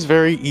plane seems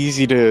very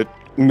easy to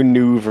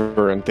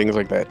maneuver and things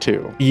like that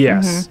too.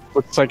 Yes,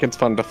 Looks like it's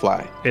fun to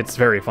fly. it's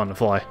very fun to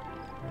fly.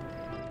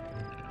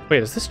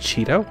 Wait, is this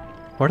Cheeto?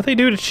 What do they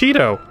do to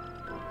Cheeto?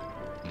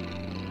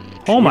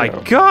 Oh my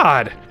Cheeto.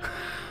 god!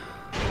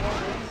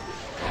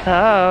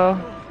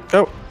 oh,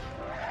 Oh,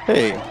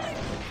 hey,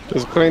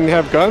 does the plane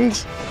have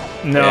guns?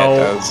 No, Yeah, it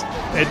does.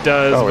 it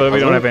does, Oh, it but we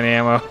don't doesn't? have any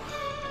ammo.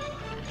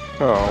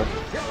 Oh.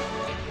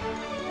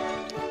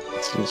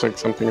 Seems like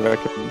something that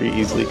could be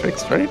easily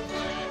fixed, right?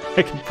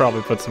 I could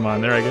probably put some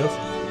on there, I guess.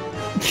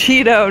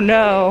 Cheeto,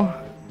 no.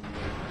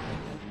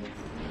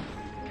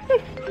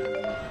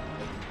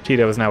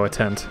 Cheeto is now a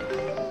tent.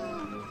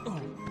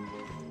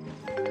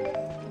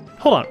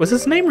 Hold on, was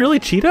his name really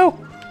Cheeto?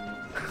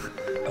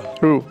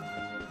 Who?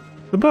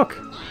 The book.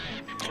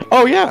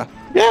 Oh yeah,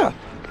 yeah.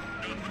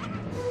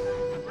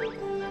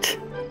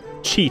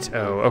 Cheeto.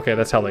 Okay,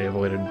 that's how they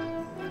avoided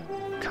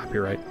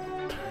copyright.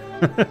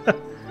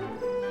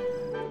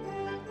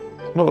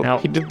 Well, Now-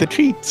 he did the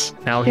cheats.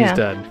 Now he's Yeah.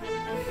 dead.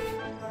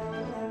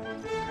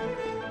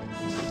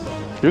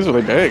 He was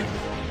really big.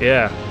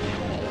 Yeah.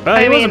 Well,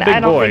 I he mean, was a big I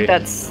don't boy. think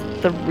that's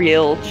the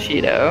real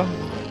Cheeto.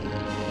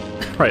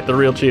 Right, the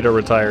real Cheeto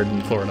retired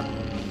in Florida.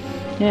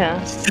 Yeah.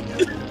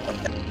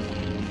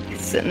 He's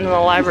sitting in the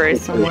library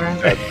somewhere.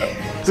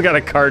 He's got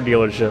a car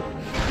dealership.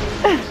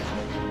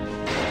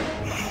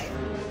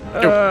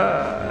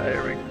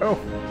 There we go.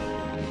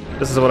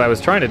 This is what I was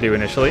trying to do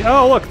initially.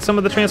 Oh, look, some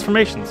of the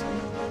transformations.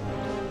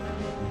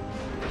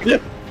 Yeah.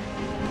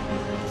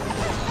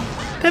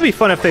 That'd be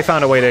fun if they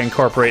found a way to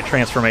incorporate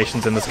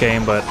transformations in this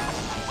game, but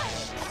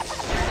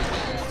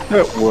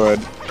It would.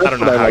 I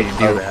don't know how you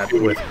do that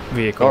with Or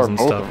vehicles and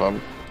both stuff. of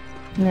them.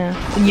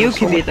 Yeah. You so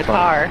could be much the fun.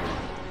 car,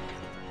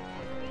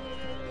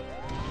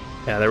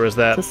 Yeah, there was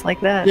that just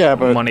like that. Yeah,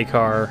 but money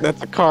car.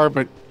 that's a car,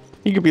 but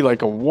you could be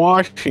like a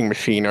washing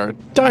machine or a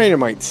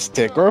dynamite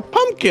stick or a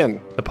pumpkin.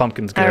 The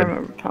pumpkin's I good.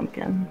 remember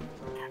Pumpkin.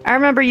 I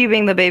remember you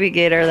being the baby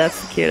gator.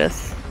 That's the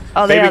cutest.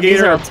 Oh, Baby yeah, these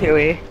gator. are all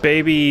Tui.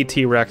 Baby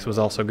T-Rex was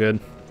also good.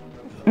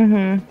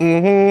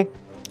 Mm-hmm.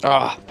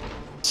 Ah,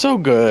 so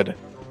good.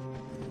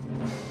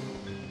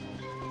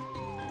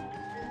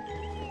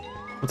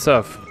 What's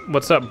up?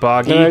 What's up,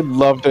 Boggy? And I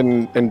loved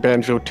in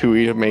Banjo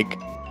Tooie to make.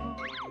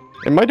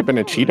 It might have been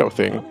a Cheeto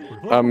thing.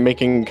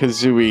 Making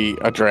Kazooie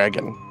a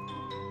dragon.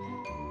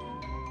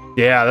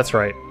 Yeah, that's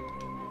right.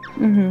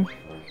 Mm-hmm.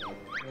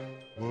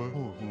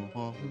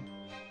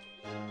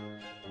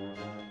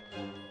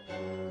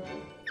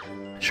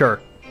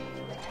 Sure.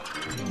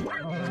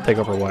 Take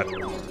over what?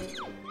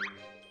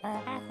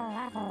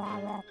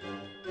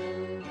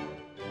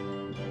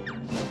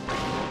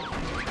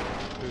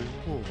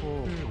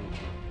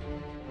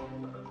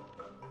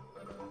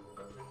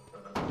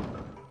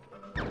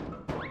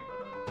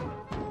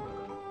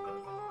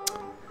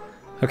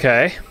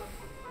 Okay.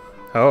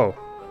 Oh.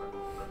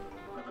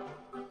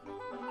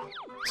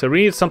 So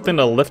we need something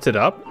to lift it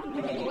up?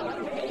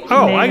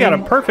 Oh, I got a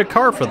Maybe. perfect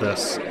car for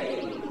this.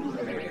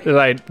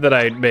 That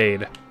I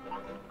made.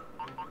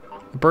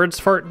 Bird's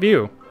fart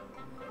view.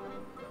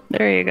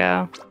 There you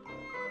go.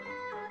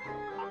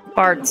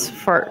 Bart's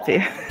fart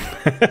view.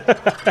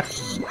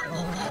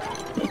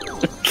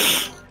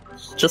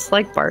 Just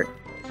like Bart.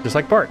 Just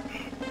like Bart.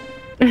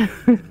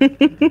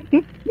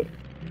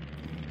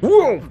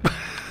 Whoa!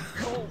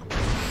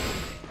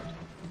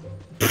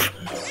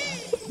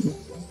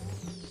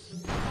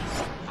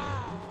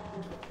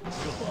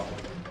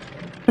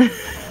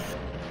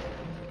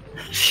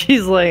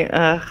 She's like,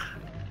 ugh.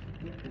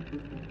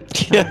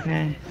 Yeah.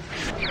 Okay.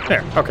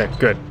 There. Okay,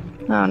 good.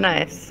 Oh,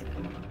 nice.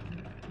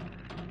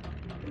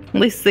 At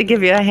least they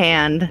give you a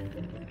hand.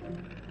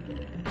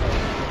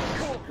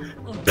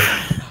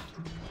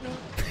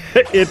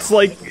 It's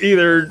like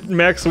either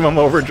maximum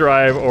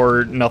overdrive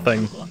or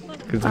nothing.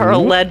 'Cause- Or a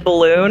lead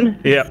balloon.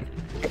 Yep.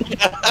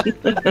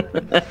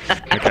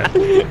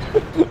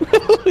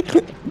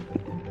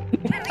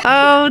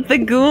 Oh, the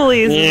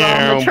ghoulies is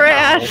on the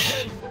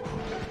trash.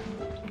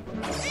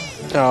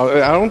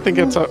 Oh, I don't think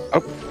it's a.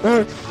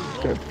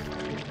 Good.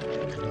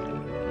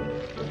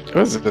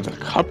 What is it? A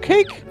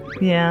cupcake?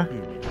 Yeah.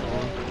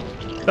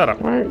 Shut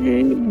up. Why are you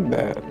eating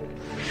that?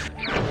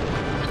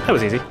 That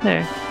was easy.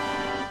 There.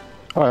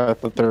 Oh, I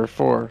thought there were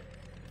 4.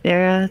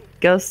 Yeah,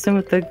 ghosting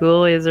with the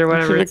ghoulies or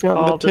whatever should've it's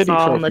gotten the called. It's titty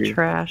all in the trophy.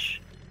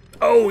 trash.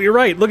 Oh, you're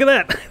right. Look at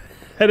that.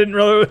 I didn't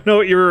really know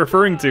what you were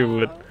referring to,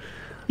 but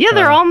Yeah,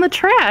 they're all in the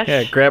trash.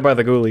 yeah, grab by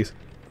the ghoulies.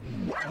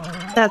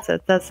 That's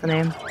it. That's the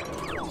name.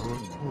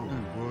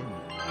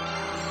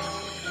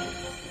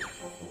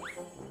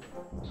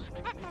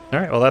 All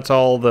right. Well, that's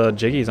all the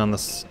jiggies on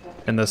this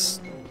in this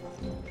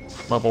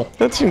level.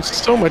 That seems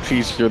so much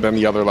easier than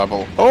the other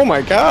level. Oh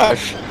my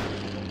gosh!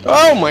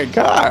 Oh my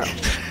gosh!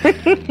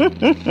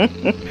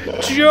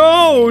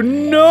 Joe,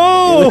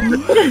 no!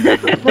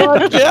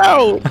 Watch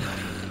out!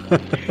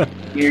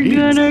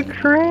 You're gonna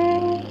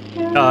crash.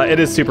 It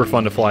is super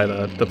fun to fly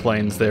the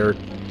planes.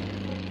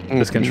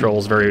 This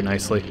controls very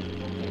nicely.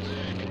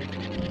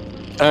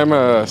 I'm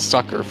a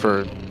sucker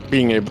for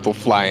being able to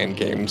fly in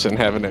games and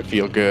having it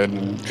feel good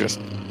and just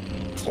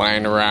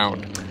flying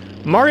around.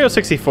 Mario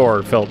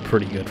 64 felt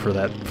pretty good for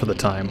the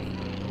time.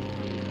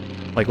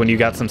 Like when you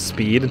got some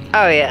speed.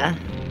 Oh yeah.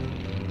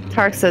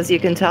 Tark says you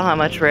can tell how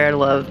much Rare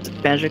loved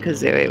Banjo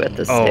Kazooie with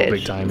this Oh, stage.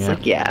 big time, It's yeah.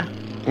 like,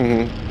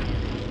 yeah.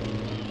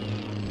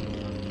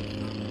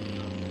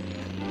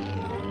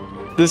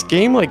 This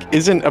game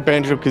isn't a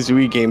Banjo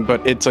Kazooie game,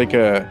 but it's like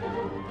a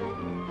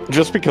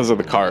just because of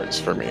the cards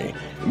for me.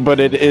 But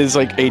it is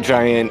like a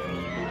giant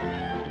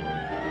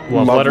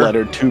love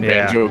letter to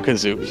Yeah. Banjo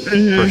Kazooie.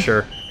 Mm-hmm. For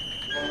sure.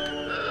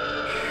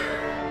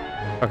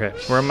 Okay,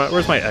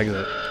 where's my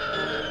exit?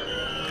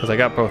 Because I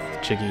got both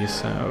jiggies,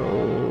 so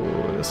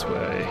this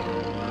way.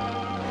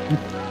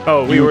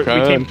 Oh, we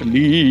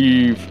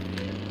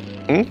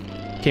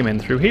came in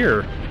through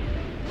here.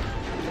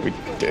 We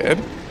did?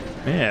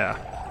 Yeah.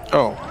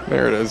 Oh,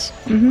 there it is.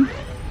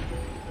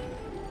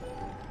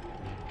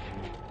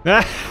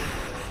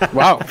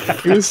 Wow,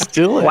 he was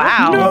still in.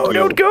 Wow. No,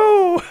 don't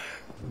go!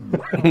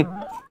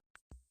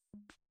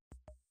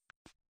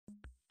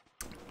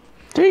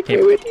 Take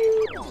me with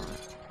you.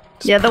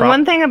 Yeah, the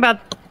one thing about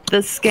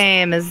this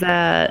game is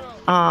that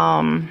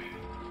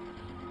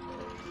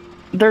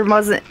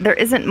there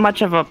isn't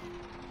much of a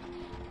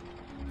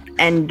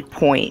end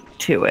point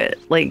to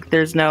it. Like,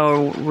 there's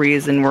no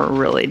reason we're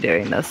really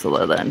doing this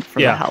other than for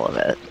the hell of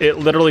it. It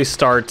literally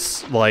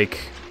starts like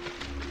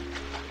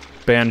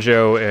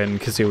Banjo and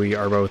Kazooie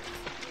are both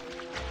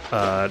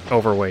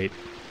overweight,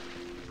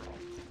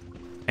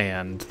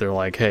 and they're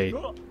like, "Hey,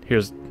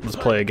 let's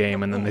play a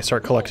game," and then they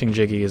start collecting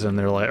jiggies, and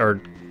they're like,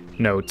 or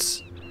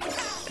notes,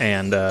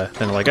 and then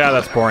they're like, "Ah,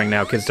 that's boring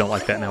now. Kids don't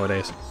like that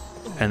nowadays."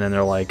 And then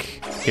they're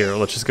like, "Here,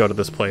 let's just go to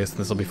this place, and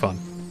this will be fun."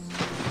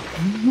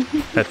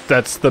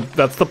 That's the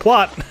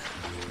plot.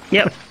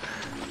 Yep.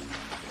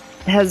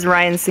 Has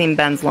Ryan seen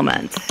Ben's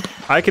Lament?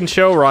 I can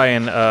show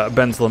Ryan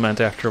Ben's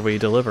Lament after we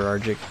deliver our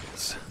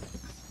jiggies.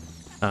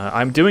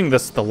 I'm doing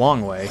this the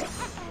long way,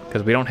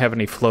 because we don't have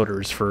any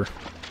floaters for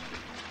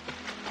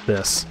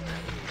this.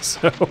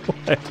 So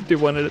I have to do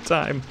one at a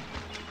time.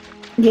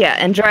 Yeah,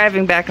 and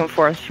driving back and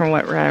forth from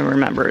what I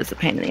remember is a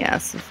pain in the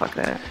ass, so fuck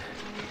that.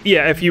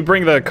 Yeah, if you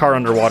bring the car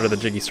underwater, the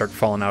jiggies start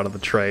falling out of the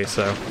tray,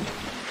 so...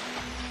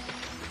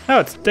 Oh,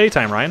 it's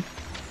daytime, Ryan.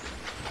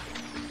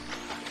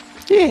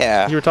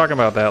 Yeah. You were talking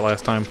about that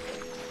last time.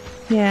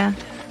 Yeah.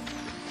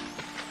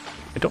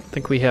 I don't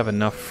think we have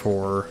enough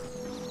for...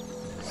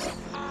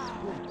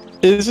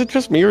 Is it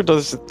just me, or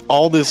does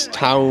all this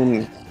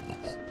town,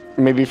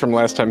 maybe from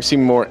last time,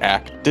 seem more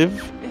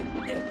active?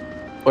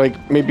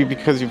 Like, maybe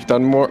because you've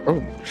done more...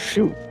 Oh,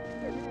 shoot.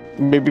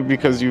 Maybe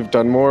because you've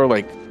done more,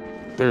 like,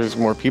 there's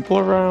more people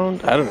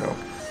around? I don't know.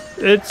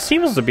 It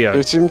seems to be a...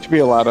 There seem to be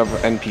a lot of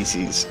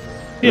NPCs.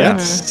 Yeah.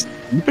 That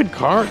stupid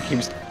car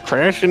keeps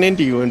crashing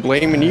into you and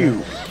blaming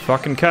you.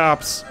 Fucking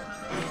cops.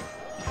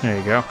 There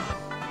you go.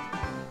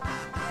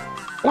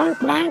 Blank,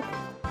 blank.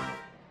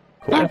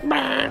 Blank,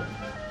 blank.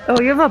 Oh,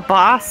 you have a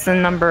boss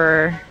in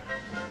number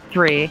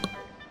 3.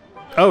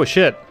 Oh,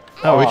 shit.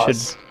 Oh, we Boss.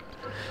 should...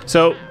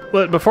 So,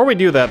 before we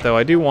do that, though,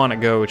 I do want to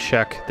go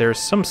check. There's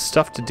some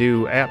stuff to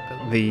do at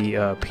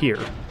the pier.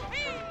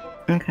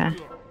 Okay.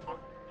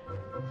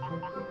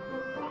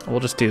 We'll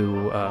just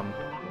do...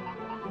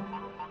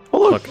 Oh,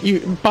 look,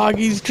 Look.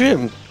 Boggy's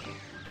gym.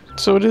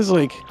 So it is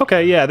like...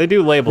 Okay, yeah, they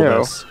do label Yeah.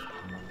 this.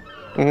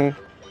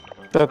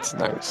 That's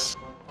nice.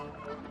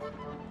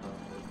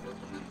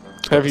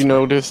 Have you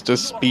noticed a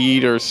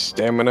speed or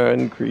stamina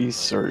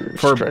increase or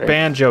For strength?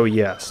 Banjo,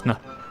 yes. No,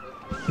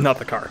 not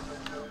the car.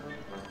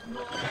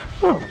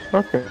 Oh,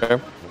 okay.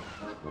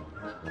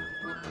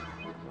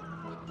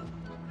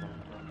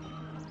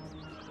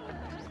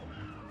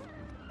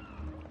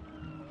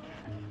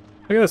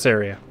 Look at this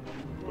area.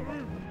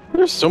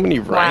 There's so many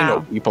rhino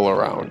Wow. people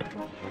around.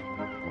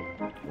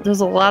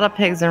 There's a lot of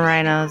pigs and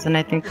rhinos, and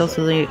I think those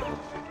are the...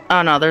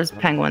 Oh no, there's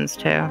penguins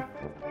too.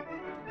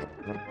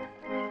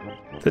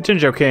 The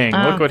Jinjo King.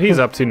 Oh. Look what he's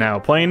up to now,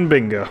 playing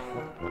bingo.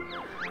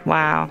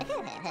 Wow.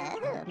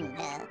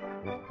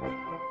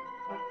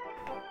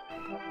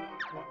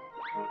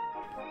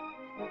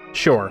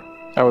 Sure.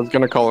 I was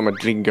gonna call him a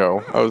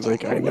Jingo. I was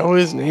like, I know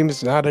his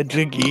name's not a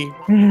Jiggy.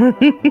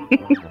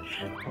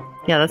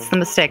 Yeah, that's the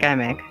mistake I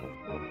make.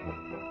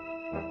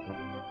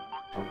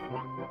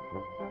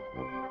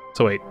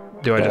 So wait,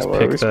 do I Yeah, just what are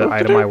pick we the supposed to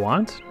item do? I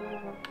want?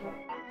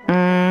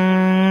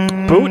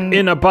 Boot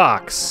in a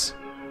box.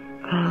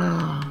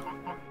 I'm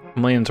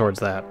leaning towards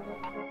that.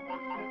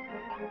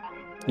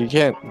 You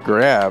can't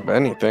grab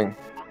anything.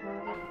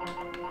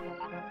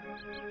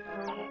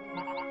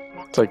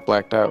 It's like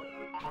blacked out.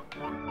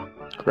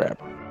 Grab.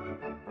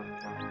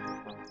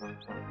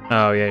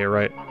 Oh yeah, you're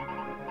right.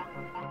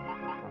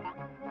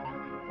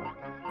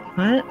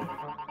 What?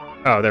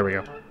 Oh, there we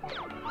go.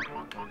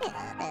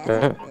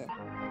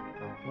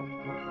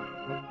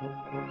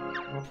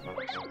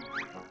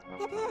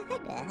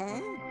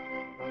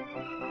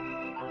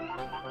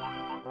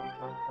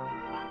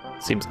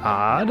 Seems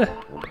odd,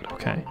 but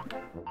okay.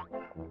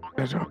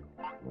 I don't-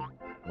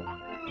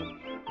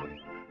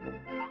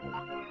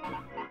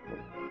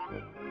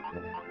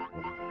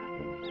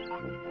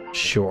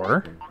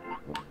 Sure.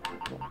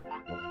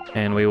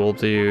 And we will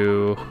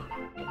do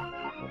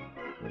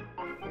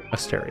a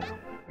stereo.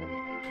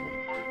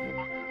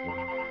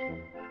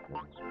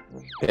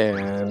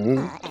 And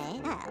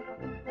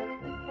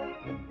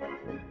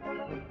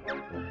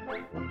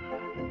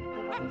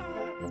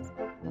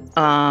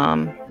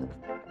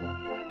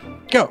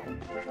go.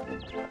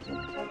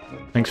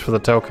 Thanks for the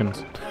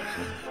tokens.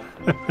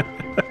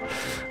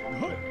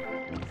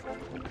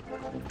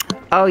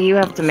 Oh, you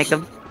have to make a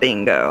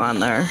bingo on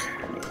there.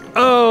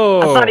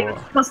 Oh! I thought he was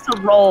supposed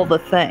to roll the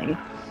thing.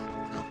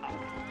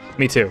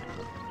 Me too.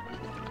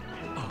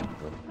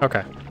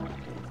 Okay.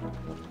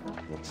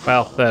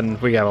 Well, then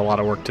we got a lot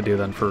of work to do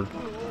then for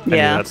any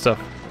Yeah. of that stuff.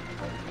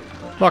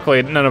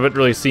 Luckily, none of it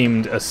really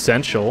seemed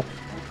essential.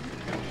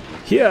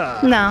 Yeah.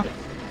 No.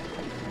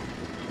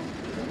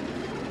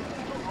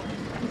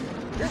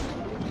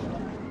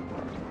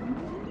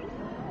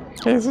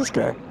 Hey, is this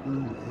guy?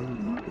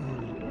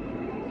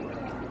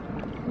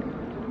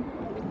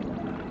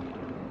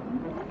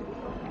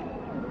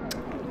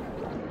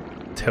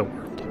 Tilt.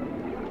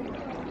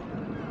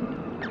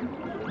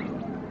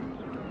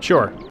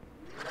 Sure.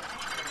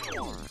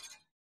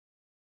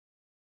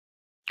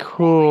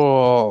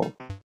 Cool.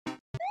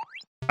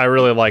 I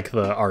really like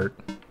the art.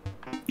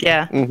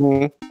 Yeah.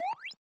 Mm-hmm.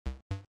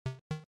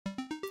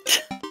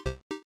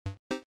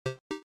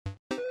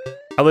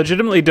 I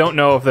legitimately don't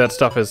know if that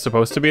stuff is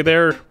supposed to be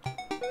there.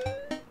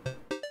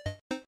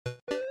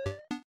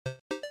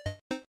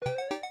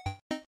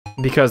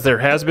 Because there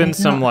has been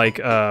some, like,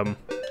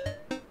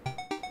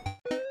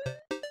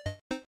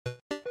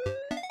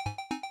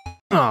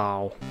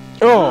 Oh.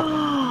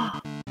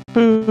 Oh.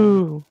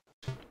 Boo.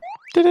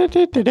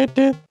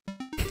 Da-da-da-da-da-da.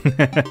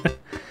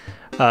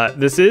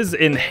 This is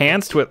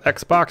enhanced with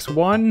Xbox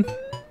One,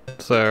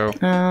 so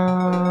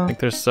I think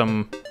there's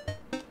some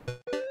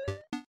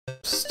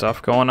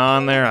stuff going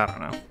on there. I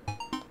don't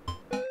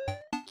know.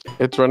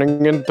 It's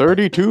running in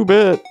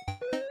 32-bit.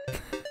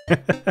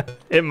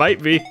 It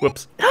might be.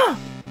 Whoops.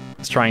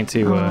 It's trying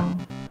to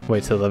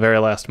wait till the very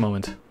last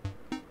moment.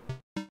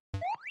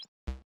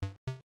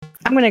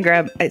 I'm gonna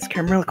grab ice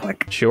cream real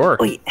quick. Sure.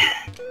 Wait.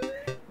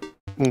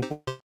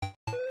 Mhm.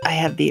 I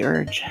have the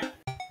urge.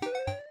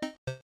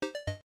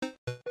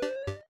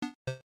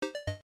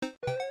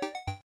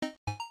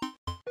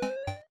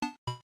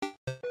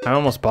 I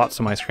almost bought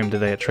some ice cream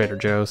today at Trader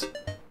Joe's.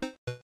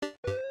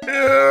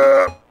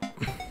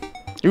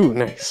 Ooh,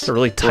 nice. It's a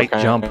really tight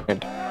jump.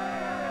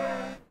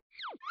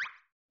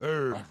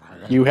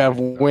 You have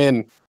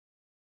win.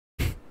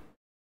 How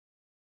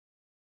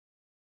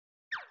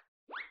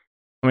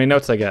many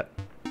notes I get?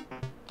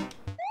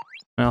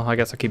 Well, I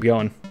guess I'll keep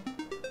going.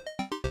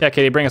 Yeah,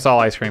 Katie, bring us all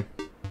ice cream.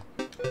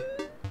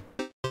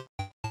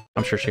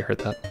 I'm sure she heard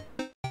that.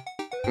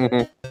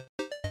 Mm-hmm.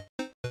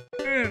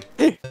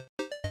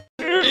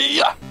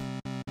 Yeah.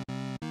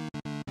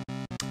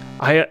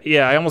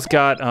 I almost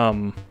got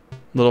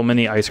little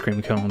mini ice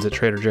cream cones at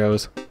Trader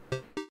Joe's,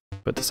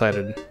 but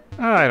decided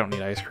I don't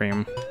need ice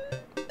cream.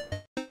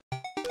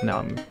 Now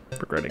I'm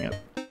regretting it.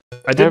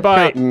 I did I've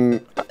buy.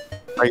 gotten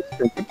ice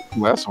cream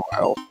last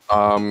while.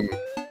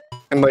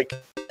 And like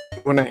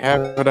when I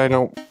have it, I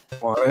don't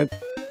want it.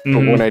 But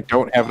when I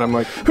don't have it, I'm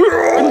like,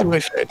 I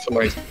wish I had some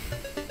ice.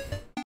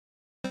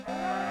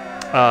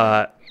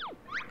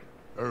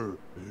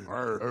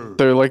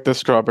 They're like the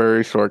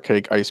strawberry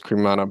shortcake ice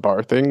cream on a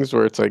bar things,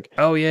 where it's like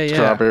Oh yeah, yeah.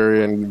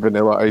 strawberry and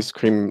vanilla ice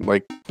cream,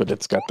 like, but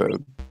it's got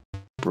the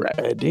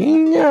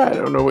breading. Yeah, I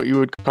don't know what you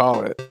would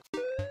call it.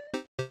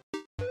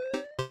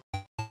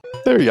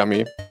 They're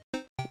yummy.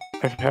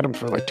 I've had them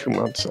for like 2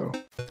 months, so.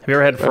 Have you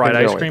ever had I think fried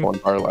there's ice only cream? One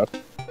bar left.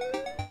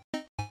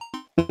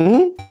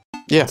 Hmm.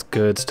 Yeah, It's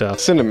good stuff.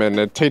 cinnamon.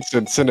 It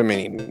tasted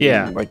cinnamony.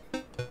 Yeah. Like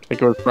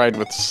it was fried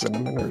with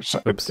cinnamon or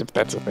something. Oops. If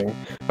that's a thing.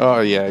 Oh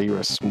yeah, you were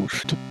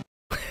smooshed.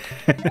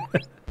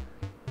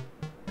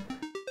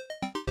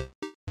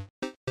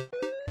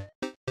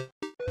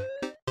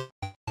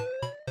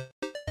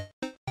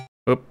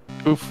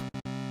 Oof.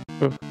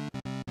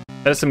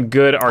 That is some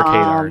good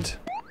arcade art.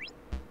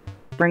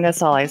 Bring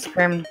us all ice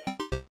cream.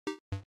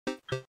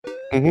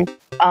 Mhm.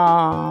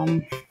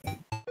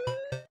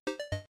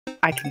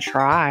 I can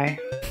try.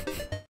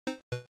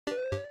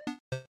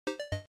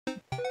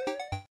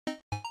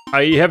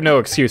 You have no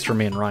excuse for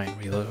me and Ryan.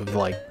 We live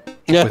like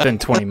within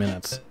 20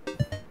 minutes.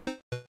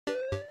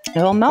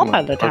 It'll melt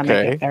by the time I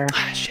Okay. get there.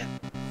 Ah, shit.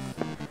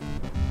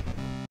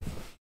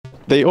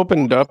 They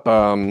opened up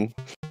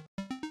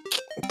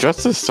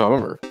just this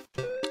summer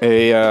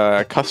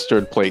a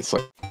custard place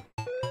like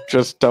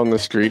just down the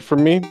street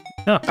from me.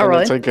 Oh, Oh,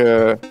 really?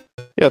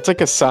 It's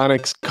like a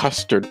Sonic's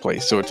custard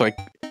place. So it's like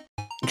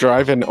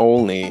drive-in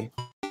only,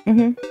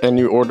 Mhm. and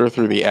you order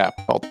through the app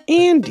called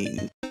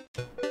Andy.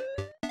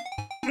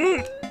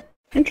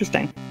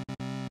 Interesting.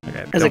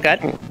 okay, Is it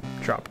don't good?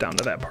 Drop down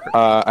to that part.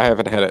 I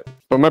haven't had it,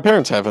 but my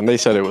parents have, and they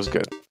said it was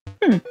good.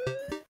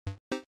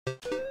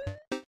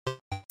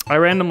 I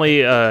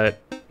randomly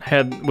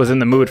was in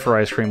the mood for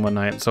ice cream one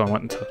night, so I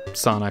went into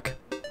Sonic.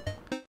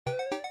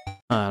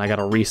 And I got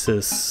a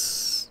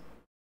Reese's.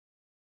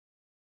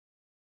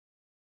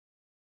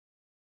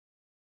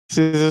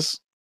 See this?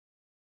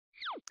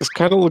 This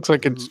kind of looks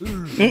like it's.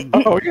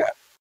 Oh yeah.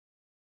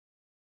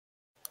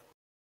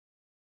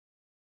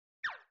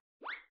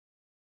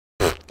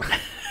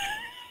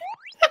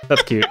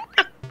 That's cute.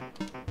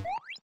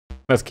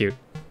 That's cute.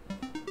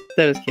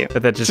 That was cute.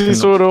 But that just See,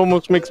 so it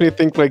almost makes me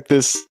think like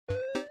this.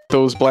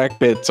 Those black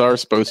bits are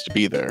supposed to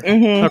be there.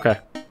 Mm-hmm. Okay.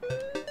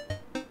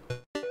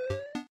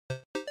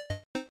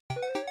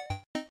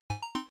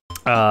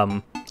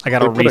 I got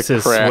They a put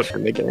Reese's. a crash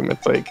in the game.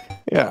 It's like,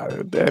 yeah,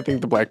 I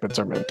think the black bits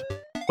are meant.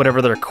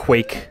 Whatever their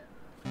Quake.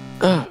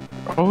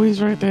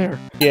 Always right there.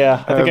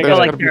 Yeah, I think I there's got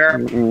like gotta be your-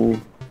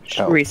 something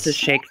else. Reese's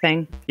shake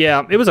thing.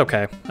 Yeah, it was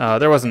okay.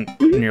 There wasn't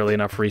nearly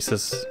enough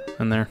Reese's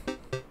in there.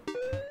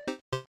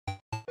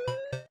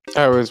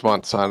 I always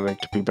want Sonic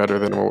to be better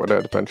than what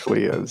it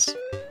eventually is.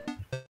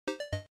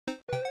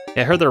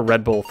 Yeah, I heard their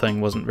Red Bull thing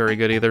wasn't very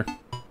good either.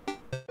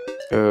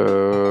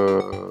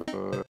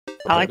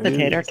 I like the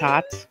tater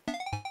tots.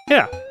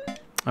 Yeah.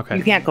 Okay.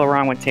 You can't go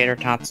wrong with tater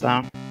tots, though.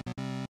 I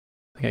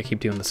think I keep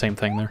doing the same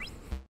thing there.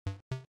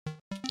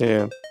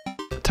 Yeah,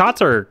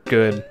 Tots are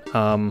good.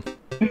 I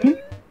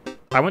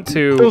went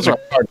to. those are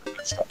hard.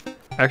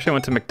 Actually, I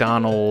went to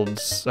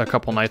McDonald's a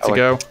couple nights I like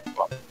ago.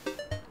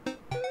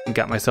 And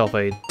got myself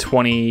a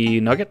 20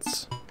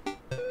 nuggets.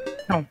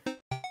 Oh.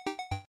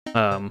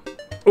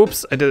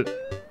 Oops, I did it.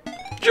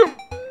 Jump.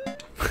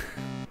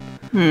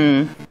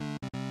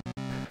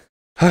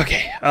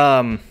 Okay.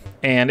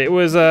 And it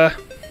was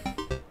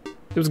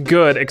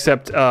good,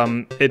 except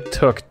it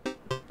took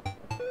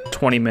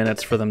 20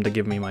 minutes for them to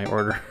give me my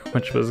order,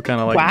 which was kind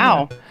of like,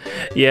 Wow.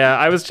 yeah,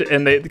 I was,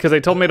 and because they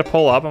told me to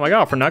pull up. I'm like,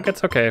 oh, for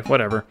nuggets, okay,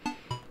 whatever.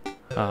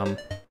 Okay,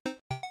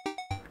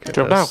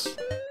 Jump now.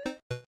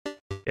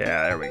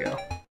 Yeah, there we go.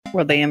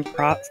 Were they in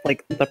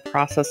the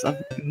process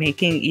of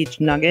making each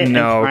nugget?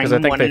 No, because because I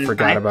think they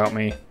forgot about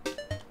me.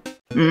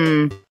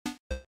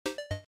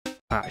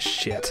 Ah,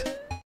 shit.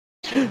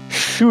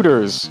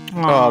 Shooters.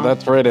 Aw. Oh,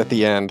 that's right at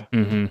the end.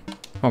 Mm-hmm.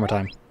 One more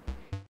time.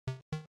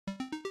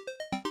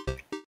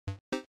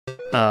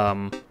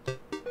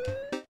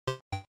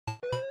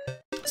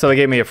 So they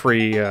gave me a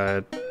free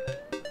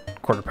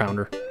quarter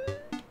pounder.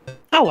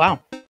 Oh, wow.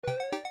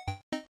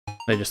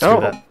 They just threw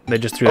that. They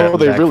just threw that. Oh, in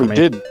the they bag really for me.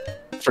 did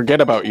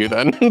forget about you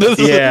then.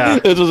 Yeah.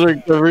 This was a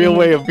real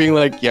way of being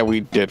like, yeah,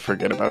 we did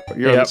forget about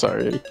you. I'm Yep.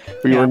 sorry.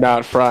 We Yeah. were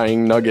not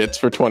frying nuggets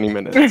for 20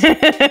 minutes.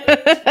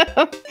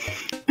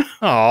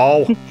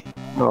 Oh,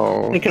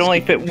 Oh. They can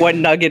only fit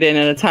one nugget in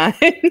at a time.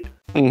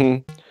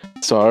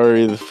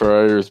 Sorry, the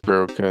fryer's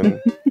broken.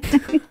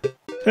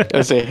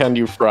 As they hand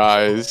you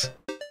fries.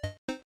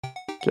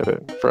 Get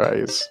it?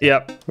 Fries.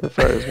 yep. The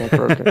fries weren't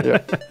broken. Yeah.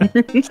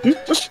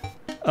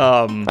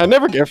 I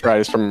never get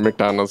fries from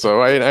McDonald's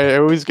though. I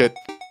always get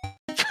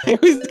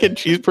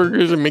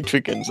cheeseburgers and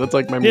McChickens. That's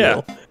like my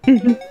Yeah. meal.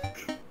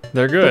 They're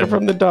They're good.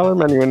 from the dollar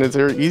menu and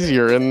they're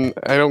easier and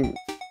I don't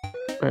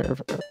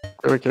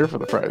really care for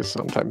the fries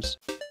sometimes.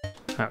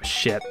 Oh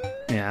shit.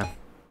 Yeah,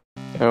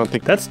 I don't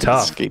think That's you can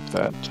tough. escape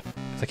that.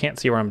 I can't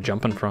see where I'm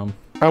jumping from.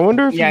 I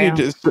wonder if Yeah,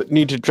 you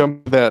need to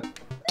jump that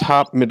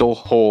top middle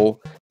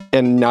hole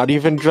and not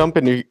even jump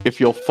and if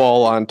you'll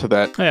fall onto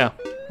that Oh, yeah,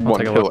 I'll one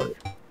take a pillar. look.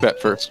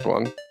 That first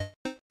one.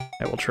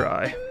 I will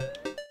try.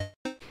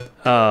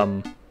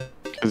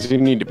 Because you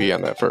need to be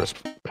on that first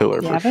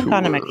pillar Yeah, I for haven't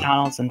gone to sure.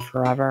 McDonald's in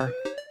forever.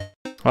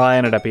 Well, I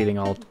ended up eating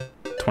all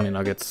 20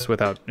 nuggets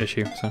without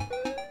issue. So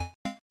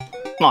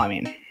Well, I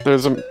mean,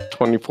 There's a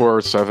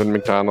 24/7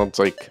 McDonald's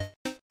like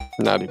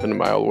not even a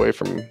mile away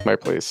from my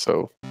place.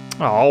 So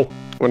oh,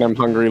 when I'm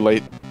hungry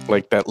late,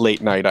 like that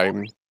late night,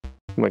 I'm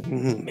like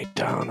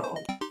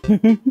McDonald's.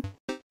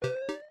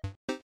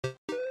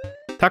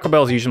 Taco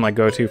Bell's usually my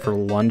go-to for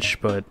lunch,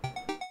 but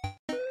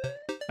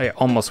I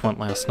almost went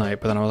last night.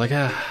 But then I was like,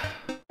 I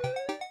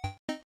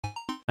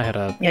had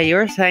a yeah, you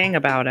were saying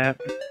about it.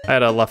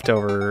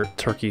 leftover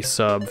turkey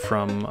sub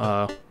from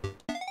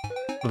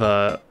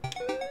the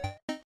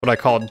what I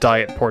call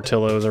diet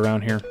Portillos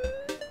around here.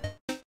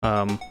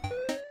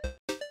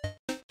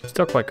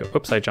 Still quite good.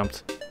 Oops, I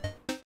jumped.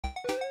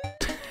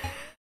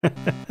 I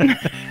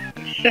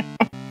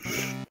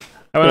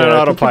went on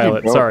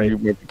autopilot, sorry. You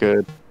would be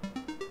good.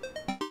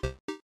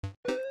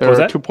 What There was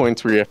are that? 2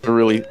 points where you have to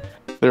really...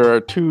 There are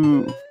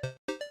 2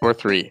 or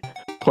 3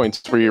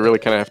 points where you really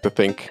kind of have to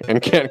think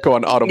and can't go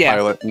on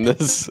autopilot in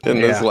this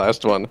Yeah.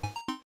 last one.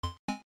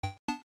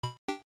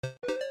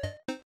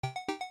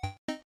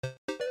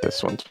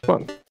 This one's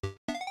fun.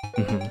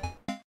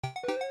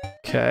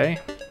 Okay.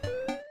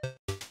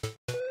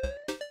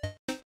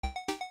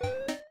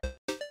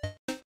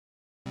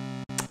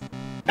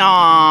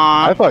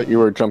 Aww. I thought you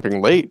were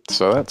jumping late,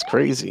 so that's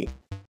crazy.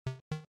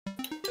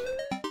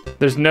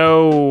 There's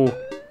no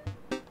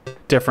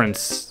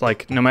difference,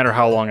 like, no matter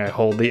how long I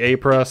hold the A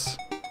press.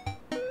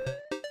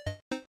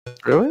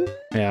 Really?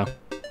 Yeah.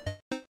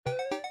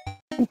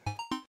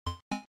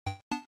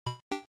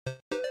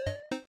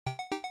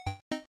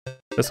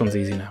 This one's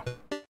easy now.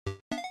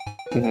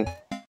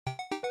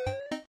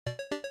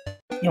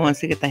 He wants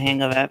to get the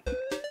hang of it.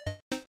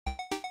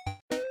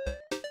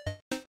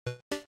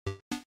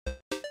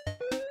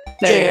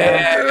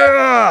 There you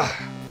go.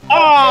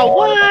 Oh,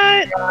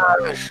 what?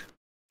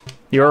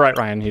 You were right,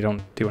 Ryan. You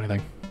don't do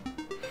anything.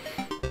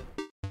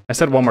 I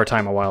said one more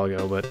time a while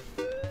ago, but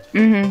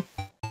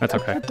that's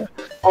okay.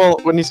 Well,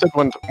 when you said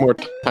one more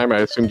time, I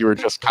assumed you were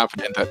just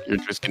confident that you're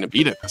just going to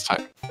beat it this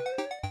time.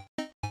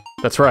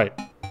 That's right.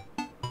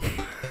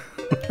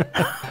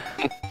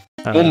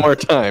 One more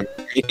time.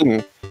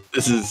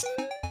 This is...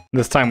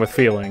 This time with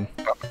feeling.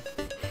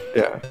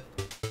 Yeah.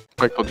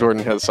 Michael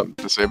Jordan has something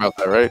to say about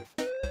that, right?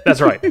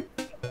 That's right.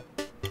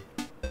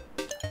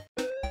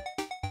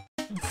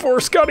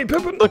 For Scottie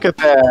Pippen. Look at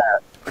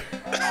that.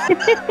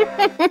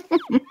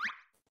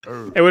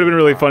 It would have been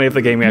really funny if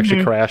the game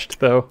actually crashed,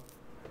 though.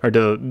 Or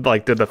did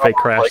the fake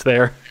crash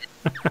there?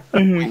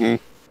 One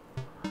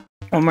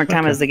more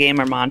time as the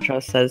gamer mantra,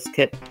 says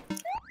Kit.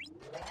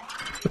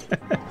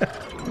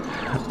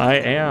 I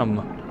am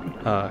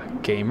a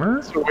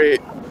gamer? So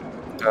wait.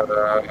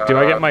 Do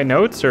I get my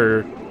notes,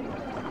 or...?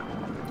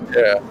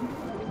 Yeah.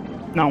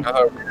 No. I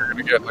thought we were going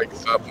to get, like,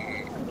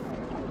 something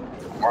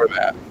for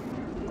that.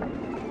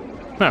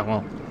 Oh,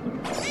 well.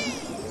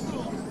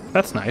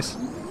 That's nice.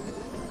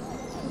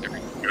 If we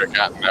could have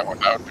gotten that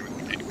one out during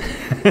the game.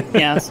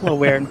 Yeah, it's a little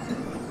weird.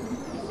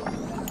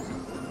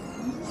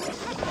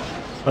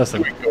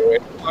 Listen, Do we go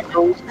in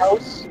Longo's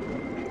house?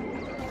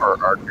 Or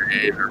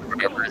arcade, or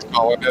whatever he's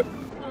calling it?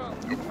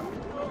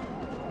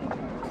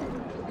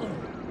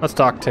 let's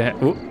talk to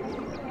him. Ooh.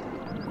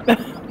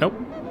 Nope.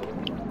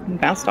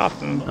 Bounced off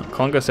him.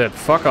 Klunga said,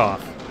 fuck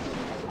off.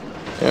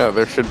 Yeah,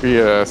 there should be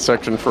a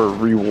section for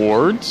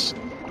rewards.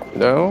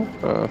 No?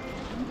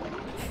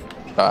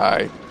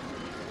 Die.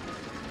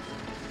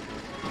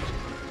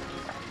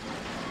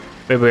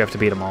 Maybe we have to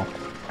beat them all.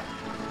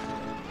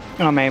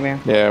 Oh, maybe.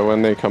 Yeah,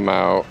 when they come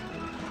out.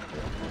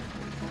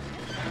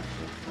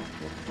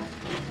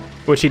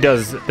 Which he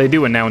does, they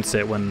do announce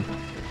it when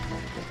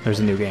there's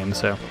a new game,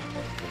 so.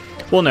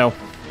 We'll know.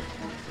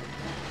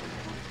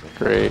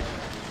 Great.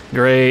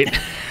 Great.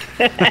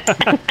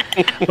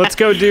 Let's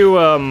go do,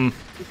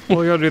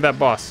 we'll go do that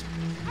boss.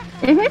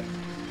 Oh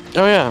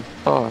yeah,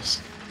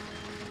 boss.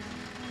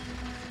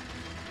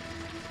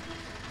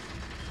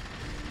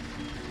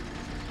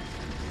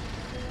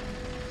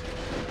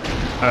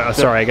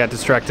 Sorry, I got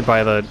distracted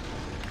by the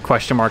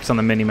question marks on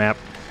the mini-map.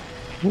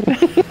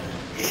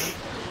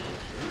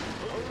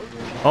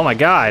 Oh my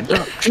god.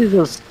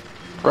 Jesus.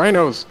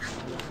 Rhinos.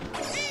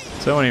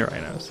 So many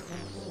rhinos.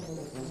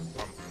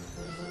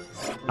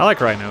 I like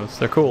rhinos,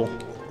 they're cool.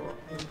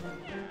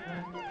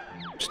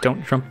 Just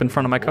don't jump in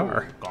front of my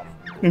car.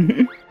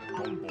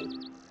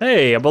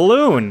 Hey, a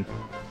balloon!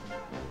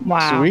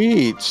 Wow.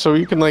 Sweet. So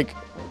you can like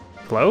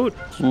Float?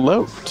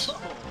 float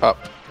up.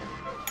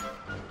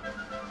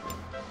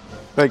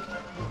 Like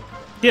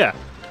Yeah.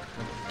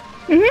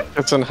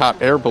 it's a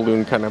hot air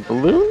balloon kind of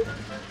balloon?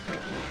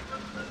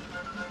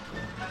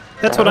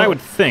 That's what I would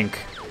think.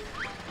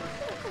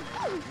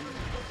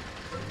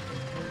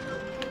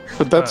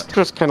 But that's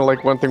just kind of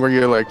like one thing where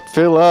you like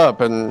fill up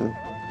and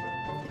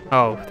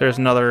Oh, there's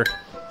another...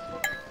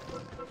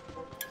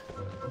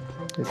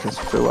 you just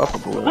fill up a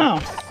balloon. Oh.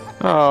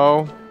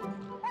 Oh.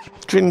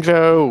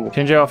 Jinjo.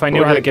 Jinjo, if I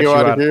knew We're how to gonna get you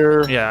out out of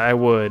here. Yeah, I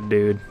would,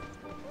 dude.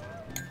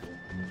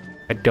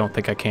 I don't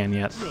think I can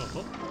yet.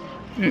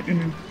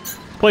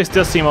 Place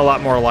does seem a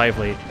lot more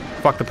lively.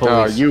 Fuck the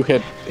Oh, police. you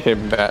hit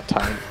him that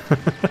time.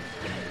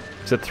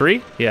 Is it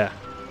 3? Yeah.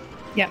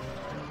 Yeah.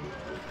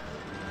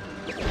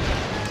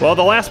 Well,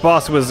 the last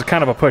boss was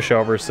kind of a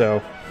pushover,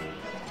 so...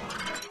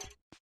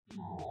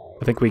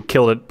 I think we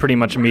killed it pretty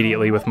much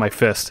immediately with my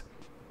fist.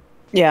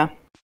 Yeah.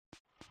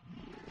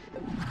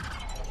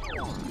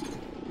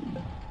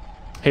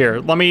 Here,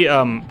 let me,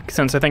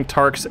 since I think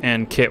Tarks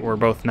and Kit were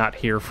both not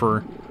here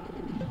for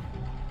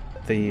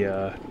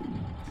the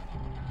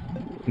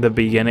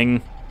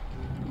beginning,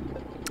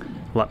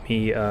 let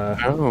me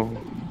Oh.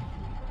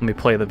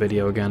 play the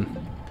video again.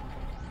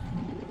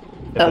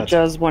 Oh,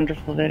 Joe's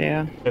wonderful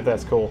video. If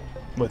that's cool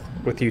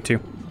with you two.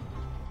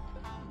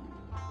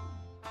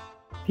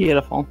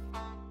 Beautiful.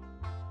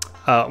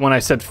 When I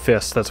said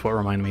fist, that's what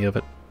reminded me of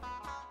it.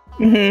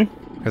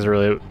 Mm-hmm. Because I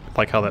really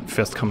like how that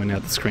fist coming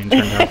out the screen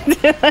turned out.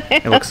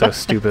 It looks so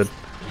stupid.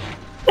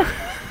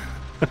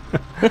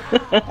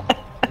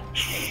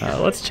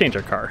 Let's change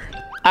our car.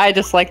 I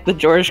just like the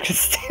George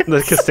Costanza.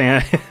 The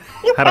Costanza.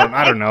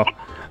 I don't know.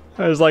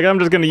 I was like, I'm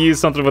just gonna use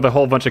something with a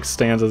whole bunch of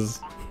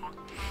Costanzas.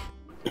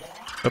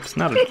 Oops,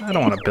 I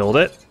don't want to build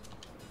it.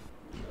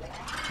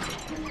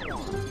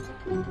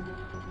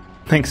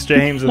 Thanks,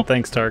 James, and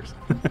thanks, Tarks.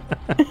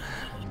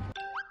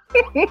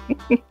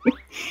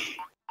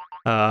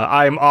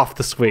 I'm off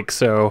this week,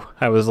 so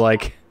I was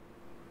like,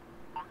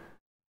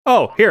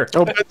 oh, here.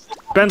 Oh,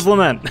 Ben's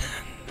Lament.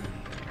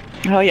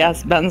 Oh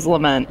yes, Ben's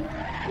Lament.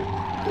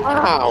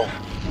 wow.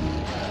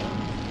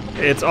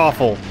 It's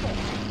awful.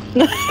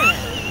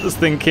 This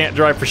thing can't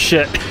drive for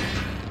shit.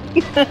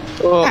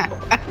 Well,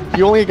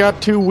 you only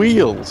got 2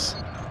 wheels.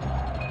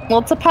 Well,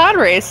 it's a pod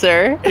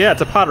racer. Yeah,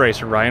 it's a pod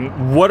racer,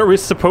 Ryan. What are we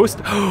supposed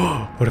to...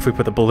 What if we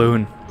put the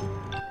balloon?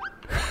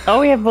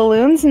 Oh, we have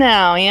balloons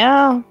now,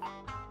 yeah.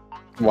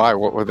 Why?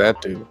 What would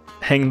that do?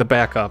 Hang the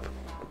back up.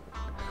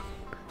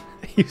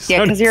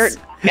 Yeah, because your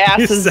ass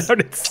You is...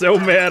 sounded so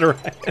mad,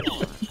 Ryan.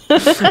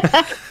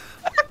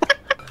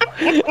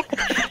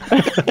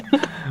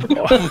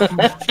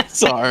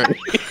 Sorry.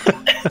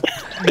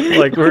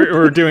 Like,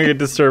 we're doing a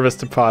disservice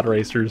to pod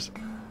racers.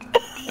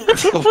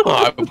 Come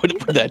on, what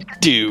would that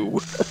do?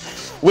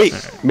 Wait,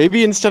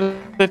 maybe instead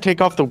of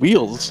take off the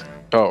wheels.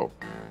 Oh.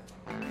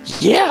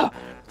 Yeah!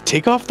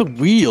 Take off the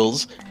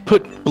wheels,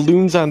 put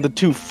balloons on the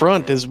 2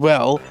 front as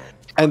well,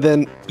 and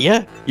then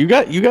yeah, you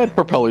got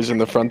propellers in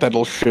the front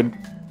that'll should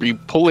be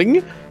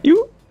pulling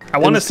you. I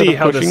want to see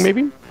how pushing, this.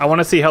 Maybe. I want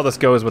to see how this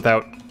goes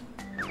without.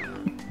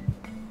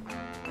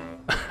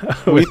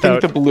 We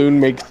think the balloon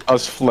makes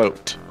us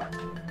float.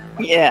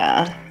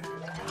 Yeah.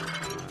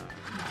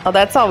 Oh,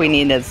 that's all we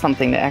need is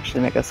something to actually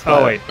make us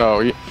float. Oh wait, Oh,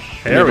 yeah.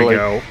 there we like-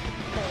 go.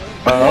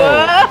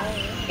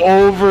 Oh,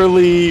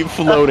 overly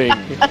floating.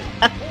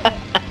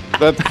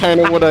 That's kind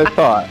of what I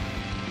thought.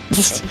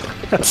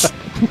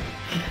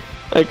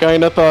 I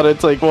kind of thought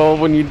it's like, well,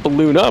 when you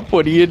balloon up,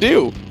 what do you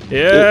do?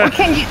 Yeah.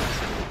 Can you...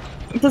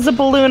 Does a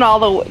balloon all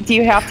the... Do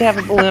you have to have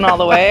a balloon all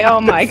the way?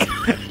 Oh my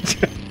god.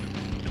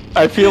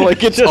 I feel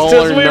like it's Just all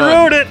as or we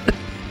none. wrote it.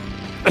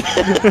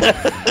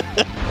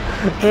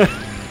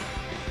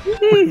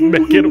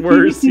 Make it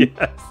worse,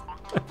 yes.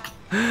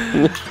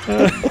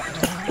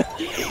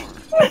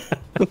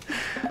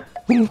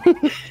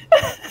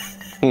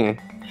 Well,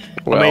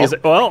 Amazing.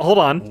 Well, hold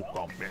on.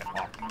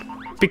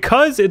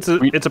 Because it's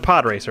a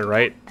pod racer,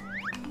 right?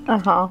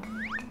 Uh-huh.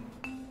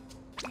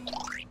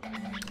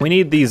 We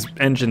need these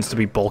engines to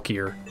be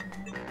bulkier.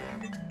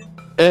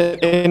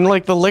 and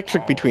like the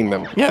electric between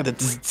them. Yeah,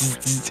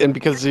 and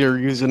because you're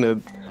using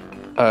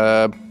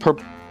a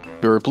purple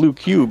or a blue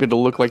cube,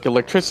 it'll look like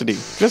electricity.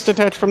 Just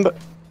attached from the...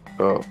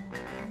 Oh.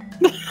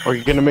 Are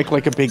you gonna make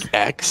like a big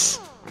X?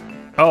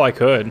 Oh, I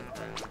could.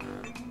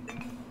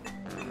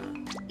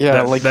 Yeah,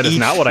 That- like that is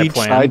not what I each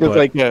planned, Side but- is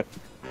like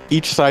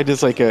each side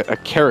is like a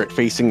carrot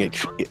facing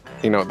each,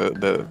 you know,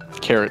 the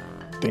carrot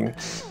thing.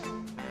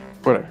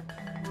 Whatever.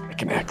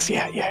 Like an X.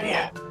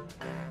 Yeah.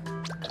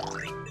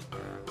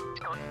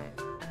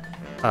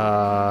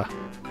 I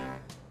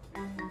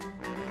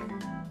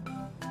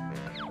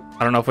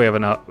don't know if we have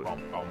enough.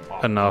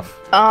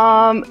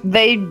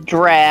 They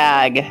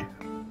drag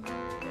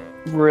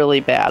really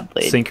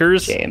badly.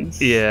 Sinkers?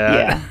 James.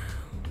 Yeah.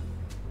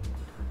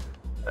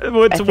 I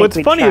What's think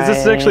we funny is this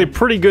is try- actually a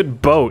pretty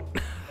good boat.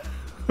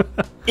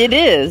 It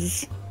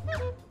is.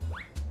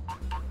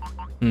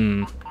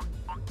 Poles,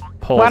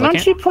 Why I don't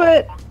can't- you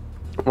put...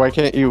 Why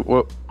can't you?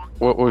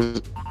 What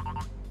was?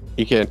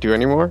 You can't do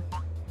anymore,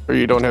 or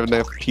you don't have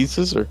enough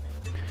pieces, or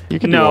you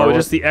can. do No, more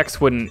just the X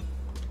wouldn't.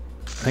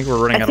 I think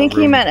we're running I out think of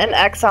room. he meant an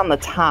X on the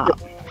top.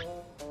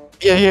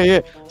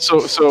 Yeah. So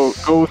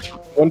go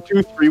 1,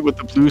 2, 3 with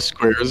the blue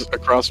squares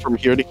across from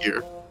here to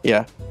here.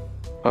 Yeah.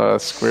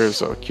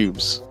 Squares are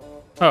cubes.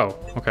 Oh,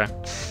 okay.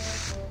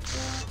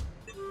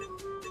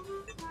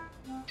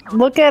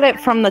 Look at it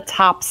from the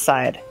top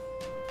side.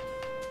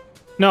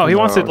 No, he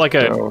wants No, it like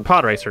a no.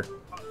 pod racer.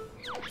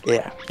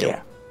 Yeah.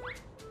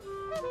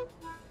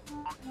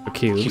 The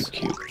cubes.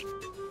 Cube.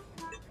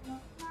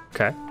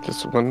 Okay.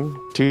 Just 1,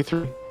 2,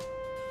 3.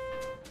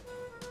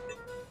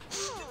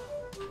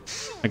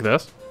 Like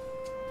this.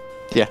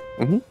 Yeah.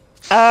 Mm-hmm.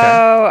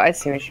 Oh, I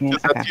see what you mean.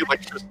 That's Okay. the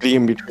electricity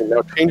in between.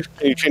 Now can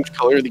you change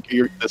color of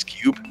this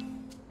cube?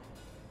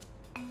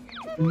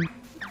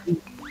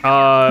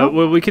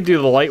 Well, we could do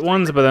the light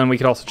ones, but then we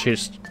could also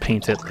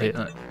paint it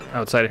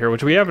outside of here,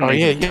 which we haven't Oh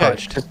yeah. even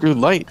touched. Just do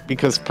light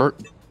because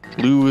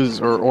blue is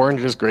or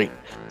orange is great.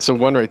 So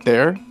one right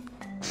there,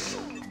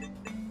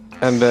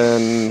 and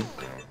then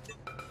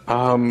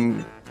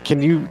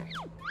can you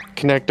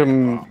connect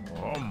them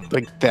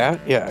like that?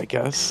 Yeah, I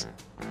guess.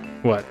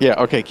 What? Yeah.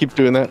 Okay. Keep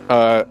doing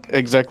that.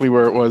 Exactly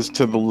where it was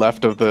to the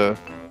left of the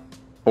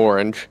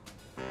orange.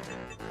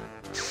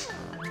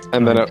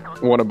 And then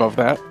one above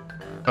that.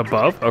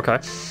 Above? Okay.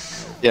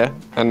 Yeah.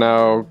 And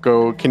now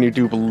go. Can you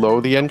do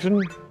below the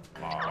engine?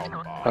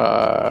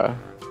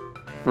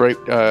 Right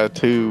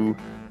to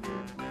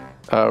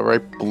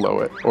right below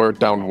it, or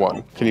down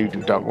one. Can you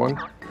do down one?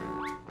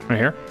 Right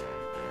here?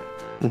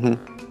 Mm-hmm.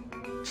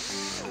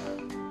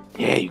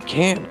 Yeah, you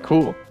can.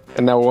 Cool.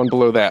 And now one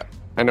below that.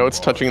 I know it's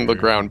touching the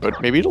ground, but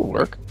maybe it'll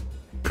work.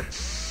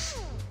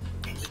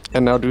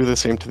 And now do the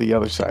same to the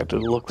other side.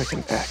 It'll look like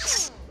an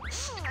X.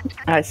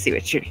 I see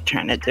what you're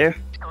trying to do.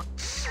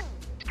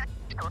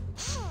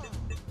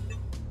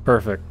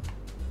 Perfect.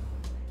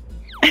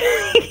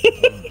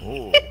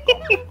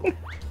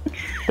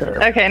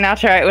 There. Okay, now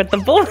try it with the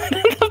bullet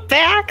in the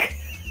back.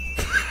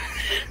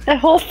 That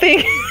whole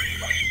thing.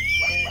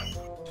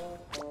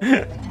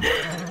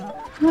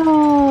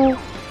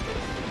 Oh.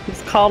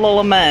 It's called a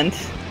lament.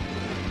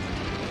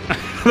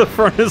 The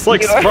front is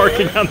like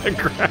sparking on the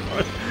ground.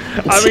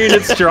 I mean,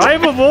 it's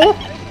drivable.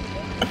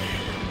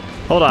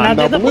 Hold on.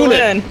 Now do the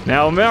balloon.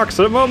 Now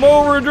maximum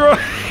overdrive.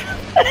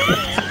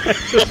 It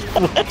just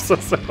flips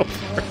us over.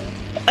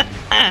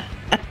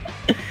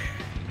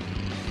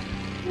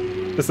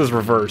 This is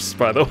reverse,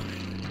 by the way.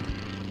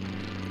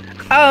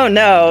 Oh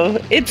no,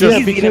 it's Yeah,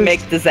 easy to because-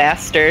 make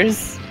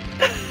disasters.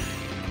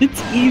 It's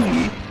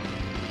easy.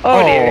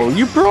 Oh dear.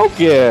 You broke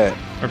it.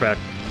 We're back.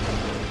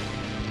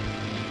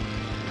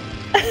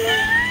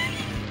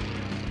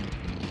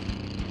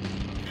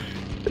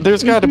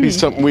 There's got to be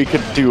something we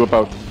could do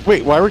about.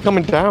 Wait, why are we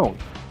coming down?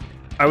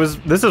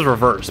 This is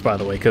reverse, by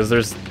the way, because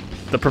there's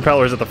the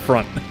propellers at the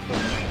front.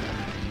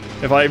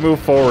 If I move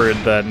forward,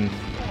 then...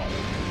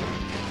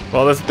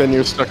 Well, this... Then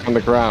you're stuck on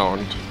the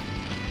ground.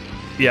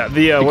 Yeah,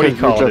 the, what do you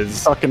Because you're call it just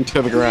is... stuck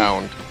into the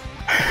ground.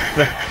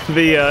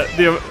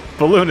 The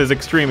balloon is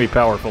extremely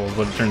powerful, is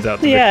what it turns out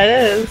to be. Yeah, it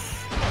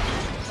is.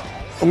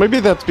 Well, maybe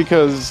that's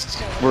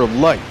because we're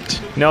light.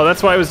 No,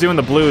 that's why I was doing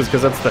the blues,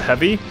 because that's the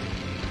heavy.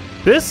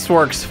 This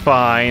works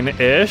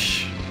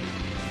fine-ish.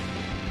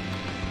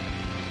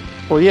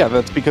 Well, yeah,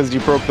 that's because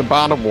you broke the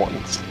bottom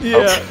ones.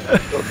 Yeah.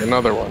 Oh,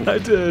 another one. I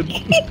did.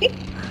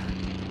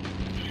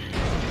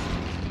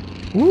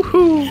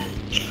 Woohoo!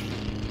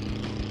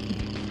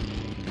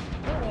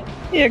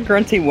 Yeah,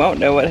 Grunty won't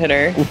know what hit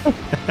her.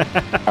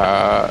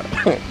 I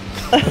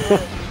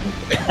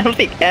don't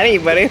think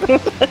anybody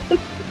would.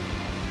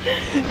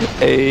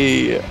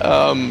 A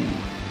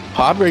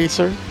pod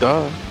racer,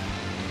 duh.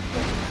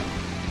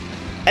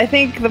 I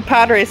think the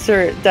pod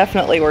racer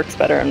definitely works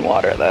better in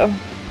water, though.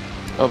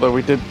 Although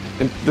we did,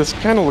 and this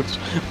kind of looks.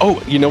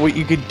 Oh, you know what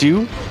you could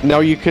do?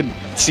 Now you could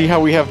see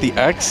how we have the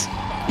X.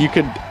 You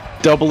could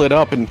double it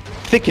up and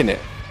thicken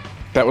it.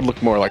 That would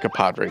look more like a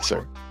pod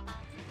racer.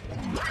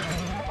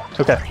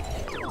 Okay.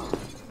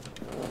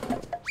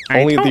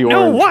 Only I the don't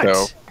know orange, what.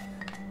 though.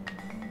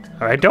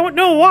 I don't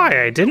know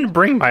why I didn't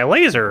bring my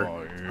laser.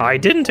 I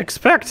didn't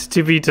expect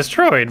to be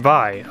destroyed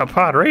by a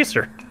pod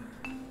racer.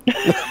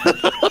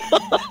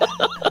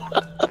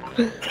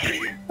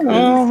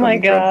 Oh my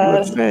god.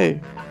 Let's say.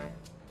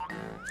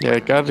 Yeah, I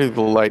gotta do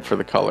the light for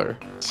the color.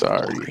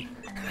 Sorry.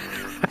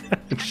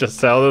 It's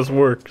just how this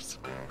works.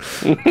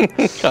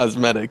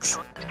 Cosmetics.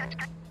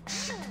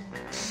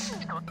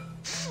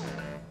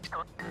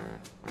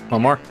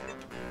 One more.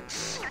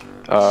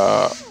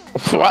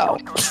 Wow.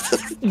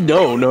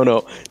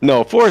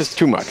 No, 4 is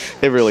too much.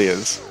 It really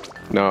is.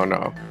 No.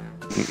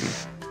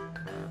 Mm-mm.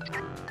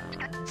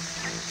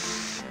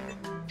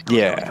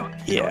 Yeah.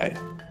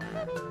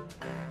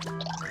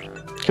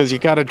 Because you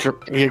gotta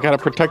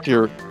protect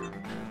your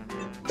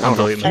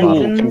fuel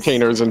Engines?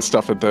 containers and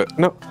stuff at the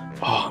no.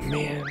 Oh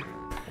man.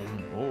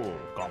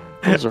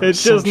 Those are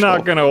It's just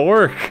not essential. gonna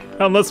work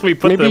unless we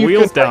put Maybe the you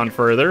wheels could, down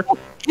further.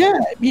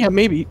 Yeah,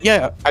 maybe.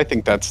 Yeah, I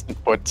think that's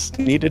what's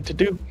needed to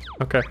do.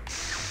 Okay.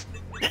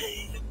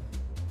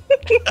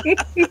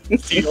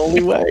 It's the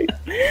only way.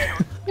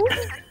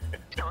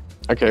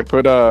 Okay,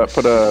 put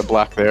a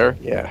black there.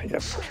 Yeah,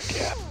 perfect.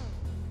 Yeah.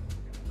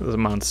 Those And then the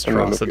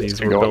monstrosities wheels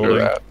can we're go under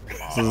building. that.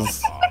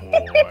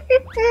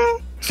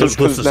 This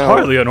is now-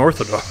 highly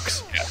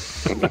unorthodox.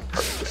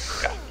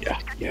 Yeah.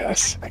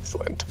 Yes.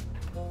 Excellent.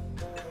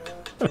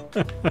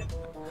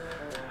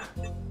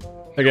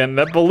 Again,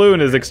 that balloon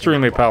is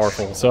extremely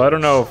powerful, so I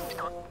don't know if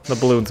the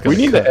balloon's gonna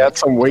We need cut to it. add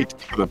some weight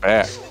to the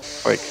back,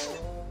 like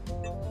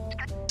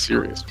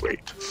serious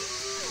weight.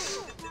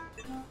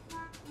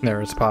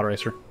 There, it's a pod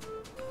racer.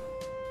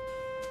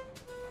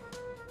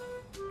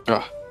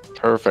 Ah,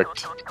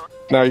 perfect.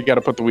 Now you got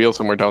to put the wheel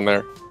somewhere down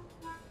there.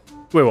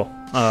 We will.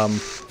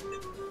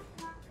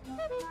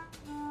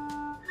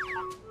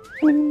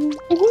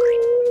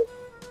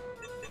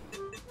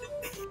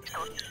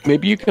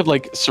 Maybe you could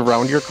like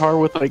surround your car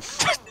with like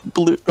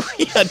blue.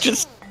 Yeah,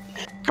 just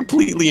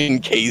completely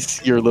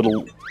encase your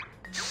little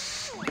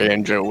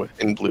banjo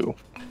in blue.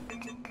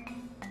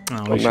 Oh,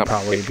 Well, we should not-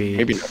 probably be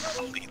maybe not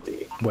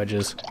completely.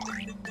 wedges.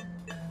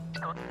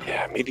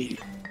 Yeah, maybe.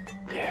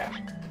 Yeah.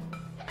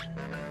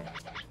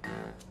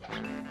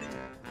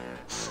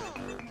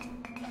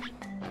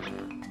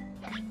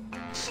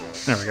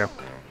 There we go.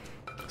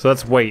 So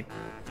that's weight.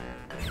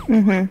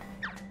 Mm-hmm.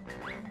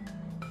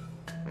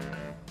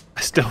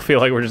 still feel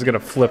like we're just gonna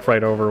flip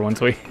right over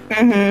once we.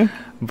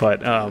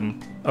 But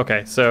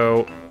okay,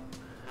 so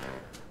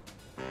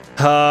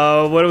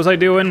what was I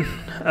doing?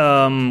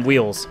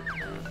 Wheels.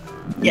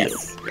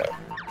 Yes.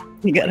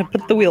 You gotta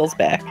put the wheels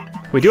back.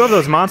 We do have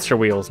those monster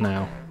wheels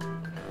now.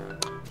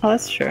 Oh,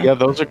 that's true. Yeah,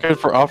 those are good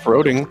for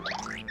off-roading.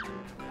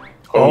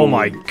 Oh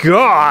my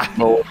god!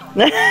 Oh.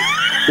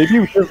 Maybe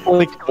we have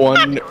like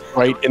one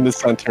right in the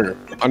center,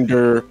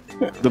 under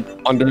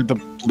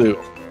the blue.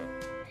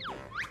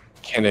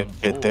 Can it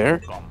fit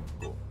there?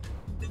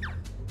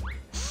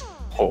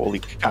 Holy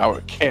cow,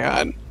 it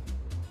can.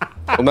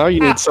 Well, now you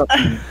need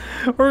something.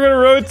 We're gonna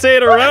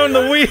rotate around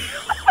the wheel.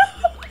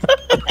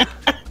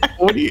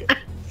 What do you?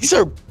 These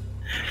are.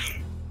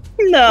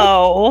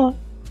 No.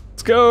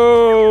 Let's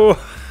go!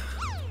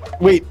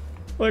 Wait,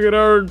 Look at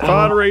our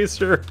pod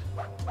racer.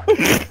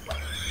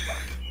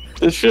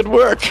 this should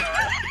work.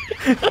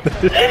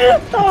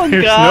 Oh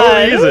There's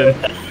god. no reason.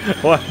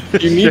 What?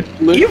 You need.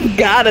 You've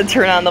got to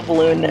turn on the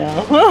balloon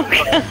now. Oh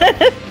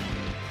god.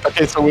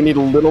 Okay, so we need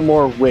a little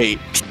more weight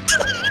in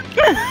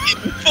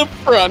the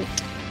front,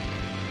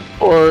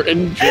 or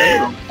in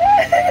general.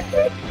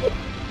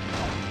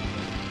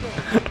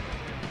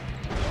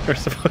 We're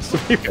supposed to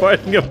be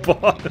fighting a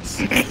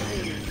boss.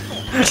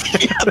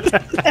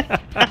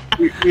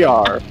 We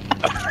are.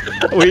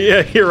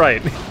 Yeah, you're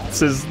right.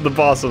 This is the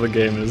boss of the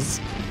game. Is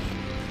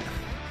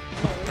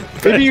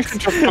Maybe you could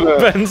just put a.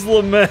 Ben's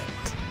lament.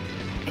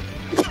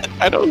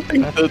 I don't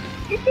think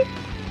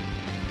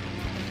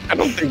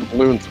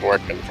balloons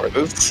working for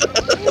this.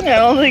 I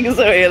don't think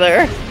so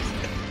either.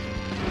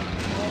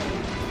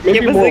 Maybe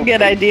It was more a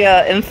good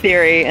idea in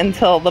theory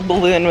until the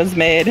balloon was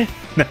made.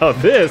 Now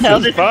this Now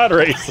is this- pod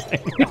racing.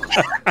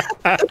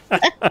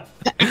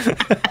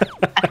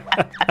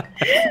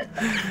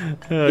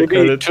 Maybe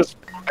God, just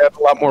add a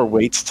lot more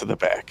weights to the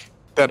back.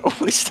 That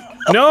always.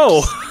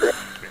 no,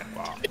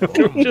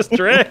 we're just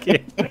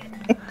dragging.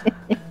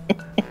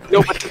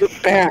 No, but to the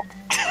back.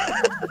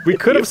 We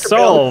could have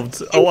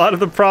solved a lot of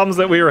the problems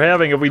that we were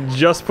having if we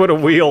just put a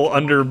wheel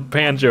under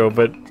Banjo,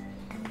 but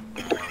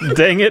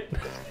dang it,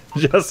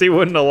 Jesse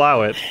wouldn't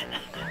allow it.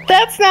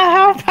 That's not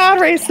how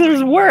pod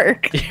racers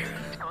work.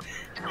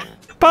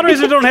 Pod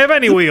racers don't have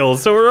any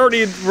wheels, so we're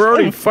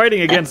already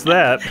fighting against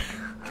that.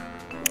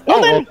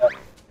 Well, then,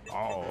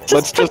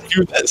 Let's just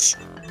do this.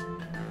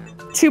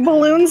 2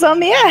 balloons on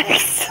the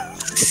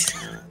X.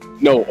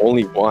 No,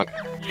 only one.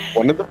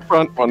 One in the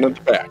front, one in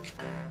the back.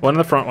 One in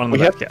the front, one in the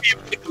We have back. to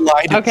be able to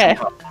glide it Okay.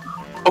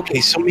 somehow. Okay,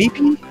 so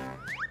maybe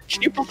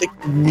can you put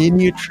like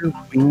miniature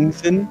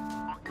wings in,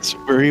 so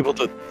we're able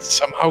to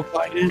somehow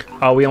glide it?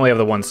 Oh, we only have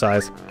the one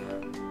size.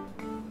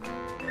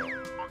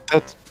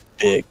 That's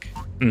big.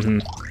 Mm-hmm.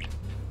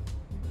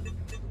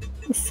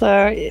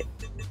 So,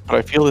 But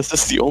I feel this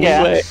is the only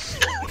Yeah. way.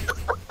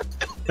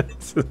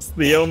 This is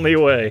the only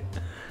way.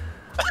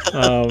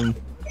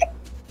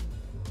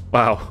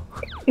 Wow.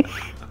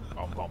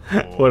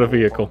 What a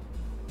vehicle.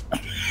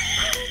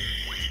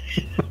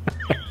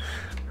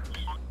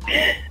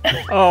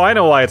 Oh, I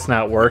know why it's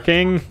not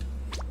working.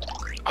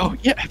 Oh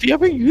yeah, have you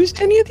ever used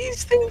any of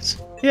these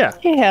things? Yeah,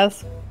 he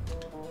has.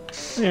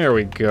 there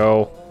we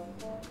go.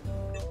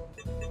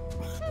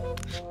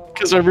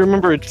 Because I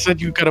remember it said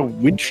you got a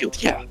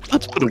windshield. Yeah,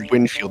 let's put a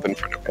windshield in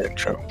front of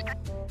Banjo.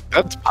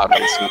 That's pod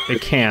racing.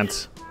 It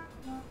can't.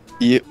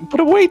 Yeah, put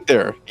a weight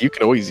there. You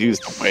can always use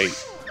the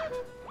weight.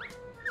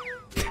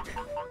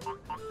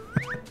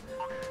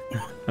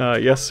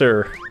 Yes,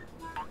 sir.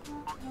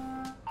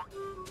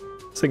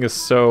 This thing is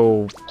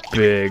so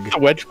big. The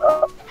wedge.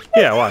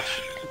 Yeah,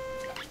 watch.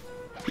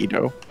 You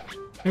know.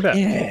 Look at that.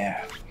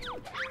 Yeah.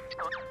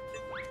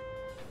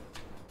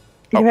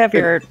 You have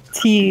your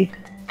T.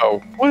 Oh,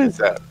 what is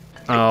that?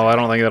 Oh, I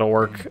don't think that'll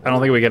work. I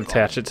don't think we can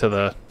attach it to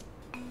the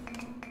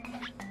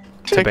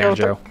Take out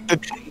Banjo. the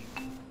chain.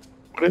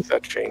 What is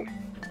that chain?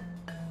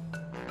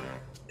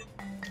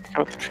 Take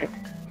out the chain.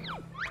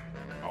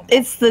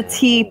 It's the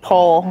T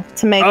pole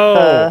to make Oh.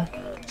 the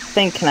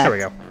thing connect. There we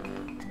go.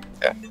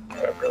 Yeah,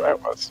 whatever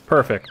that was.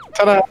 Perfect.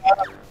 Ta-da! All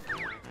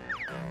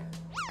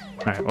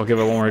right, we'll give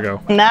it one more go.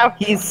 Now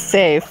he's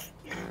safe.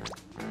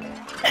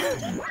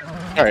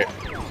 All right,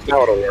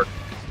 now it'll work.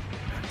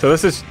 So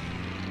this is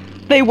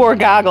They wore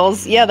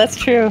goggles. Yeah, that's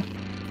true.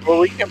 Well,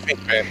 we can make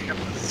Banjo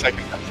the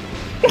second time.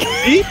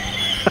 See?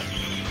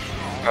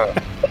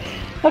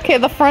 Okay,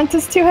 the front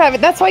is too heavy.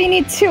 That's why you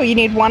need 2. You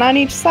need 1 on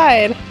each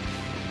side.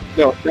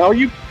 No, now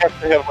you have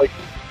to have like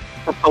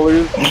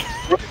propellers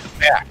right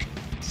back.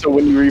 So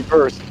when you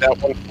reverse, that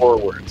one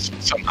forwards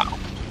somehow.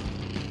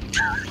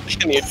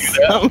 Can you do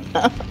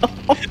that?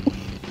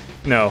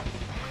 no.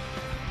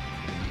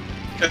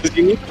 Because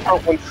you need the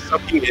front one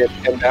sucking in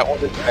and that one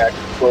in the back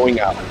flowing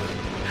out.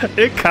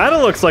 It kind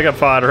of looks like a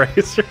pod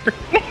racer.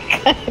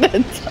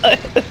 It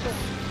does.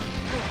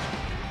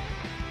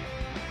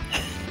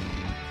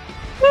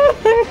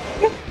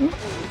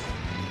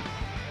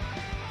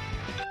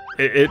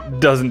 It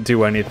doesn't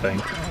do anything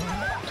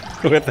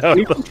without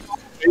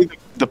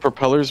The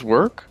propellers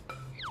work?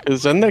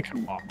 Because then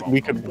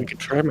we could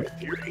try my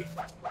theory.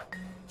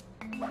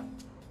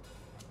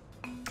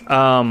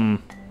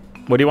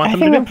 What do you want I them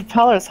think to the do?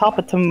 propellers help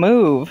it to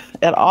move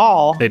at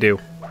all. They do.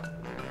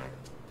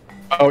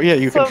 Oh yeah,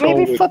 you So control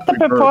maybe it flip the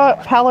reverse.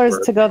 propellers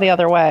to go the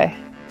other way.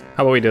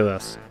 How about we do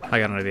this? I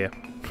got an idea.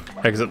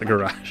 Exit the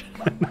garage.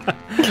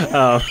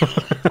 Well,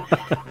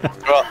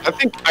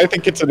 I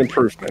think it's an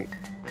improvement.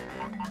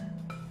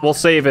 We'll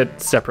save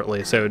it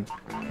separately, so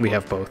we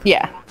have both.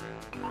 Yeah.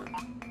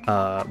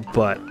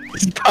 But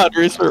Pod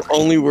Racer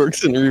only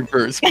works in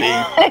reverse, babe.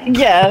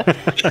 Yeah.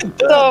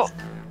 So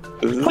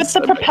This is put the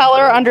separate.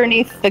 propeller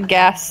underneath the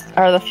gas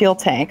or the fuel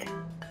tank.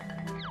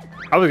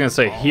 I was gonna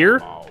say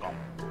here.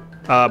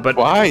 But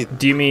Why?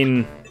 do you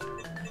mean?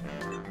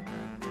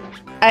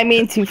 I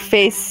mean to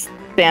face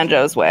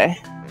Banjo's way.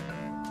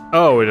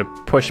 Oh, to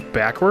push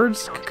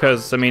backwards?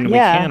 Because I mean,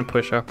 Yeah. we can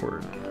push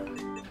upward.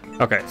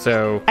 Okay,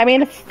 so I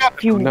mean, if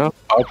you... Enough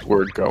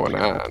upward going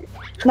on.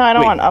 No, I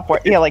don't Wait, want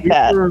upward. Yeah, like You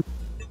that. were-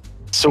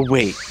 So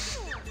wait,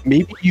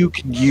 maybe you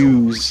can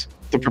use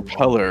the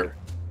propeller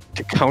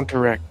to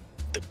counteract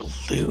the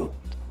balloon,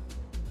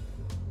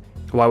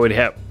 why would it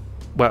have?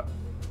 Well,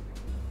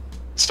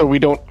 so we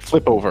don't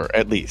flip over.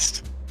 At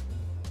least,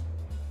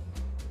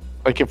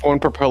 like if one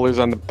propeller's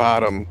on the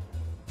bottom,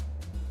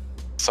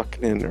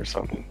 sucking in or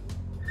something.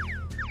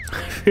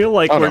 I feel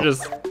like Oh, we're no.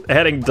 just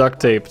adding duct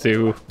tape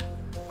to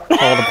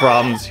all the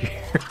problems here.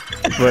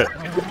 But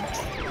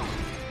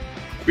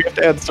We have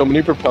to add so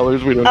many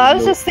propellers. We don't. I even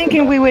was know- just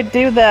thinking we would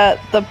do the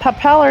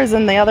propellers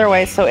in the other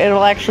way, so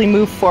it'll actually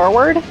move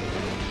forward.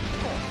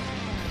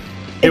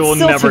 it will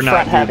still never too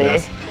not front do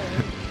heavy.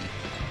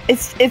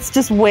 this. It's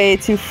just way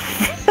too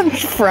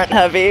front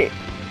heavy.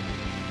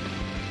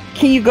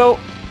 Can you go?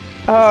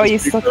 Oh, you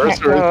still Reverse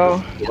can't or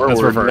go. forward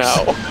That's reverse.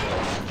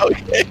 now.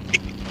 Okay.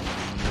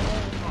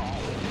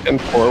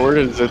 And forward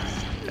is it?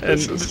 And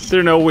This is- there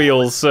are no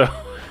wheels, so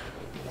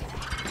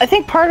I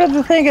think part of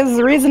the thing is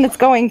the reason it's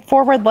going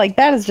forward like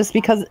that is just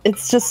because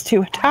it's just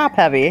too top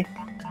heavy.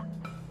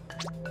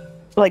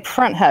 Like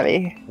front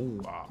heavy.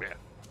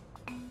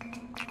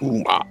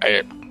 Ooh,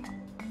 my.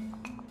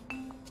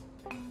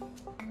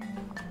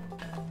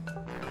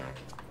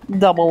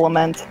 Double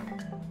lament.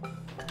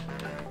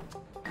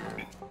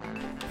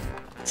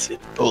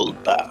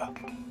 Sebulba.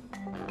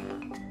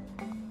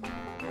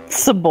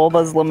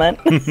 Sebulba's lament.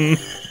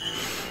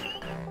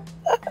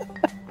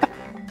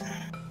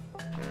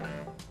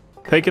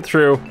 take it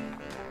through.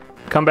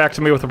 Come back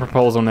to me with a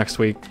proposal next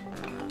week,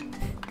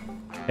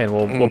 and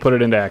we'll put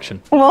it into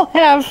action. we'll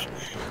have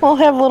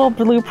little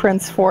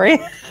blueprints for you.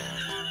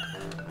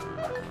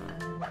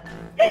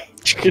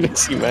 You're gonna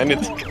see mine.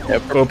 It's gonna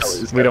have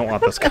propellers. Oops, we don't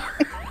want this car.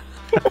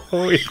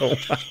 We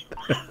don't want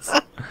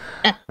this.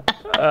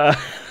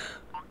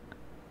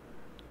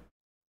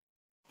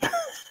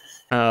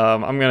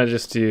 I'm gonna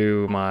just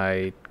do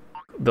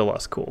the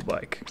less cool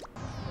bike.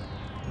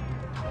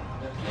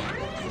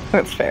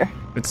 That's fair.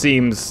 It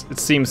seems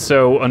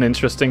so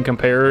uninteresting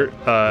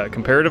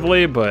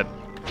comparatively, but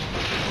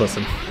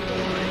listen.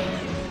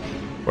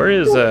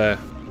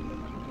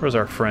 Where's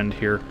our friend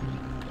here?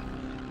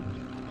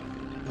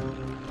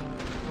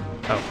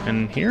 Oh,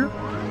 in here?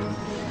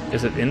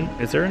 Is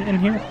there an in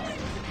here?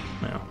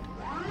 No.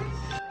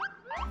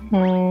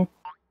 Hmm.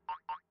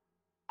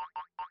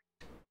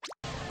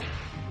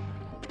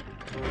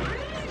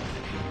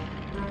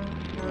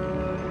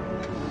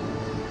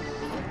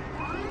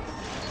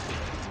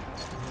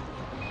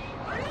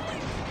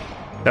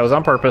 That was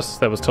on purpose.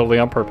 That was totally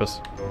on purpose.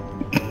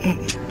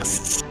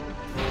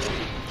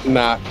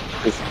 Not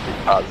physically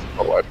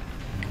possible.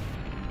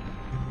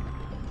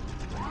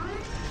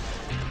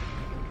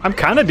 I'm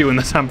kind of doing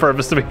this on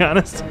purpose, to be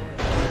honest.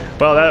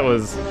 Well,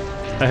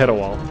 I hit a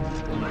wall.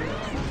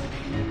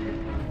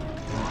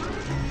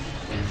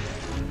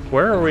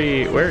 Where are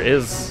we? Where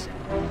is?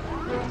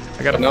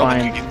 I gotta No,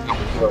 find. you get so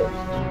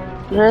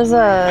close. There's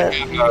a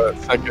And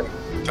second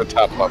to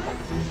top level.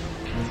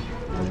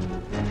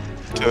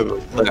 To the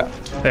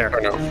left. There.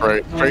 Or no,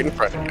 right in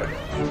front of you.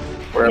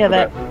 Wherever yeah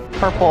that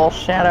purple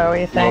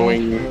shadowy thing.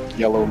 glowing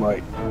yellow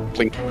light,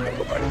 blinking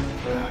yellow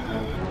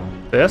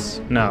light. This?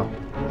 No.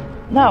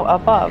 No,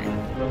 above. Yeah,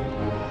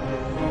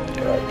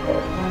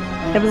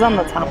 okay. It was on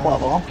the top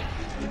level.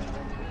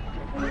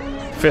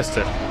 Fist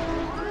it.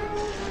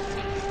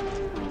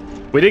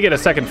 We did get a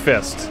second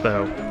fist,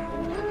 though.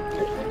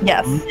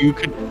 Yes. You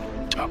could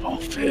double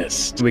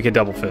fist. We could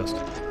double fist.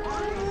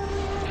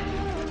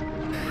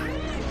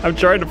 I'm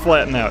trying to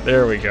flatten out.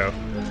 There we go.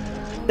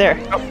 There.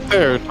 Up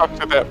there, talk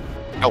to that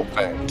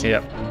elephant.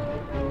 Yep.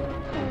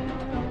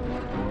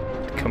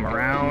 Come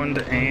around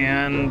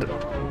and.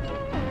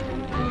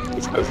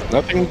 This has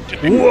nothing to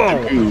do Whoa.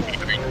 with the goo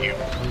behind you.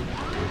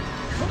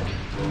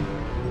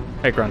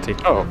 Hey, Grunty.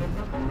 Oh.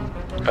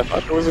 I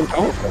thought there was an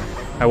elephant.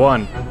 I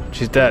won.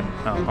 She's dead.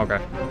 Oh, okay.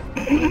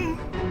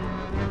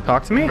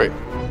 Talk to me? Great.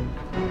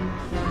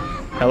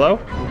 Hello?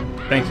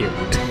 Thank you.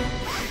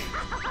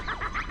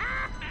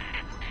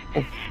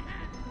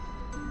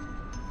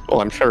 Well,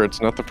 I'm sure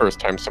it's not the first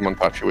time someone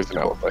thought she was an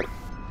elephant.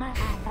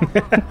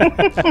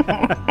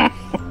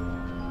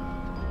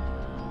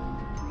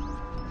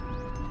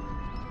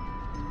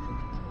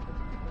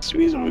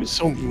 Sui's always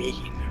so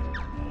mean.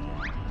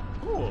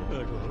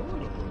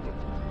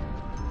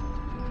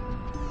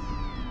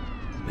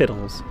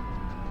 Piddles.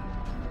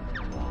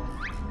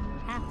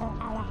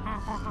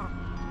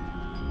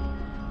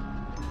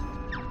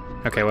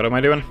 Okay, what am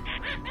I doing?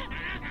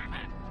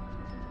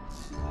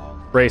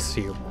 Race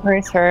you.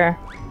 Race her.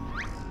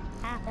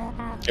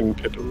 And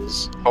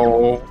piddles.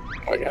 Oh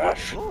my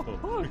gosh.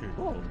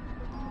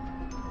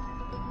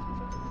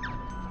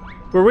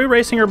 Were we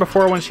racing her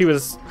before when she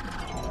was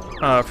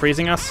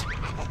freezing us?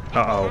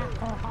 Uh-oh.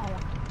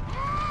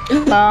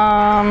 It's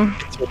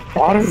a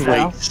water So.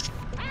 race.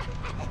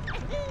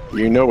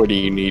 You know what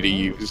you need to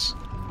use.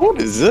 What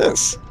is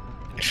this?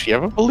 Does she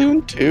have a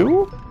balloon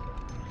too?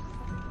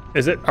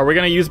 Is it? Are we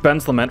gonna use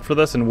Ben's Lament for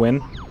this and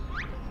win?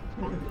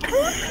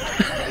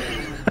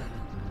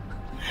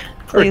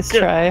 Please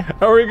try.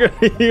 Are we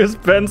gonna use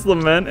Ben's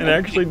Lament and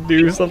actually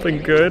do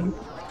something good?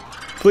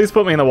 Please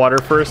put me in the water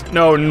first.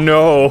 No,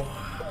 no.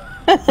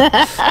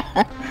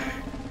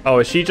 Oh,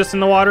 is she just in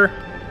the water?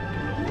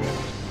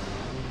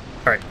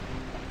 All right.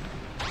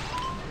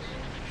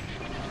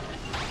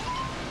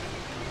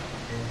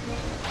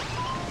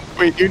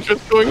 Wait, you're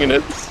just going in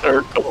a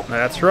circle.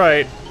 That's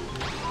right.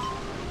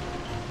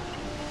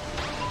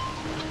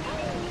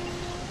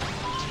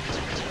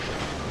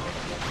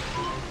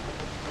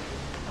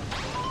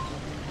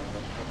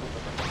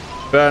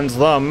 Ben's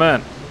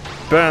Lament.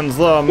 Ben's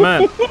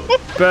Lament.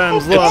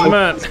 Ben's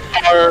Lament.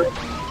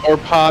 Our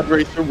pod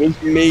racer was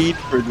made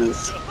for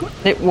this.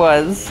 It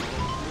was.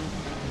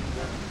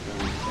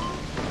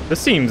 This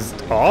seems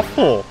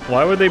awful.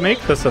 Why would they make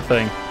this a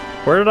thing?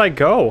 Where did I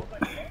go?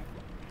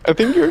 I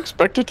think you're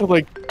expected to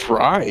like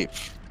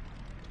drive.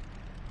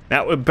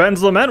 Now with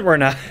Ben's Lament, we're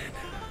not.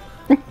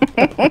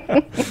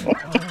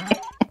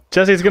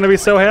 Jesse's gonna be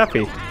so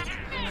happy.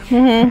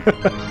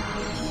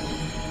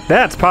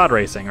 That's pod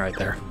racing right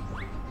there.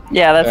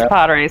 Yeah, that's Yeah.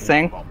 pod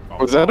racing.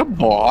 Was that a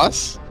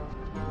boss?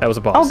 That was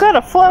a boss. Oh, good,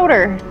 a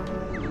floater.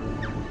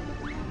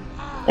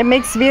 It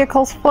makes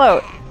vehicles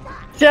float.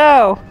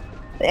 Joe,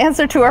 the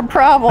answer to our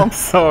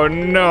problems. Oh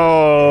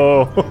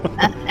no!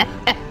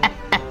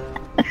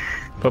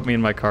 Put me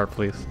in my car,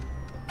 please.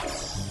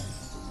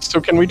 So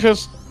can we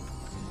just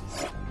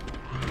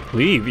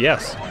Leave,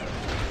 yes.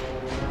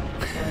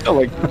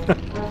 like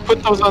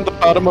put those on the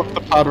bottom of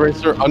the pod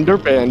racer under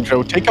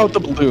Banjo, take out the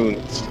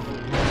balloons,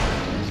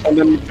 and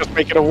then just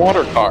make it a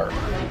water car?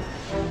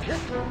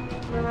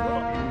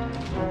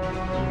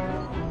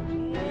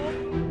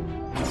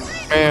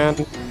 Man.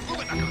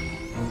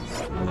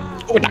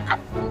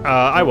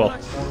 I will.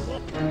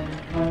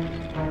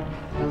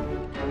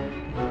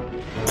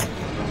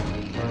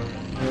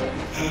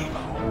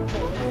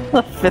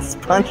 Fist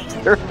punch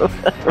through.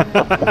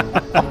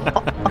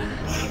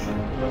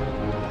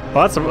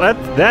 Well,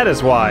 that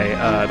is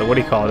why the what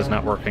do you call it is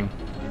not working.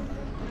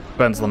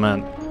 Ben's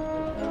Lament.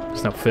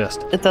 There's no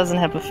fist. It doesn't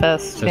have a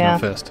fist. There's Yeah. no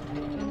fist.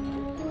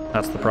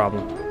 That's the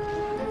problem.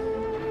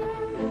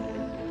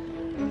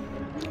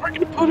 Where are you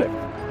gonna put it?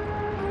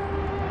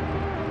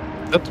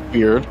 That's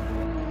weird.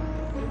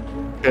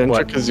 Banjo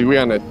What?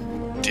 Kazooie on a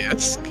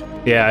disc?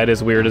 Yeah, it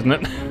is weird, isn't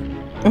it?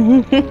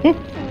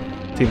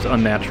 Seems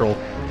unnatural.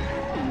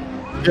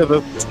 Yeah,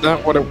 that's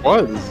not what it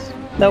was.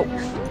 Nope.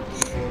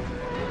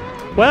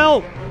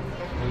 Well,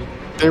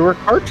 They were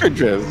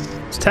cartridges.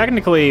 it's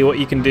technically what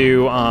you can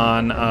do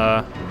on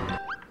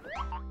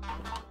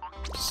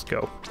just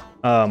go.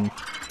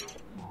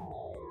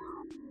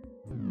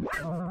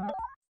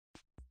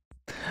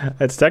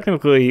 It's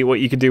technically what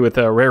you could do with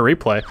a rare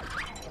replay.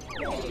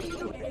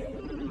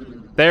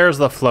 There's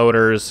the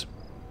floaters.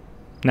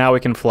 Now we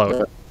can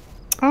float.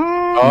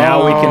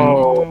 Now we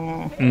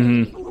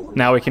can.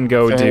 Now we can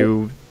go Thank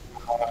do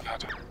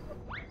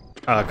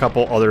a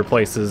couple other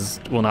places.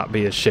 Will not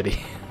be as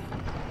shitty.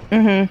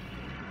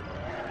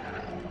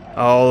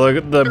 Oh, look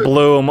at the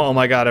bloom. Oh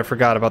my god, I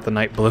forgot about the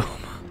night bloom.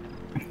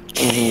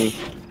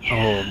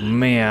 Oh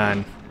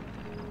man.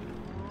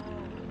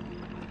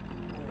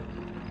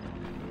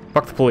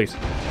 Fuck the police.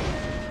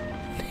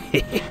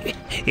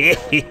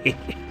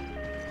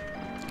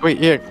 Wait,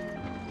 yeah.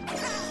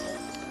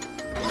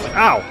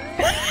 Ow!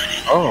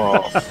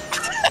 Oh.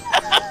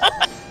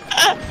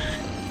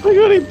 Look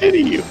what he did to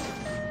you.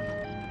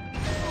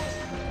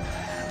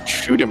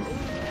 Shoot him.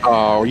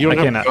 Oh, you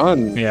don't have a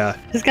gun. Yeah.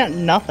 He's got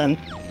nothing.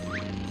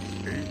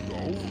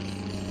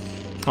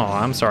 Oh,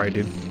 I'm sorry,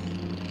 dude.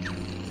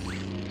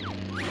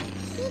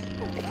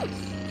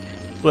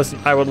 Listen,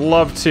 I would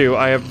love to.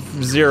 I have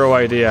zero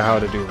idea how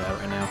to do that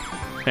right now.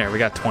 There, we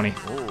got 20.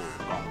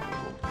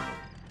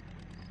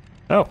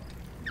 Oh.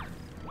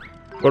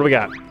 What do we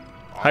got?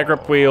 High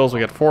grip wheels, we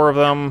got 4 of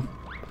them.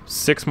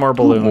 6 more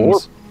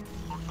balloons.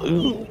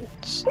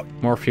 Balloons.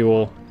 More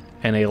fuel.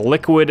 And a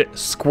liquid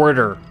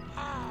squirter.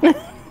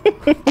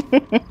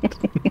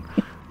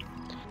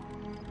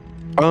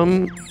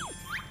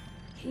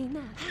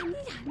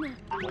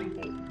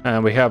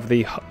 And we have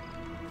the...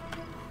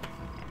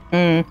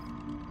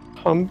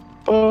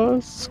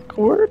 Humpa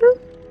squirter?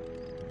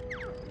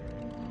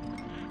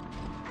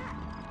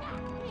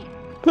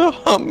 The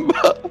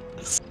Humpa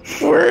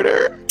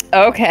squirter.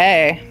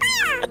 Okay.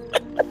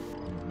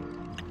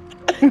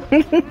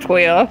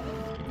 Puyo.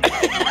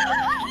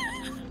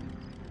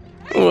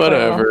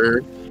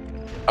 Whatever.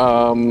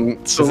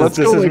 So let's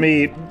this go. is like,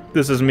 me.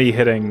 This is me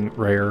hitting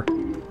rare.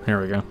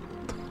 Here we go.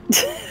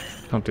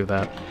 Don't do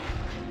that.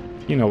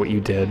 You know what you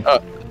did.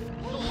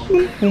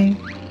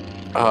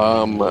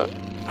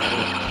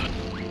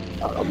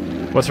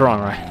 What's wrong,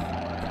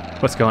 Ryan?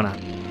 What's going on?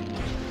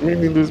 Made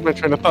me lose my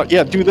train of thought.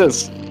 Yeah, do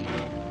this.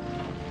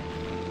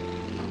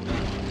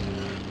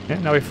 Yeah,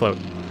 now we float.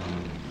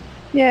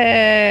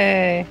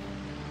 Yay!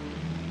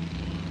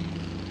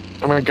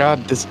 Oh my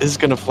god, this is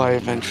gonna fly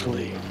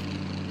eventually.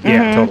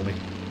 Yeah, totally.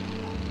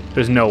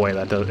 There's no way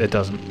that it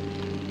doesn't.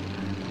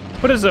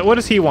 What is it? What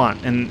does he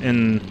want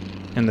in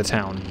the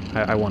town?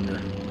 I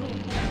wonder.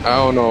 I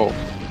don't know.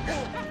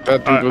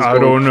 That dude was I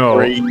going don't know.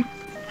 crazy.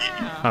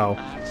 Oh.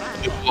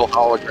 His little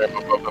hologram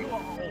above him.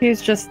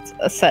 He's just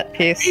a set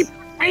piece.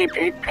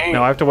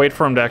 No, I have to wait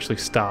for him to actually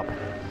stop.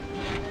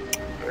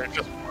 They're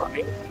just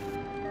running.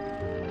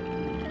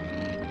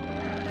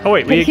 Oh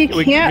wait, But he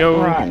we can't can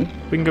go. run.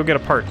 We can go get a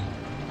part.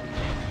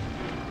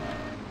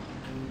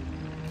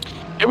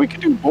 Yeah, we can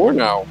do more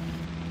now.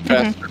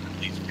 Faster,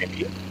 at least,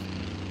 maybe.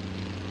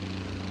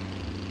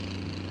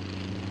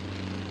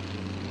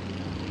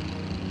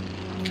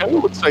 Kind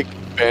of looks like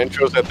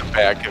Banjo's at the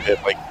back of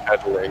it, like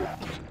pedaling.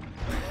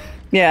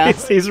 Yeah.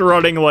 He's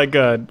running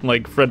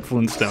like Fred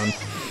Flintstone.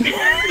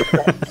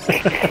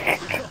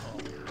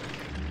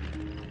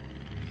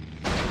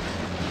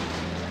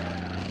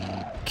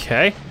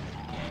 Okay.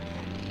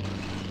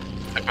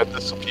 I bet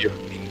this will be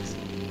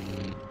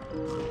amazing.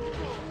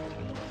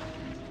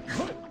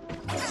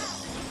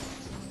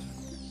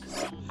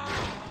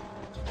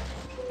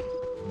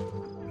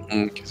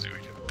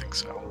 Kazooie didn't think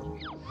so.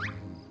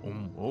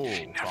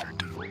 She never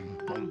did.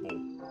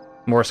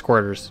 More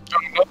squirters.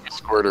 Another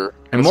squirter.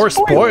 And more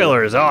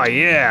spoilers. Oh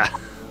yeah.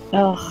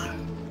 Ugh.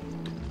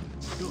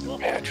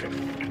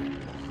 Imagine.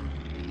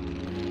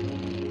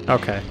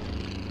 Okay.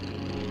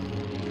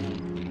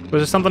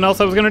 Was there something else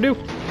I was gonna do?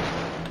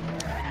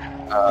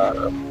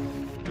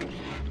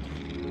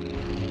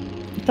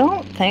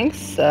 Don't think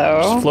so.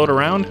 Just float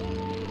around?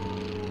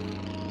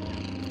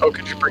 Oh,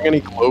 could you bring any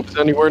globes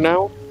anywhere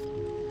now?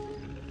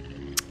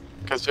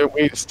 Because didn't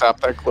we stop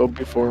that globe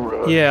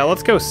before? Yeah,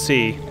 let's go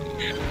see.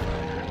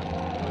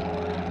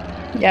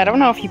 Yeah, I don't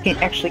know if you can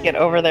actually get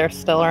over there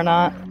still or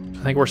not.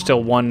 I think we're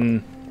still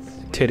one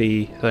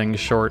titty thing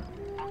short.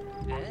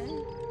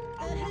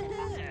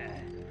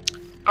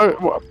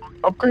 Well,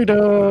 upgrade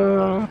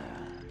the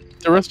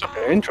rest of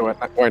Banjo.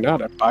 Why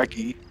not at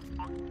Baki?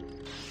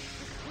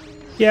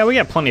 Yeah, we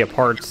got plenty of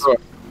parts.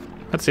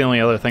 That's the only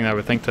other thing I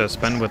would think to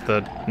spend with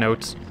the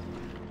notes.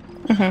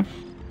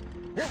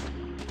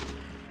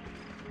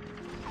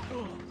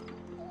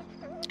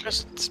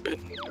 Just spend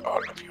all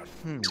of your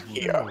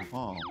yeah.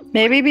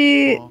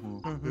 Maybe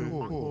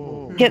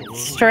get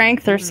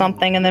strength or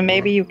something, and then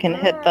maybe you can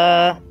hit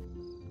the.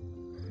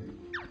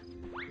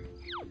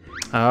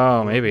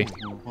 Oh, maybe.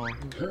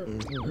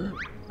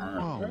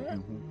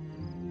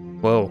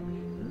 Whoa.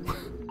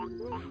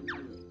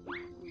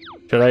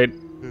 Should I?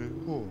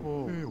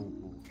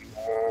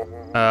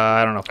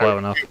 I don't know if we'll have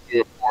enough. Can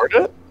you afford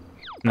it?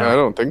 No. I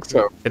don't think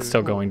so. It's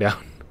still going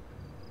down.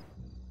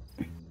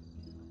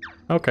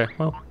 Okay,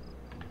 well,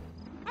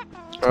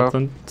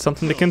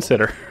 something to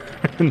consider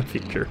in the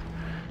future.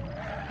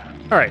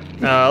 All right,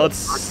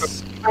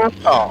 let's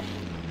Oh,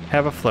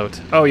 have a float.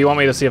 Oh, you want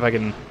me to see if I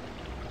can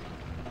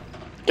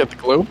get the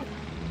globe?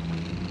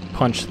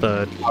 punch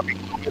the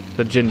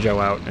Jinjo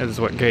out? Is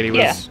what Katie was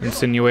Yeah.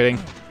 insinuating.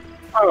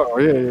 Oh,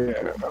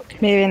 yeah. Okay.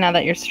 Maybe now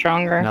that you're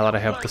stronger. Now that I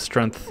have the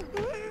strength.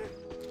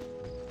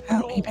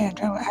 Help me,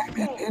 Banjo. I've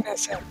been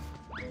innocent.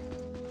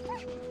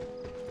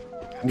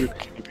 You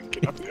can't even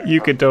get up there.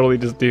 You could totally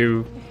just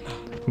do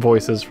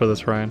voices for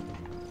this, Ryan.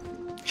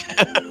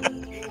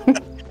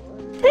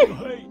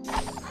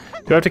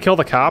 Do I have to kill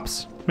the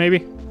cops?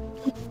 Maybe?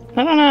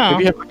 I don't know.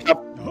 Maybe have the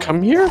cop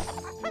come here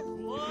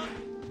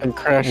and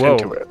crash Whoa.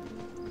 into it.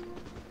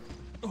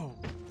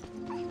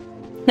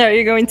 No,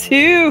 you're going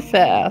too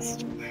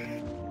fast.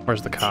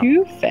 Where's the cop?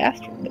 Too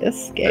fast for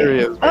this game. There he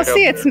is, Oh, right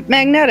see, up it's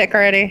magnetic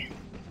already.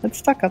 It's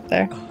stuck up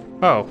there.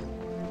 Oh.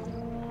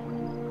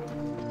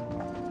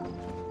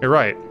 You're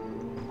right.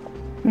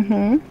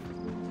 Mm-hmm.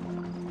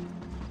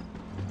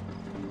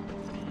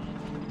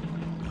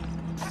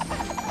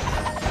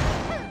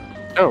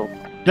 Oh,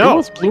 No. it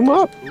almost blew him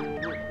up. It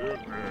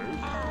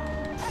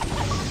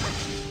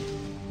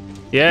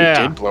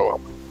Yeah. did blow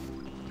up.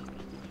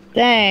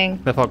 Dang.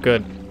 That felt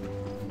good.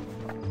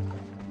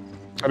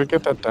 How to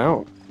get that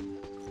down?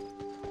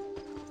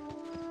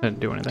 Didn't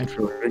do anything. If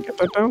you were to get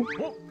that down?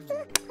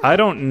 I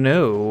don't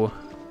know.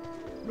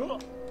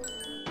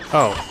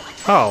 Oh.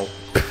 Oh.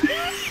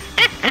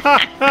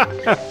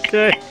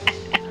 Okay.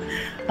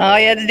 All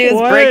you had to do is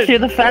What? break through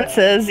the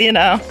fences, you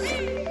know.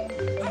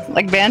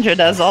 Like Banjo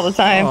does all the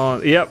time.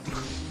 Oh, yep.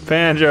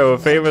 Banjo,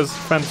 famous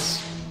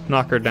fence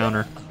knocker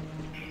downer.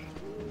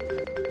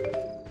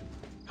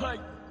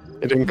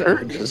 It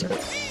encourages it.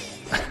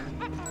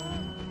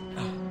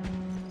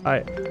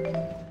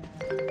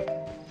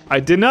 I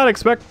did not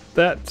expect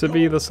that to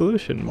be the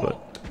solution, but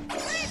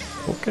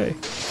okay.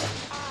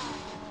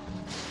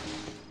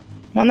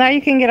 Well, now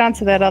you can get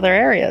onto that other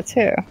area,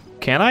 too.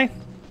 Can I?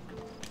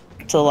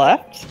 To the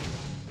left?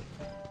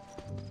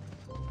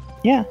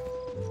 Yeah.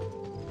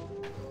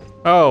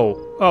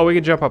 Oh, we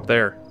could jump up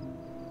there.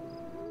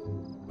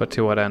 But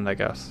to what end, I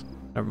guess.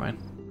 Never mind.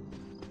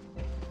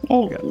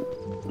 Well,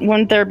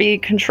 wouldn't there be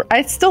control?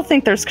 I still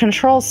think there's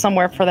controls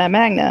somewhere for that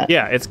magnet.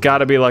 Yeah, it's got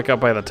to be like up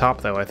by the top,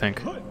 though, I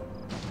think.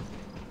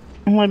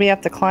 And would we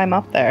have to climb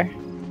up there?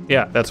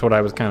 Yeah, that's what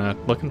I was kind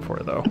of looking for,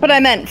 though. But I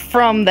meant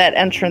from that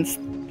entrance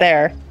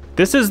there.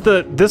 This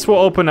will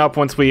open up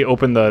once we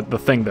open the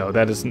thing, though.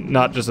 That is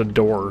not just a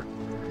door.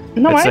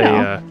 No, It's I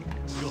know.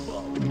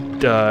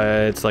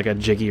 It's like a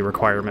jiggy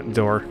requirement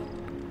door.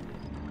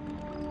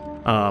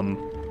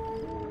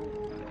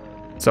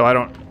 So I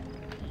don't...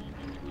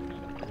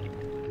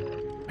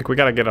 Like, we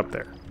gotta get up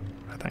there,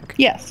 I think.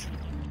 Yes.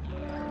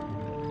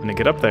 And to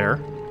get up there...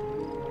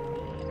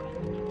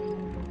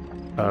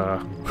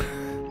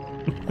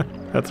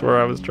 That's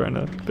where I was trying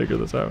to figure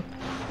this out.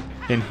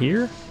 In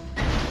here?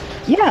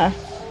 Yeah.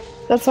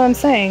 That's what I'm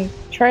saying.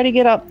 Try to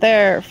get up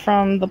there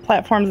from the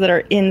platforms that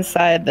are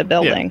inside the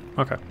building.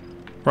 Yeah. Okay.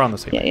 We're on the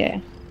same. Yeah.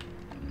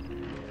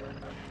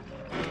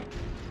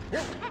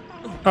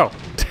 Oh.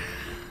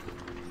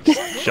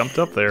 Jumped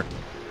up there.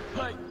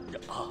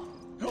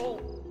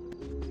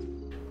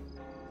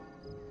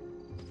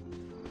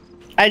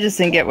 I just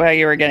didn't get why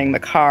you were getting the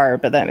car,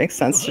 but that makes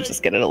sense to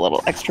just get it a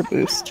little extra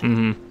boost.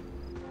 Mm-hmm.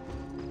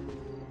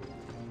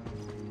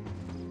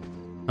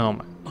 Oh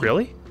my...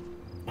 Really?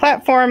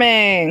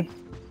 Platforming!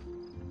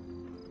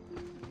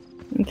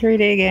 In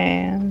 3D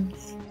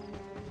games.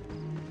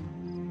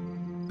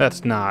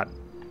 That's not...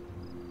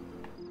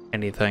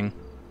 anything.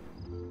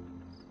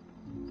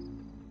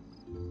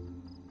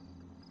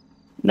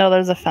 No,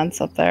 there's a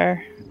fence up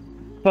there.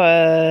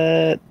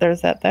 But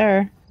there's that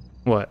there.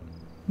 What?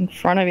 In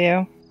front of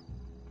you.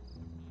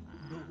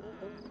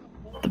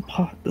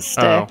 The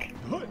stick.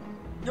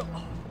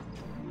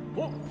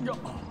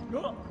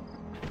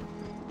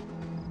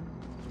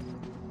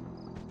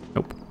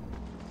 Nope.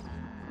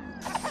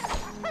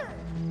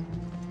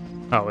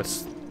 Oh,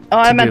 it's... Oh,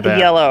 I to meant do the that.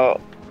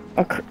 yellow.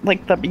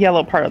 Like the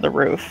yellow part of the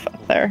roof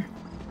up there.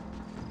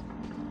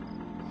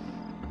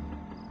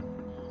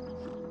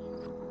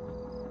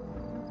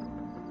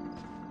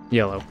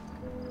 Yellow.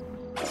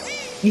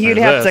 You'd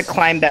There's have this. to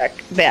climb back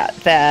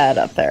that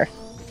up there.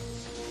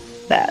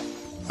 That.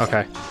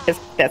 Okay.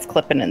 That's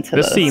clipping into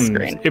This the seems...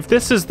 screen. If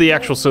this is the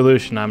actual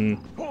solution,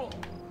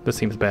 this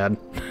seems bad.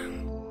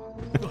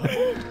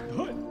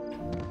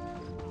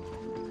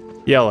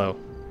 Yellow.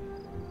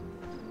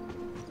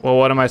 Well,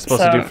 what am I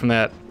supposed to do from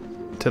that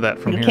to that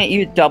from here? Can't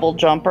you double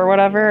jump or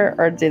whatever,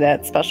 or do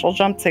that special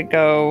jump to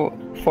go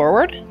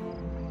forward?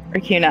 Or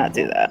can you not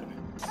do that?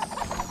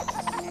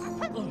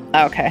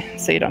 Okay,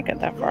 so you don't get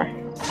that far.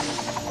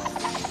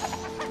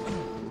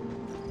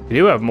 You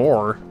do have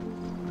more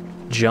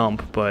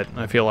jump, but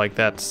I feel like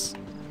that's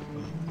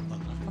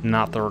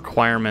not the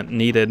requirement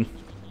needed.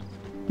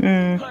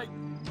 Mm.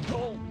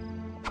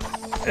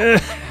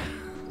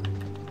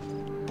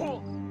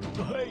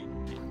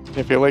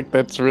 I feel like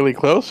that's really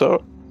close.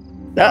 Oh,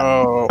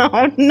 oh.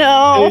 Oh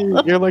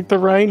no! You're like the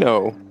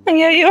rhino.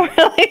 Yeah, you were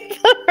like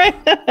right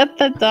at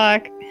the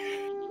dock.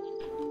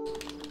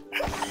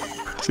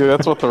 See,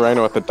 that's what the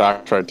rhino at the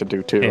dock tried to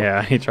do too.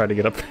 Yeah, he tried to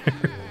get up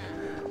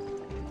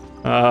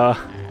there.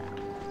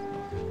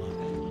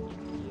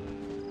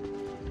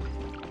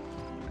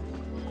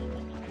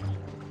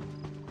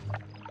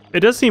 It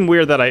does seem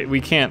weird that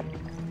we can't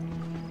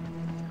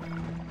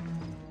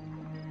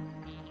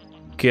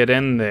get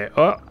in there.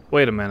 Oh,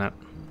 wait a minute.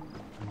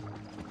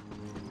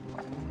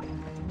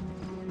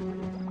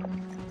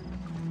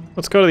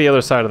 Let's go to the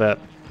other side of that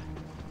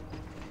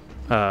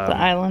The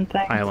island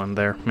thing. island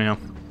there. Yeah.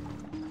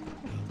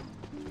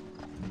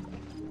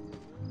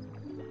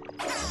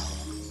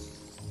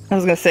 I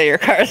was gonna say your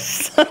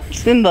car's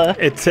in the.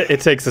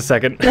 It takes a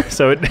second,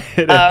 so it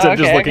ends up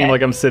just okay, looking okay.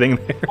 like I'm sitting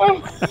there.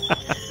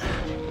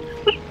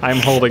 I'm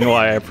holding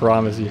Y, I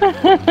promise you.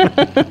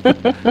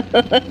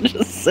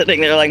 Just sitting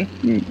there like.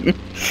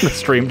 The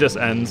stream just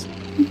ends.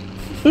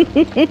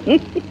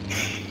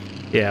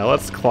 Yeah,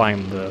 let's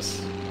climb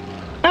this.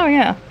 Oh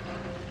yeah.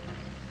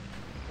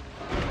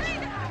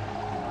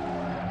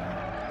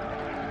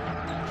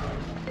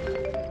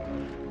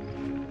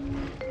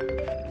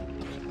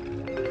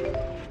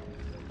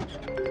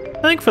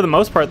 I think for the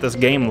most part, this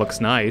game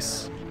looks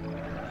nice.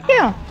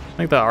 Yeah. I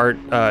think the art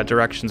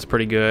direction's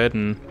pretty good,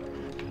 and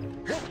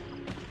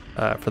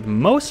for the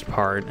most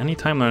part,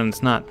 anytime when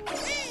it's not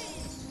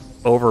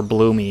over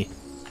bloomy,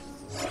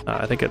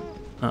 I think it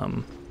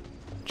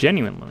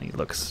genuinely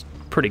looks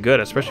pretty good,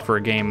 especially for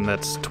a game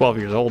that's 12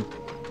 years old.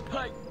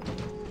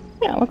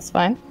 Yeah, it looks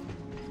fine.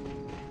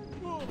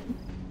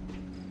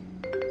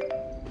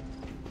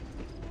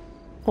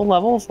 The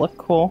levels look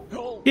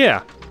cool.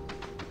 Yeah.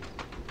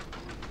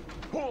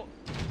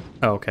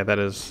 Oh, okay, that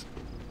is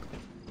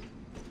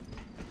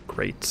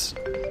great.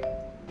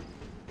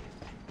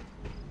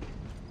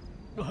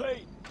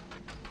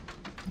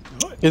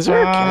 Is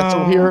there a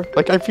castle here?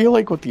 Like, I feel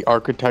like with the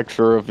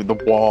architecture of the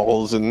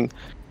walls and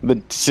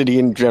the city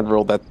in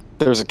general, that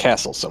there's a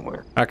castle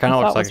somewhere. That kind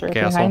of I looks thought like it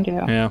a was right castle.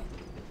 behind you. Yeah.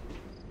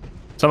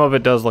 Some of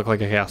it does look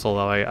like a castle,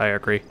 though. I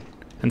agree.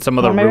 And some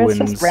of the Or maybe ruins.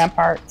 it's just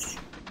ramparts.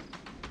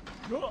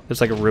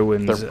 There's like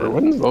ruins. The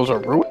ruins? Those are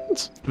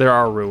ruins? There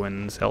are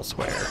ruins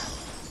elsewhere.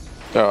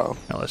 Oh.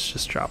 Now let's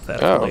just drop that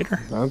for later.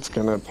 That's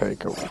gonna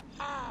take a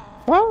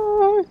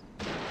while.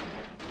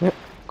 Yep.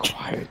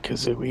 Quiet,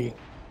 Kazooie.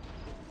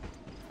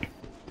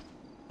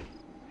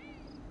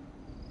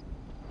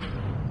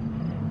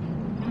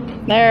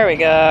 There we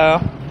go.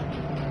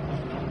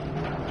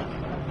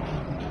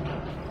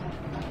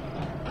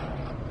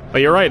 Oh,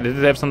 you're right. It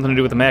did have something to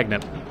do with the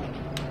magnet.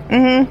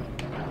 Mm-hmm.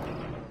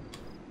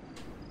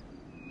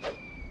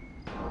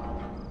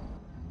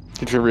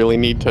 Did you really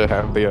need to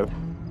have the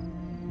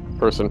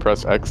person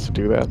press X to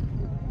do that?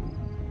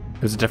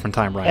 It was a different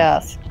time, Ryan.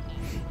 Yes.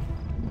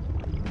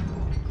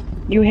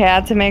 You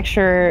had to make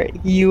sure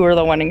you were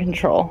the one in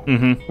control.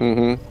 Mm-hmm.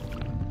 Mm-hmm.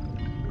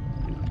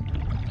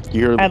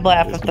 You're I'd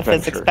laugh if the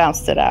physics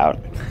bounced it out.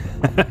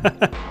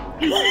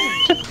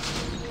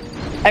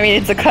 I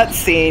mean, it's a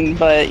cutscene,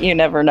 but you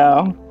never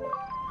know.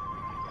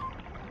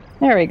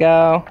 There we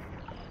go.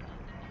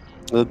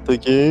 Let the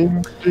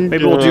game begin.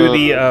 Maybe we'll do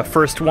the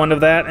first one of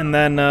that and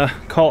then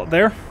call it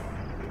there.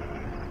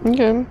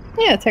 Okay.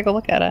 Yeah, take a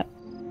look at it.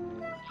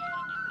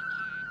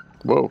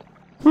 Whoa.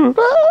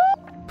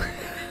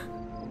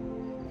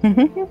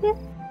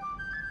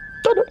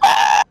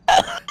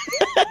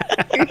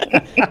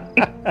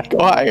 Go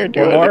higher,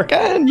 do One it more?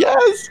 again,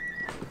 yes!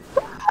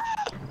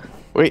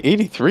 Wait,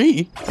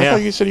 83? I Yeah.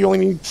 thought you said you only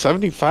need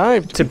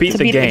 75 To beat, To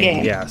the, beat the game,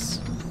 game. yes.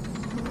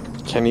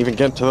 Can't even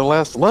get to the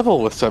last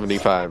level with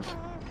 75.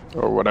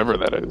 Or whatever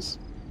that is.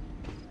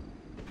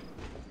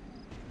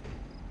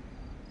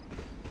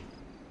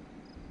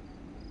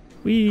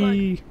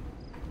 Wee.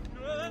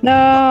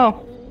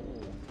 No.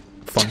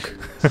 Funk.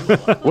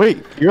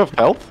 Wait, you have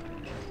health?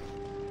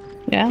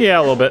 Yeah. Yeah,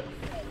 a little bit.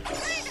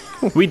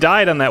 We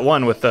died on that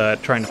one with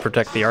trying to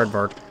protect the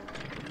aardvark.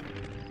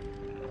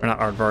 Or not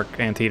aardvark,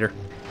 anteater.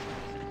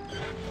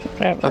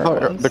 Whatever I it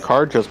thought was. the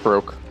car just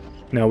broke.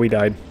 No, we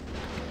died.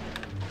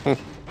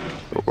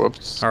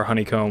 Whoops. Our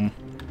honeycomb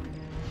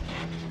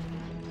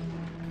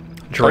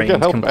get drained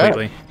health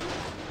completely.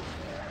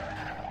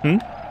 Hmm?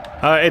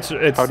 It's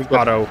How'd you get-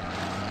 auto.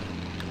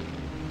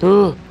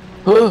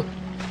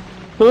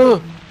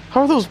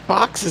 How are those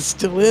boxes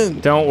still in?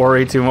 Don't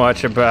worry too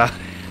much about.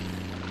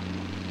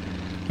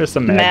 There's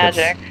some magnets.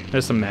 Magic.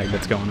 There's some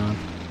magnets going on.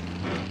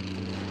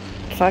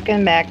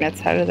 Fucking magnets,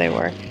 how do they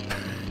work?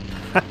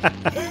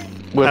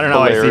 With I don't know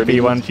polarity.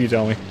 ICP. Why don't you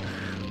tell me?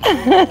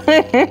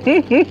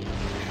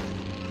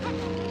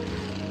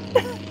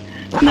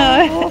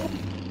 No.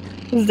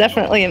 It's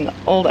definitely an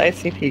old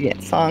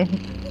ICP song.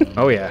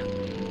 Oh yeah.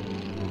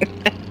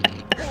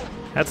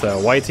 That's a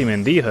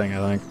YTMND thing,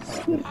 I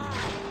think.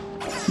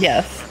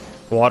 Yes.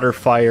 Water,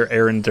 fire,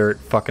 air, and dirt.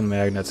 Fucking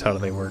magnets. How do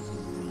they work?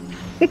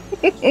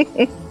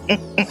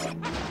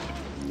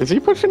 Is he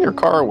pushing your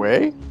car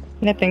away?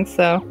 I think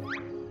so.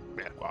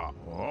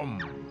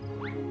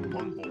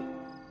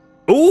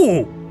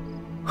 Ooh!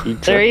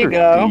 There you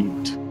go.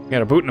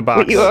 Got a boot in a box.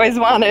 What you always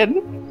wanted.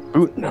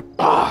 Boot in a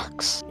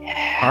box.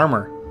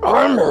 Armor.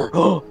 Armor.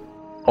 Oh,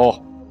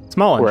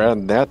 Small we're engine.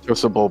 adding that to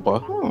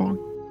Sabulba. Oh.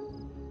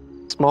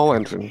 Small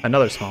engine.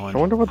 Another small I engine.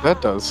 wonder what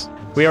that does.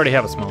 We already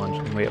have a small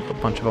engine. We have a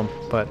bunch of them,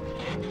 but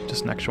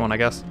just an extra one, I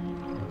guess.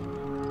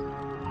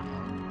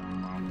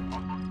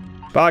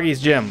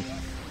 Boggy's Gym.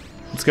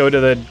 Let's go to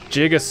the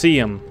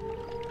Gigaseum.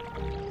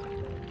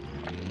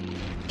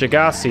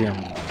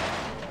 Gigaseum.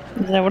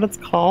 Is that what it's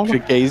called?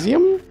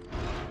 Gigasium?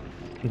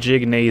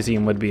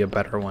 Gymnasium would be a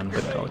better one,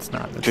 but no, it's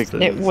not. It's It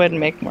the, would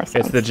make more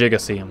sense. it's the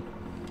Gigaseum.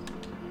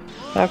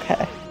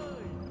 Okay.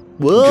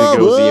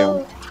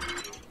 Gigosium.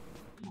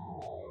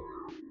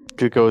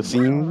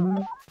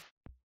 Gigosium?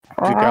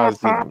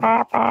 Gigasium.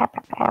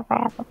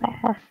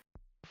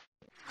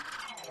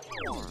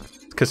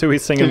 Kazooie's Did he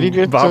singing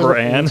just Bob or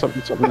say Ann.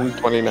 something,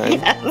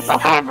 29?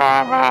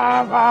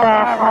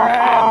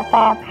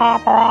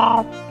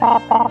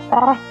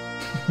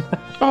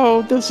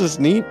 Oh, this is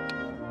neat.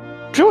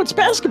 Joe, it's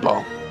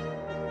basketball.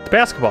 It's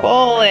basketball.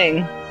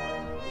 Bowling.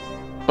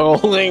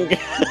 Bowling.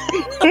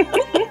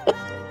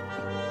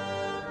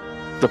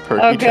 The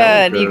perky Oh, good.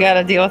 challenger. You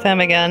gotta deal with him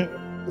again.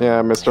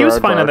 Yeah, Mr. He was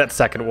fine on Aardvark. that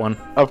second one.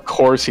 Of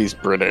course he's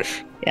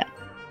British. Yeah.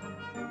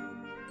 I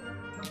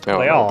don't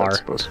They know all what that's are.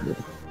 supposed to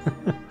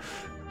be.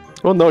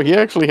 Well, no, he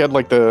actually had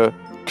like the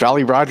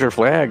Jolly Roger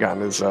flag on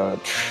his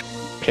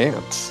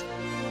pants.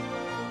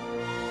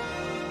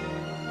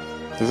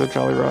 Is it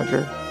Jolly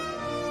Roger?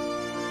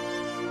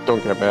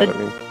 Don't get mad at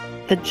me.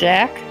 The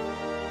Jack?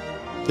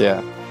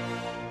 Yeah.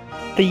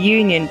 The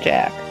Union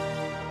Jack.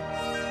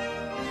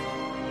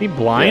 He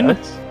blind?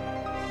 Yes.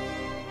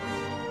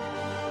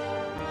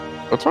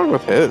 What's wrong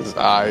with his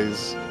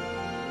eyes?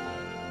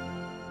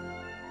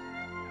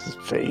 His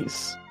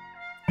face.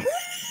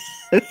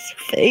 His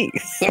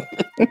face.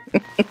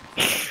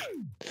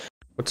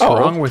 What's Oh.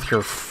 wrong with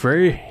your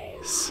face?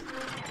 eyes.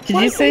 Did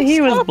you say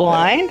he was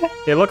blind?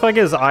 It looked like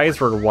his eyes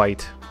were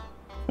white.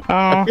 Oh,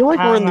 I feel like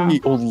we're in don't know.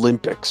 the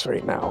Olympics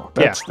right now.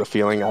 That's the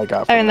feeling I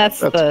got. I From mean, that.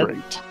 that's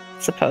great.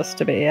 supposed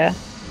to be, yeah.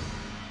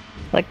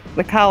 Like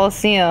the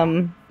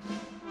Coliseum.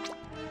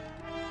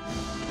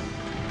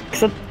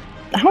 Except,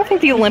 I don't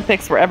think the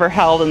Olympics were ever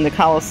held in the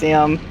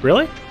Coliseum.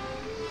 Really?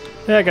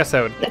 Yeah, I guess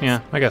that would. It's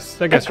Yeah, I guess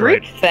A you're right.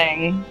 Greek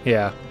thing.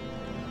 Yeah,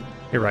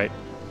 you're right.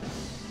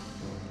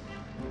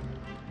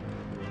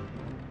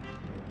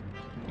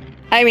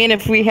 I mean,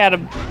 if we had a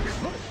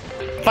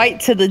fight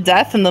to the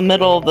death in the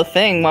middle of the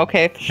thing,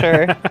 okay, for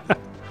sure.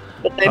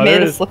 But they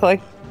made us look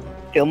like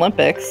the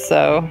Olympics,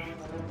 so.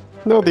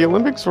 No, the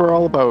Olympics were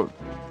all about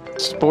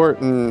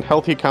sport and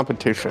healthy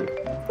competition.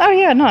 Oh,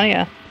 yeah, no,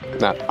 yeah.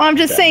 Not Well, I'm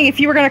just saying, if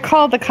you were going to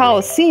call it the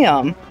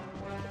Coliseum,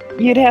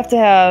 you'd have to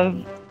have,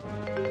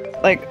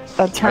 like,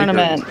 a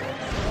tournament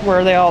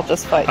where they all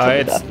just fight to the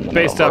It's death in the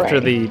based middle of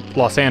after ring. the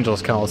Los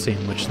Angeles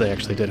Coliseum, which they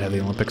actually did have the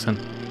Olympics in.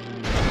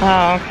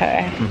 Oh,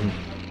 okay.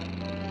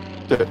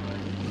 Did.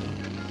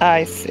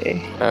 I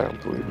see. I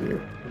don't believe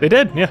you. They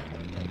did, yeah.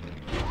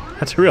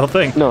 That's a real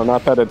thing. No,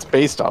 not that it's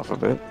based off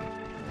of it.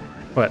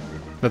 What?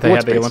 That they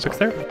What's had the based Olympics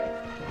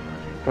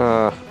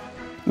there?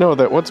 No,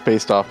 that what's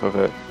based off of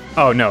it.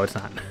 Oh no, it's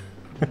not.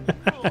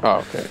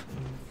 Oh, okay.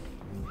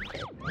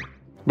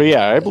 But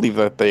yeah, I believe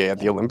that they had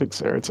the Olympics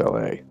there. It's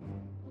LA.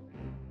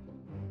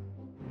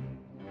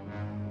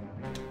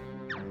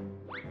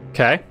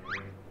 Okay.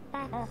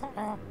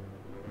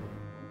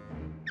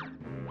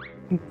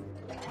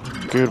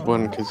 Good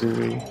one,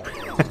 Kazooie.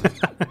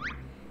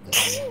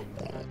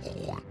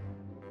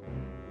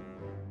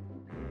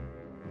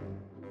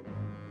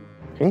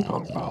 Ping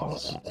pong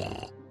balls.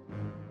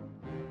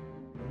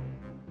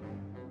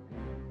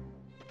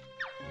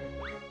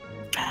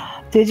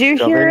 Did you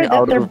hear Jumping that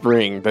out they're... of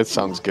ring. That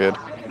sounds good.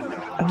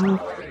 Oh,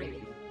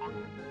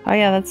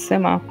 yeah, that's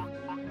Sumo.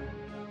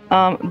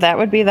 That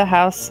would be the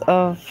house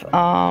of,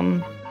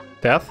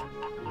 Death?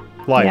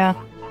 Life. yeah.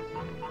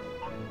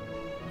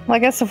 Well, I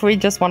guess if we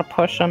just want to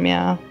push them,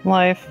 yeah.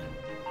 Life.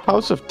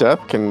 House of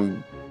Death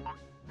can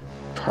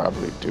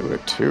probably do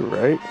it too,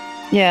 right?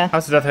 Yeah.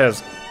 House of Death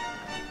has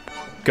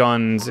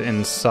guns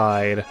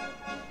inside.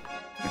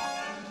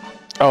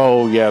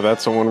 Oh yeah,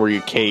 that's the one where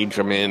you cage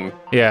them in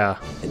Yeah.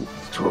 and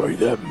destroy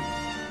them.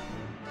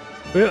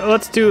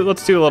 Let's do a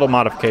little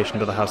modification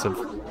to the House of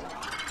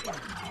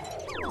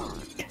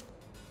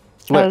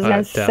I was gonna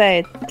Death.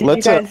 say, did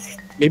Let's you guys...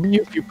 maybe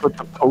if you put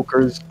the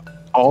pokers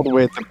all the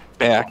way at the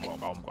back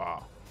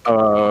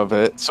of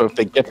it, so if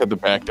they get to the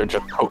back, they're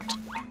just poked,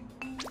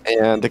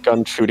 and the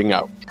gun shooting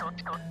out.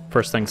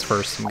 First things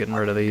first, I'm getting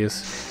rid of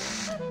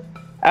these.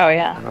 Oh,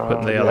 yeah.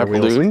 Putting the You other have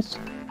wheels. balloons?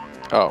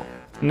 Oh,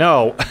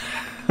 No.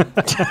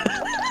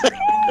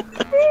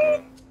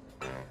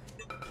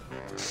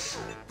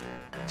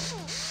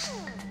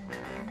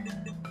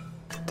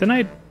 Didn't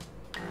I?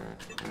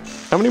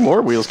 how many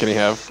more wheels can you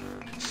have?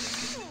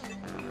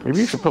 Maybe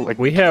you should put like.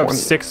 We have 20.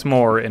 6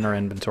 more in our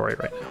inventory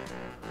right now.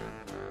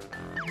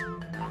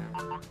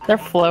 They're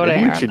floating,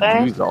 Maybe you aren't should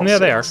they? use all Yeah,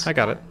 they are. 6. I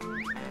got it.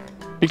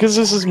 Because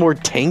this is more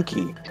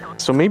tanky,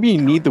 so maybe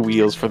you need the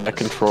wheels for that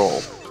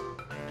control.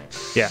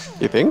 Yeah.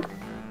 You think?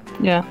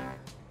 Yeah.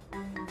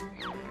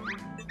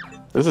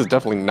 This is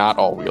definitely not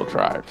all-wheel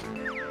drive.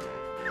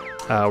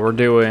 We're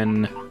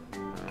doing.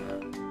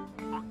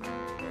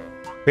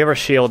 We have our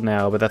shield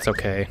now, but that's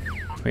okay.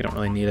 We don't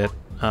really need it.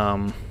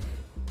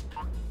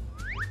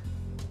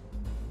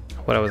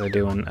 What was I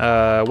doing?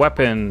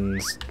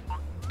 Weapons.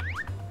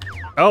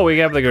 Oh, we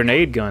have the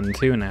grenade gun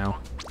too now.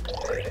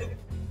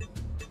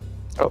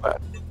 Oh,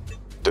 that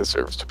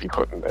deserves to be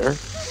put in there.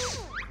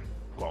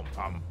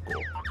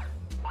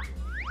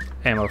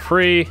 Ammo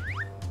free.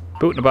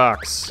 Boot in a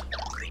box.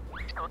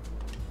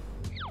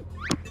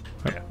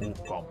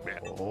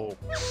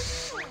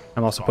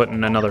 I'm also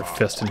putting another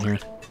fist in here.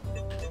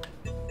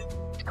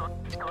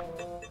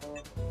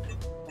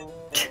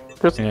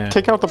 Just Yeah.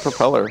 take out the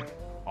propeller.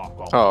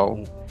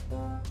 Oh,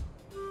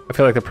 I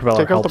feel like the propeller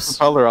take out the helps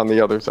propeller on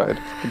the other side.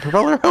 The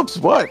propeller helps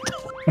what?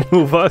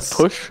 move us.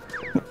 Push?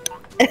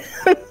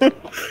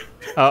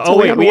 Oh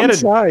Only wait, on we one added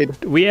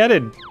side. we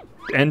added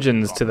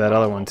engines to that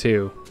other one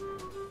too.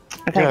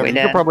 I think Yeah, we you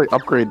did. could probably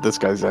upgrade this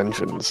guy's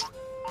engines.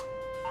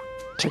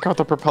 Take out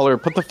the propeller.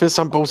 Put the fists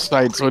on both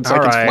sides so it's All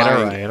like right, it's all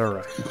flying. right, all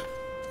right.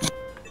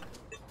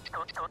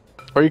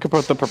 Or you could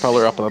put the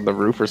propeller up on the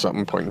roof or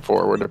something, pointing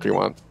forward if you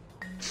want.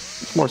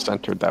 It's more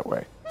centered that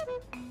way.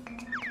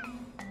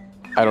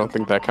 I don't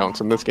think that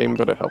counts in this game,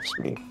 but it helps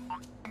me.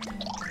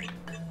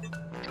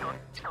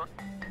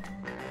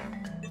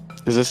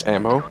 Is this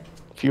ammo?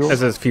 Fuel?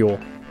 This is fuel.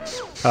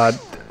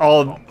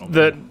 All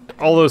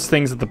those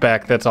things at the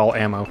back, that's all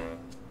ammo.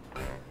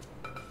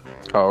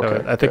 Oh, So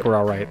okay. I think good. we're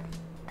all right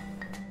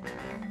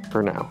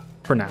For now.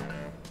 for now.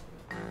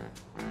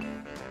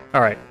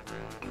 All right.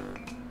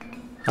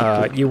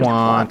 You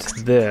want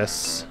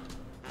this?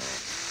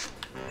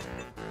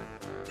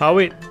 Oh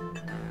wait,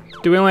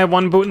 do we only have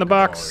one boot in the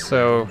box?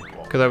 So,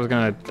 because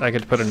I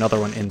could put another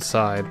one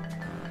inside,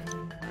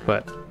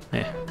 but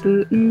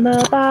Boot in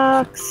the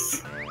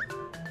box.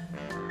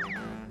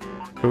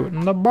 Boot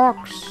in the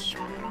box.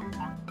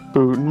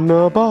 Boot in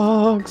a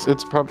box.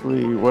 It's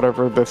probably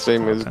whatever the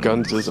same as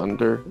guns is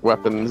under.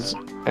 Weapons,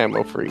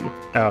 ammo free.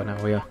 Oh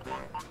no, yeah.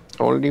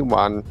 Only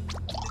one.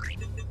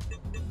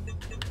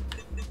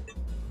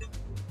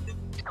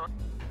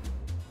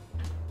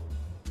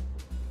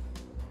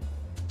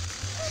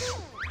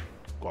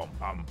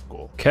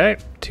 Okay,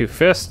 2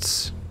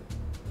 fists.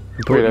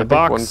 Boot Wait, in I the think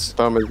box. one's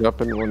thumb is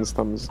up and one's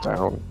thumb is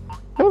down.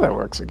 Oh, that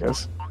works, I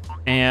guess.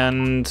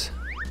 And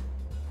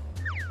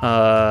To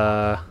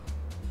a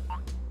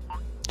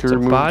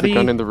remove body? the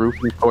gun in the roof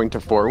and point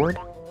it forward.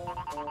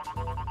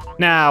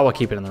 nah, we'll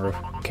keep it in the roof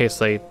in case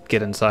they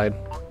get inside.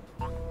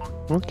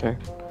 Okay.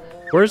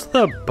 Where's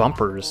the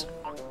bumpers?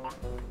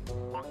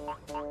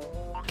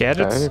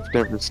 Gadgets? I've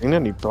never seen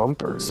any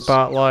bumpers.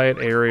 Spotlight,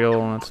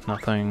 aerial, that's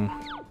nothing.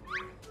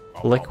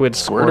 Liquid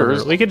squirter.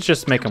 Squirters? We could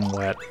just make them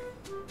wet.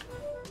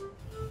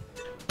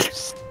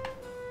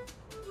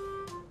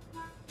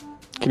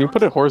 Can you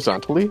put it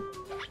horizontally?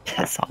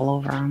 Piss all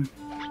over him.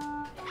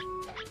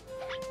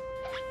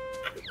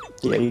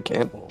 Yeah, you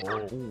can.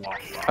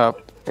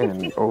 Up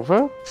and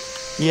over.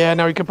 Yeah,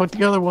 now you can put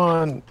the other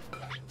one.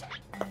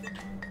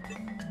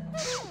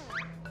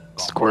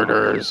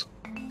 Squirters.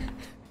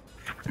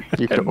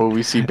 You can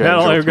always see Not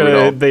Banjo only are through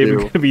it all, they're too.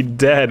 gonna be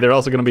dead, they're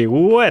also gonna be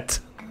wet.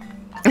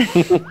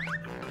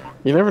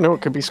 You never know,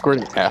 it could be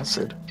squirting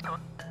acid.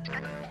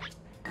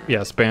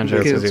 Yes, Banjo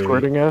Is it Kazooie.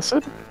 squirting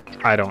acid?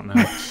 I don't know.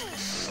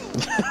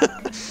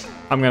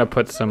 I'm gonna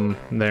put some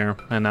there,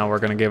 and now we're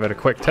gonna give it a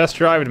quick test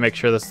drive to make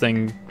sure this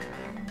thing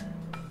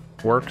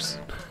works.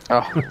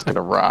 Oh, it's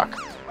gonna rock.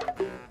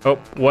 Oh,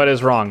 what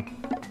is wrong?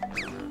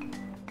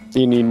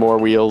 You need more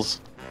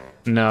wheels.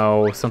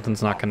 No,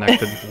 something's not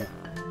connected.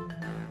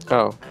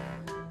 Oh,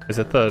 Is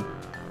it the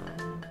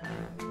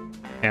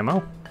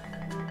ammo?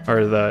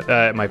 Or the,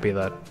 it might be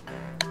the,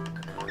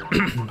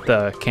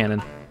 the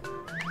cannon.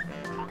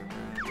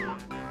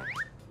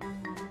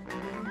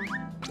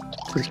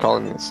 he's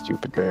calling me a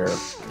stupid bear.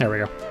 There we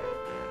go.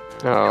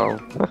 Oh.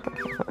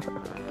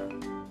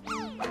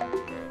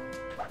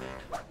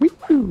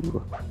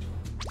 Wee-hoo.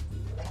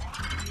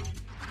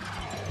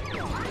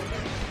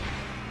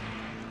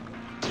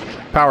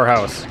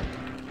 Powerhouse.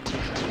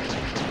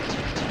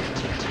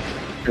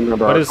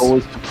 Remember, What our is- goal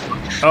is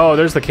Oh,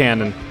 there's the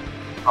cannon.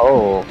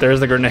 Oh, There's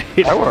the grenade.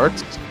 that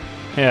works.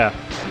 Yeah.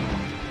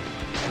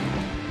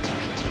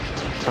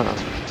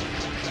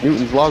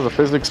 Newton's laws of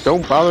physics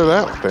don't bother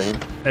that thing.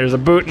 There's a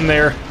boot in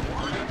there.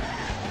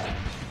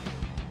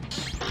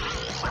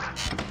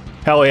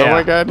 Hell yeah.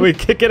 my God. We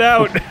kick it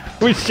out.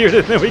 We shoot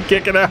it and then we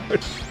kick it out.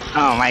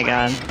 Oh my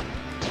god.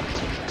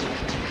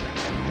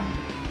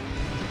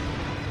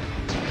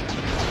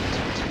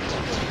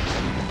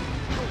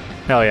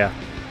 Hell yeah.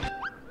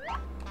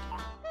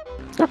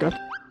 Okay.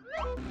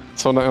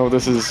 So now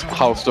this is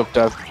House of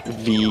Death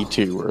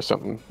V2 or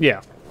something.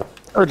 Yeah.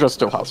 Or just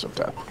still House of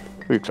Death.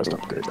 We've just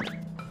upgraded.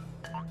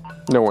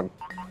 No one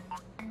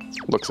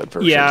looks at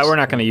versions. Yeah, we're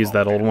not going to use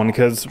that old one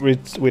because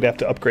we'd have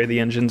to upgrade the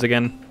engines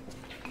again.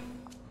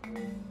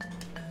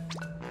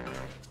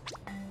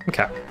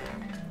 Okay.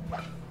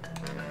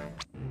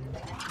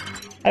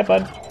 Hi,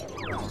 bud.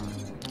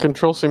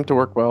 Controls seem to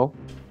work well.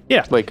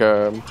 Yeah. Like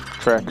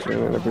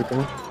traction and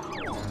everything.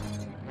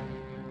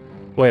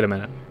 Wait a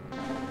minute.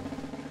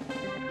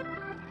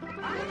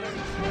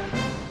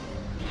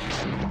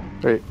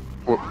 Wait,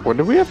 what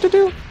do we have to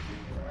do?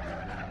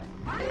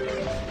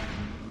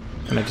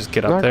 Can I just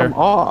get up Knock there? them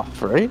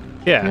off, right?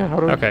 Yeah. Yeah, how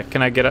do I- Okay,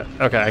 can I get up?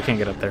 Okay, I can't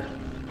get up there.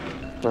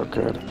 Oh,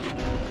 good.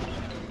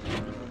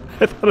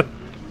 I thought.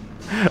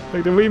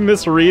 Like, did we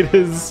misread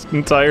his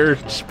entire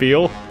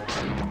spiel?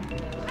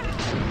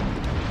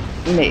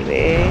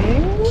 Maybe.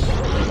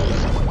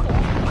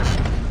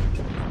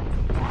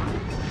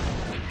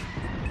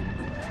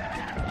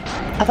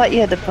 I thought you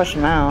had to push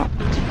him out.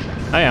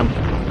 I am.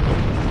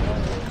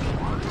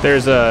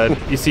 There's a.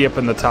 You see up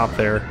in the top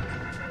there.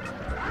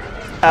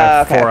 I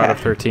have Okay, 4 out okay. of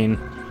 13.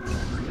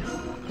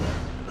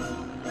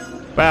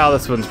 Wow,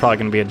 this one's probably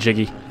gonna be a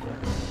jiggy.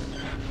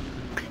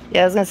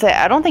 Yeah, I was gonna say,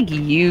 I don't think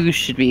you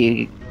should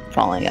be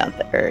falling out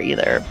there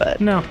either, but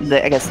No.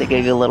 I guess they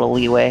gave you a little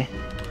leeway.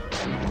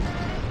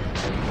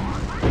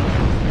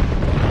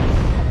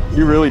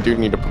 You really do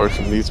need to push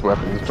them. These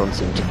weapons don't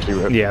seem to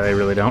do it. Yeah, they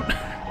really don't.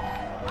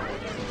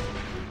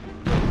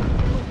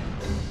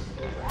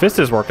 Fist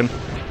is working.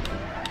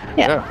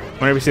 Yeah.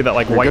 Whenever you see that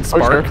like You're a white good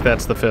pusher. spark,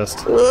 that's the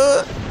fist.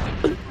 Oh,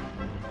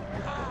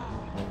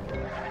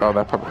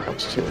 that probably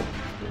helps too.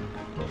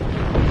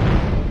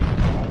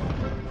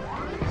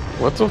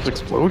 What's those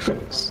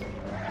explosions?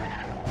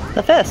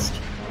 The fist.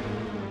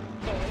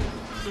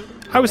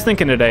 I was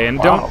thinking today, and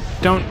Wow.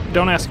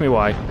 don't ask me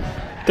why.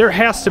 There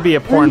has to be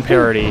a porn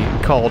parody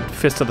called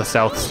Fist of the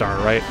South Star,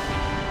 right?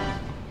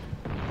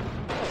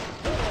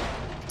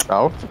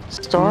 South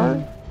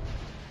Star?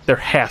 There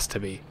has to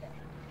be.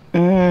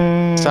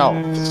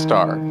 South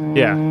Star.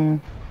 Yeah.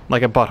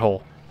 Like a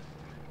butthole.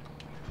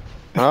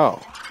 Oh.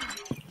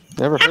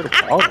 Never heard of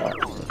all that.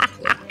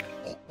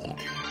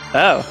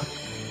 Oh.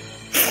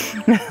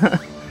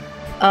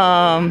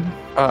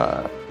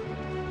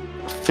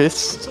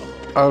 Fist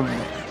of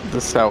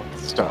the South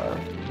Star.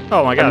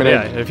 Oh my god, mean,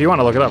 yeah. If you want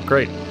to look it up,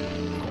 great.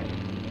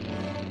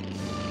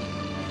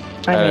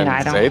 I mean, didn't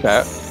I don't say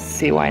that.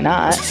 see why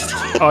not.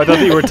 Oh, I thought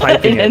that you were I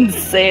typing it. didn't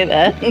say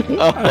that.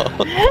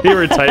 You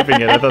were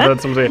typing it. I thought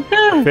that's something.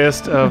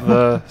 Fist of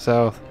the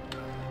South.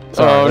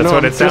 Sorry, that's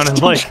what it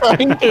sounded like.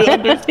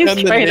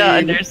 He's trying to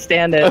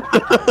understand it.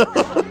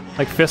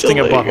 Like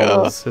fisting a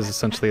butthole is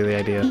essentially the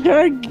idea.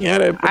 I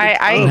get it.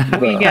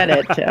 We get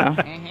it too.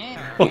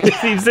 Well,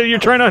 you said you're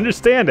trying to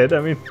understand it.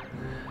 I mean,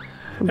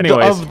 anyways. The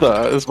of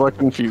the is what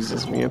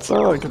confuses me. It's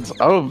not like it's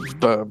of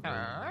the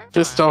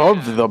fist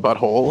of the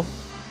butthole.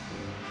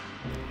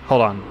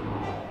 Hold on.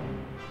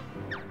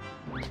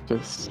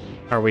 Fist.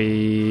 Are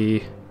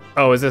we?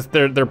 Oh, is this?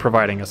 They're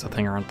providing us a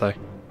thing, aren't they?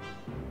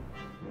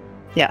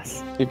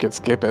 Yes. You can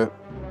skip it.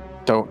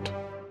 Don't.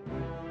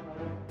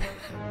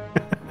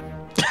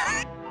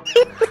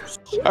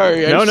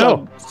 Sorry,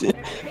 No.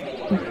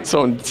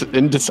 So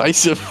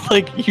indecisive.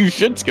 Like, you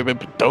should skip it,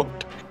 but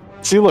don't.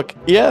 See, look.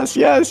 Yes.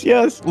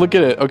 Look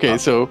at it. Okay,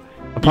 so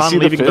Upon you see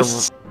leaving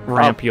the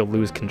ramp, you'll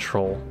lose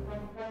control.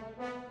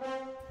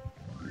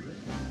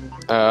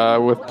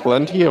 with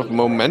plenty of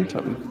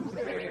momentum.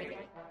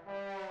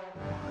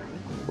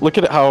 Look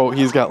at how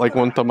he's got like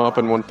one thumb up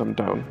and one thumb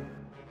down.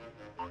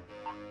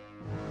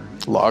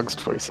 Logs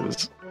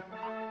choices.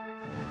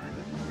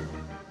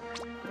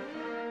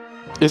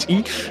 Is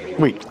each...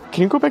 Wait,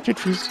 can you go back to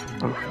choose?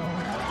 Oh.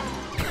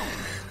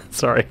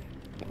 Sorry.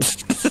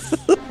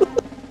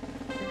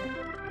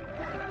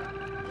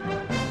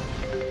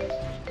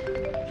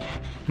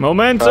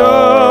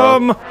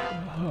 Momentum!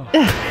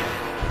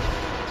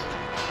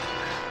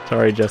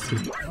 Sorry, Jesse.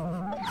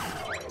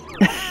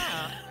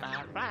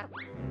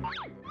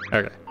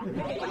 Okay.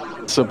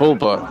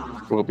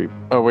 Sebulba will be...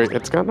 Oh wait,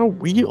 it's got no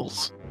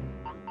wheels.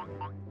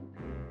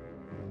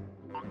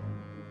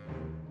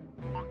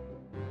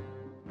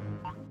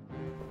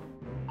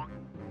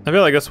 I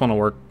feel like this one will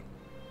work.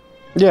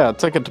 Yeah,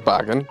 it's like a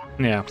toboggan.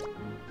 Yeah.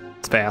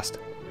 It's fast.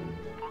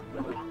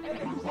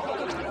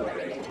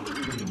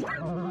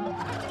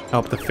 I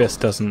hope the fist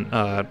doesn't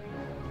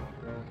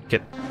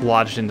get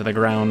lodged into the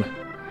ground.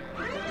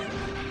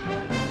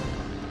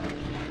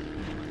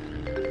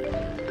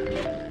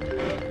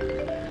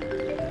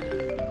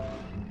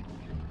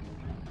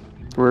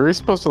 Were we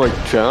supposed to like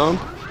jump?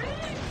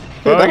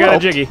 Oh, I that got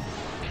helped. a jiggy.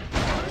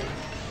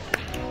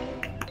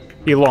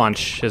 You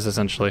launch is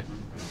essentially.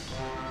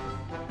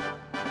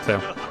 So.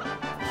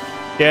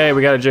 Yay,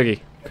 we got a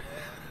jiggy.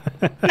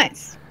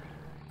 Nice.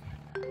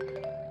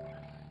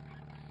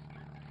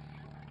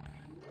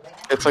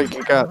 It's like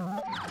you got...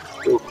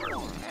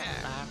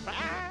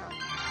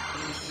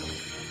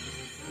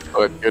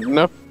 Oh, good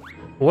enough?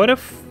 What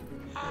if...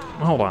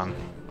 Hold on.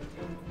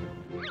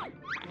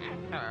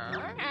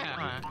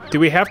 Do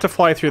we have to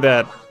fly through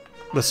the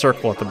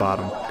circle at the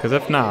bottom? Because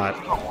if not...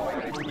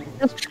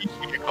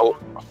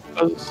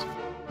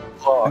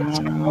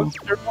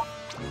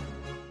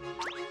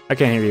 I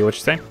can't hear you. What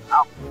you saying?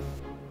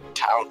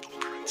 Town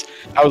blueprints.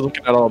 I was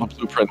looking at all the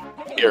blueprint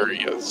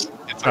areas.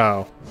 It's like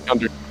Oh.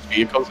 under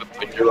vehicles, it's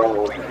like your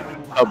own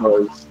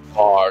hubbas,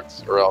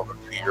 logs, or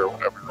LV or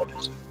whatever that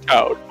is.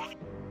 Town.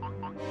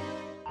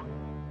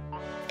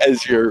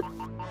 As your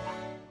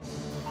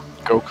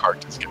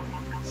go-kart is getting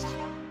increased.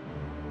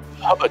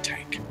 Hubba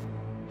tank.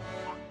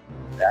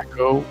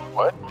 Backhoe?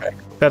 What?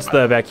 Backhoe? That's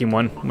the vacuum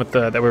one with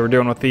that we were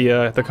doing with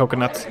the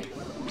coconuts.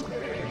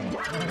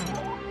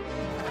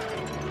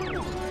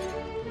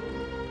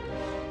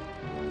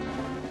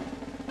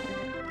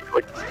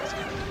 Like,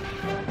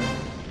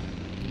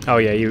 Oh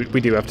yeah,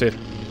 we do have to.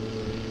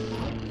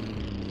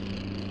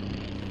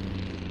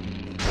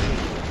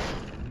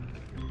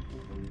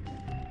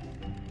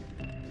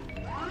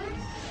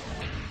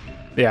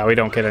 Yeah, we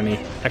don't get any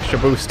extra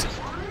boost.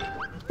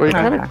 well, you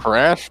kind of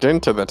crashed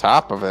into the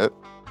top of it.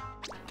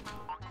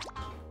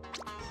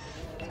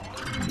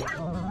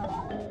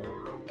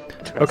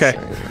 Okay.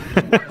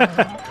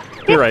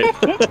 You're right.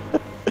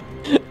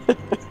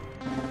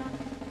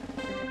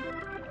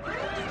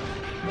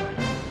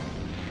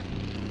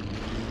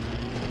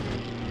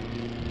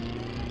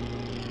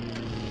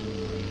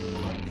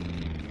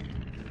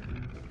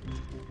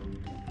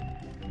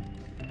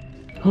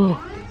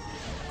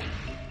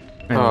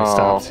 And we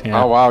stopped.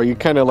 Yeah. Oh wow, you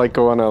kind of like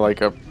go on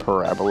a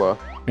parabola.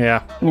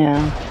 Yeah.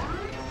 Yeah.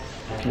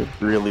 You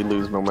really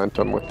lose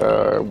momentum with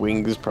the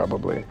wings,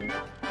 probably.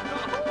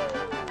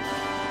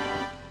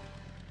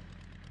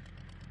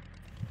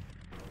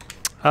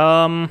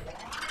 Oh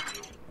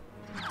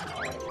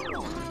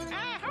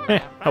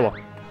well.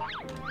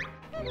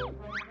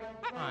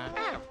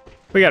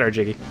 We got our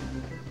jiggy.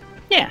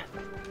 Yeah.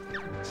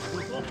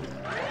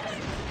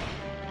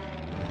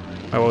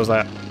 Oh, what was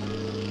that?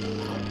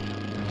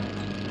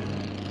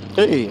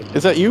 Hey,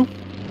 is that you?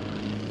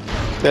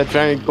 That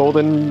giant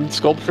golden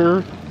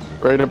sculpture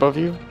right above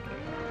you?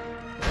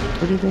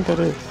 What do you think that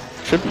is?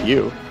 Should be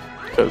you,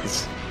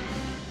 because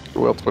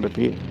who else would it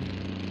be?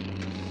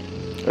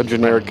 A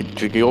generic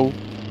Jiggy?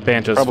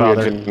 Banjo's Probably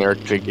father. a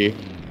generic Jiggy.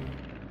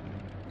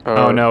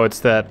 Oh no, it's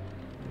that.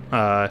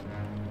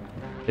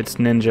 It's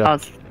Ninja. Oh,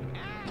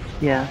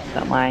 yeah,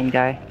 that lion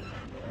guy.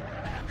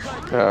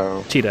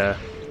 Oh. Cheetah.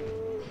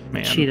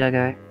 Man. Cheetah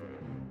guy.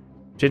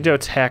 Jinjo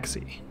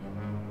Taxi.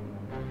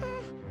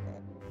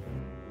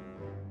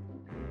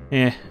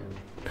 Eh.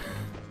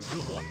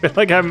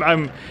 Like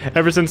I'm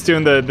ever since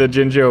doing the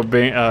Jinjo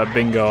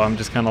bingo, I'm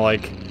just kind of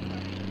like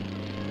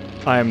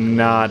I'm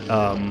not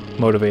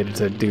motivated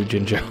to do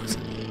Jinjos.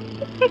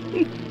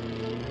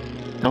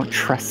 Don't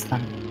trust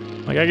them.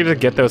 Like I could just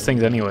get those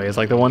things anyways.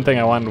 Like the one thing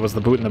I wanted was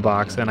the boot in the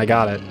box, and I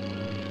got it.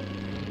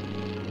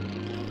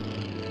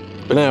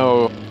 But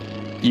now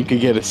you could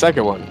get a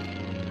second one.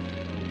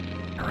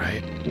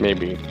 Right.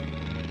 Maybe.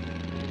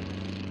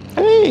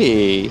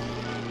 Hey!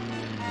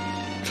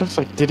 Just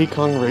like Diddy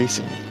Kong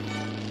Racing.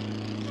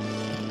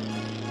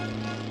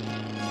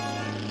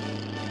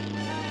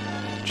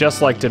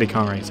 Just like Diddy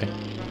Kong Racing.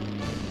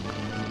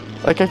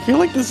 Like, I feel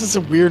like this is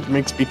a weird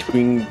mix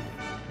between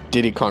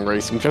Diddy Kong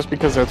Racing, just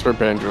because that's where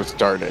Banjo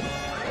started.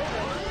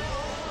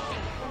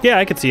 Yeah,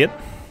 I could see it.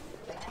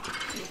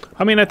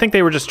 I mean, I think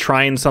they were just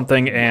trying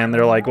something, and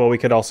they're like, well, we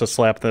could also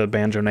slap the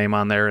Banjo name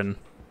on there, and...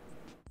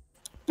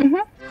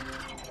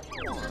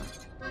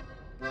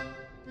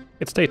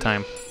 It's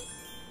daytime.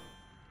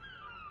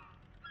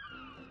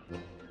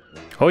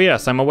 Oh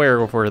yes, I'm aware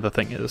of where the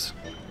thing is.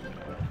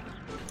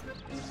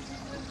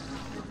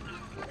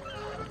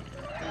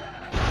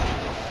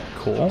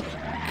 Cool.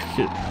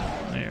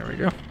 There we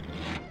go.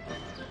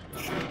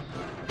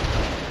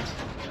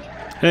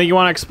 Anything you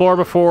want to explore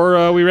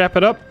before we wrap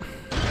it up?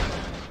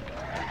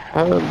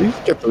 At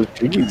least get those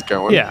jiggies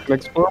going. Yeah. And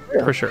explore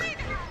there. For sure.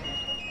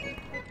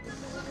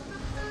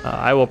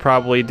 I will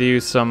probably do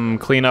some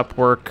cleanup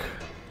work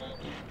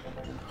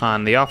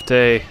on the off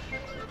day,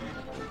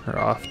 or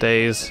off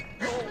days,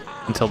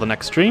 until the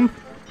next stream.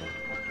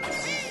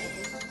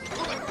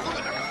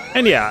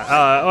 And yeah,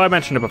 I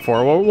mentioned it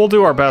before. We'll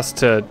do our best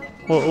to.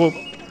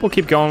 We'll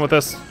keep going with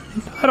this.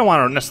 I don't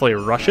want to necessarily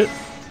rush it.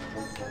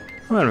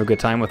 I'm having a good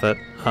time with it.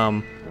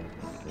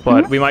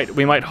 But we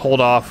might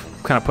hold off,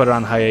 kind of put it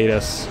on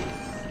hiatus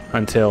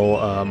until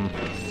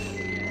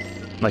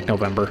like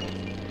November.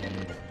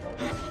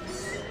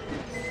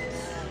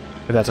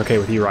 If that's okay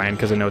with you, Ryan,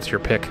 because I know it's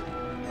your pick.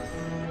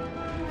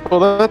 Well,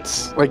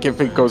 that's like if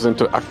it goes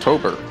into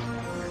October.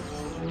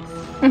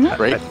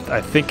 Right?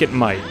 I think it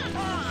might.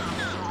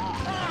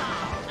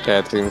 Yeah,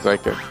 it seems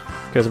like it.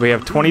 Because we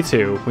have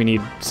 22, we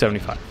need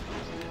 75.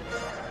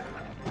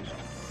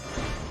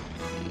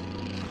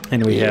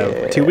 And we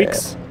have 2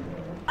 weeks?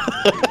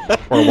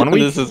 Or 1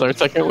 week? This is our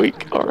second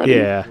week already.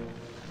 Yeah.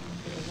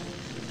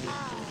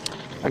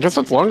 I guess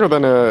it's longer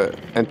than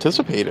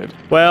anticipated.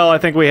 Well, I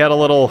think we had a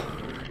little...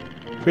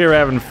 We were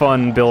having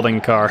fun building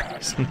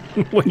cars.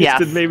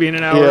 Wasted maybe in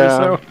an hour or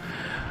so.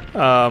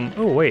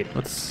 Oh, wait,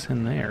 what's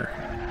in there?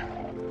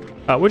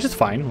 Which is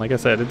fine. Like I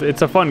said,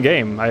 it's a fun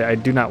game. I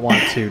do not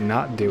want to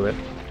not do it.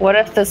 What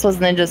if this was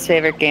Ninja's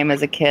favorite game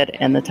as a kid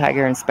and the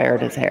tiger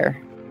inspired his hair?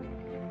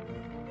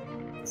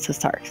 So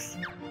Starks.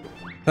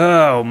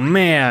 Oh,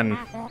 man.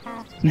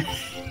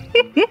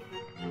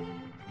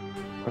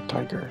 A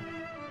tiger.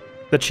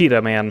 The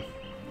cheetah man.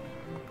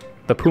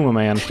 The puma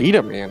man.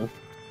 Cheetah man.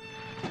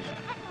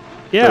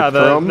 Yeah,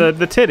 Like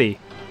the titty.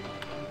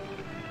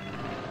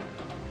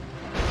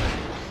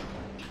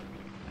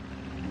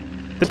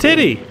 The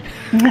titty!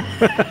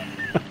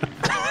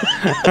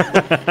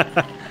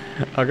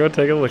 I'll go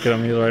take a look at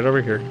him. He's right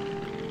over here.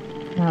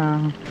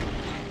 Oh.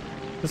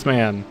 This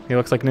man, he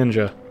looks like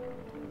Ninja.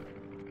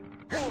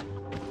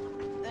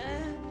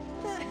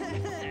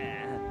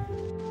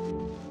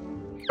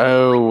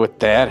 Oh, with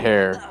that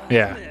hair.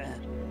 Yeah.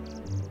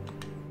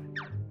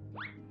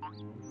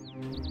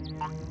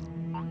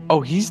 Oh,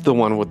 he's the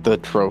one with the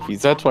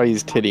trophies. That's why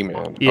he's Titty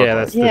Man. Yeah, Okay.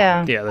 that's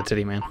the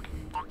titty man.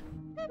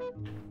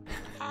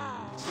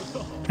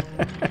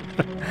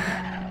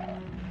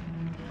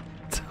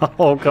 It's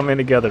all coming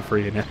together for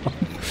you now.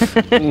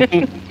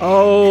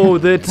 Oh,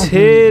 the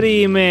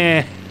titty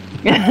man.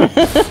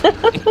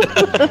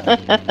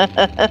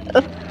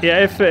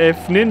 Yeah, if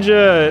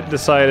Ninja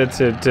decided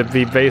to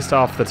be based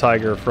off the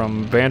tiger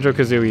from Banjo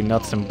Kazooie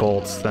Nuts and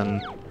Bolts,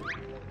 then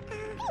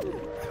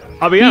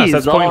I'll be honest,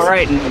 He's all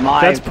right in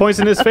my... that's points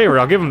in his favor.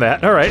 I'll give him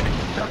that. All right.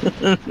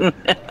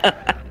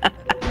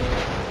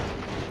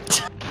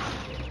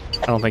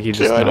 I don't think he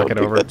just knock it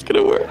over. That's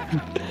gonna work.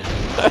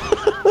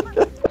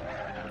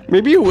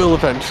 Maybe it will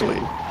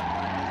eventually.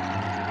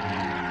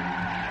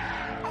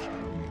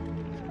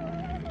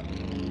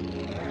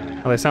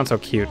 Oh, they sound so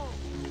cute.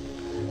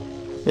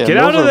 Yeah, Get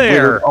out those of are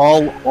there!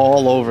 littered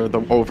all over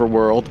the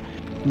overworld.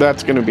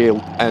 That's gonna be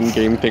an end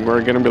game thing.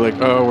 We're gonna be like,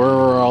 oh, where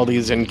are all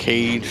these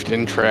encaged,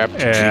 entrapped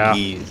Yeah.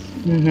 jiggies,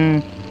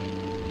 Mm-hmm.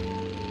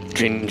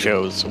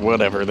 Jinjos,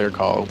 whatever they're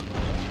called.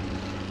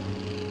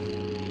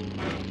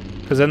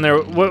 Because then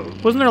there,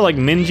 wasn't there like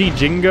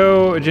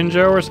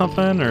Jinjo or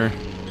something, or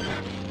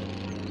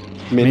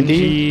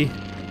Mindy?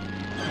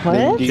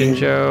 What? Mindy?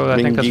 Jinjo?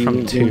 I think that's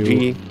from 2.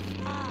 Mindy.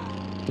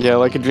 Yeah,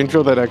 like a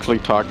Jinjo that actually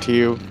talked to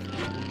you.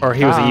 Or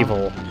he was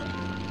evil.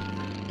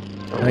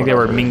 I think they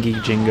were Mingy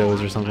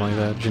Jingos or something like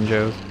that.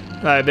 Jinjos.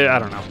 I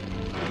don't know.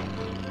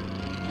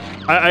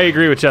 I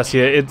agree with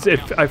Jesse.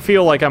 I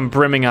feel like I'm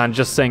brimming on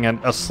just saying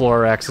a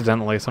slur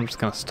accidentally, so I'm just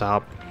gonna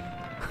stop.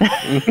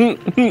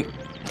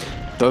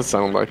 Does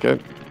sound like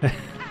it.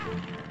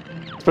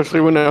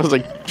 Especially when I was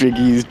like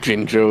Jiggies,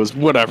 Jinjos,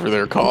 whatever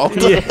they're called.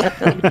 They're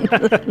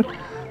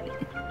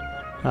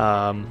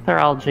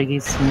all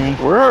jiggies to me.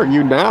 Where are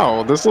you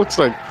now? This looks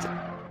like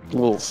a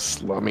little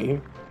slummy.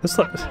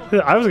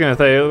 I was gonna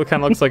say it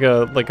kind of looks like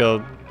a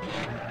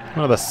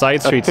one of the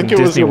side streets in I think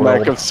it was Disney the World.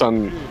 lack of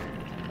sun.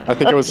 I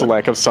think it was the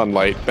lack of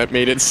sunlight that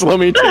made it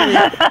slummy to me.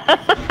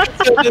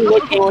 It didn't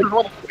look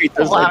like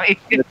there's like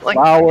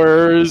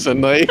flowers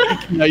and like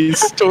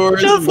nice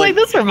stores. Just and, like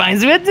this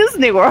reminds me of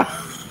Disney World.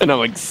 And I'm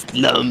like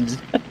slums.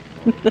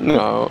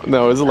 No, it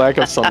was a lack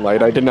of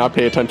sunlight. I did not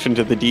pay attention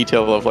to the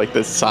detail of like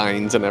the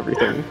signs and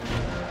everything.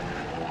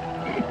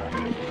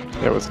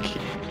 It was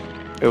cute.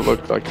 It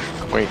looked like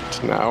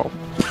quaint now.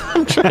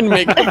 I'm trying to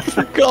make up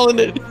for calling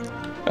it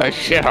a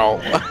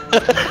shithole.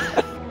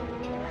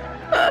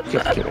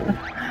 Just kidding.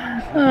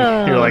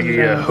 You're like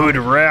a hood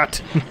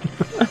rat.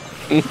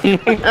 This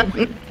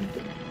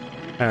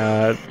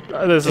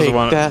is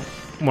one of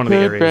the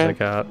areas I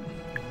got.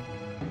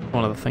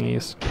 One of the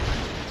thingies.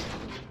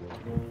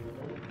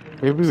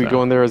 Maybe we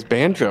go in there as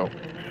Banjo.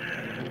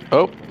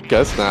 Oh,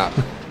 guess not.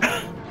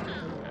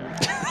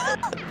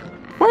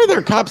 Why are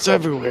there cops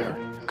everywhere?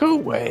 Go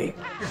away.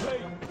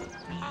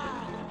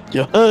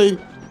 Yeah, hi.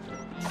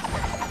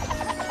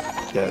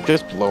 Yeah,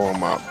 just blow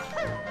them up.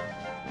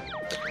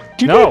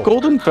 Do you get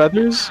golden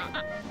feathers?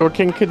 Or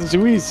can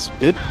Kazooie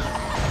spit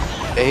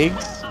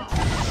eggs?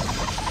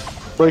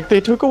 Like, they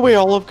took away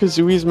all of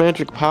Kazooie's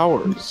magic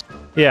powers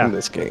in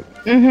this game.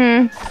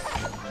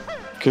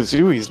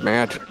 Kazooie's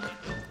magic.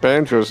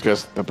 Banjo's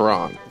just the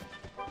brawn.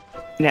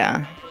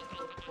 Yeah.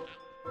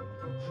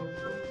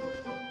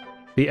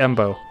 The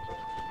Embo.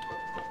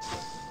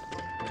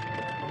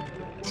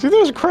 See,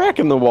 there's a crack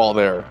in the wall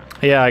there.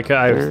 Yeah,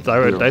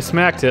 I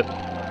smacked it.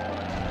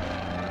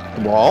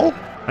 Wall?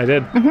 I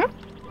did.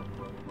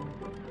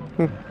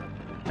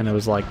 And it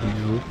was like,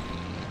 no.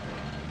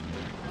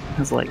 I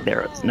was like,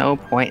 there was no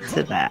point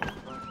to that.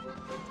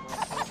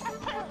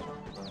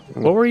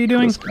 What were you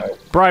doing?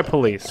 Bribe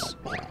police.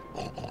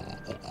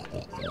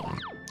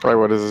 Alright,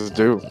 what does this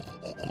do?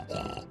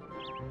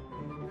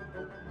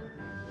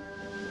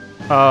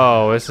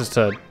 Oh, this is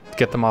to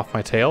get them off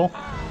my tail?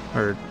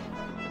 Or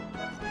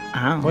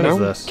what is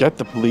this? Get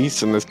the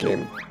police in this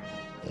game.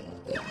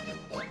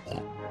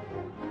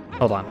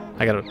 Hold on,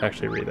 I gotta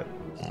actually read it.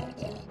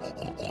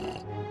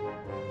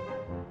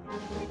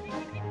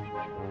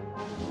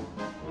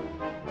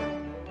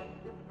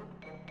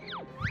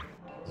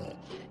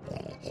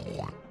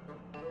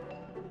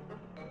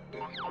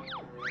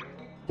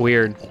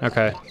 Weird.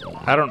 Okay.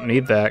 I don't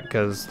need that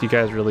because you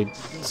guys really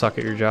suck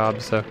at your job,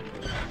 so.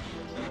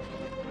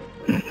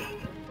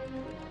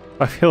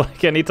 I feel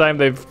like anytime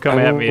they've come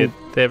at me,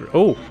 they've.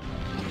 Oh!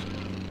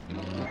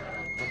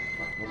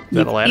 Is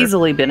that a ladder?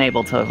 Easily been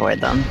able to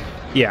avoid them.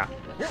 Yeah.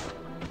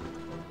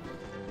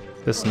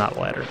 This is not a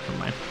ladder.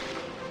 Never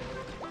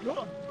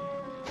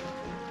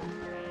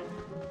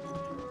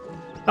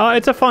mind.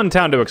 It's a fun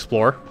town to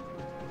explore.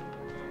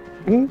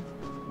 A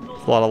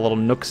lot of little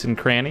nooks and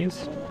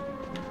crannies.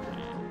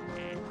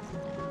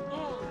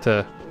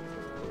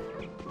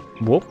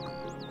 Whoop.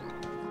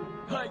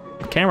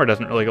 The camera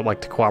doesn't really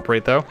like to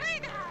cooperate, though.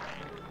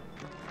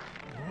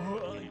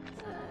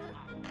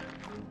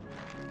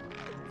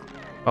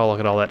 Oh, look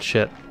at all that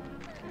shit.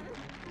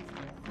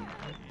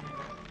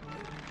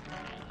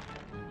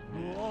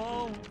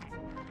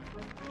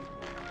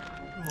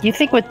 You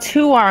think with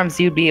 2 arms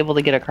you'd be able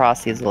to get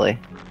across easily?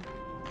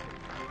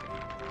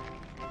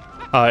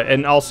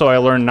 And also I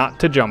learned not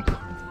to jump.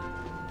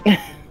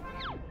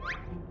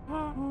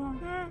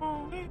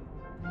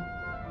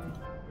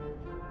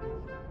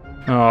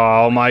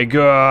 Oh my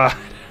god.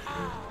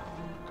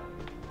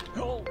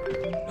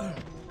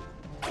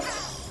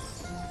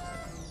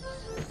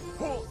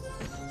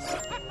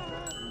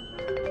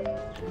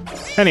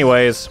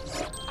 Anyways.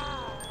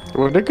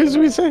 What did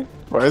Kazooie say?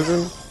 Why is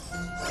it?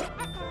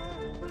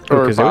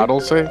 Or Kazooie? Bottle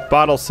say?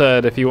 Bottle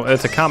said if you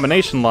it's a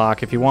combination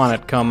lock. If you want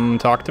it, come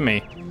talk to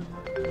me.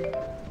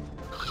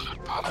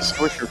 Bottle,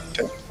 where's your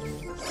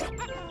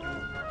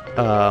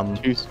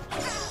Jeez.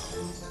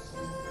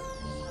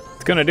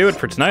 It's gonna do it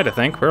for tonight, I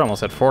think. We're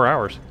almost at 4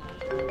 hours.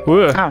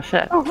 Whoa. Oh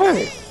shit. Oh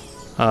hey.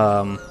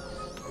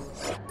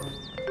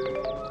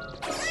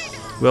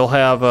 We'll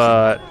have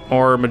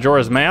more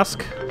Majora's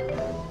Mask.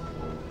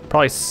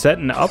 Probably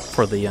setting up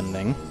for the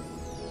ending.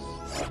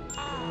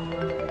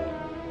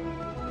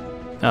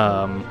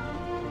 On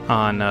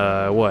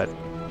what?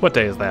 What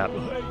day is that?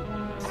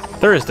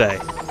 Thursday.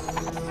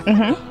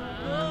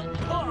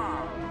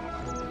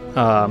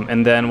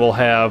 And then we'll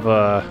have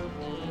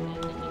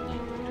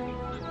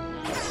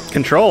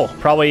Control.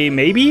 Probably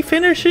maybe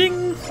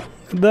finishing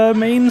the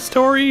main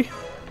story.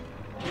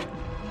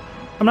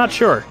 I'm not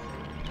sure.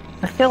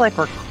 I feel like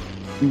we're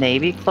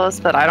maybe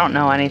close, but I don't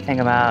know anything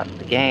about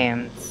the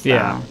games. So.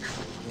 Yeah.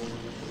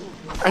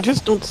 I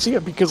just don't see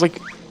it because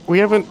like we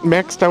haven't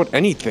maxed out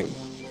anything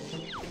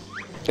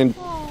in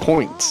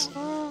points.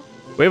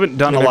 We haven't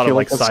done a And I lot of feel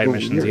like like that's side so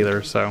missions weird.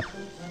 either, so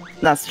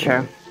That's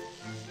true.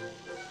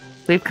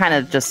 We've kind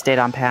of just stayed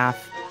on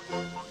path.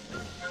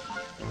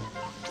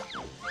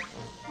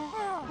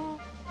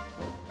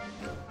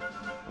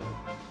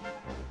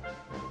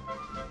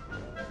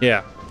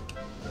 yeah.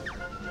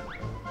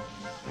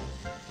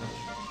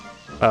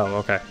 Oh,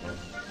 okay.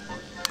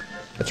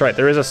 That's right.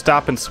 There is a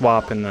stop and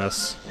swap in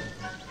this.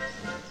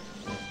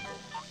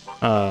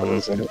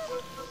 Is it?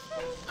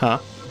 Huh?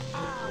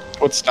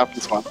 What's stop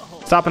and swap?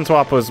 Stop and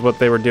swap was what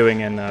they were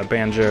doing in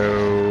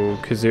Banjo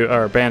Kazooie,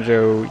 or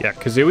Banjo, yeah,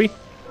 Kazooie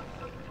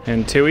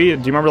and Tooie. Do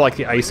you remember like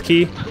the ice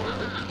key?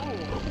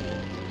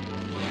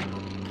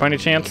 By any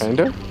chance?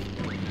 Kinda.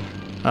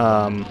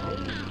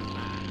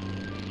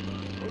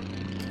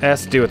 It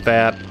has to do with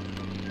that,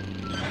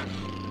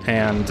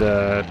 and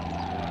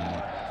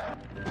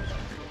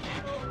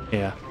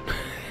yeah,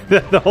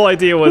 the whole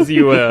idea was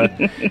you would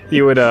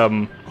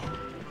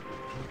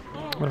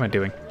what am I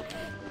doing?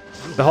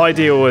 The whole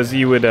idea was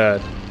you would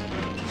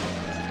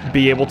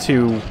be able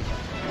to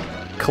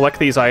collect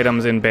these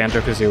items in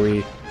Banjo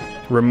Kazooie,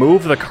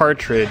 remove the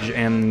cartridge,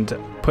 and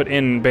put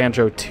in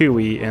Banjo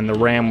Tooie, and the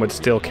RAM would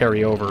still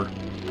carry over.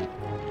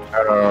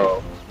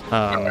 Oh.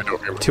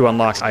 To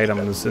unlock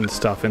items and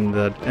stuff in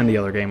the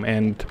other game,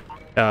 and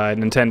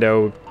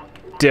Nintendo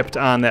dipped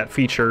on that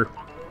feature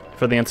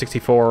for the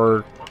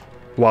N64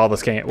 while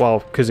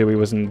Kazooie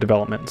was in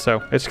development.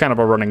 So it's kind of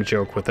a running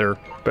joke with their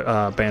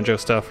Banjo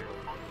stuff.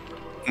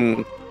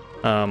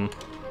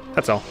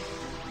 That's all.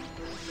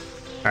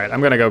 All right,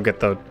 I'm gonna go get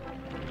the.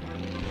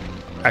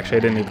 Actually, I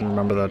didn't even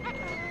remember the.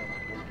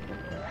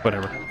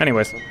 Whatever.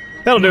 Anyways,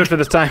 that'll do it for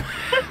this time.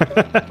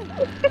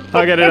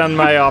 I'll get it on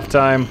my off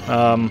time.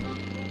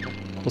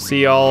 We'll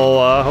see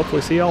y'all,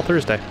 hopefully see y'all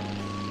Thursday.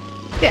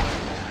 Yeah.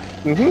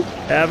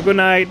 Have a good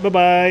night.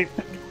 Bye-bye.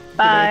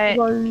 Bye.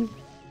 Bye.